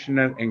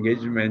emotional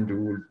engagement we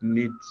would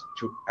need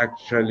to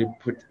actually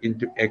put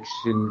into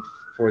action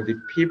for the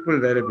people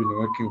that have been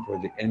working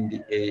for the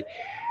NDA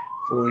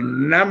for a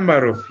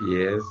number of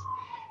years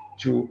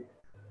to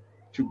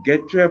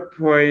get to a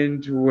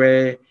point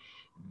where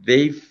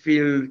they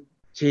feel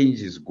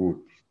change is good.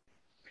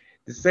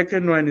 The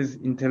second one is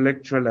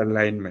intellectual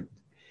alignment.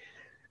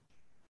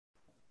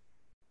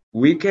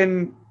 We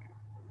can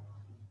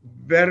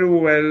very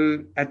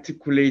well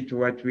articulate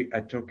what we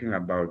are talking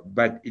about,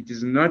 but it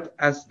is not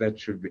us that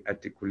should be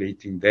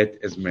articulating that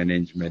as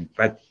management,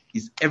 but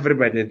it's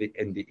everybody at the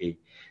NDA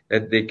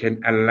that they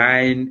can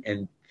align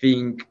and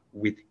think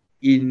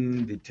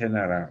within the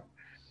turnaround.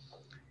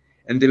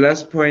 And the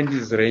last point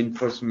is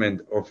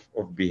reinforcement of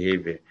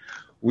behavior,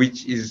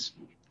 which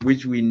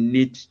we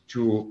need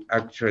to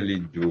actually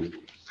do.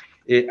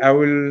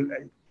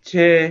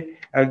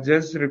 I'll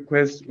just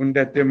request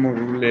Undate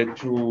Morule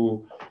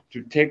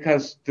to take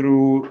us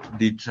through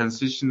the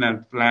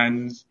transitional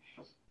plans,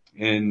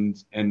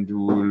 and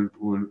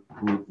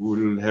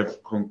we'll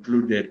have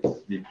concluded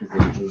the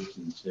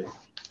presentation, Chair.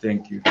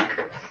 Thank you.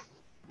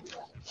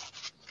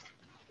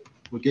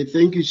 Okay,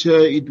 thank you,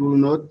 Chair. It will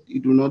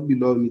not be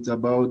long. It's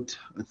about,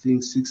 I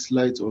think, 6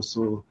 slides or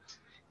so.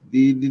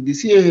 The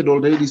CA had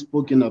already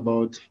spoken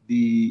about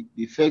the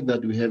fact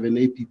that we have an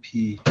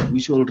APP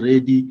which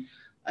already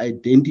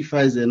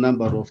identifies a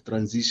number of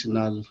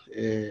transitional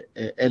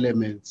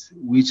elements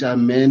which are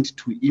meant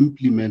to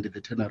implement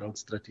the turnaround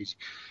strategy.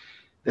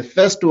 The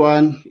first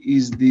one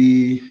is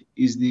the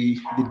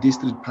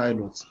district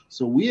pilots.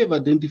 So we have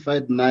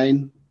identified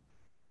 9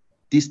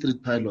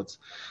 district pilots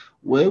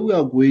where we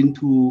are going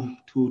to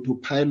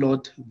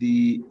pilot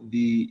the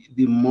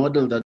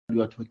model that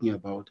we are talking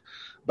about,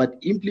 but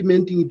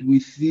implementing it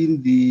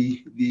within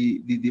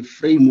the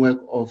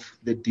framework of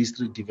the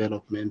district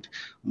development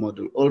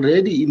model.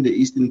 Already in the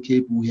Eastern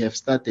Cape, we have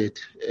started.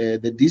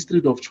 The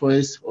district of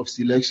choice of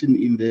selection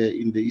in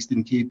the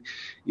Eastern Cape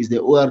is the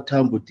OR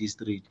Tambo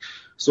district.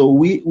 So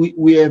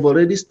we have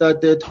already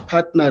started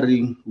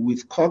partnering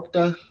with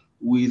COCTA,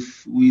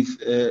 with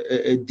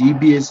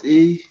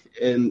DBSA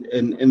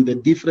and the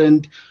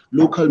different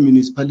local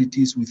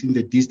municipalities within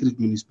the district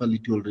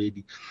municipality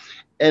already.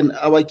 And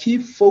our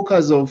key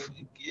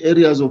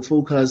areas of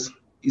focus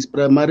is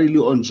primarily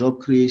on job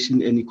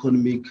creation and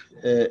economic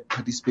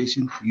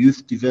participation,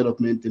 youth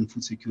development, and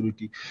food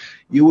security.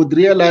 You would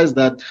realize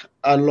that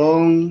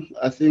along,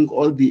 I think,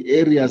 all the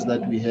areas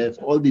that we have,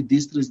 all the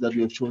districts that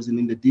we have chosen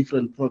in the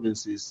different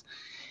provinces,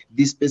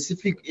 the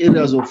specific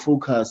areas of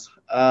focus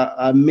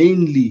are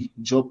mainly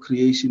job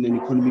creation and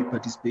economic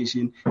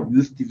participation,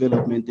 youth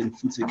development, and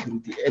food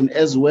security, and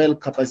as well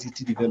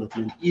capacity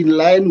development, in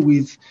line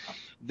with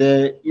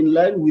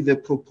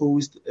the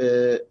proposed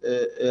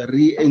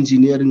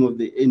re-engineering of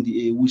the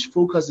NDA, which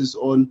focuses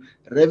on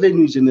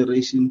revenue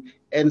generation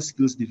and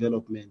skills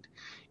development.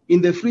 In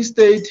the Free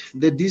State,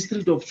 the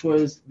district of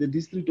choice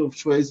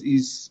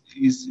is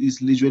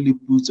literally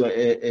put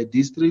a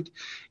district.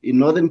 In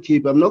Northern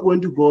Cape, I'm not going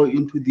to go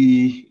into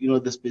the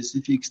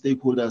specific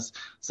stakeholders.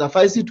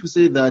 Suffice it to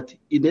say that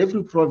in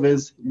every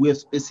province we have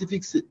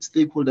specific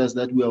stakeholders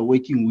that we are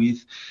working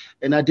with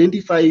and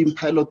identifying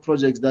pilot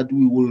projects that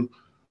we will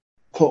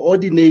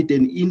coordinate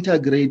and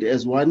integrate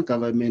as one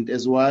government,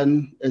 as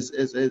one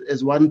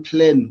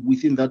plan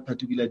within that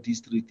particular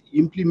district,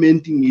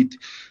 implementing it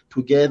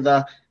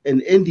together,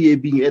 and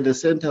NDA being at the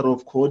center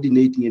of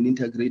coordinating and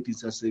integrating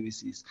such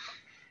services.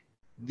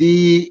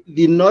 The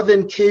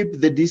Northern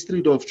Cape, the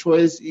district of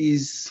choice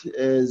is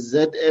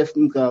ZF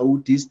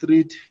Ngau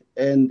district,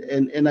 and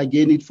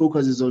again it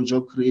focuses on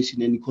job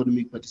creation and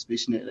economic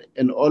participation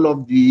and all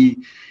of the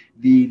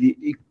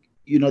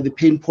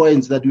pain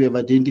points that we have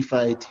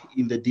identified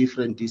in the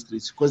different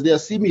districts, because they are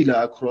similar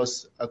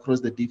across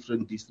the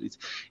different districts.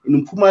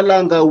 In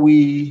Mpumalanga,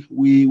 we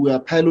are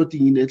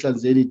piloting in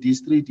Etlanzeni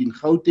district. In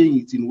Gauteng,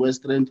 it's in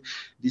Western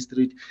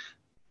district.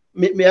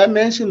 May I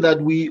mention that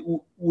we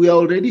are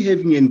already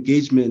having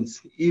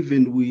engagements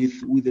even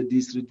with the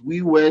district. We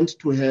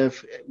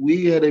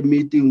had a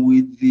meeting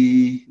with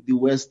the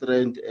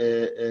Western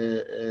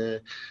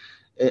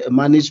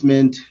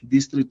management,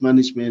 district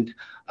management,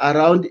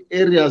 around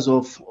areas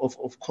of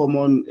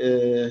common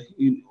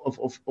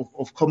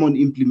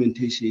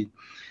implementation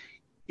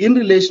in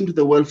relation to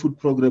the World Food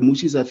Program,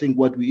 which is, I think,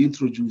 what we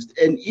introduced,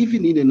 and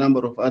even in a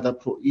number of other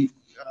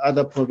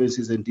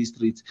provinces and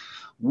districts.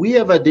 We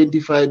have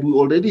identified, we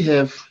already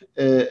have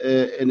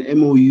an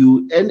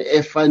MOU and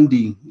a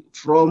funding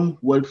from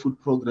World Food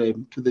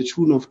Program to the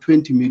tune of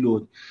 20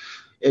 million.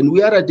 And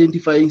we are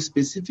identifying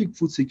specific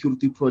food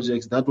security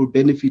projects that will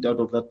benefit out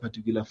of that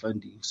particular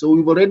funding. So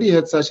we've already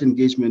had such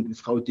engagement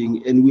with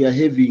Gauteng, and we are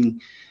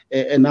having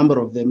a number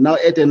of them now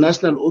at a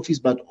national office,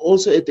 but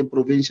also at a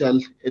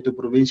provincial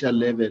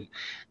level.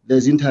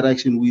 There's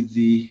interaction with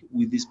the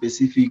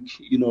specific,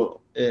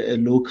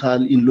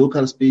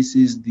 local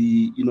spaces,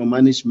 the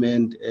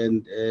management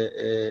and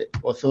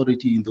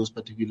authority in those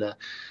particular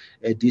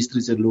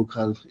districts and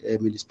local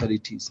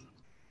municipalities.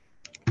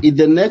 In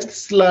the next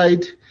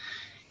slide,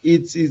 I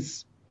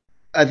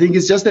think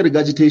it's just a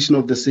regurgitation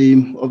of the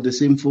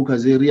same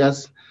focus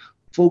areas,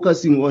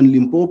 focusing on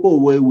Limpopo,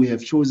 where we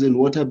have chosen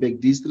Waterberg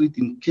district.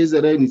 In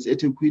KZN, it's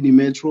eThekwini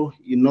Metro.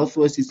 In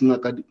Northwest, it's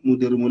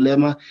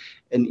Ngaka-Mudirimulema,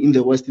 and in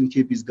the Western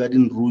Cape is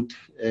Garden Route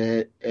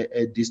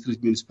a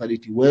district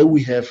municipality, where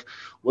we are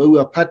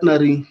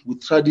partnering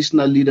with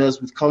traditional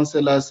leaders, with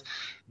councillors.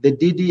 The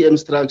DDM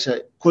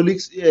structure,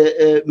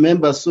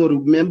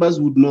 members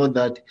would know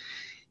that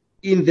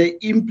in the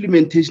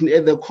implementation,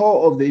 at the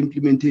core of the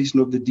implementation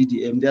of the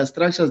DDM, there are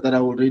structures that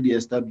are already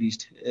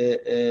established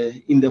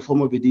in the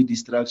form of a DD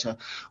structure,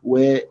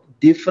 where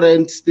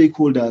different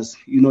stakeholders,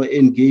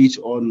 engage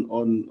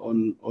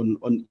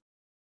on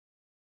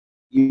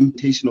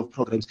implementation of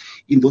programs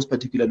in those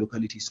particular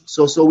localities.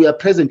 So we are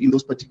present in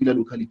those particular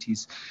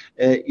localities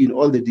in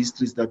all the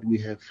districts that we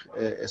have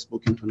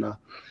spoken to now.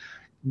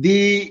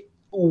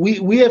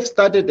 We have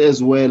started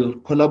as well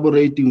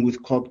collaborating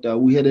with COGTA.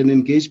 We had an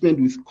engagement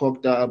with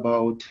COGTA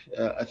about,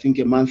 I think,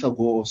 a month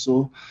ago or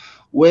so,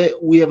 where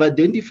we have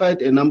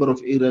identified a number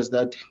of areas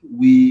that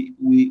we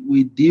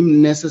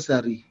deem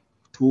necessary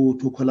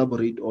to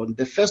collaborate on.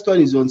 The first one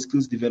is on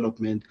skills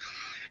development.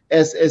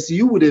 As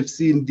you would have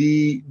seen,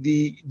 the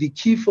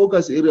key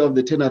focus area of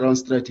the turnaround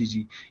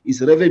strategy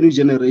is revenue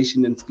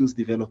generation and skills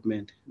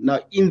development. Now,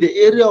 in the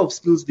area of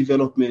skills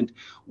development,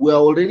 we are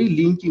already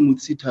linking with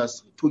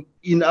CITAS.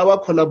 In our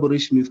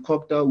collaboration with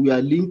COGTA, we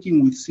are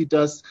linking with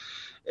CITAS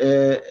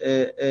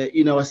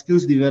in our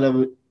skills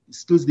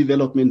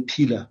development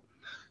pillar,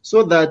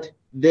 so that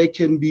there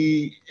can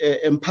be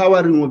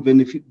empowering of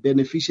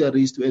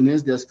beneficiaries to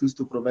enhance their skills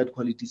to provide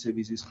quality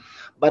services.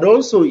 But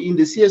also in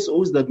the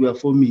CSOs that we are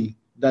forming,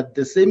 that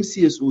the same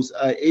CSOs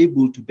are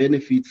able to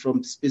benefit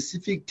from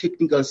specific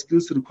technical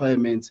skills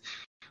requirements.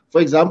 For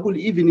example,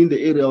 even in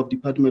the area of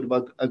Department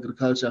of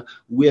Agriculture,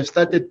 we have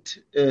started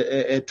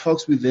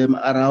talks with them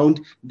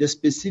around the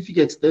specific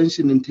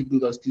extension and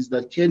technical skills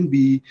that can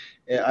be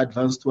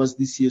advanced towards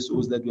the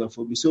CSOs that we are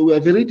forming. So we are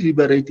very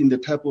deliberate in the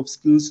type of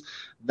skills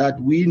that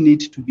we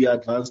need to be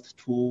advanced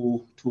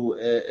to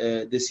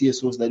the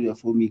CSOs that we are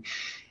forming,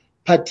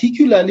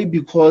 particularly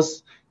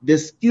because the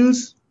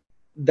skills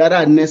that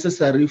are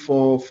necessary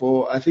for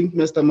I think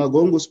Mr.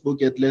 Magongo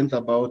spoke at length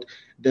about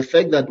the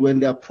fact that when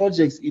there are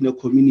projects in a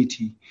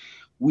community,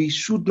 we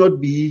should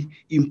not be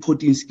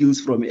importing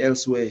skills from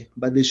elsewhere,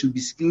 but there should be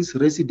skills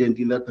resident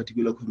in that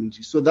particular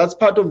community. So that's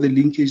part of the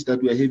linkage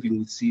that we are having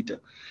with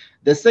SETA.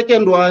 The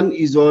second one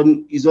is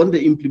on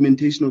the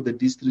implementation of the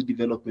district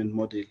development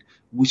model,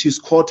 which is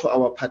core to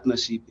our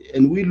partnership.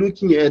 And we're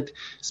looking at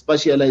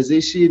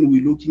spatialization,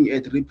 we're looking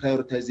at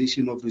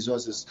reprioritization of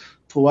resources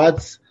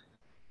towards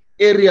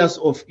areas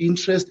of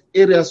interest,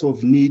 areas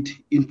of need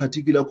in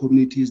particular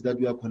communities that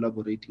we are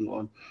collaborating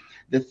on.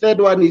 The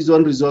third one is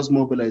on resource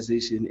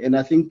mobilization. And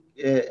I think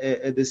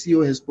the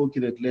CEO has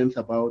spoken at length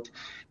about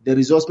the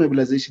resource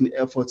mobilization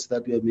efforts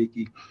that we are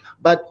making.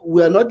 But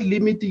we are not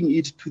limiting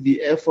it to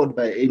the effort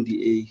by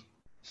NDA.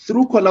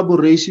 Through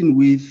collaboration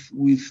with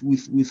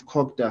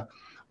COGTA,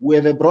 we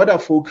have a broader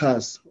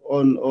focus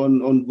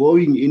on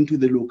going into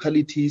the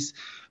localities,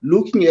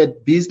 looking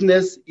at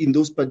business in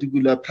those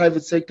particular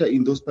private sector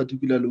in those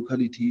particular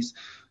localities,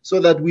 so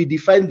that we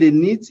define the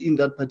needs in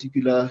that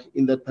particular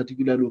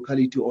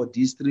locality or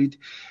district,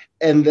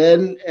 and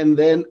then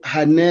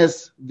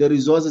harness the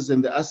resources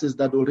and the assets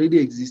that already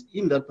exist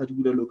in that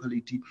particular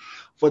locality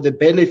for the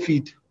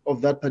benefit of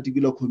that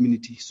particular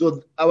community.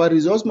 So our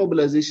resource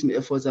mobilization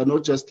efforts are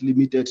not just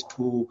limited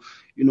to,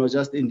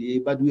 just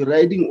NDA, but we're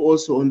riding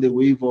also on the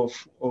wave of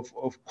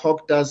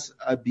COGTA's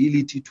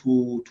ability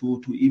to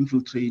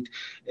infiltrate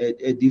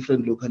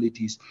different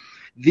localities.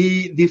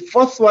 The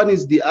fourth one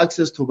is the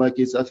access to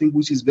markets, I think,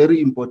 which is very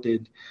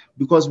important,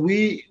 because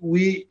we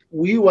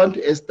want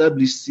to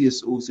establish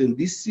CSOs, and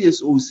these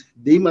CSOs,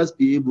 they must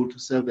be able to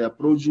sell their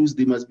produce,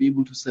 they must be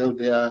able to sell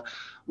their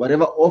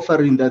whatever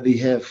offering that they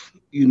have,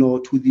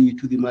 to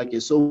the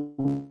market. So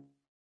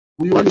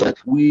we want that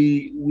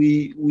we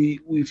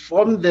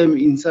form them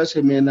in such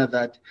a manner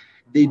that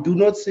they do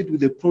not sit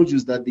with the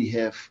produce that they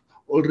have.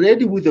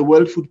 Already with the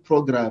World Food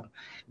Program,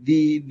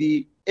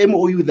 the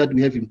MOU that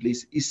we have in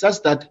place is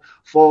such that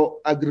for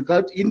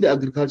in the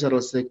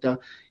agricultural sector,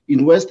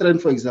 in Western,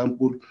 for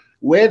example,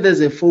 where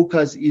there's a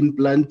focus in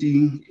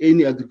planting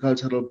any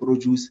agricultural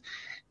produce,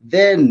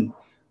 then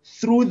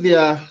through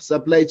their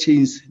supply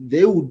chains,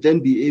 they would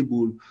then be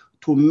able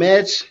to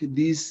match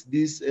these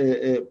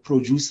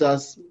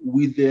producers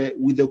with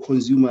the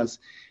consumers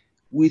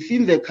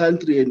within the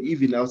country and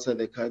even outside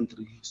the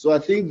country. So I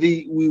think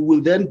we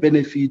will then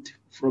benefit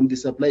from the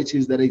supply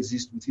chains that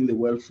exist within the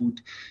World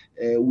Food,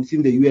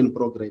 within the UN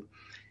program.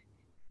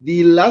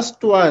 The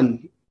last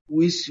one,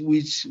 which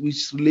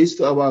relates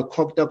to our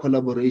COGTA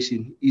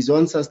collaboration, is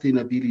on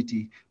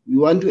sustainability. We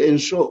want to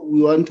ensure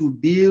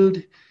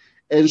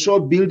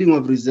building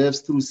of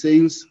reserves through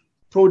sales,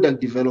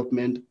 product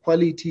development,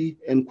 quality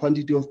and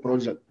quantity of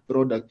product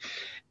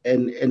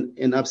and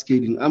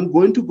upscaling. I'm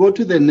going to go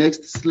to the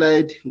next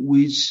slide,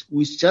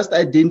 which just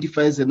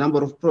identifies a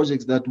number of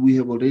projects that we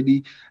have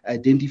already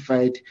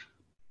identified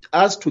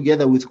us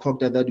together with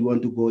COGTA that we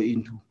want to go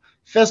into.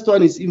 First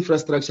one is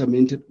infrastructure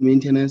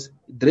maintenance,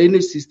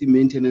 drainage system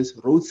maintenance,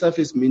 road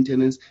surface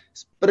maintenance,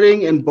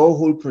 spring and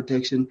borehole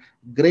protection,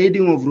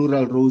 grading of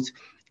rural roads,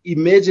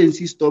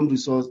 emergency storm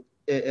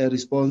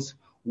response,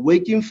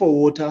 working for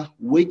water,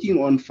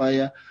 working on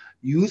fire,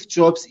 youth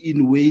jobs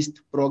in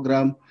waste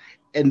program,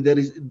 and there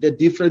is the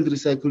different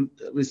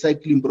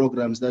recycling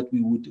programs that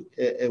we would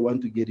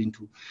want to get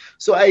into.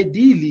 So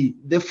ideally,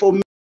 the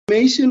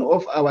formation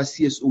of our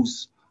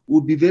CSOs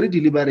would be very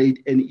deliberate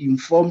and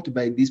informed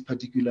by these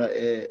particular,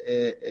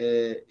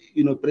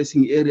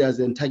 pressing areas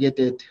and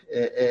targeted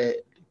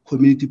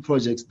community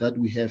projects that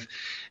we have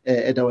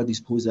at our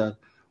disposal.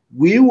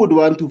 We would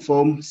want to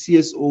form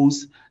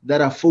CSOs that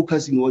are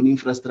focusing on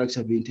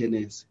infrastructure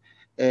maintenance,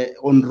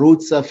 on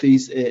road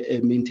surface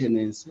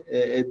maintenance.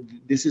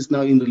 This is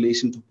now in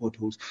relation to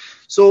potholes.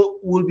 So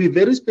we'll be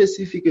very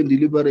specific and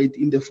deliberate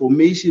in the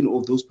formation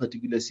of those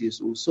particular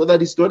CSOs, so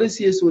that it's not a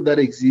CSO that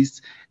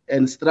exists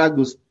and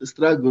struggles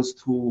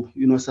to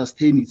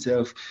sustain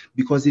itself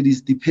because it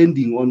is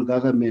depending on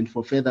government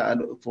for further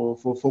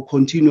for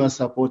continuous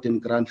support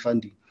and grant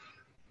funding.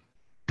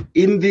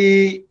 In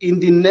the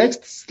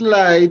next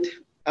slide,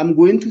 I'm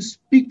going to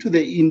speak to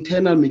the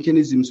internal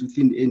mechanisms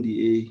within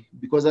NDA,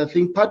 because I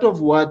think part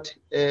of what,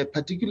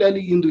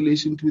 particularly in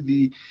relation to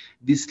the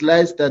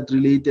slides that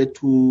related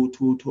to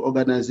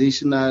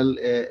organizational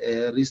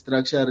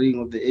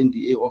restructuring of the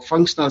NDA or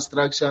functional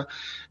structure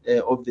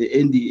of the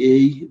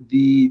NDA,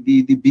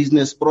 the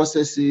business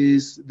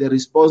processes, the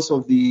response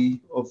of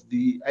the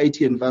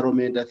IT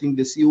environment. I think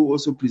the CEO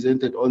also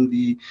presented on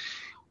the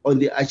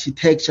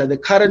architecture, the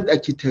current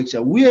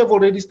architecture. We have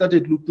already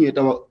started looking at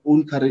our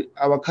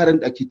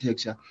current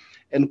architecture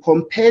and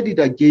compared it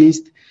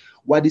against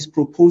what is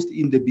proposed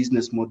in the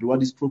business model,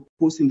 what is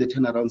proposed in the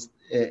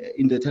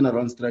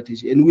turnaround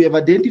strategy, and we have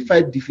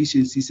identified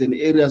deficiencies and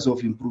areas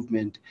of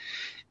improvement.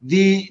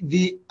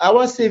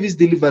 Our service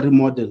delivery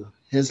model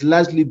has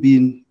largely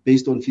been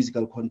based on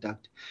physical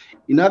contact.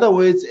 In other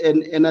words,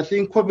 and I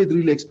think COVID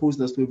really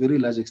exposed us to a very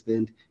large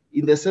extent,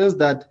 in the sense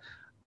that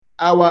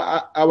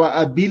our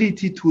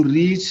ability to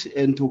reach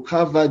and to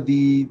cover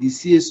the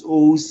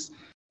CSOs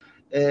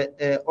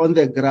on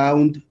the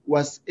ground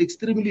was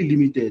extremely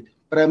limited,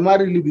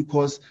 primarily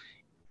because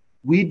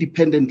we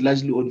depended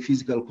largely on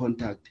physical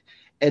contact,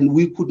 and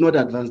we could not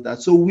advance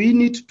that. So we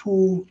need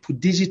to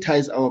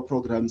digitize our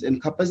programs,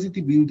 and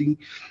capacity building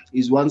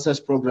is one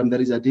such program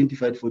that is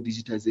identified for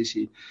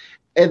digitization.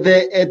 At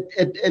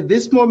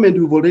this moment,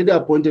 we've already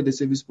appointed a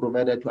service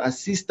provider to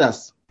assist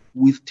us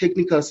with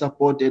technical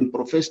support and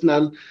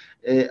professional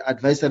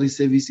advisory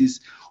services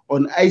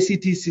on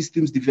ICT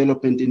systems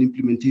development and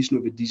implementation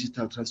of a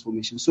digital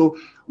transformation. So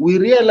we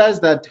realize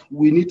that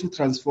we need to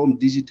transform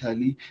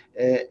digitally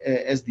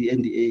as the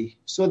NDA,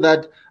 so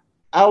that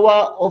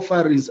our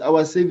offerings,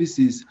 our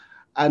services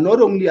are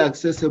not only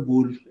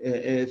accessible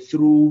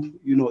through,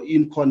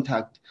 in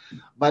contact,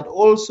 but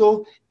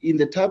also in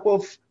the type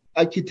of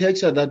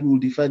architecture that will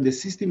define, the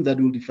system that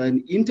will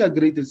define,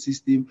 integrated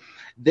system.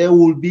 There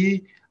will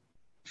be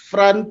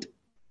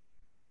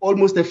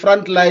almost a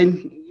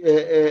frontline,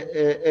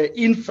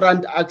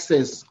 in-front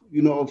access,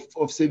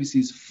 of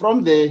services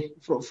from the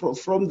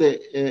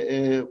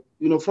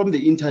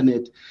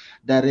internet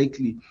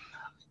directly,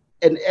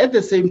 and at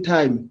the same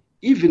time,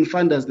 even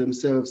funders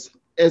themselves,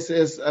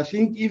 as I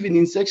think even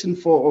in Section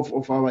 4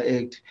 of our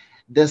Act,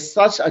 there's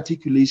such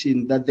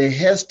articulation that there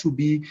has to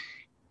be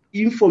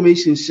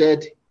information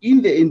shared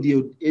in the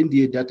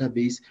NDA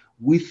database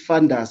with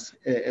funders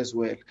as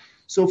well.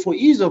 So for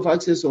ease of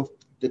access of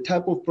the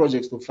type of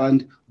projects to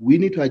fund, we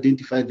need to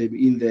identify them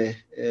in the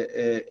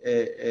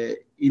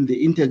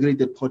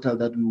integrated portal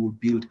that we will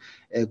build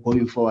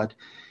going forward.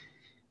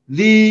 As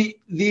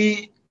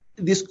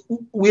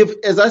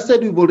I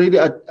said, we've already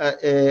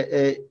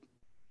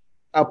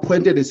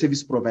appointed a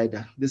service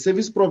provider. The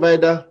service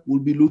provider will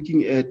be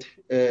looking at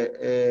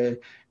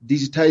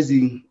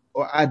digitizing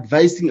or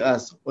advising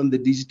us on the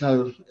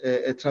digital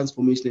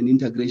transformation and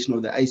integration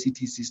of the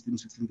ICT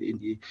systems within the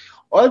NDA.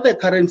 All the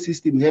current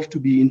systems have to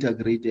be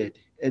integrated,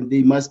 and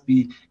they must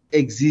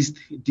exist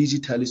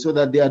digitally, so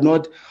that they are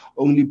not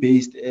only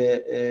based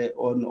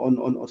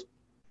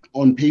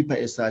on paper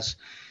as such.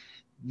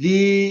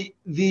 The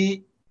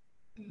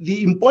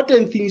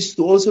important thing is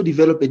to also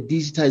develop a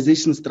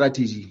digitization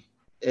strategy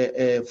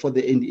for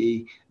the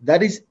NDA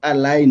that is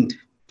aligned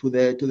to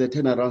the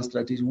turnaround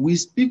strategy. We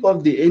speak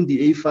of the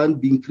NDA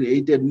fund being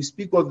created. We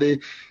speak of the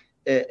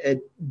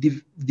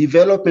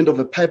development of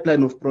a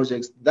pipeline of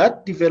projects.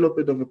 That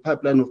development of a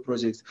pipeline of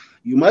projects,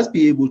 you must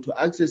be able to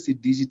access it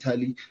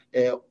digitally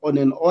on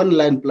an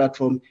online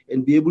platform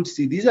and be able to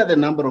see these are the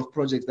number of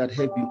projects that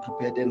have been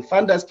prepared. And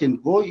funders can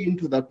go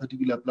into that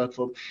particular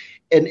platform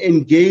and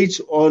engage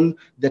on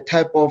the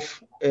type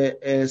of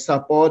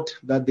support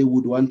that they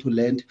would want to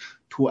lend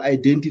to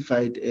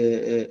identified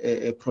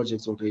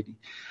projects already.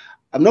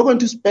 I'm not going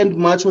to spend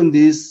much on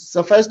this.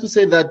 Suffice to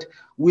say that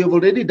we have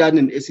already done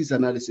an ACES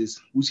analysis,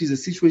 which is a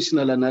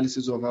situational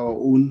analysis of our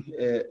own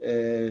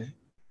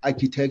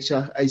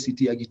architecture,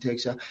 ICT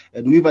architecture,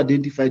 and we've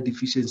identified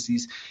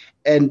deficiencies.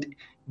 And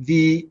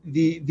the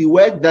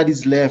work that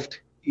is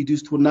left, it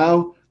is to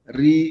now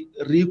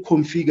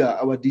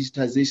reconfigure our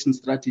digitization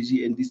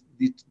strategy and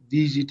the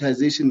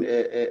digitization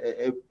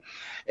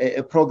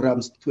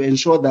programs to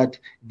ensure that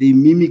they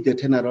mimic the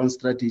turnaround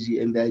strategy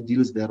and the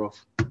ideals thereof.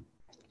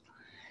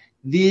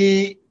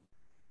 The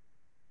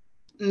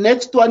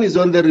next one is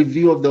on the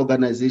review of the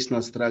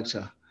organizational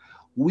structure.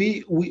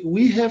 We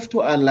have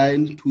to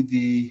align to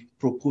the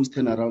proposed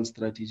turnaround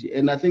strategy.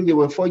 And I think there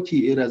were 4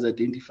 key areas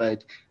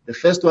identified. The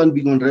first one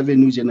being on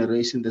revenue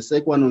generation, the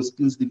second one on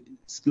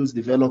skills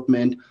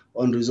development,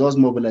 on resource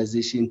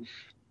mobilization,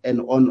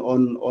 and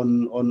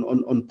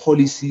on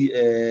policy,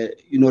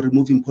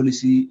 removing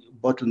policy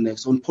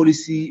bottlenecks, on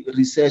policy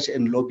research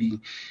and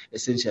lobbying,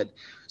 essentially.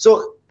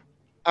 So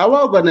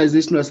our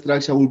organizational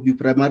structure will be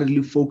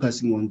primarily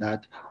focusing on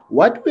that.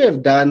 What we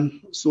have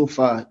done so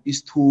far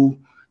is to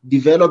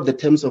develop the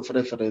terms of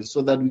reference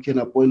so that we can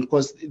appoint,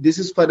 because this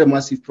is quite a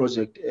massive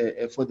project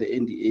for the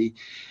NDA.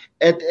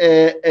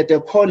 At a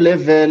core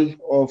level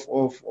of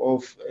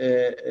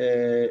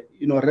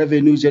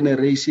revenue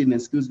generation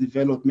and skills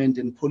development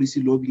and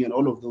policy lobbying and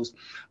all of those,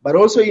 but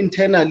also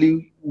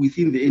internally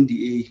within the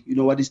NDA,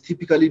 what is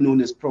typically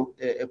known as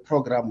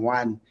Program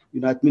 1,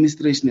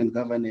 administration and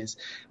governance.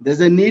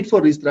 There's a need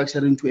for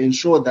restructuring to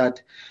ensure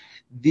that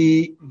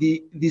the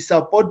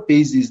support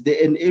basis,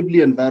 the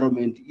enabling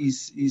environment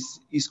is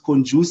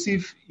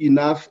conducive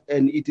enough,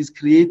 and it is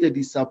created,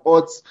 it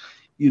supports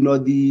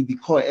the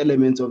core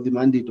elements of the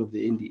mandate of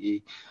the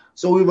NDA.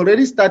 So we've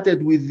already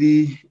started with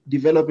the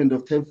development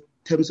of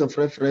terms of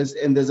reference,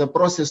 and there's a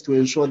process to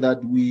ensure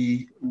that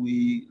we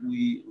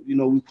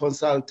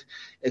consult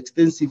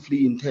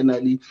extensively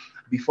internally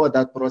before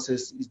that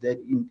process is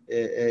then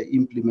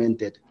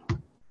implemented.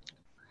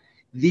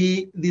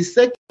 The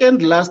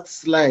second last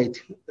slide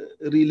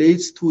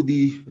relates to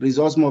the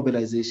resource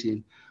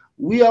mobilization.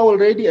 We are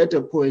already at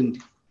a point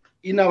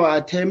in our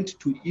attempt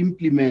to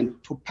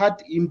implement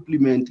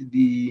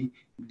the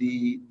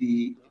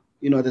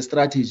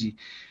strategy.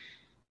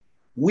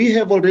 We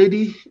have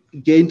already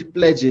gained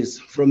pledges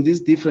from these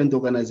different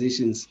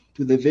organizations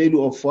to the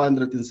value of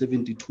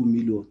 472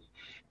 million.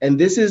 And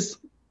this is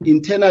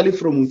internally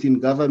from within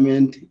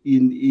government,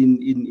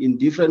 in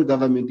different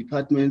government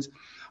departments,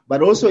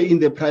 but also in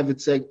the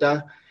private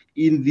sector,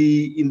 in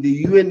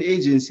the UN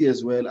agency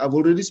as well. I've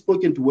already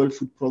spoken to World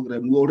Food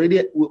Programme.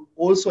 We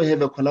also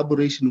have a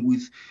collaboration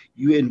with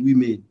UN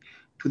Women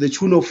to the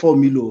tune of 4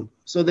 million.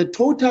 So the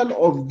total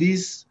of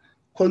these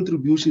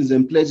contributions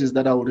and pledges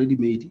that are already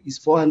made is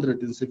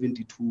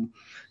 472,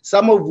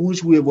 some of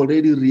which we have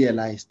already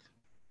realized.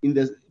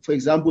 For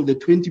example, the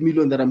 20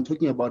 million that I'm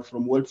talking about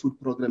from World Food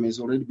Programme has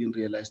already been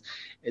realized.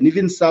 And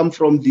even some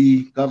from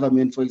the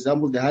government, for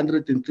example, the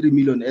 103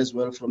 million as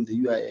well from the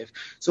UIF.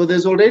 So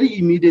there's already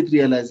immediate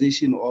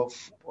realization of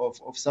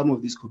some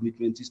of these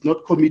commitments. It's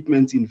not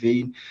commitments in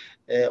vain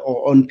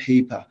or on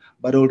paper,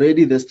 but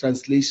already there's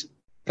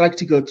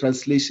practical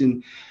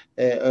translation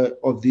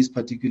of these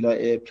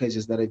particular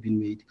pledges that have been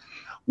made.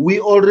 We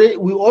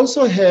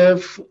also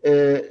have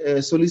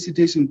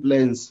solicitation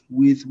plans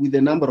with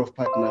a number of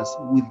partners,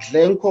 with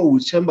Glencore,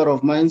 with Chamber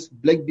of Mines,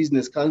 Black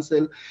Business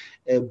Council,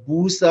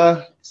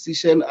 BUSA,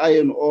 Sishen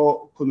Iron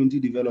Ore Community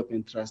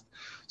Development Trust.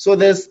 So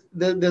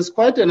there's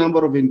quite a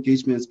number of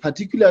engagements,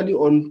 particularly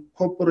on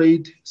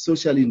corporate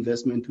social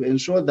investment, to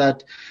ensure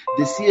that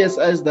the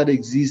CSIs that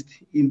exist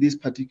in these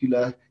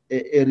particular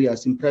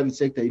areas, in private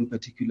sector in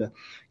particular,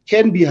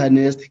 can be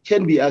harnessed,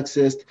 can be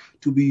accessed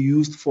to be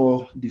used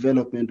for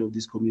development of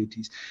these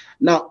communities.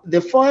 Now, the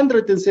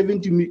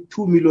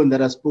 472 million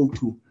that I spoke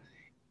to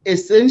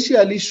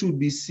essentially should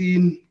be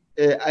seen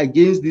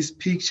against this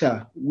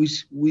picture,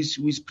 which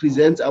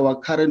presents our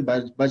current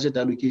budget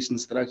allocation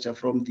structure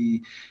from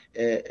the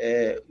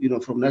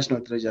from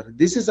National Treasury.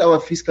 This is our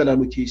fiscal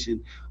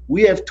allocation.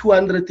 We have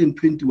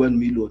 221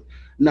 million.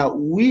 Now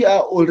we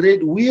have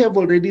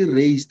already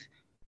raised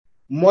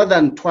more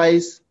than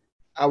twice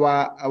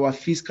our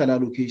fiscal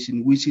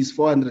allocation, which is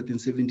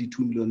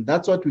 472 million.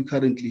 That's what we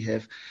currently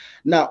have.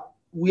 Now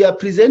we are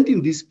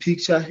presenting this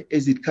picture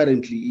as it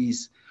currently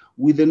is,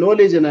 with the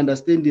knowledge and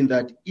understanding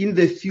that in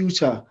the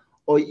future,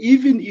 or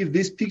even if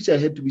this picture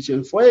had to be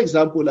changed, for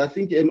example, I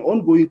think an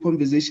ongoing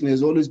conversation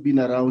has always been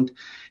around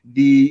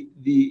the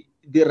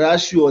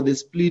ratio or the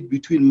split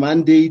between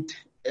mandate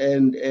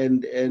and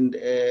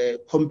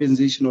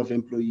compensation of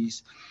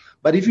employees.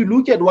 But if you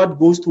look at what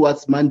goes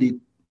towards mandate,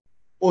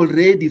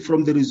 already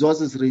from the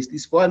resources raised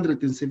is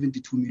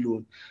 472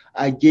 million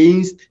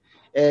against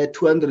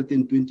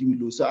 220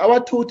 million. So our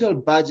total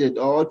budget,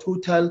 our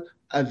total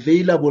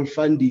available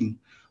funding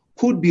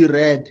could be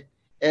read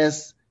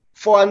as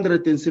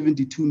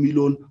 472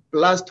 million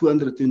plus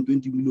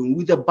 220 million,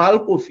 with the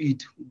bulk of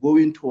it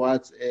going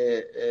towards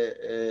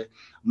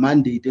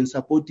mandate and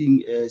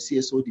supporting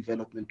CSO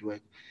development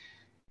work.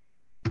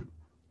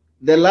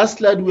 The last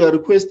slide, we are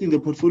requesting the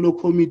portfolio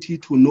committee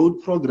to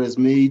note progress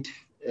made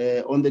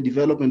on the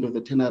development of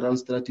the turnaround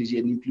strategy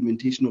and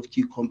implementation of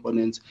key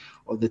components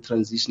of the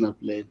transitional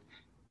plan.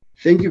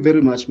 Thank you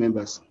very much,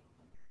 members.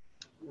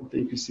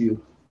 Thank you,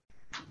 CEO.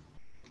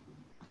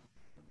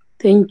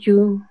 Thank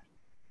you.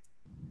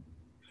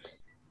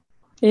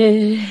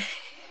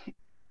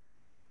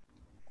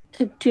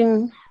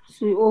 Acting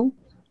CEO,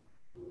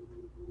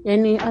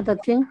 any other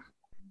thing?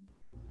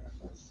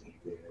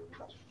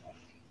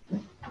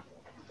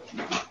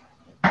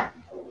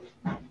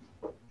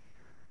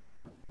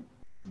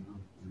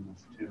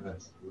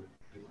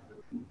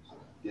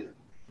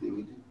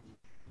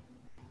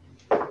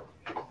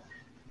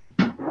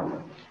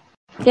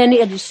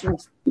 Any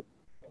additions?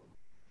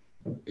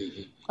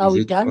 Are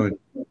we done? On?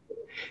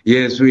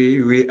 Yes,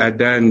 we are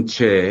done,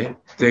 Chair.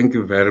 Thank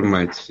you very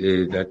much.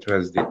 That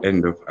was the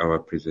end of our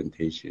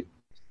presentation.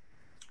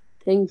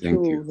 Thank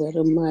you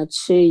very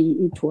much.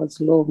 It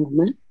was long,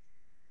 man.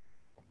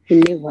 We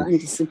never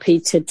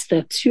anticipated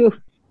that.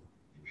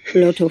 A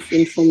lot of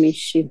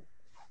information.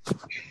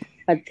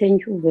 But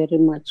thank you very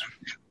much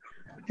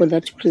for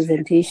that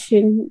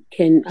presentation.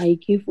 Can I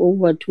give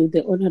over to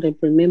the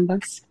honorable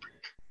members?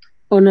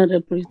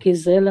 Honorable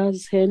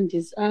Gizela's hand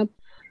is up.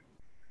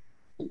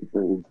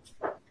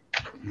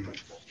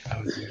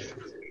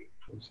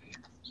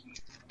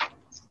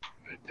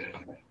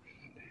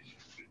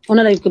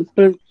 Honorable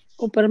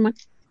Opperman,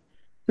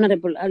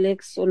 Honorable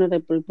Alex,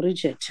 Honorable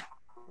Bridget.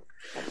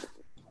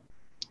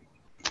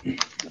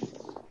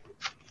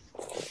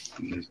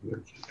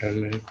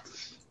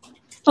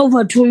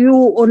 Over to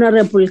you,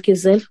 Honorable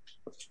Gizel.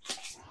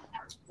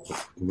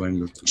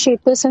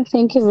 Chairperson,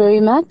 thank you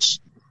very much.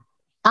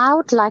 I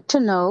would like to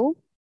know,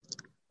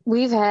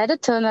 we've had a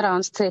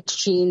turnaround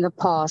strategy in the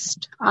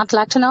past. I'd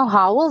like to know,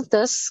 how will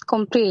this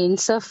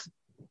comprehensive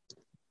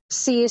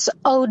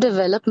CSO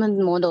development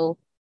model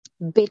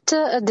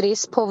better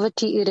address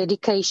poverty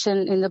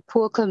eradication in the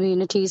poor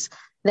communities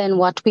than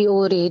what we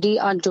already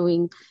are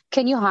doing?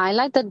 Can you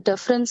highlight the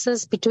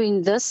differences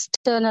between this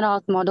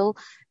turnaround model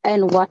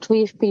and what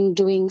we've been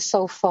doing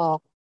so far?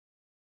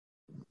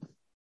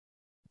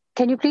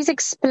 Can you please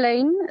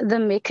explain the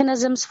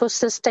mechanisms for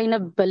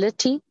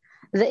sustainability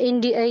the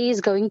NDA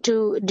is going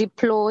to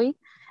deploy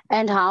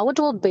and how it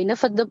will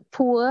benefit the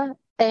poor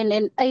and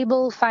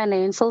enable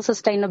financial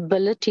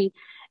sustainability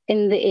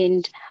in the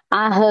end?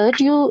 I heard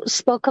you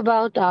spoke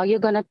about how you're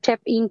going to tap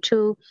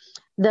into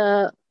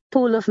the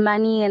pool of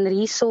money and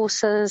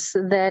resources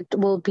that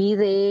will be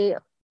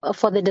there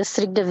for the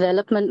district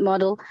development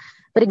model.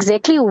 But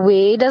exactly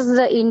where does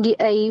the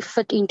NDA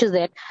fit into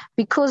that?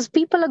 Because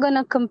people are going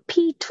to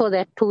compete for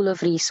that pool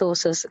of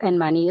resources and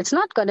money. It's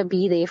not going to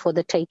be there for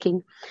the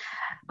taking.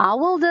 How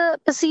will the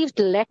perceived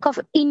lack of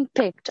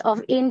impact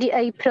of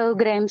NDA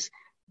programs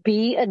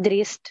be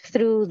addressed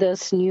through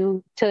this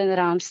new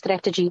turnaround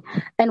strategy?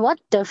 And what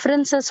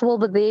differences will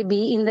there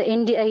be in the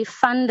NDA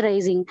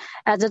fundraising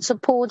as it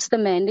supports the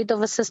mandate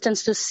of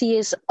assistance to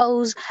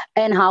CSOs?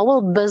 And how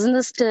will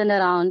business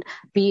turnaround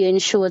be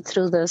ensured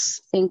through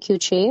this? Thank you,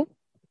 Chair.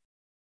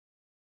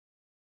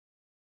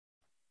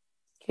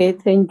 Okay,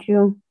 thank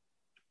you.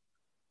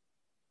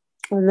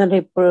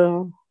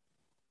 Honorable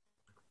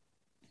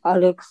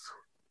Alex.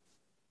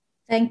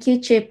 Thank you,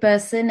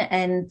 Chairperson,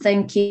 and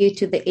thank you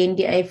to the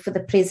NDA for the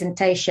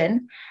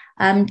presentation.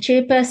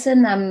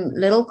 Chairperson, I'm a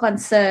little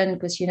concerned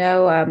because,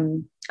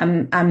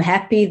 I'm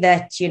happy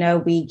that,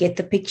 we get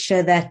the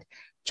picture that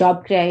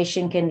job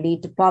creation can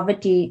lead to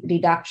poverty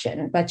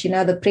reduction. But,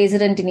 the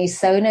President in his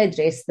SONA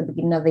address at the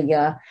beginning of the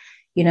year,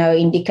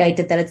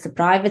 indicated that it's the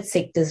private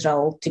sector's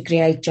role to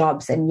create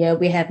jobs. And here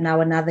we have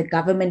now another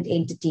government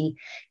entity,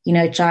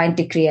 trying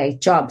to create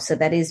jobs. So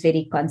that is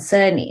very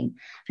concerning.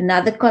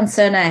 Another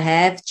concern I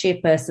have,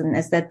 Chairperson,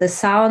 is that this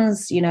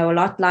sounds, a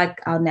lot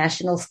like our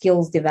National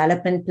Skills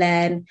Development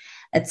Plan.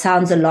 It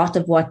sounds a lot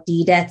of what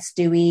DDAT's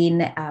doing,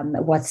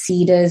 what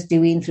CEDA's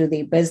doing through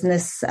their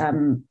business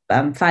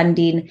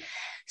funding.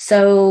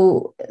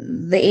 So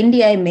the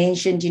NDA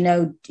mentioned,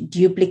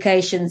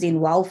 duplications in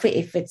welfare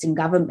efforts in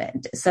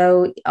government.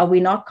 So are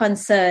we not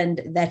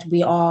concerned that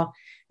the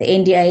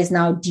NDA is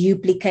now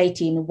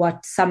duplicating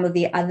what some of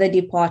the other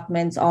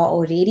departments are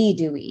already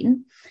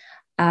doing?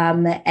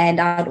 And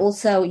I'd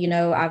also,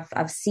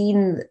 I've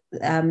seen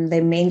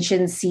they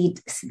mention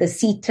the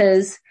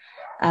CETAs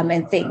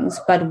and things,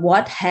 but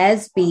what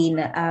has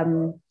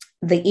been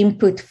the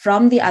input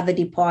from the other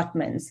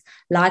departments,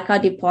 like our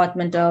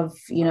Department of,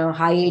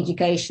 Higher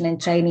Education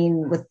and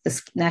Training with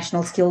the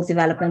National Skills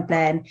Development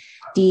Plan,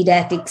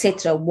 DDAT,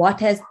 etc. What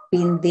has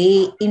been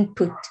their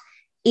input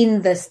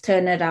in this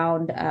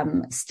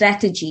turnaround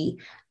strategy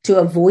to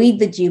avoid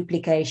the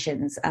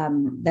duplications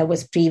that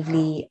was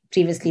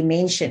previously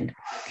mentioned?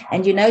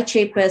 And,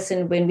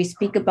 Chairperson, when we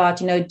speak about,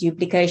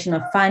 duplication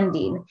of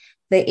funding,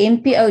 the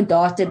MPO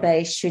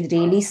database should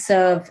really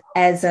serve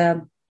as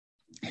a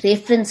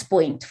reference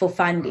point for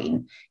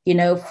funding,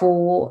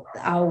 for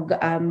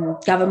our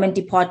government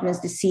departments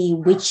to see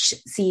which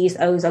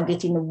CSOs are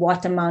getting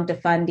what amount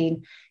of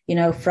funding,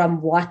 from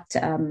what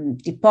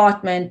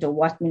department or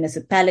what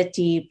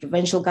municipality,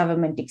 provincial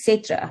government,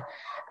 etc.,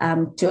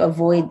 to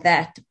avoid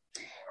that.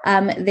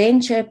 Then,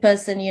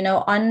 Chairperson,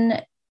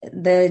 on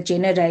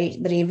the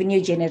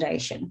revenue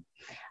generation,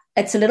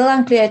 it's a little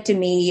unclear to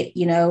me,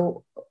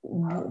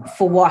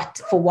 for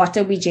what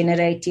are we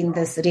generating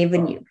this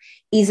revenue?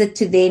 Is it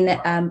to then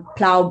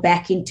plow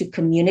back into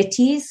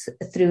communities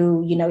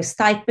through,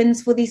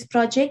 stipends for these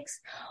projects?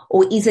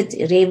 Or is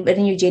it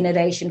revenue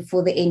generation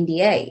for the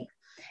NDA?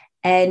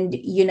 And,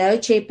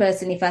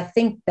 Chairperson, if I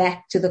think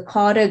back to the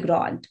Carter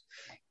grant,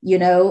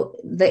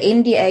 the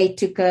NDA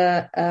took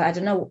I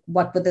don't know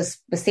what was this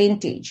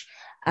percentage,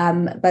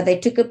 but they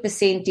took a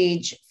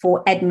percentage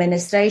for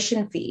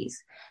administration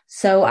fees.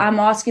 So I'm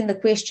asking the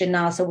question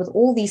now, so with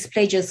all these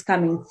pledges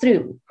coming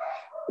through,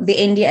 the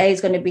NDA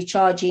is going to be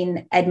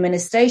charging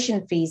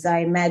administration fees, I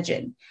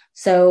imagine.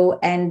 So,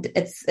 and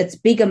it's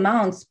big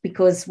amounts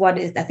because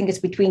I think it's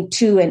between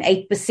 2 and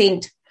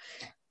 8%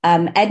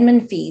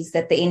 admin fees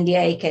that the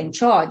NDA can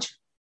charge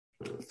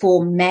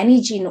for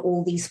managing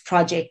all these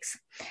projects.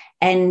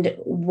 And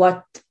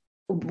what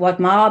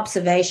my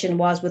observation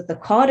was with the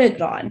Carter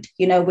grant,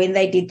 when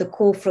they did the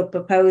call for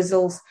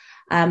proposals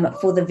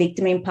for the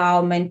victim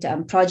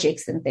empowerment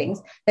projects and things,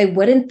 they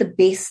weren't the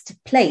best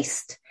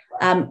placed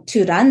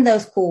to run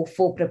those call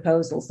for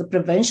proposals. The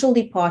provincial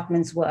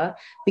departments were,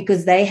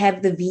 because they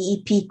have the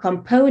VEP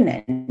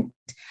component,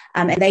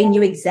 and they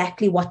knew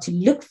exactly what to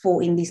look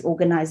for in these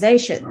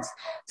organizations.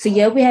 So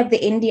here we have the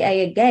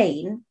NDA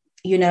again,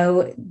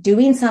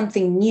 doing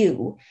something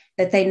new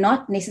that they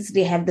not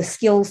necessarily have the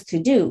skills to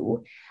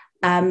do,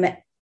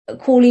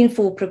 calling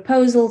for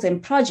proposals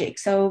and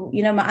projects. So,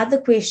 my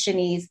other question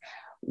is,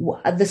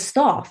 the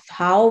staff,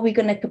 how are we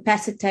going to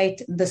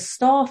capacitate the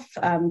staff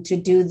to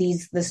do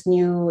this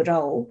new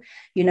role?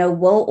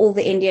 Will all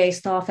the NDA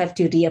staff have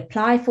to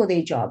reapply for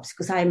their jobs?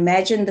 Because I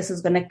imagine this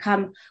is going to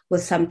come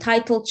with some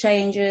title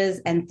changes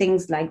and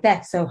things like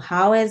that. So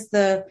how has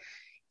the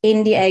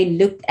NDA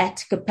looked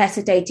at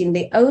capacitating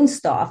their own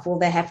staff? Will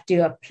they have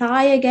to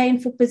apply again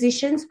for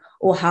positions,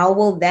 or how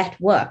will that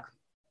work?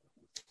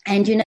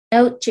 And,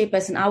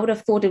 Chairperson, I would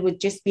have thought it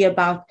would just be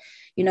about,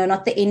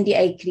 not the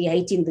NDA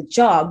creating the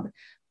job,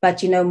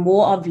 but,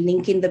 more of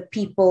linking the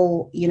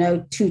people,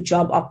 to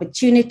job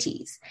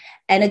opportunities.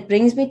 And it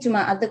brings me to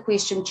my other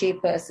question,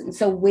 Chairperson.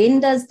 So when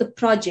does the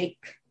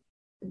project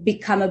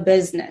become a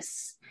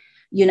business?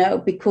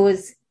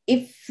 Because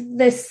if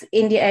this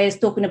NDA is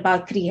talking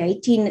about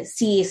creating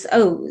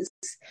CSOs,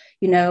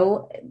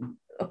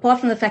 apart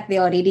from the fact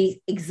there are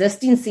already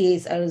existing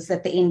CSOs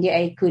that the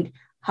NDA could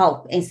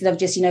help instead of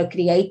just,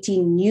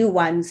 creating new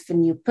ones for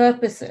new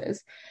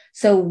purposes.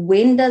 So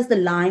when does the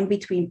line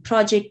between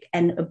project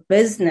and a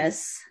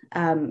business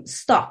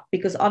stop?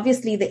 Because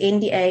obviously the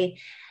NDA,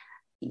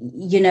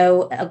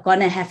 are going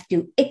to have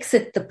to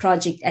exit the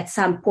project at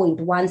some point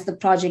once the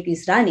project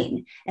is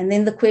running. And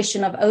then the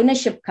question of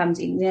ownership comes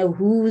in,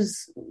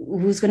 who's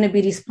going to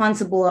be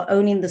responsible for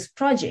owning this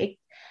project?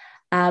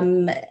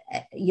 So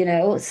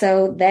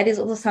that is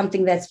also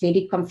something that's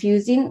very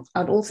confusing.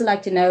 I'd also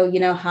like to know,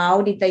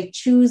 how did they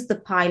choose the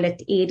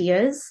pilot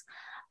areas?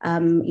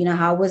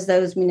 How was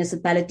those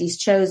municipalities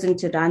chosen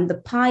to run the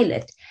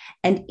pilot?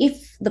 And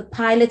if the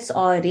pilots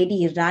are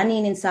already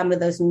running in some of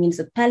those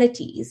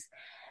municipalities,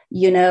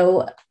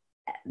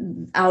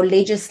 our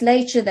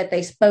legislature that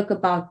they spoke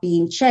about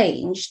being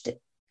changed,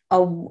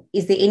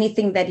 is there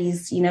anything that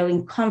is,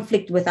 in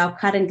conflict with our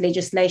current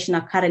legislation,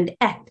 our current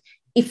act,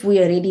 if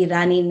we're already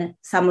running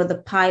some of the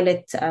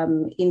pilot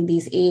in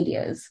these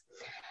areas?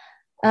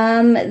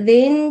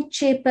 Then,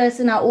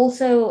 Chairperson, I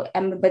also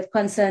am a bit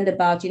concerned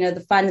about,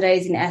 the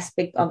fundraising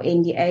aspect of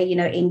NDA.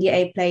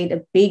 NDA played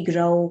a big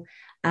role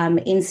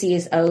in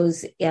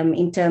CSOs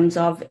in terms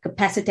of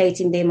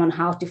capacitating them on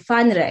how to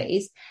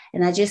fundraise.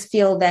 And I just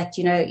feel that,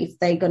 if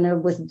they're going to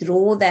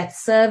withdraw that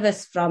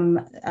service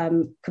from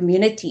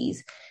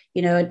communities,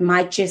 it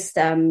might just,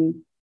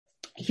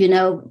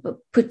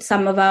 put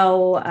some of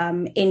our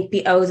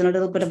NPOs on a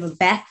little bit of a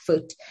back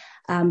foot.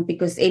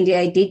 Because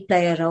NDA did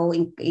play a role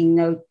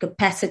in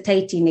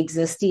capacitating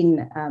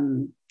existing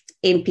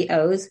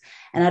NPOs.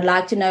 And I'd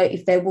like to know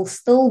if they will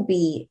still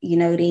be,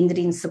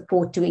 rendering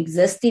support to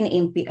existing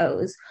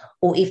NPOs,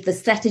 or if the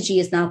strategy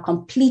is now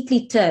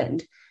completely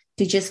turned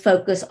to just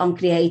focus on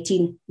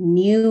creating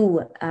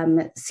new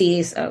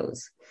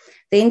CSOs.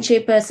 Then,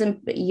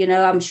 Chairperson,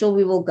 I'm sure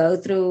we will go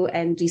through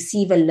and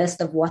receive a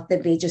list of what the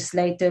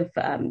legislative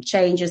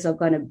changes are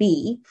going to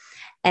be.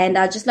 And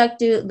I'd just like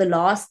to, the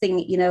last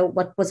thing,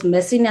 what was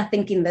missing, I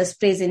think, in this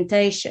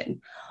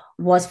presentation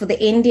was for the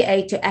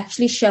NDA to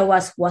actually show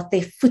us what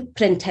their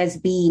footprint has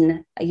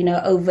been,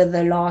 over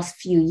the last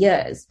few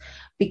years.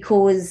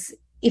 Because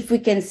if we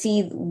can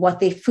see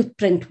what their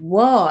footprint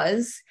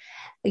was,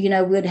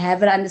 we'd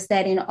have an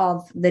understanding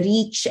of the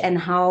reach and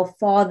how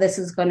far this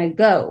is going to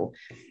go.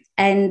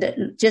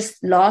 And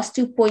just last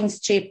 2 points,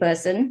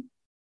 Chairperson,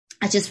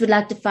 I just would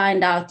like to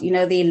find out,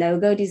 their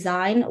logo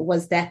design,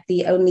 was that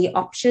the only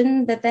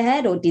option that they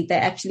had, or did they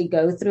actually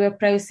go through a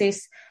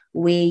process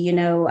where,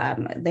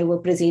 they were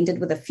presented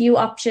with a few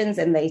options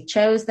and they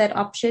chose that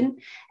option?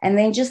 And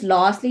then just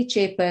lastly,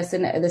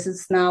 Chairperson, this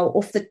is now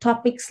off the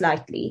topic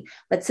slightly,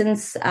 but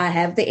since I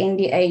have the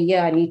NDA here,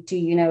 I need to,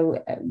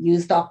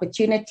 use the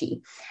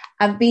opportunity.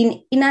 I've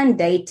been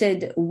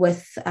inundated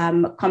with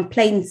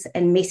complaints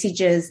and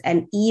messages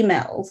and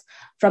emails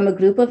from a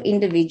group of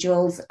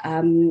individuals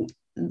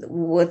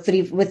with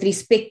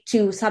respect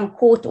to some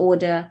court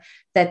order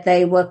that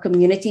they were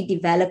community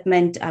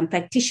development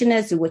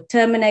practitioners who were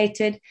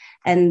terminated,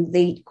 and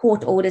the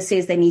court order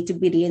says they need to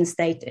be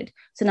reinstated.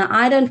 So now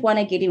I don't want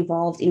to get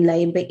involved in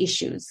labor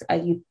issues.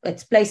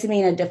 It's placing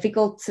me in a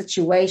difficult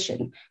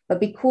situation, but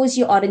because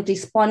you aren't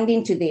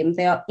responding to them,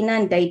 they are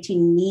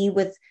inundating me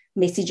with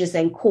messages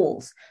and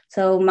calls.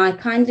 So my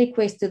kind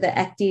request to the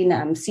acting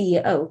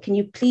CEO, can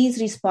you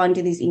please respond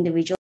to these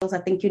individuals? I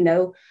think you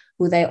know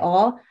who they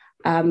are,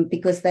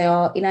 because they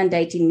are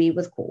inundating me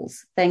with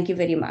calls. Thank you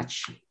very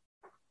much.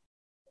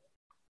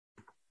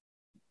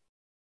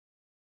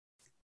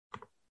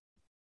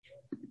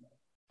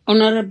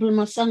 Honorable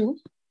Masango.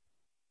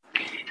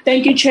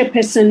 Thank you,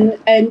 Chairperson,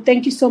 and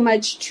thank you so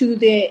much to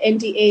the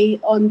NDA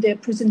on the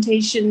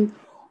presentation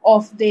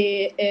of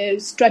the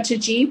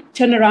strategy,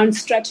 turnaround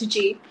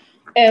strategy.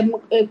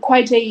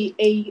 Quite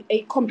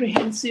a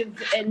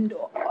comprehensive and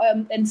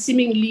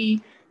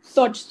seemingly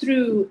thought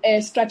through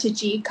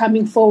strategy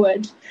coming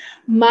forward.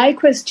 My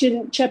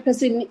question,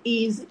 Chairperson,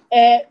 is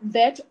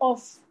that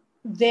of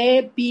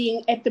there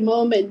being at the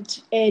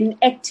moment an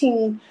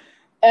acting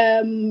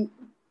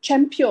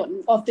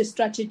champion of the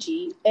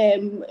strategy.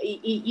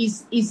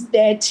 Is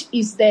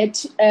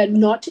that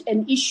not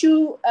an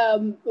issue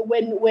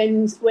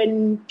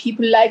when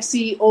people like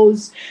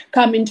CEOs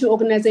come into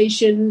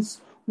organizations,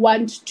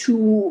 want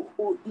to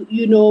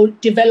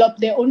develop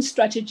their own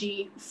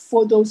strategy,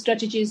 for those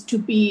strategies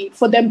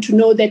for them to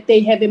know that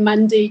they have a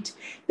mandate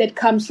that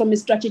comes from a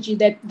strategy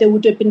that they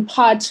would have been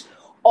part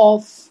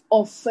of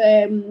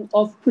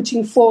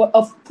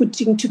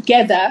putting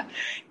together,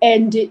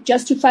 and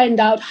just to find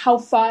out how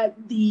far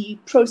the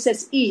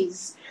process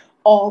is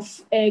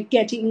of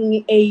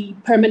getting a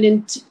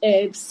permanent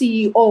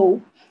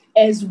CEO,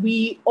 as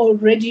we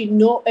already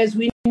know, as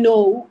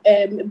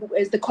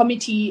the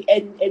committee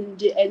and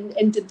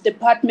the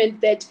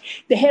department, that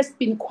there has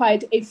been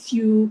quite a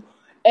few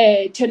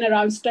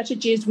turnaround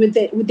strategies with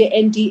the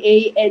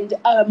NDA, and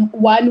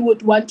one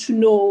would want to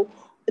know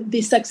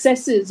the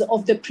successes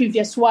of the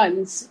previous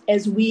ones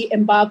as we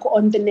embark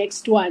on the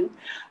next one.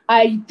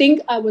 I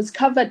think I was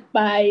covered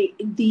by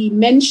the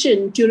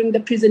mention during the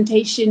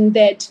presentation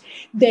that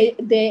the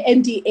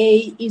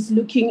NDA is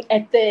looking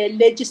at the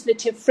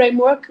legislative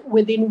framework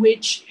within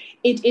which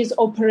it is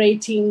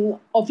operating,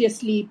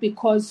 obviously,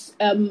 because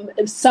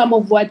some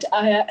of what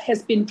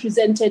has been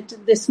presented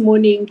this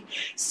morning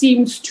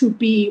seems to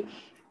be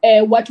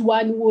what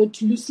one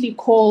would loosely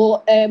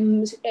call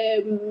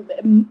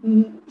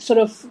sort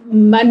of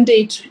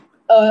mandate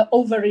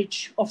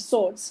overreach of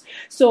sorts.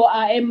 So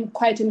I am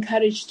quite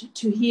encouraged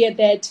to hear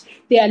that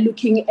they are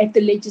looking at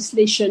the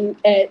legislation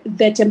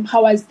that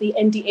empowers the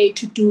NDA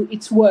to do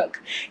its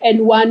work.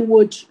 And one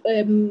would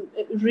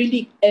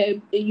really,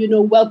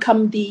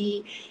 welcome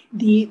the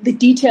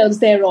details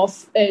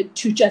thereof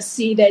to just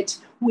see that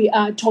we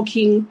are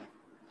talking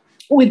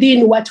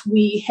within what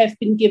we have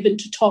been given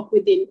to talk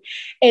within.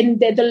 And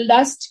the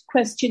last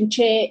question,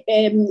 Chair,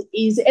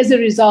 is as a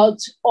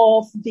result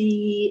of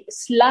the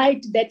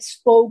slide that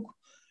spoke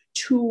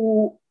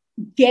to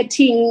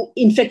getting,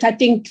 in fact, I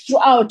think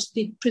throughout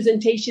the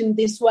presentation,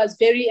 this was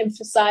very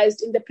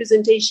emphasized in the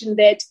presentation,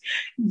 that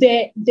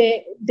the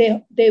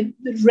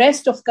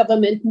rest of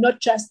government,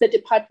 not just the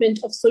Department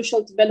of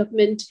Social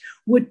Development,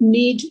 would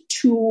need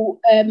to,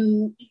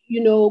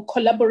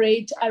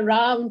 collaborate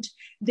around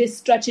this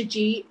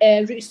strategy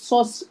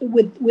resource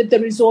with the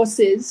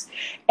resources.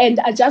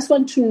 And I just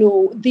want to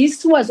know,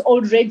 this was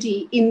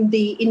already in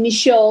the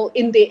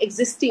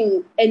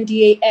existing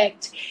NDA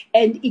Act,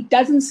 and it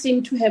doesn't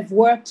seem to have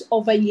worked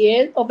over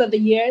the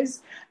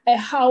years.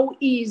 How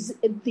is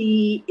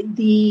the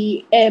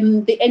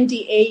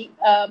NDA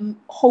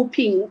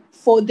hoping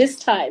for this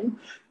time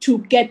to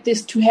get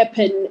this to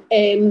happen?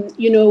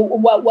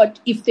 What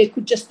if they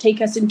could just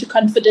take us into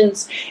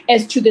confidence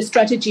as to the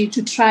strategy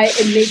to try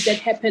and make that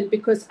happen?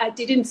 Because I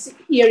didn't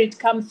hear it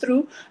come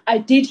through. I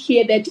did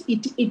hear that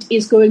it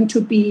is going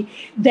to be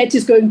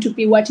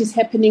what is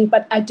happening,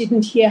 but I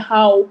didn't hear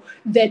how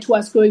that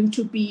was going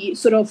to be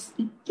sort of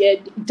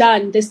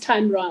done this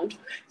time round.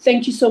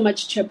 Thank you so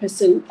much,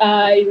 Chairperson.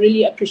 I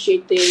really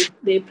appreciate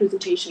the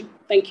presentation.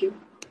 Thank you.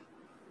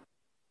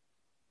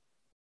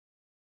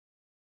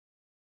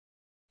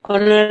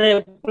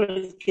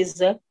 Honorable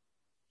Kiza.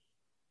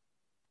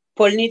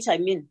 Polnit, I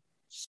mean.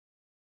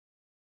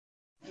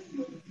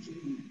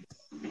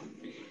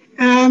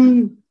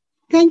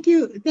 Thank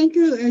you,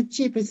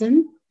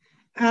 Chairperson.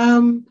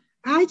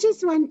 I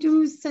just want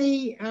to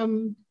say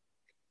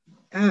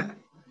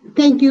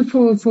thank you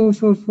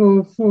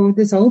for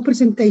this whole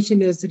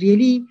presentation. It's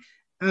really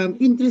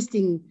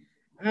interesting,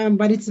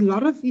 but it's a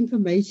lot of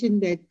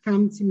information that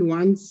comes in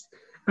once.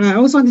 I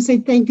also want to say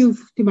thank you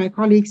to my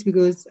colleagues,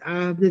 because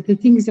the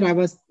things that I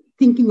was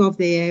thinking of,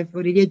 they have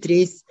already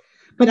addressed.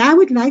 But I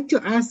would like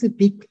to ask a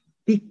big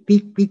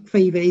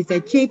favor, is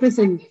that,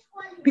 Chairperson,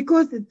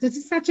 because this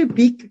is such a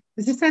big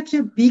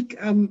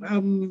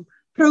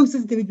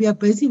process that we are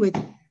busy with,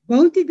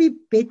 won't it be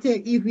better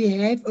if we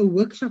have a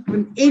workshop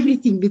on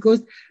everything?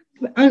 Because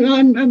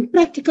on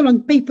practical,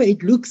 on paper,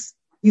 it looks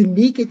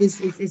unique, it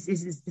is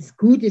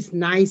good, it's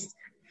nice.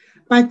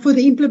 But for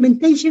the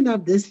implementation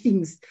of these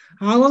things,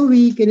 how are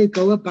we going to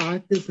go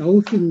about this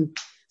whole thing?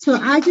 So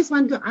I just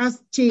want to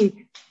ask, Chair,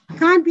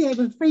 can't we have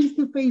a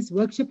face-to-face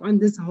workshop on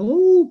this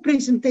whole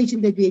presentation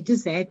that we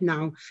just had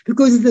now?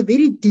 Because it's a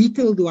very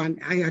detailed one.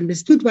 I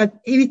understood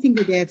everything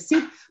that they have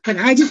said, but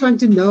I just want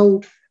to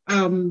know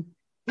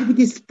if it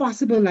is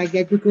possible like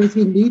that, because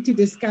we need to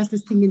discuss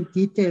this thing in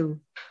detail.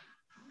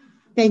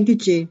 Thank you,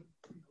 Chair.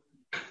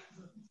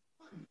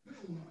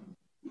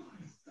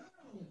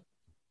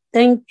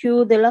 Thank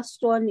you. The last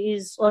one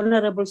is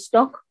Honorable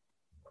Stock.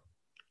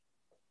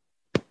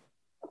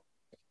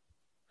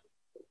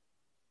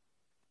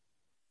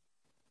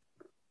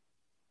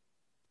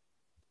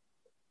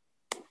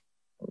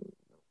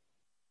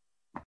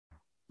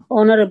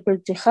 Honorable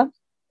Ticha.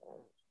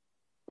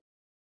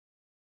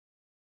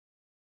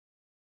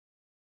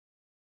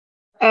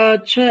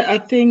 Chair, I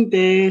think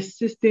the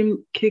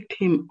system kicked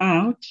him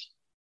out.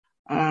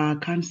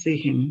 Can't see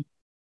him.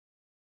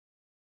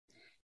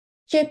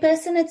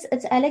 Chairperson,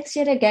 it's Alex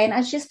here again.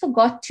 I just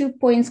forgot 2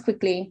 points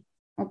quickly.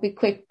 I'll be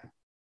quick.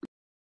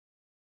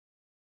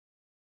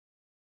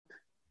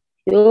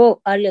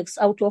 Alex,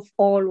 out of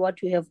all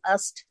what you have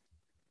asked,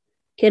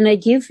 can I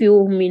give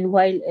you,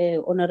 meanwhile,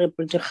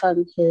 Honorable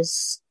Jekhan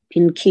has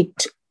been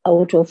kicked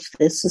out of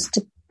the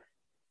system?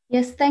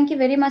 Yes, thank you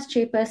very much,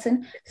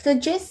 Chairperson. So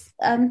just,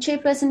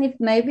 Chairperson, if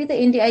maybe the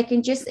NDA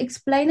can just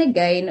explain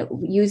again,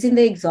 using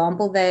the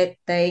example that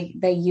they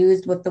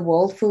used with the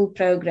World Food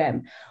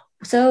Programme.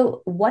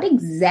 So what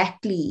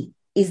exactly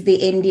is the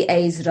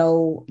NDA's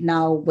role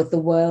now with the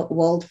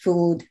World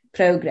Food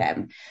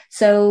Programme?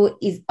 So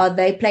are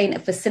they playing a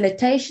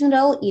facilitation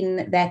role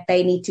in that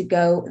they need to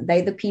go,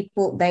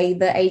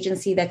 the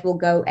agency that will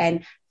go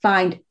and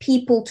find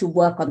people to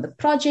work on the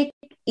project?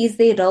 Is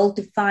their role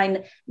to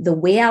find the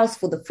warehouse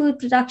for the food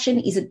production?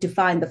 Is it to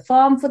find the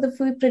farm for the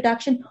food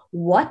production?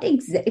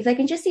 If they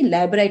can just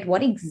elaborate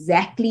what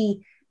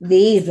exactly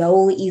their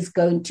role is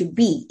going to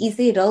be. Is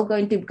their role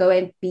going to go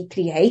and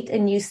create a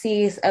new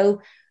CSO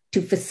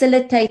to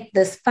facilitate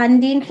this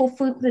funding for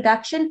food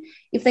production.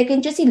 If they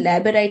can just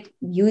elaborate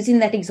using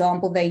that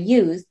example they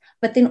used,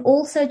 but then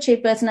also,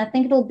 Chairperson, I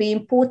think it will be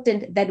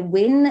important that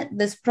when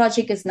this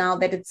project is now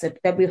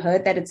that we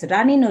heard that it's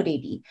running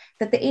already,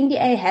 that the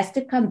NDA has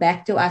to come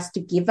back to us to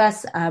give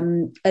us a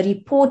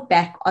report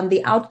back on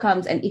the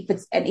outcomes and if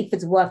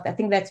it's worked. I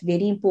think that's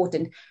very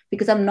important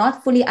because I'm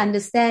not fully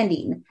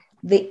understanding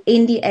the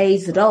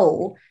NDA's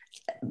role,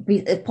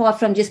 apart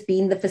from just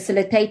being the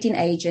facilitating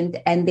agent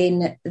and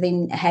then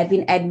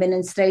having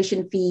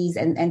administration fees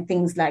and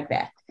things like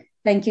that.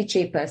 Thank you,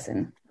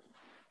 Chairperson.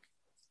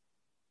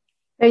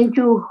 Thank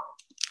you,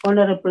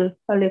 Honorable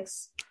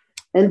Alex.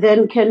 And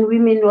then can we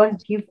meanwhile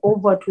give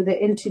over to the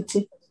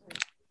entity?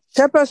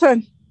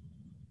 Chairperson.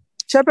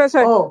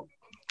 Oh,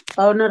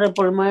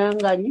 Honorable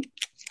Mayangani.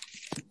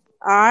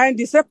 Hayi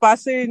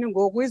ndisebhasini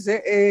ngoku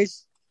age.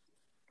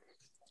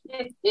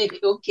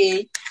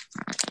 Okay.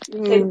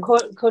 Can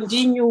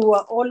continue. We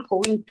are all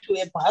going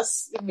to a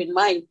bus. Even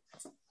mine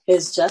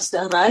has just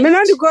arrived.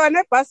 Mina ndikhona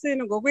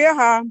ebhasini ngoku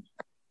uyahamba.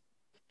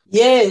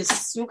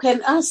 Yes, you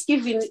can ask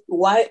even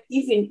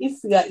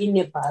if we are in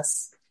a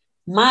bus.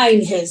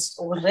 Mine has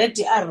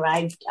already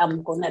arrived.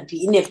 I'm gonna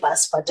be in a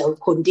bus, but I'll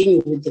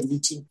continue with the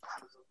meeting.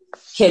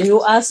 Can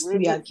you ask?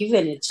 We are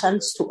given a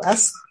chance to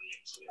ask.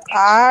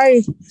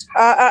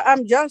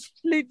 I'm just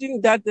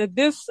pleading that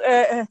this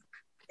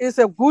is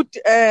a good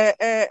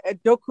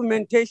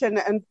documentation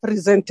and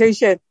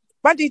presentation,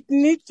 but it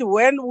needs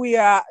when we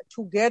are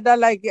together,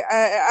 like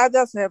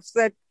others have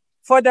said,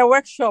 for the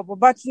workshop,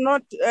 but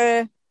not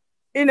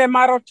in a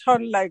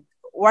marathon like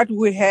what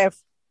we have.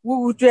 We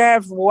would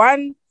have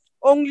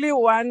only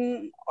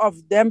one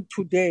of them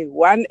today,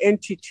 one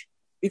entity,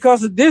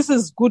 because this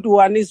is good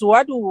one, is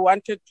what we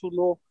wanted to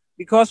know,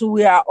 because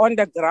we are on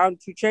the ground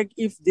to check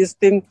if this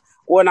thing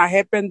wanna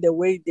happen the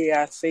way they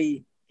are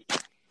saying.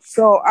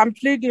 So I'm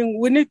pleading,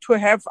 we need to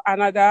have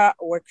another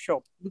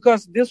workshop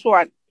because this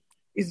one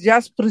is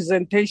just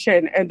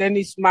presentation and then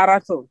it's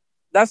marathon.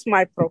 That's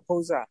my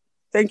proposal.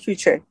 Thank you,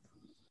 Chair.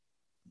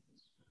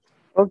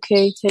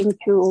 Okay, thank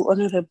you,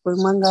 Honorable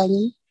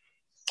Mangani.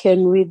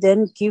 Can we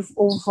then give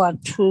over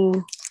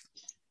to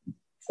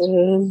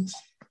the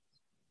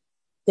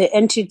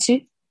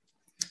entity?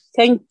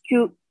 Thank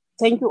you,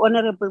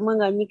 Honorable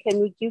Mangani.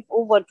 Can we give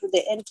over to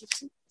the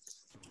entity?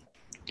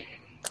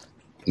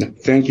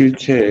 Thank you,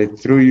 Chair.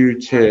 Through you,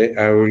 Chair,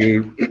 I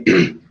will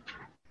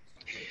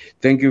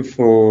thank you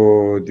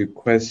for the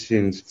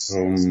questions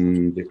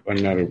from the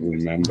honorable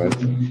members,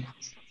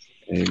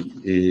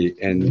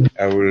 and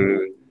I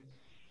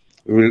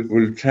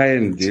will try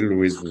and deal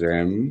with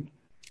them.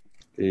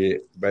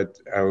 But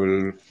I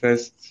will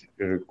first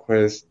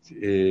request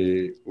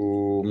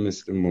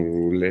Mr.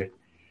 Morule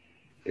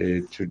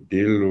to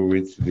deal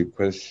with the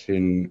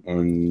question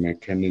on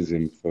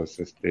mechanism for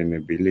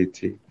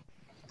sustainability,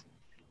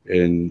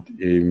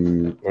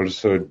 and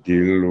also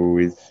deal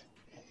with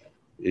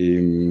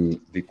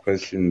the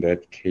question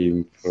that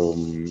came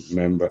from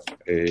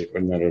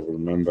Honorable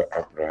Member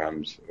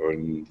Abrahams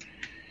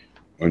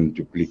on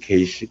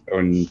duplication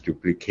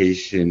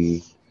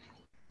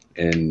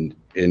and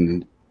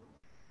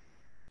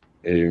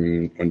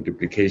on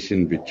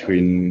duplication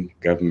between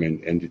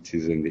government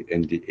entities and the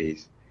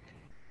NDAs.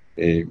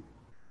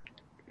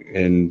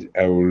 And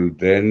I will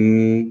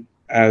then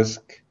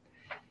ask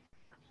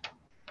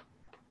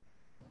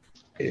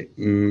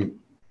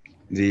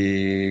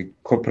the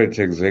corporate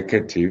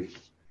executive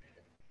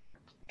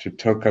to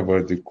talk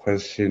about the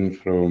question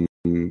from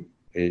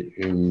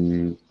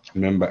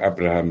Member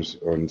Abrahams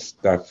on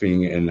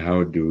staffing and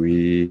how do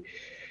we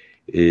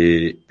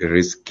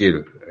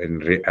reskill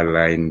and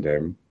realign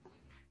them,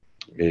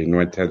 and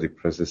what are the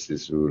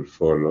processes we will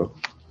follow.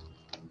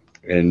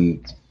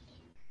 And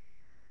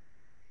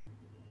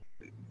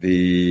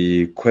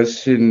the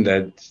question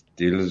that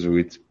deals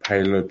with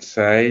pilot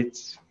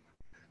sites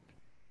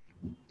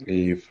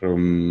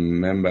from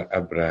Member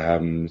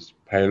Abraham's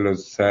pilot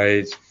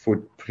sites,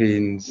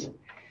 footprints,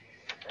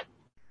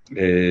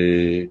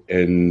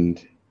 and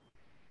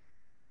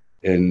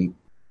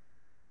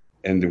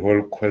the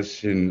whole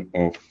question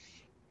of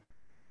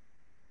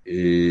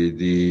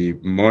the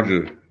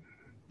model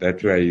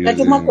that we are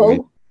using.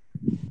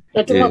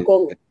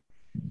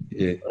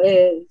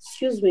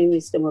 Excuse me,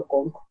 Mr.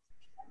 Makongo.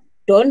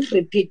 Don't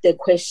repeat the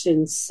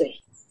questions.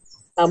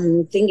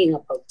 I'm thinking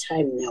about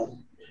time now.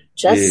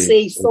 Just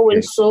say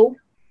so-and-so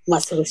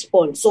must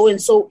respond,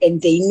 so-and-so,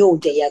 and they know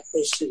their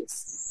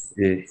questions.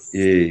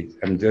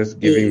 I'm just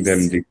giving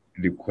them the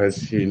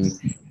question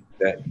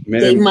that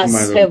they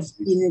must have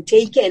been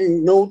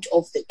taken note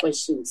of the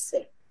questions.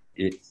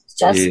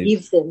 Just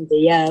give them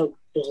their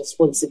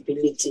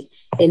responsibility,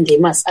 and they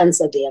must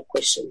answer their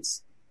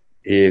questions.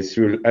 Yes,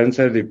 we'll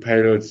answer the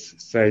pilot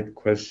side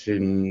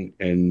question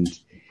and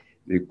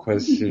the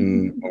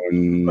question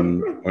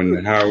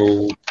on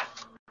how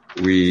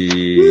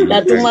we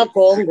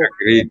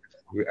agreed.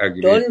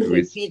 Don't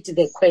repeat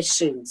the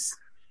questions.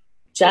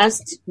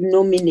 Just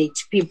nominate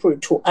people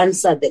to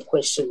answer the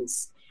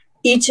questions.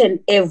 Each and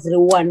every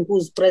one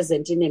who's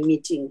present in a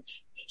meeting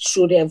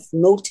should have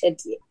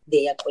noted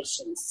their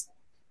questions.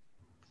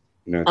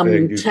 No,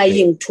 I'm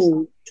trying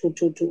to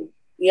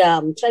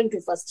I'm trying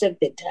to fast check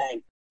the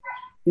time.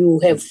 You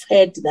have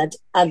heard that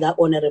other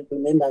honorable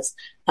members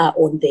are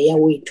on their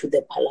way to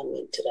the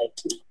parliament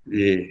right now.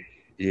 Yeah,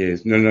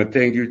 yes. No,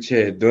 thank you,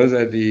 Chair. Those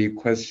are the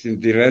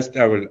questions. The rest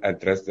I will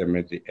address them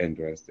at the end.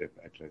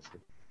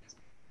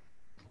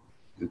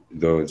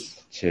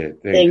 Those, Chair.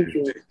 Thank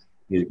you.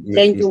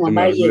 Thank you, Mr.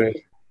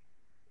 Mabaye.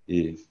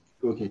 Yes.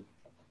 Okay.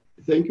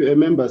 Thank you,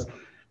 members.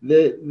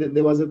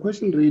 There was a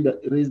question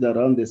raised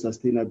around the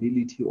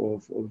sustainability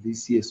of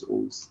these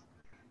CSOs.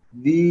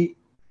 The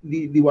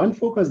one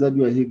focus that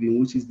we are having,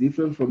 which is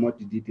different from what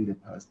we did in the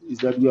past, is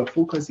that we are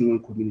focusing on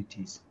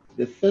communities.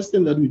 The first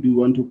thing that we do, we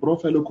want to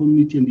profile a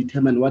community and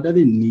determine what are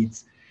the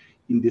needs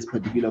in this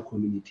particular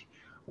community.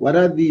 What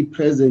are the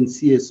present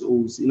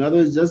CSOs? In other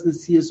words, just the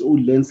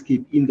CSO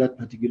landscape in that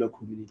particular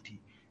community.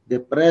 The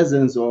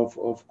presence of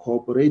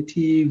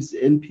cooperatives,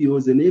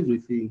 NPOs, and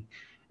everything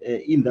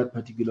in that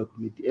particular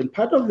community. And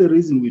part of the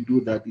reason we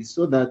do that is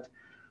so that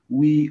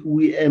we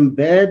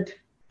embed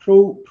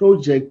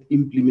project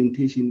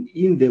implementation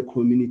in the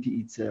community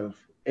itself.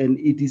 And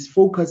it is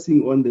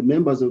focusing on the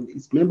members of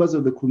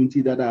the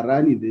community that are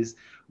running this.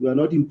 We are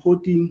not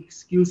importing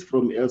skills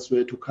from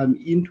elsewhere to come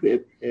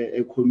into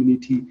a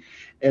community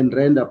and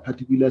render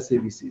particular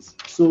services.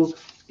 So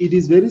it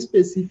is very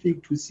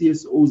specific to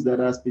CSOs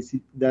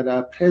that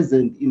are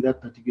present in that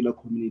particular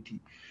community.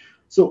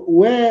 So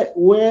where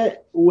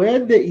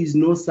there is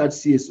no such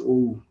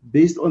CSO,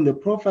 based on the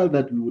profile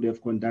that we would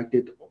have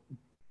conducted,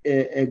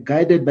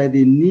 guided by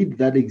the need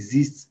that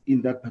exists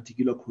in that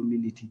particular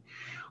community,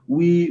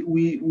 we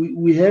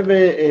have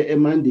a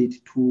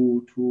mandate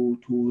to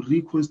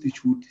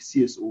reconstitute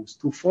CSOs,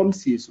 to form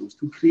CSOs,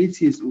 to create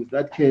CSOs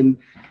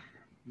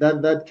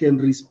that can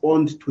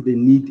respond to the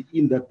need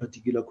in that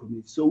particular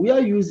community. So we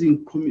are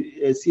using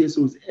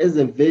CSOs as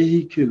a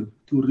vehicle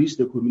to reach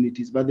the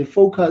communities, but the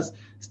focus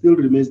still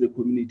remains the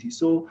community.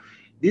 So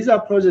these are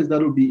projects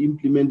that will be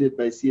implemented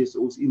by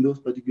CSOs in those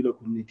particular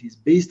communities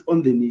based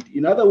on the need.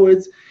 In other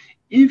words,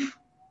 if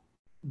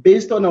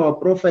based on our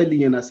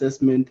profiling and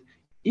assessment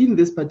in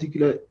this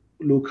particular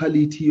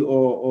locality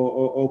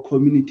or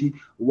community,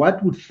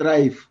 what would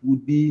thrive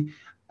would be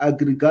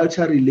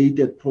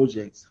agriculture-related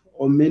projects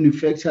or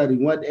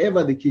manufacturing,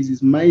 whatever the case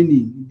is,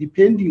 mining,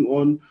 depending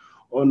on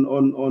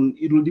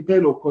it will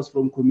depend, of course,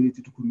 from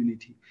community to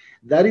community.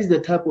 That is the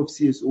type of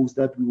CSOs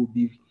that we will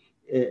be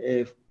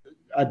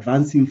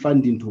advancing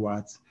funding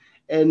towards.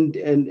 And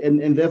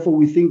therefore,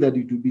 we think that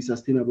it will be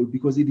sustainable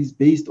because it is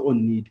based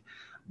on need.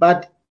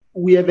 But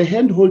we have a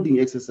hand-holding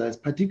exercise,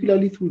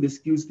 particularly through the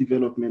skills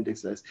development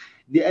exercise.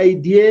 The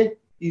idea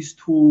is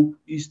to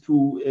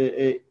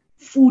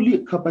fully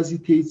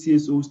capacitate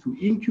CSOs, to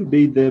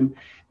incubate them,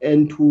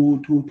 and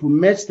to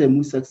match them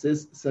with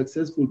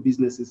successful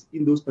businesses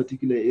in those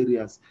particular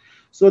areas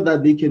so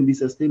that they can be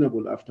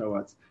sustainable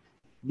afterwards.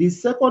 The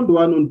second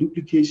one on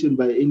duplication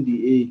by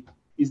NDA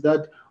is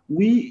that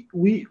we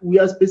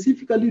are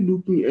specifically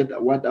looking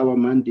at what our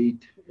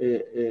mandate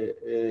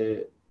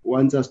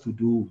wants us to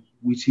do,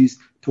 which is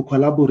to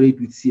collaborate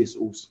with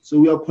CSOs. So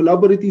we are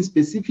collaborating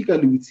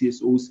specifically with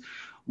CSOs.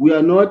 We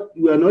are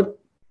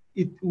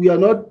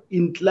not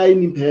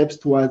inclining perhaps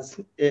towards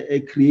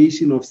a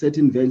creation of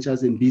certain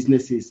ventures and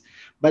businesses,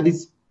 but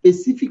it's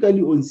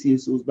specifically on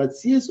CSOs. But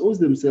CSOs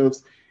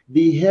themselves,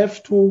 they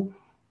have to,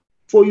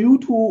 for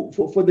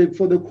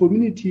the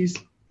communities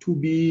to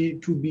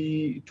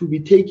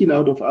be taken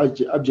out of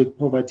abject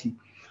poverty.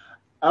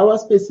 Our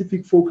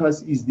specific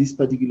focus is this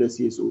particular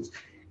CSOs.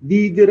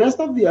 The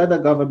rest of the other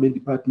government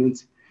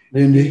departments,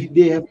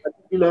 they have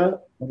particular.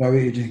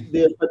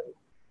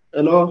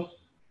 Hello.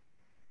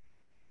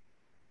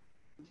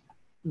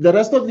 The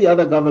rest of the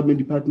other government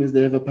departments,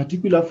 they have a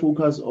particular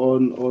focus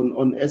on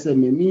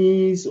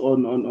SMMEs,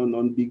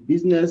 on big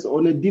business,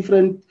 on a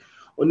different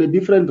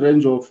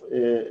range of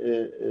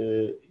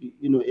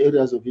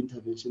areas of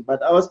intervention.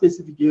 But our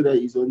specific area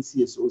is on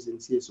CSOs and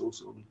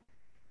CSOs only.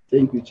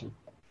 Thank you, Chair.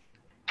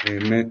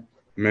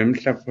 Ma'am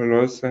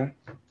Hlapolosa.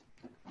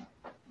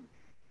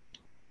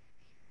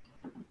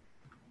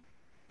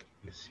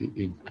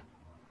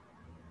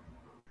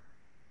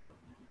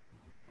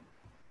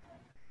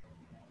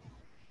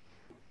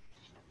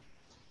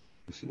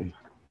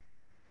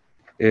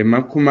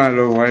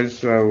 Makumalo,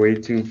 whilst we are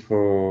waiting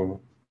for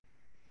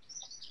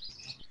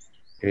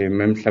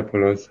Ma'am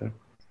Hlapolosa.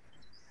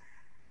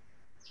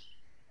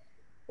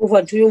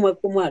 Over to you,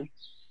 Makumalo.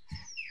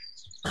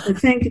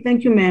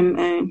 Thank you,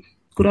 ma'am.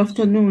 Good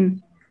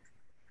afternoon.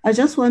 I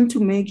just want to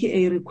make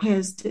a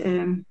request,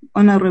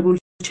 Honorable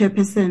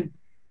Chairperson,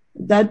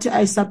 that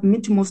I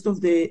submit most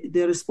of the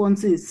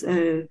responses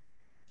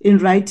in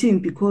writing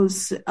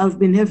because I've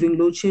been having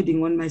load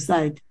shedding on my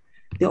side.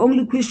 The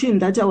only question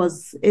that I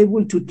was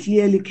able to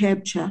clearly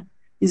capture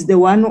is the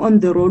one on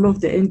the role of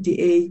the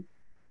NDA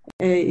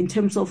in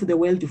terms of the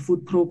World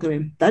Food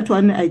Program. That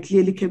one I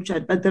clearly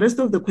captured, but the rest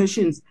of the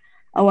questions,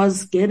 I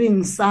was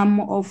getting some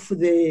of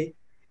the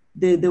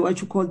what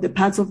you call the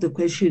parts of the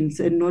questions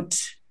and not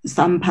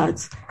some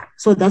parts.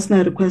 So that's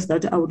my request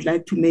that I would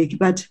like to make.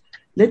 But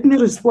let me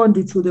respond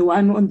to the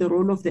one on the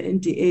role of the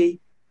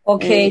NDA.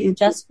 Okay,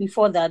 just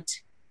before that,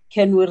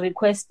 can we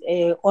request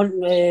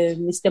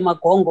Mr.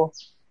 Magongo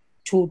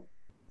to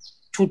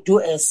do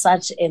as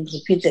such and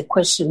repeat the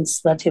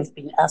questions that have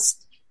been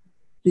asked,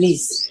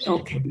 please?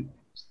 Okay.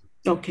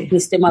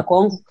 Mr.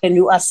 Magongo, can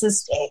you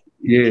assist her?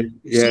 Yeah.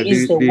 She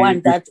is the one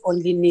that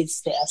only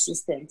needs the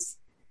assistance.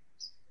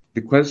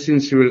 The question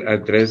she will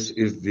address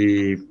is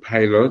the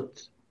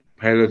pilot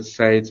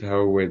sites.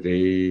 How were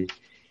they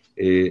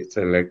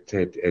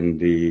selected? And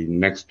the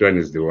next one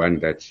is the one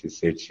that she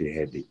said she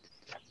had it.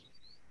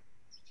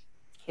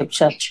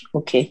 Church.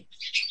 Okay.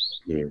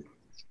 Yeah.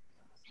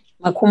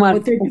 Makuma,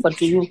 over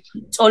to you.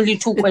 It's only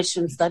 2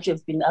 questions that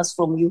have been asked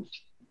from you.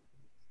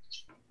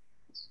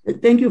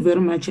 Thank you very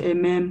much,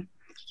 ma'am.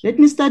 Let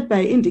me start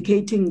by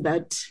indicating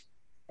that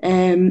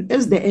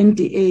as the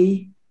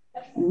NDA,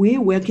 we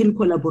work in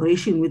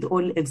collaboration with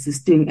all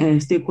existing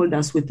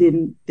stakeholders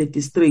within the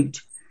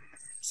district.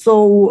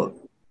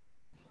 So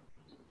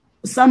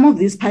some of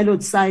these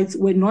pilot sites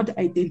were not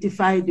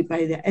identified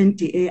by the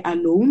NDA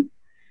alone,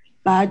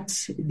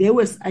 but they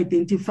were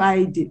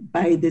identified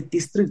by the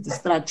district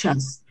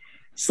structures.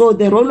 So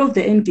the role of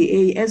the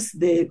NDA, as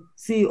the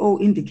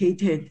CEO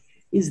indicated,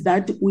 is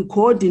that we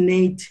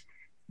coordinate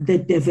the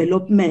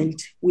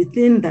development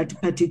within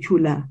that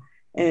particular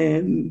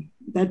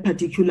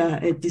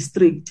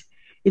district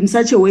in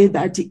such a way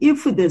that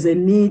if there's a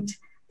need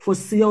for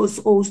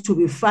CSOs to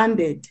be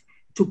funded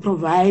to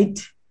provide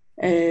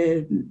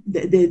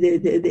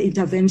the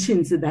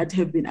interventions that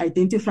have been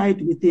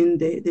identified within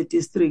the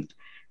district,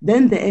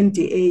 then the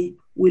NDA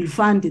will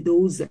fund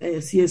those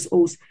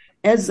CSOs,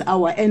 as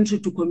our entry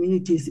to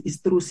communities is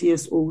through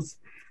CSOs.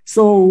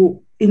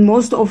 So in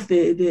most of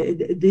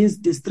these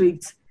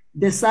districts,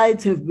 the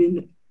sites have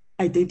been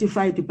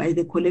identified by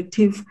the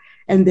collective,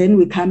 and then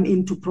we come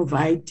in to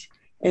provide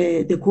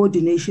the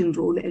coordination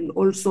role and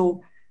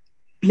also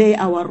play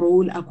our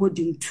role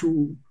according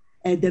to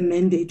the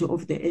mandate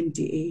of the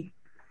NDA.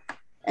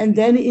 And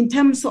then in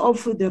terms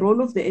of the role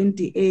of the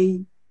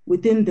NDA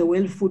within the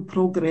Well Food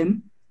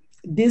Program,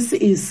 this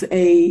is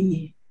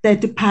a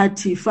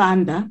third-party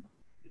funder,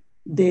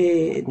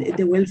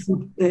 the Well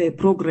Food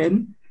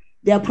Program.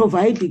 They are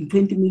providing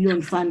 20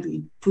 million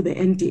funding to the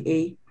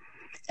NDA.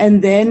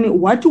 And then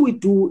what we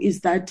do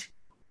is that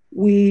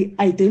we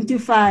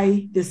identify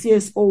the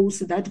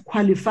CSOs that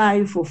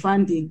qualify for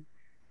funding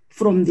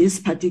from this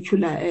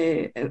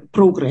particular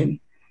program.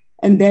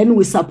 And then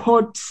we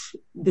support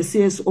the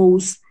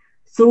CSOs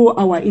through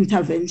our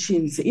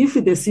interventions. If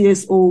the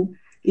CSO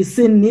is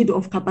in need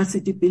of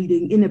capacity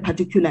building in a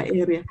particular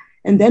area,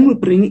 and then we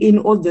bring in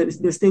all the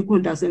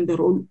stakeholders and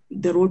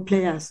the role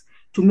players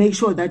to make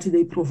sure that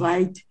they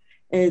provide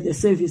the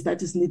service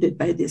that is needed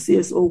by the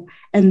CSO,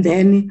 and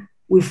then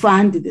we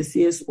fund the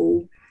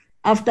CSO.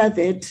 After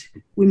that,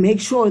 we make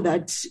sure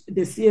that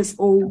the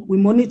CSO, we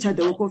monitor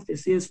the work of the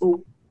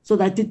CSO so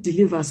that it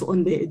delivers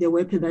on the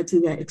work that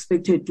they are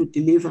expected to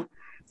deliver.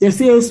 The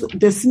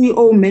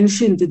CEO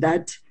mentioned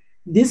that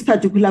this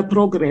particular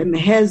program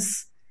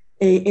has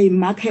a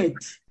market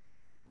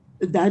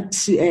that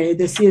the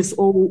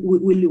CSO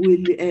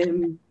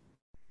will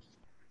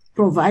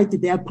provide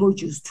their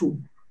produce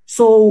to.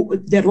 So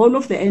the role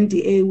of the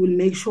NDA will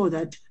make sure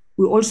that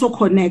we also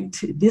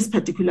connect this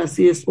particular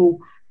CSO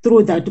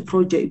through that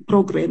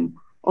program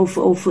of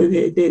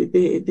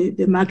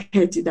the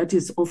market that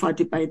is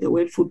offered by the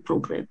Well Food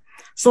Program.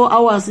 So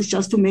ours is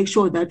just to make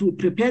sure that we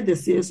prepare the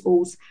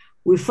CSOs,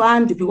 we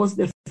fund, because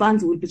the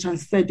funds will be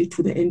transferred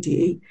to the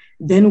NDA.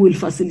 Then we'll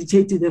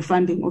facilitate the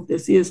funding of the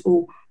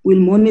CSO. We'll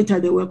monitor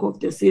the work of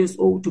the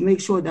CSO to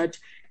make sure that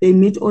they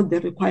meet all the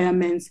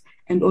requirements,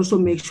 and also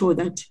make sure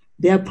that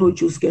their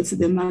produce gets to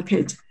the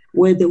market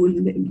where they will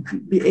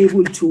be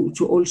able to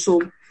also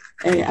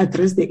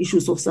address the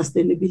issues of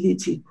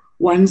sustainability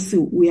once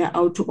we are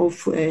out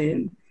of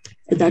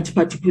that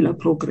particular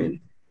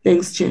program.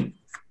 Thanks, Chair.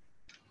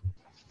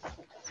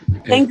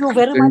 Thank you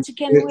very much.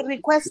 Can we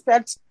request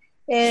that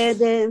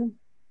the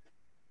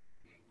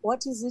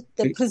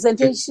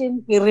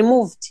presentation be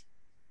removed?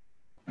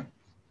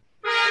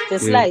 The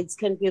slides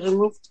can be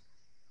removed.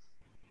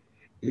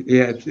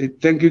 Yeah,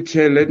 thank you,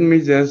 Chair. Let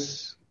me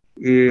just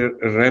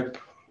wrap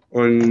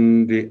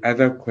on the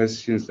other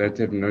questions that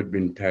have not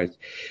been touched.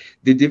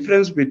 The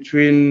difference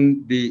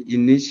between the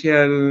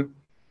initial,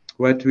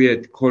 what we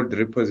had called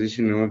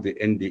repositioning of the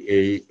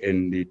NDA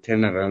and the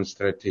turnaround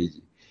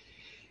strategy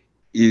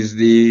is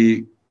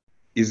the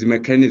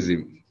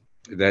mechanism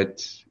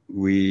that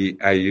we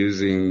are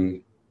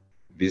using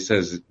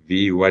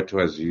vis-a-vis what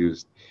was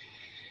used.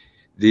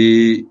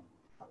 The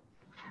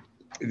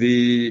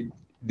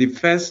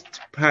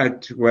first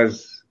part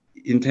was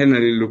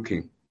internally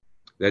looking,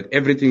 that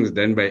everything is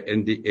done by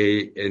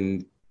NDA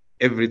and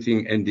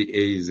everything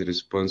NDA is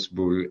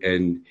responsible,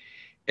 and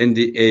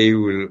NDA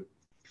will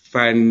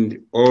fund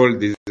all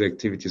these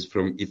activities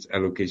from its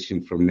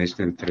allocation from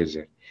National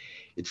Treasury.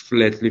 It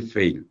flatly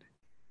failed.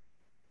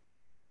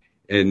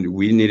 And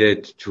we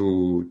needed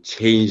to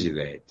change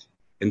that.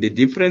 And the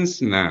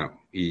difference now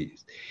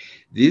is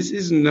This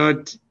is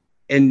not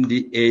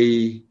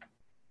NDA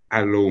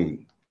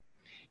alone.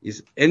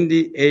 It's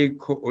NDA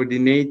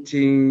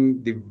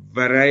coordinating the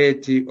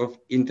variety of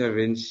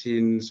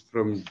interventions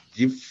from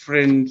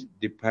different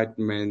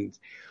departments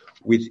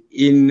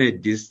within a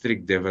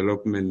district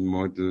development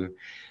model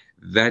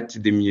that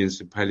the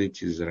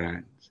municipalities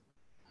run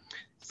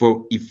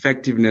for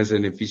effectiveness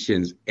and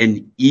efficiency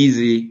and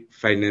easy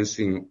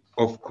financing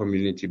of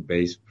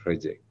community-based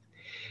projects.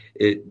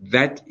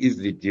 That is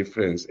the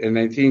difference. And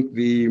I think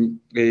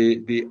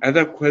the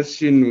other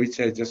question, which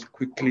I just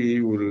quickly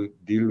will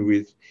deal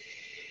with,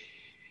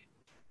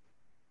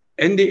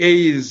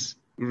 NDA is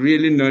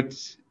really not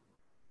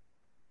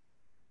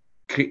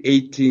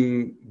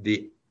creating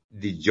the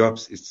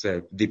jobs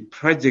itself. The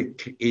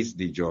project creates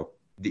the job.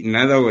 In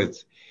other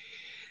words,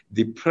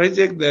 the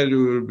project that we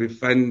will be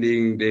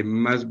funding, there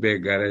must be a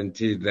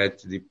guarantee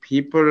that the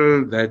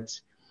people that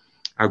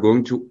are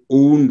going to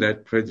own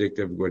that project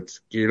have got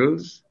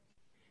skills.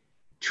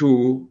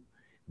 2,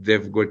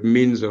 they've got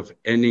means of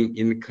earning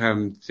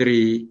income.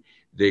 3,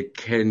 they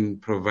can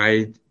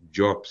provide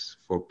jobs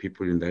for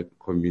people in that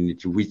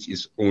community, which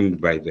is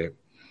owned by them.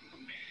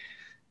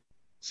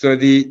 So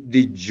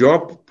the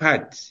job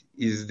part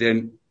is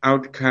the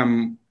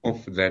outcome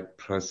of that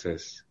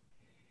process.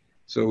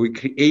 So we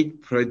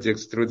create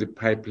projects through the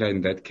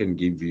pipeline that can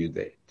give you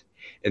that.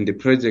 And the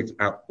projects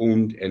are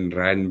owned and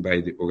run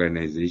by the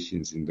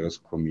organizations in those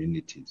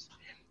communities.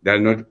 They are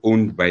not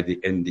owned by the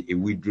NDA.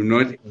 We do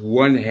not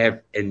want to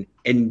have an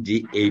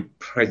NDA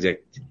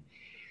project.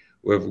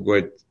 We've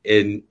got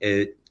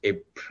a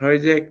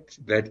project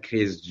that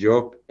creates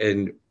job,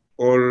 and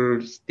all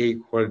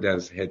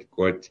stakeholders had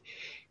got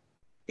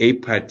a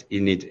part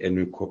in it, and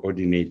we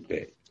coordinate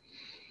that.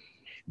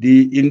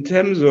 In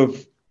terms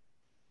of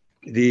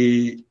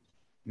the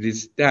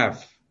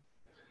staff,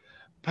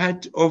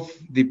 part of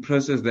the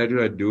process that we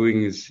are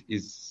doing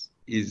is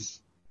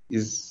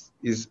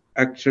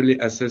actually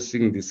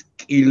assessing the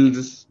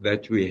skills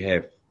that we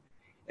have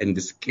and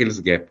the skills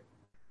gap.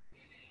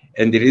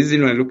 And the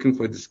reason we're looking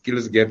for the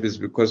skills gap is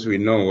because we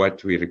know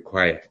what we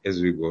require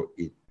as we go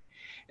in.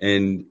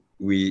 And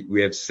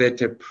we have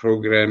set a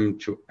program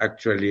to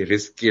actually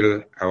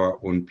reskill our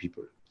own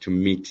people to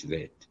meet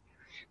that.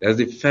 That's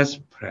the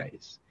first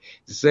prize.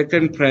 The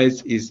second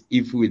prize is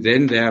if we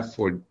then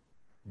therefore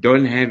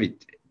don't have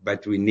it,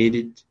 but we need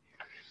it,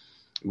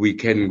 we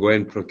can go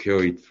and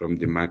procure it from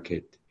the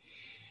market.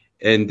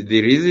 And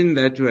the reason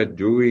that we are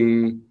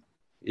doing,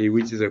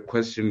 which is a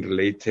question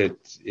related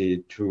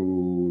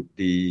to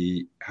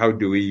how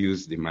do we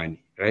use the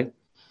money, right?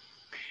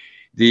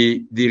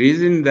 The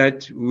reason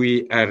that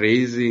we are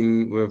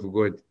raising, we've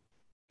got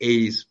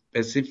a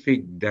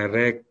specific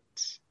direct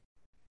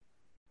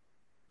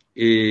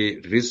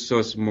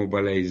resource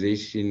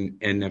mobilization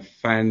and a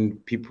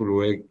fund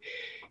people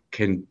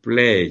can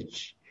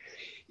pledge,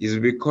 is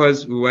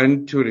because we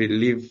want to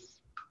relieve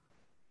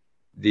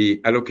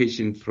the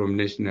allocation from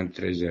National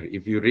Treasury.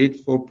 If you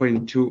read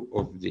 4.2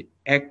 of the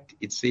Act,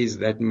 it says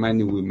that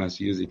money we must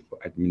use it for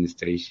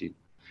administration.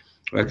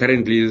 We're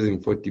currently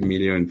using 40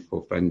 million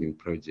for funding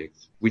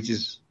projects, which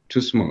is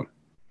too small.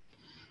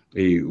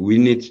 We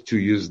need to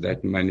use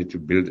that money to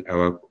build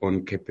our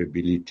own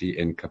capability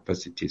and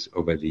capacities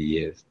over the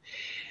years.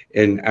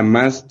 And I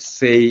must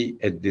say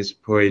at this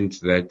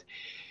point that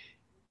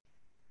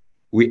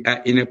we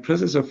are in a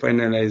process of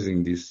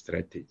finalizing this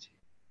strategy.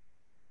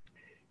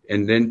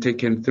 And then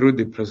taken through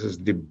the process,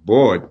 the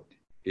board,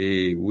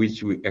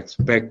 which we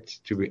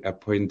expect to be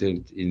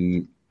appointed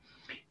in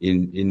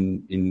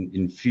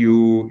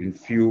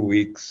few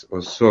weeks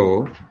or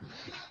so,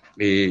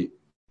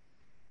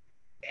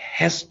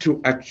 has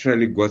to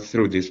actually go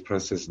through this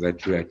process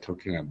that we are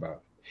talking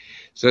about,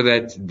 so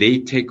that they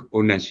take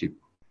ownership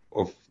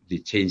of the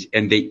change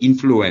and they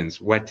influence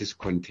what is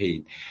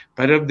contained.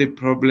 Part of the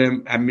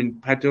problem,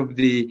 part of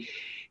the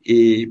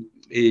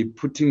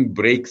putting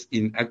brakes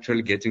in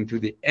actually getting to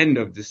the end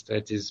of the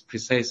strategy is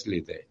precisely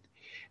that.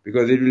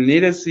 Because it will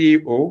need a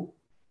CEO who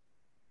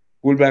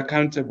will be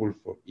accountable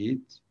for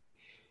it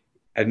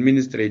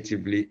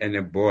administratively and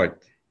a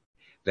board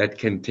that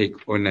can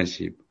take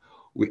ownership.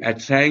 We are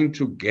trying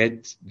to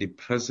get the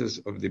process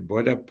of the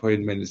board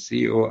appointment,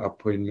 CEO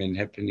appointment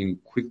happening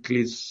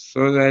quickly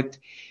so that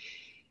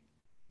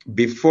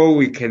before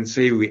we can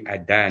say we are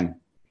done,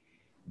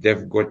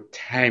 they've got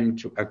time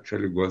to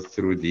actually go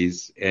through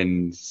this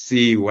and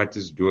see what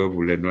is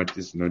doable and what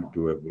is not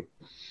doable.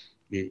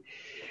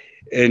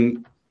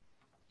 And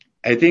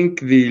I think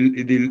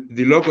the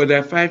logo, there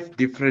are 5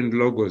 different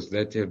logos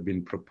that have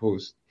been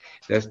proposed.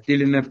 They're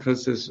still in a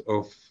process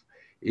of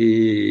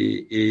elimination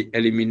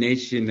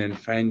and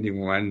finding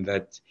one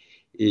that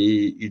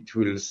it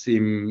will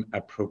seem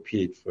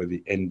appropriate for the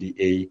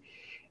NDA,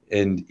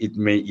 and it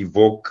may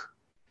evoke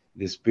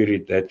the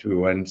spirit that we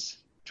want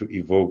to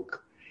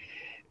evoke.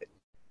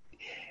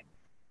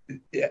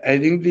 I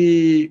think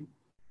the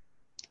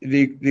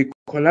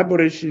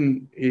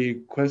collaboration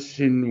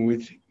question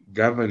with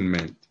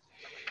government.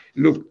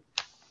 Look,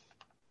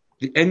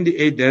 the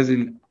NDA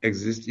doesn't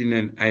exist in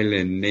an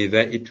island, neither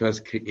it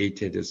was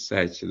created as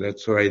such.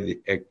 That's why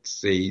the Act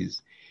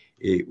says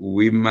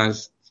we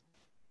must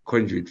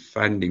conduit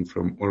funding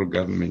from all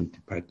government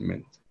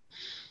departments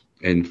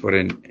and for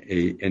a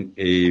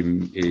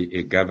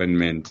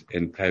government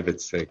and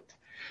private sector.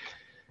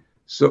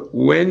 So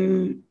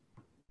when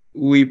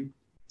we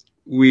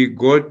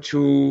go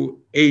to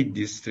a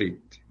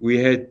district, we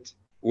had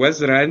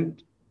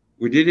Wazirand.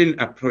 We didn't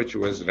approach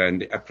Wazirand,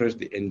 they approached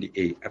the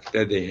NDA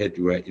after they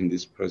were in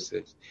this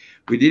process.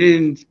 We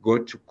didn't go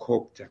to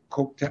Kokta.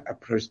 Kokta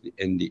approached the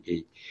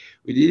NDA.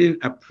 We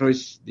didn't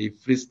approach the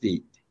Free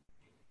State.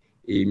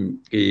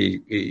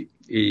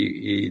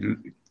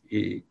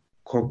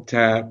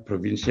 Kokta,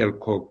 provincial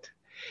Kokta.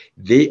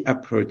 They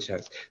approach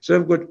us. So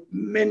I've got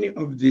many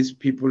of these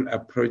people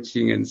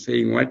approaching and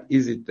saying, what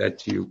is it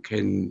that you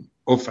can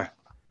offer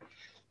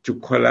to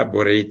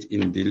collaborate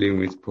in dealing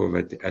with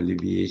poverty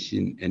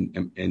alleviation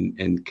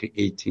and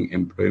creating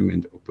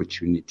employment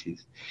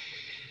opportunities?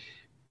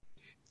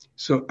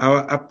 So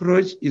our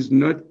approach is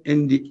not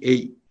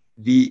NDA.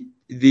 The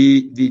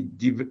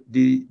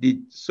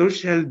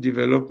social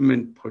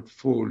development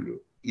portfolio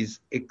is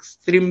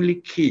extremely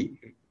key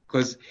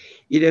because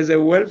it has a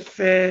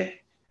welfare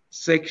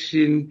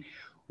section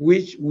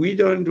which we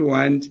don't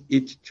want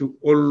it to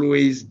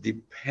always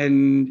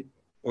depend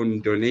on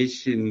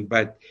donation,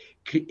 but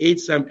create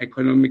some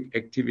economic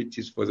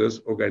activities for those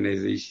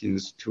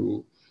organizations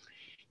to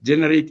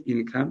generate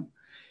income.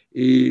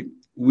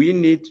 We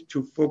need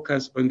to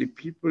focus on the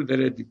people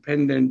that are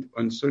dependent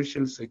on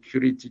social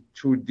security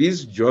to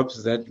these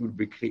jobs that will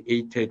be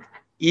created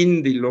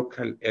in the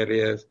local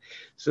areas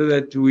so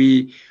that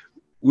we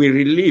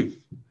relieve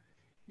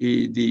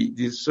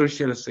the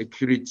social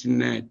security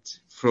net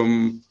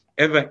from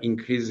ever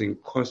increasing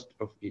cost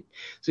of it.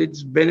 So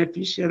it's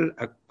beneficial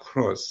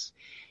across,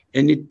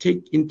 and it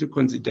take into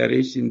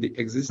consideration the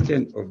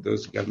existence of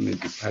those government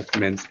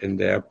departments and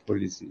their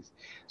policies.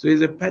 So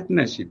it's a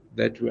partnership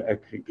that we are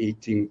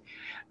creating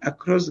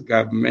across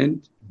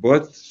government,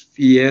 both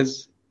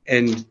spheres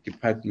and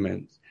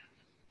departments.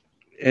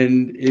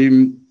 And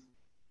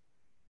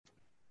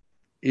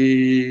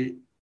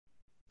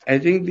I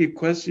think the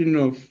question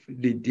of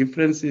the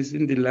differences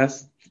in the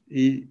last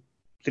 3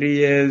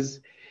 years,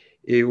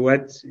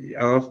 what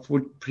our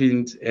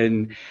footprint,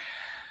 and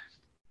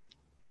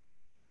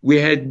we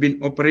had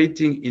been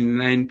operating in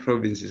 9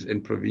 provinces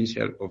and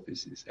provincial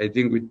offices, I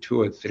think with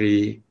 2 or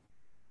 3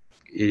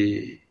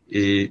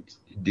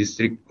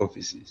 district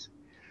offices.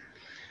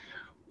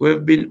 We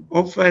have been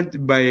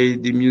offered by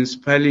the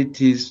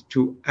municipalities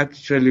to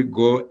actually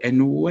go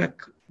and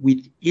work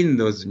within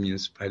those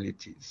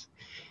municipalities.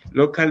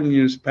 Local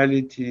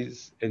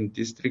municipalities and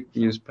district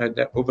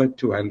municipalities, over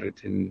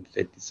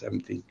 230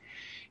 something.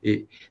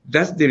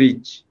 That's the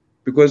reach,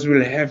 because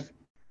we'll have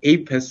a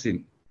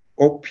person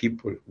or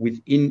people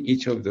within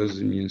each of those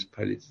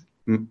municipalities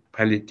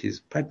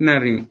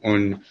partnering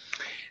on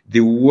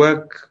the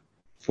work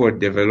for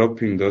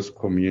developing those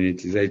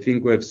communities. I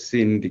think we've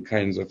seen the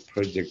kinds of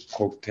projects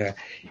Kokta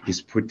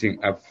is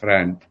putting up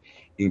front,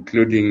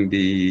 including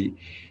the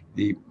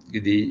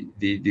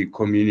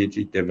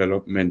community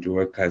development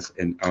workers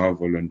and our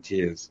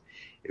volunteers.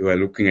 We are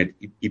looking at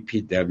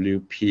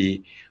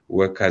EPWP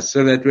workers,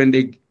 so that when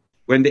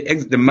they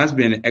exit, there must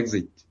be an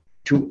exit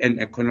to an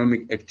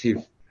economic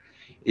active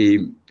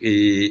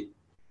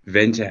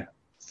venture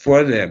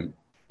for them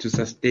to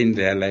sustain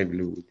their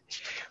livelihood.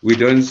 We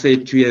don't say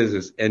 2 years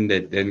has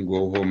ended, then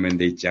go home and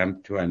they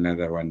jump to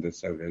another one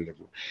that's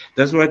available.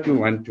 That's what we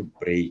want to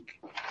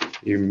break. I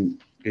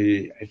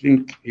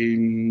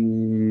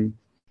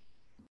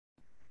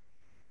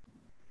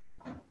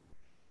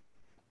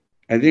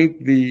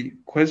think the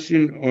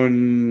question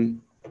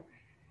on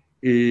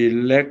a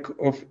lack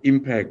of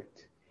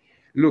impact.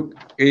 Look,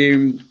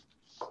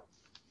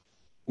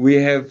 we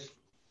have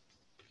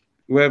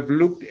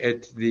looked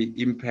at the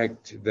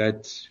impact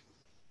that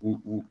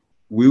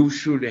we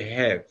should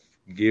have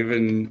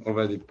given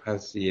over the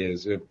past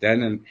years. We have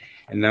done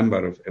a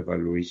number of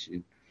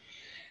evaluations.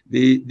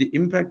 The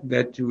impact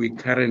that we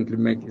currently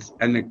make is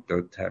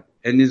anecdotal,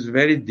 and it's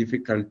very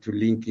difficult to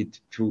link it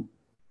to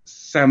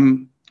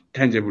some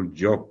tangible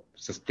job,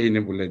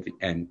 sustainable at the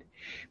end,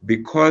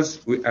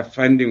 because we are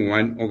funding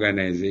one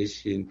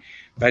organization,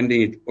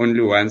 funding it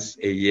only once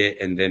a year,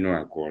 and then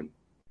we're gone.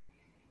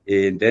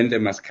 And then they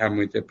must come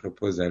with a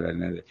proposal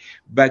another.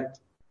 But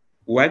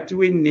what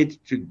we need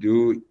to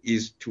do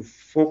is to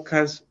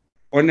focus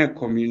on a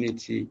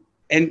community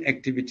and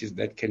activities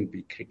that can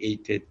be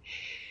created,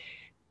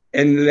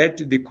 and let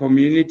the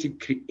community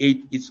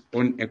create its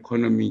own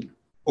economy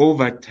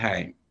over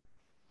time,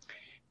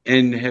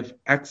 and have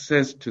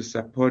access to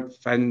support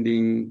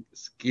funding,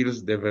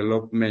 skills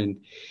development,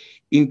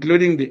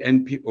 including the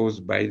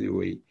NPOs, by the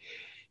way.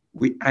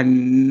 We are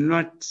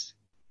not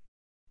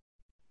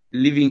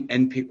leaving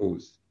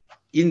NPOs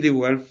in the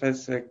welfare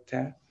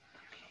sector,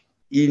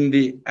 in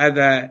the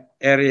other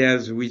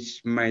areas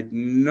which might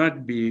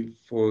not be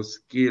for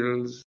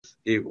skills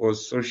or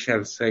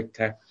social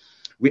sector.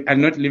 we are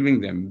not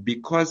leaving them,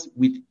 because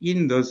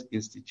within those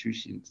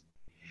institutions,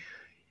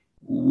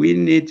 we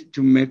need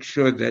to make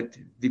sure that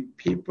the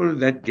people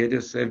that get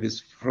a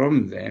service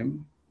from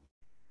them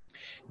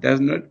does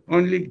not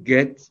only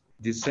get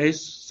the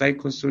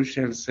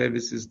psychosocial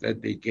services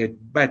that they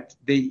get, but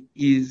there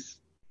is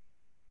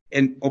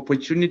an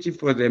opportunity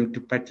for them to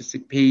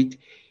participate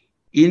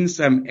in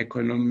some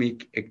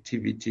economic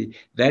activity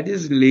that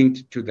is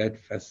linked to that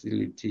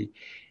facility,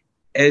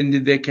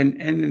 and they can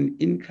earn an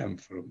income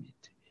from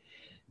it.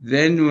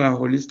 Then we are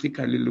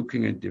holistically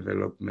looking at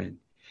development.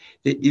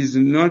 There is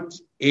not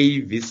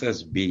A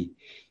versus B,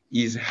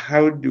 is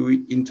how do we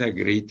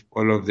integrate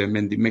all of them,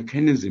 and the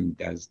mechanism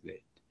does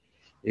that.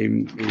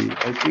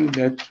 I think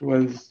that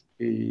was,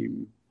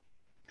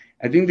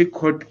 I think the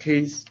court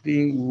case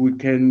thing we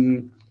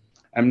can,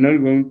 I'm not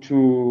going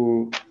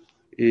to,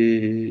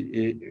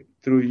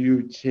 through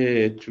you,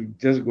 Chair, to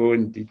just go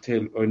in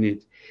detail on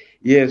it.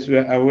 Yes, we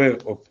are aware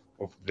of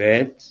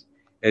that,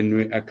 and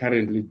we are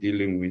currently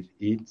dealing with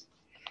it,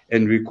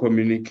 and we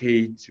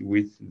communicate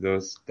with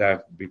those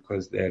staff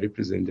because they are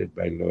represented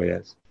by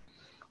lawyers.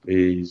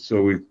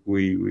 So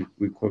we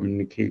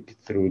communicate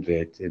through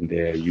that and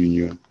their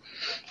union.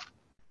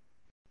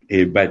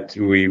 But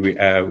we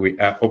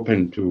are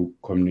open to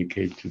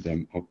communicate to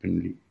them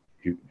openly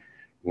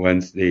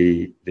once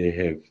they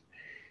have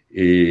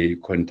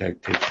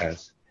contacted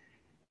us.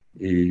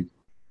 The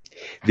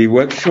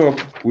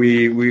workshop,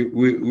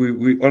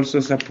 we also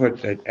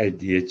support that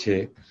idea,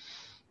 Chair.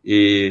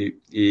 We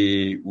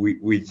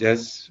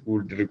just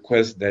would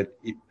request that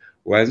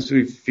once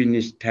we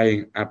finish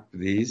tying up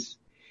this,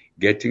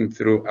 getting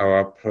through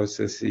our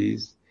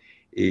processes,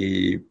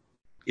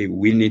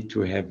 we need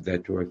to have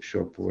that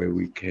workshop where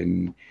we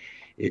can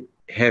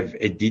have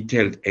a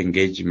detailed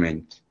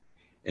engagement.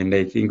 And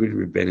I think it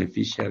will be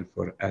beneficial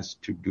for us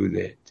to do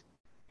that.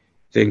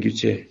 Thank you,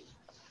 Chair.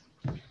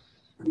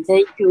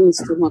 Thank you,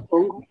 Mr.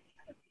 Makongo.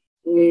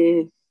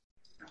 We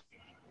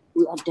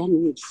are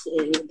done with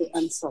the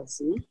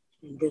answers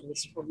and the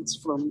response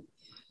from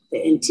the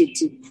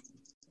entity.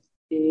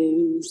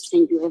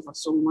 Thank you ever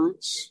so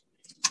much.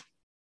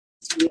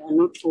 We are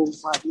not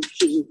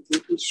overlooking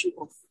the issue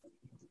of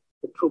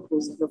the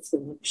proposal of the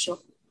workshop,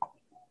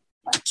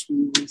 but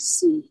we will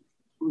see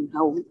on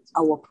how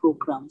our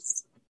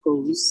programs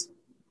goes.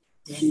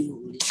 Then we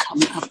will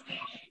come up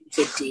with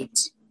a date.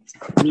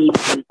 Maybe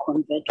we'll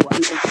convert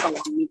one of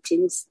our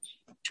meetings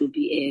to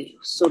be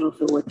a sort of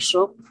a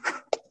workshop.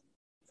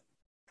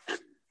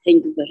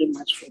 Thank you very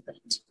much for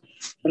that.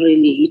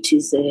 Really, it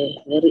is a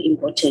very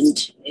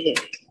important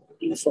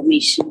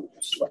information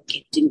that we are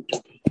getting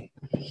today.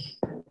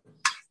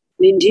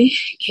 Mindy,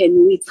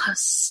 can we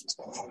pass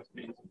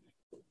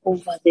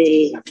over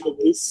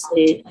this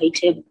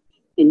item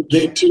and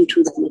get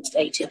into the next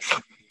item?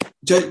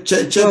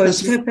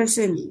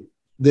 Chairperson.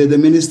 The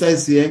minister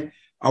is here.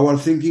 Our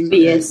thinking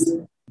yes.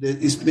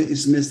 Is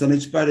Mr.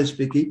 Nechpare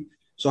speaking.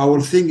 So I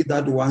will think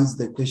that once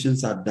the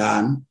questions are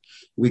done,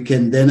 we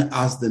can then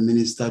ask the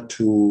minister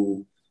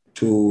to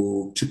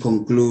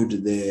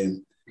conclude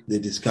the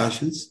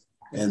discussions,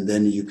 and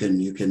then you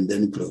can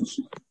then close.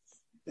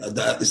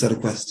 That is a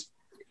request.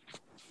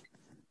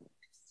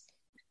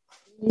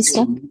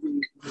 Minister?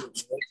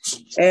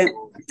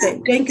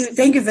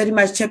 Thank you very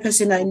much,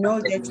 Chairperson. I know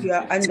that you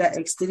are under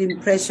extreme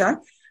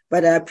pressure,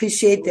 but I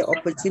appreciate the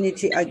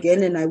opportunity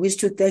again, and I wish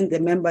to thank the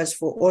members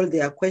for all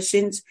their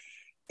questions.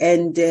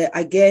 And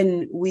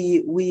again,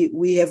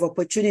 we have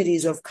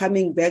opportunities of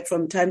coming back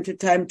from time to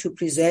time to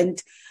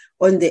present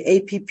on the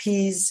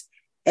APPs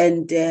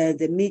and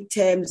the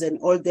midterms and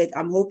all that.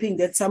 I'm hoping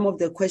that some of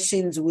the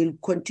questions will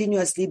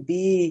continuously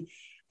be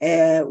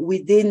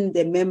within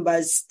the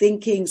members'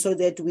 thinking, so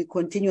that we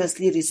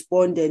continuously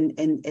respond and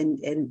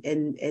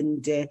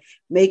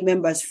make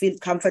members feel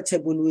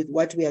comfortable with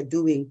what we are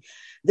doing.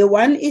 The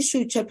one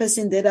issue,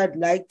 Chairperson, that I'd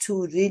like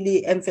to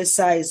really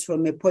emphasize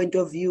from a point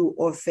of view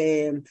of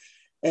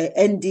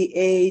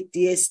NDA,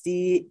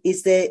 DSD,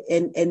 is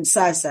and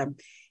SASSA,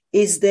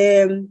 is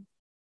the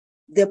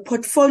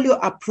portfolio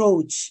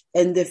approach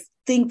and the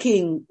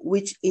thinking,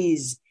 which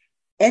is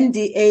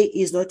NDA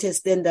is not a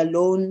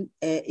standalone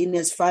in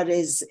as far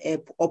as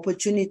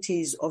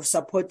opportunities of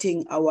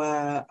supporting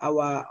our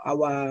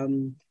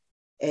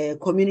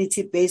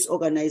community-based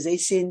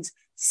organizations.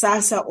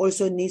 SASSA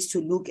also needs to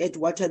look at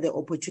what are the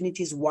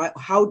opportunities,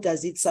 how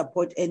does it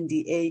support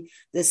NDA.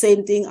 The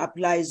same thing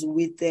applies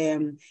with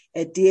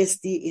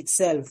DSD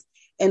itself.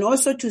 And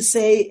also to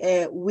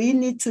say we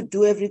need to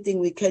do everything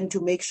we can to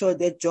make sure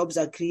that jobs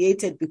are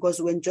created,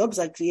 because when jobs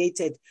are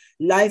created,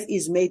 life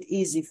is made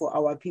easy for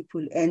our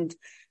people. And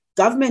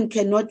government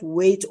cannot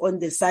wait on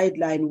the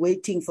sideline,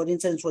 waiting, for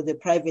instance, for the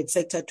private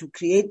sector to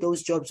create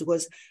those jobs,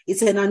 because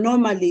it's an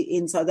anomaly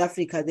in South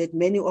Africa that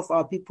many of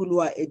our people who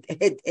are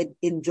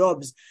in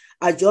jobs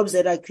are jobs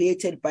that are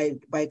created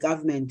by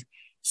government.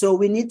 So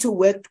we need to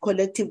work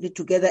collectively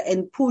together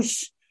and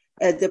push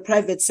the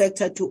private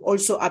sector to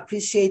also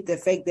appreciate the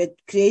fact that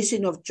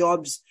creation of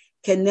jobs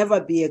can never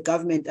be a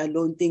government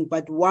alone thing.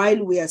 But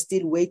while we are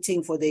still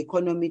waiting for the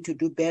economy to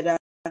do better,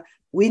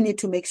 we need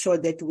to make sure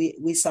that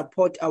we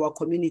support our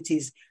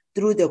communities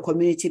through the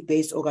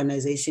community-based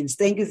organizations.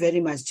 Thank you very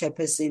much,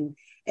 Chairperson,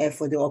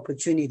 for the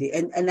opportunity.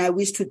 And I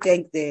wish to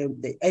thank the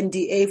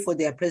NDA for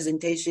their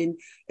presentation,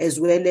 as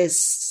well as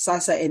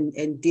SASA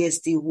and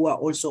DSD, who are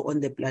also on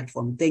the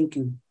platform. Thank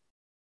you.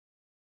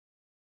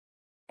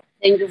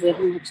 Thank you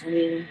very much,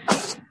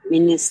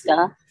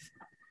 Minister.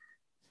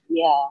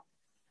 Yeah,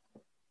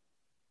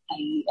 I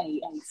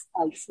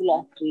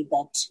fully agree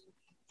that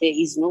there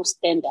is no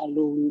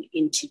standalone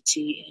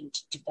entity and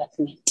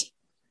department.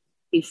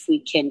 If we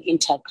can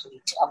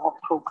integrate our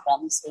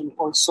programs and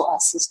also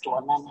assist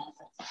one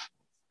another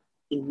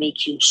in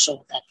making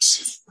sure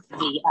that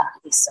they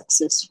are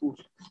successful,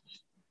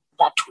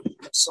 that will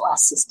also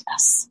assist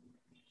us.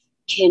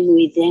 Can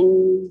we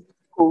then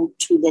go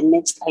to the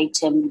next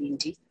item,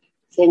 Lindy?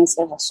 Thanks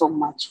ever so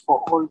much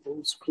for all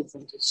those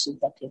presentations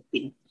that have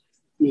been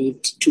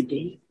made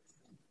today.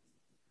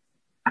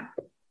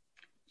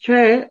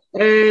 Chair,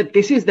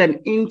 this is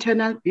an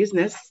internal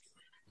business.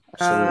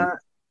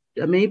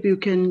 Maybe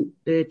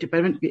the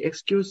department be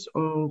excused,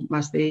 or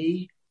must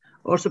they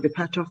also be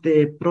part of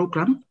the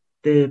program,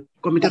 the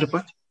committee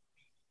report?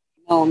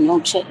 No,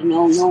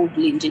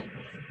 Lindy.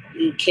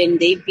 Can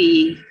they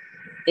be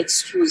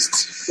excused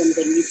from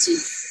the meeting?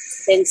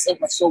 Thanks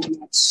ever so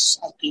much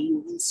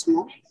again once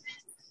more.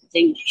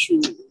 Thank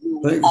you.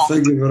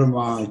 Thank you very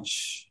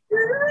much.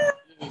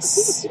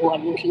 Yes, we are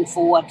looking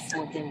forward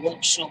for the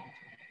workshop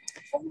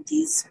on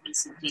this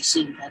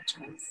presentation that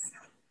we've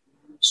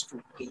managed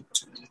to get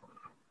today.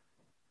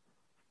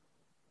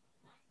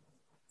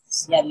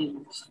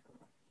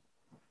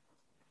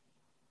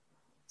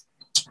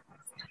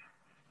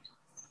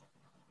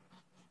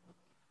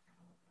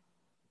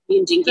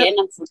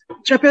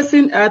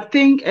 Chairperson, I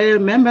think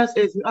members,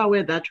 as you are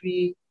aware, that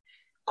we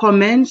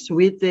commenced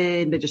with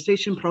the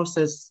legislation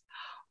process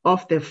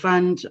of the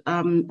fund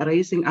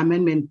raising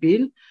amendment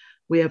bill.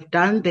 We have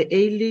done the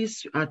A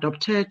list,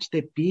 adopted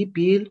the B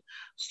bill.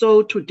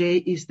 So today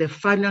is the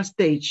final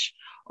stage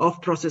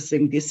of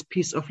processing this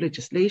piece of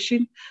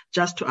legislation,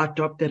 just to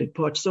adopt the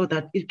report so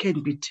that it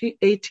can be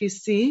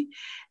ATC,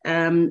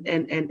 and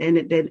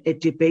then a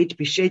debate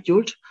be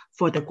scheduled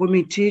for the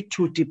committee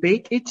to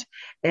debate it,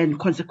 and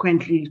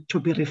consequently to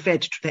be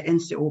referred to the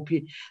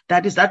NCOP.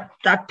 That is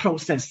that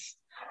process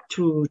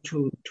to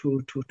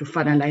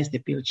finalize the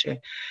bill, Chair.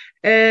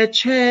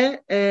 Chair,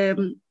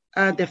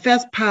 the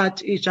first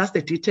part is just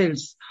the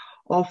details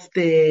of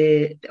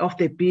the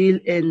bill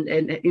and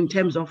in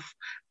terms of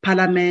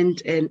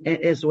Parliament, and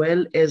as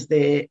well as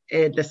the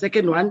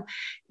second one,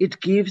 it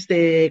gives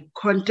the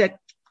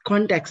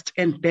context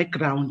and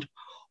background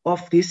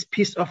of this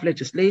piece of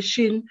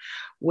legislation.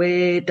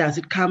 Where does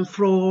it come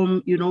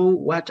from?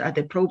 What are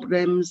the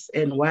problems,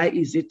 and why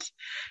is it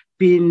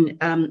been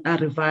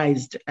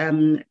revised?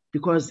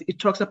 Because it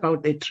talks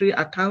about the 3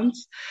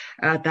 accounts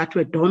that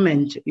were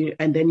dormant,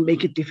 and then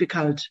make it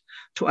difficult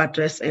to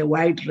address a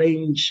wide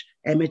range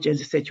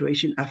emergency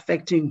situation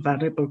affecting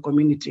vulnerable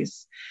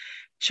communities.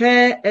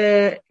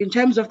 Chair, in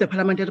terms of the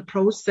parliamentary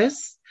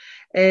process,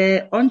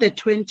 on the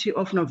 20th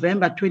of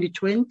November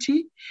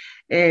 2020,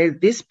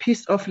 this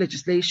piece of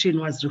legislation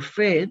was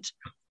referred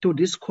to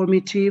this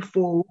committee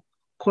for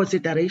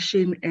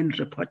consideration and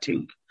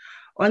reporting.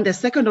 On the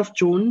 2nd of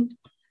June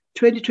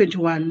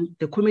 2021,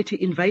 the committee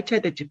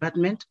invited the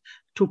department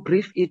to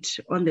brief it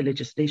on the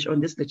legislation, on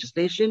this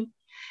legislation,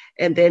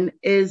 and then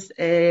as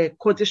a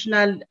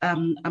conditional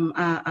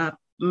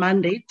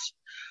mandate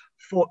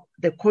for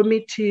the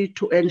committee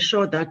to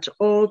ensure that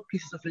all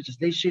pieces of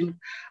legislation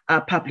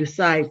are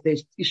publicized.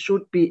 It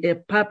should be a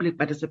public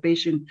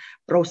participation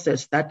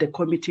process that the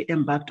committee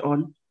embarked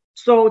on.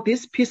 So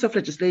this piece of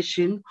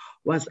legislation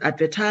was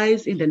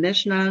advertised in the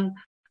national,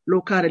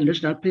 local, and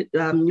regional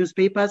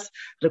newspapers,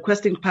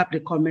 requesting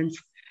public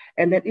comments,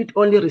 and then it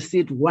only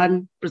received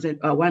one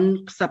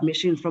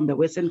submission from the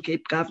Western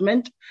Cape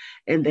government,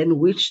 and then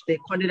which the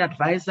content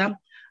advisor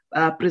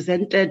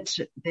presented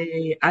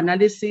the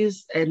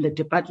analysis, and the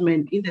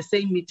department in the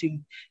same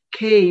meeting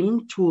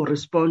came to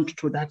respond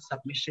to that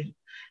submission.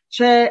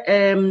 Chair,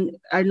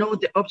 I know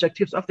the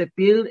objectives of the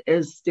bill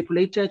as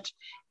stipulated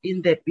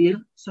in the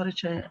bill. Sorry,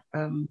 Chair,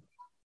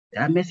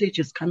 a message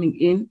is coming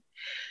in.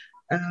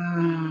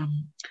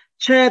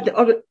 Chair,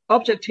 the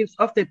objectives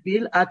of the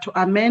bill are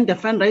to amend the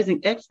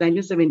Fundraising Act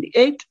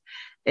 1978,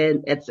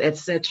 and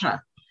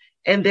etc.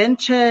 And then,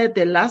 Chair,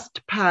 the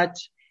last part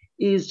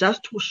is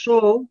just to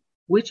show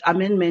which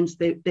amendments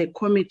the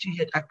committee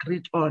had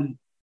agreed on.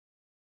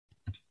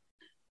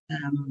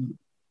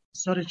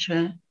 Sorry,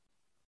 Chair.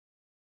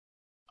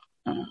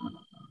 Why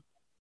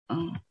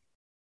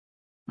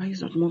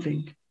is it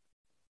moving?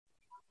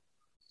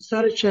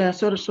 Sorry, Chair.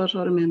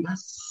 Sorry,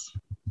 members.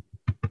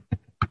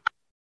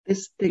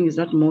 This thing is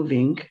not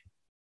moving.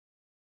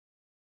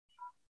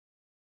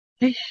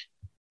 Hey.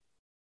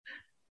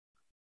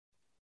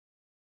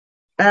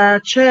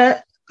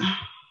 Chair,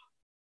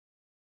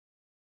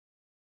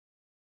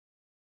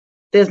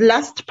 the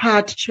last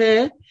part,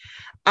 Chair,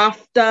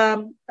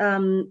 after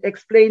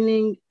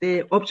explaining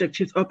the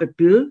objectives of the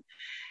bill,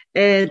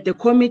 The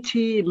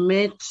committee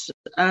met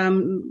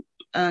 2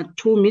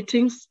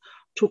 meetings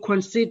to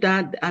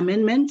consider the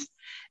amendments,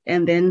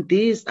 and then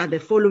these are the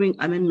following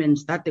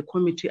amendments that the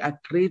committee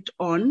agreed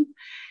on,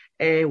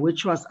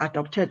 which was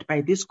adopted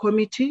by this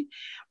committee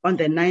on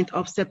the 9th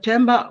of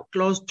September,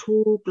 Clause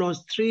 2,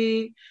 Clause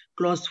 3,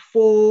 Clause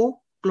 4,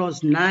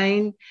 Clause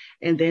 9,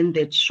 and then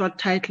the short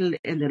title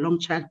and the long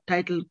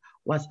title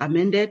was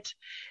amended.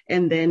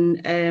 And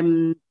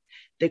then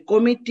the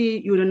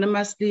committee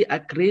unanimously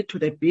agreed to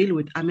the bill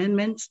with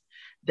amendments.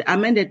 The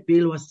amended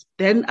bill was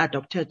then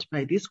adopted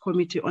by this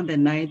committee on the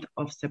 9th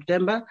of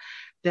September.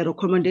 The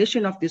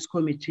recommendation of this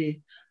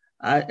committee,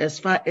 as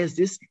far as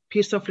this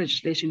piece of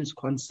legislation is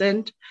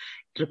concerned,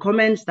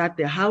 recommends that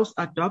the House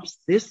adopts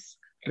this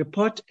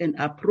report and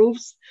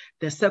approves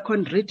the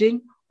second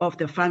reading of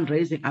the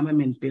fundraising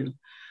amendment bill,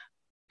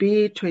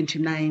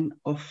 B29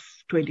 of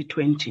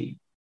 2020,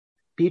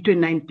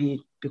 B29B,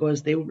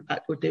 because they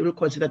will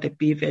consider the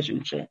B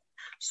version, Chair.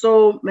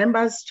 So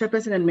members,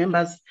 Chairperson and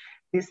members,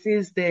 this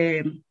is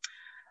the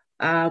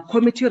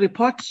committee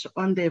report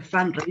on the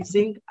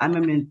fundraising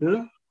amendment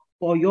bill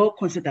for your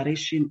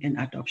consideration and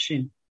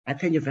adoption. I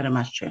thank you very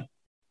much, Chair.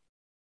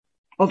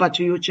 Over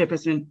to you,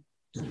 Chairperson.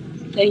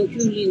 Thank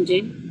you,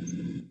 Lindsay.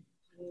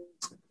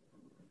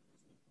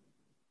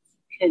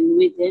 Can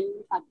we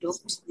then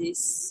adopt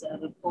this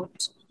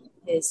report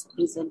as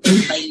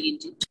presented by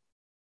Lindsay?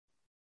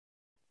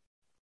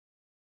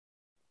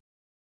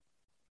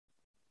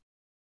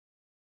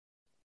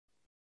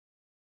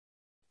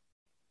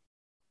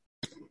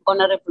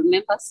 Honorable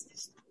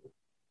members.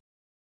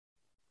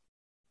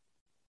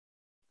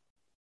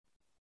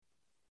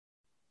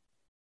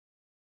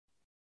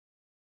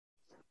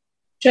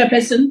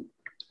 Chairperson.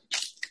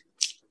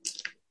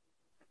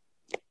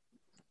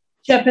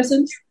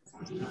 Chairperson.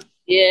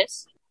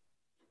 Yes.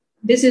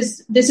 This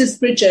is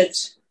Bridget.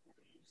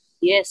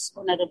 Yes,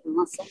 Honorable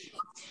Massa.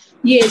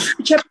 Yes,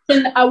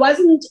 Chairperson, I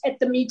wasn't at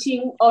the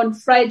meeting on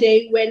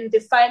Friday when the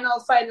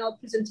final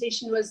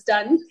presentation was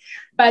done,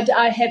 but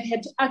I have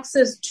had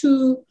access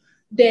to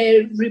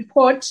the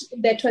report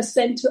that was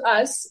sent to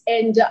us,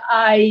 and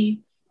I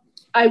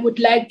would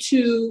like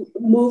to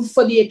move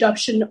for the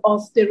adoption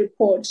of the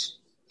report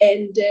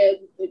and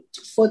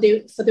for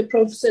the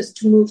process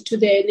to move to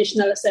the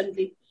National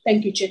Assembly.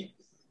 Thank you, Chair.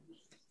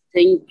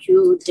 Thank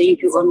you,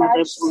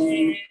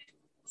 Honorable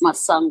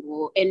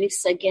Masango. Any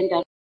second?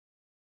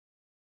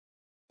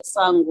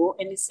 Masango,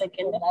 any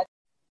second?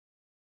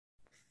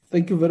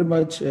 Thank you very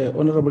much,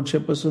 Honorable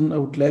Chairperson. I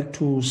would like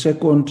to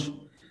second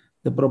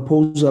the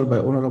proposal by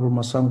Honorable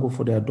Masango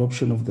for the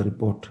adoption of the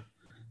report.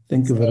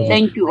 Thank you very much.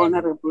 Thank you,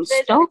 Honorable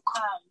Stock.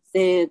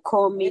 The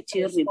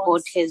committee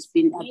report has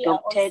been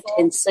adopted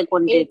and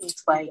seconded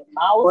by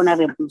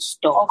Honorable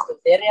Stock.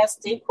 Then,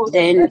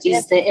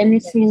 is there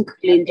anything,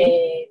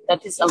 Lindy,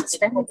 that is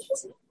outstanding?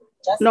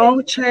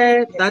 No,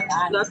 Chair, that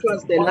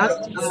was the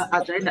last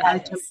agenda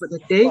item for the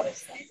day.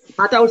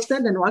 But I will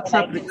send an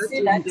WhatsApp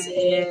regarding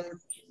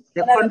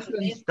the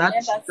conference that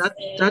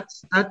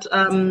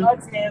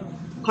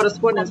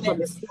correspondence from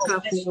the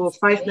speaker for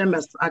 5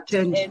 members to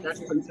attend that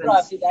conference.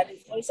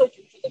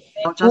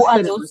 I'll just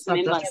send a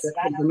WhatsApp just to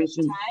get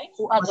confirmation.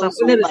 Because I've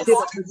only received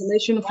a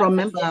confirmation from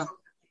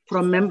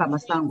member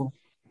Masango.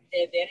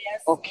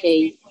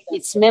 Okay,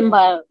 it's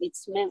Honorable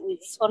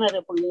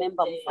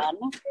Member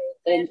Mfano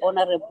and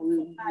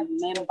Honorable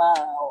Member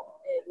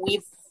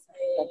Whip,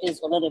 that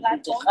is Honorable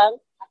Dekang,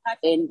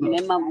 and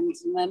Member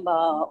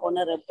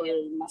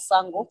Honorable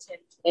Masango,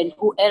 and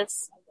who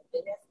else?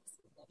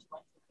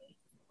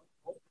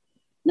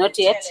 Not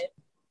yet.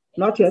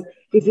 Not yet.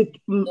 Is it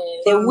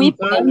the Whip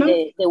and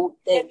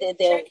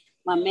the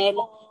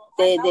Mamel,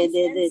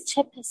 the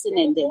Chairperson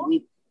and the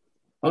Whip?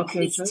 Okay,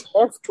 at least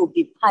have to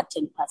be part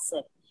and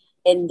parcel.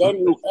 And then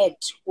you add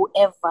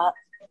whoever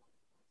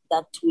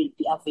that will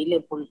be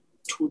available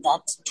to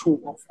that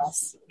 2 of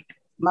us.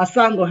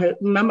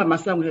 Member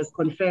Masango has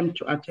confirmed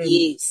to attend.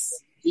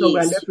 Yes. So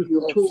we're left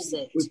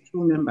with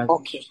 2 members.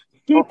 Okay.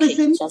 Okay,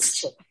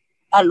 just check.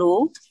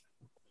 Hello?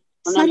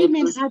 Sorry,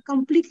 ma'am, I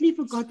completely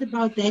forgot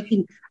about that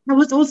thing. I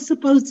was also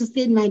supposed to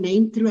send my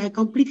name through. I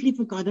completely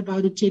forgot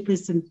about it,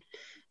 Chairperson.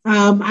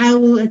 I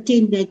will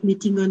attend that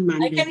meeting on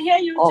Monday. I can hear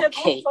you.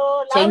 Okay.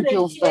 Thank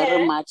you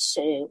very much,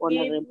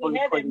 Honorable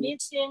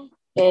Colleague.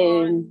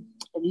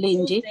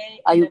 Lindy,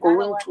 are you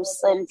going to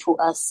send to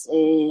us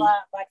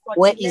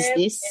where is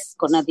this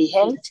going to be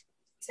held?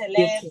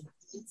 Yes.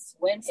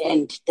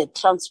 And the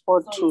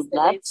transport to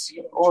that,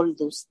 all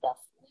those stuff.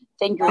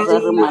 Thank you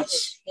very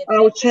much.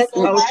 I'll check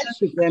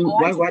with them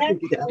what will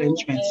be the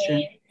arrangements.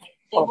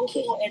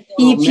 Okay.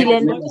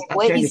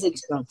 Where is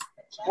it?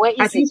 Where is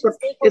I think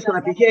it's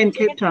going to be here in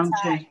Cape Town,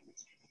 Chair.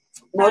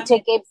 Not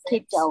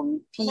Cape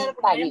Town. You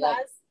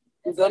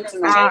don't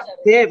know.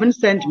 They haven't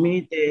sent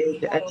me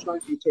the actual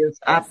details.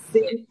 I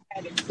think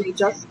they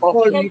just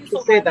called me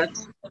to say that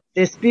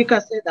the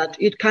speaker said that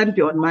it can't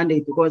be on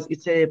Monday because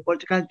it's a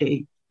political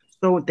day.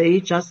 So they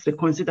just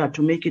consider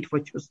to make it for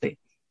Tuesday.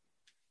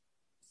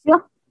 Yeah.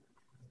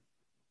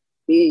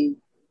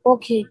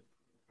 Okay.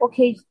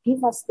 Okay.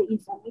 Give us the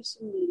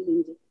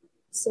information.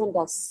 send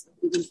us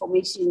the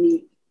information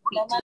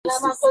quickly.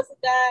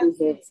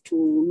 We have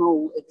to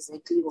know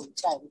exactly on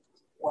time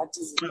what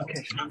is it.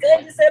 Okay.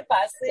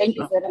 Thank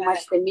you very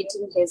much. The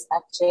meeting has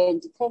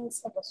adjourned.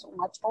 Thanks ever so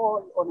much,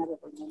 all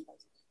honorable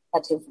members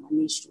that have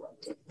managed to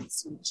attend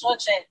this meeting.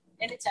 Okay,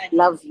 anytime.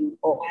 Love you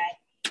all.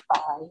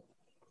 Bye.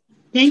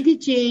 Thank you,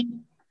 Chair.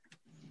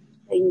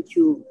 Thank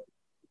you.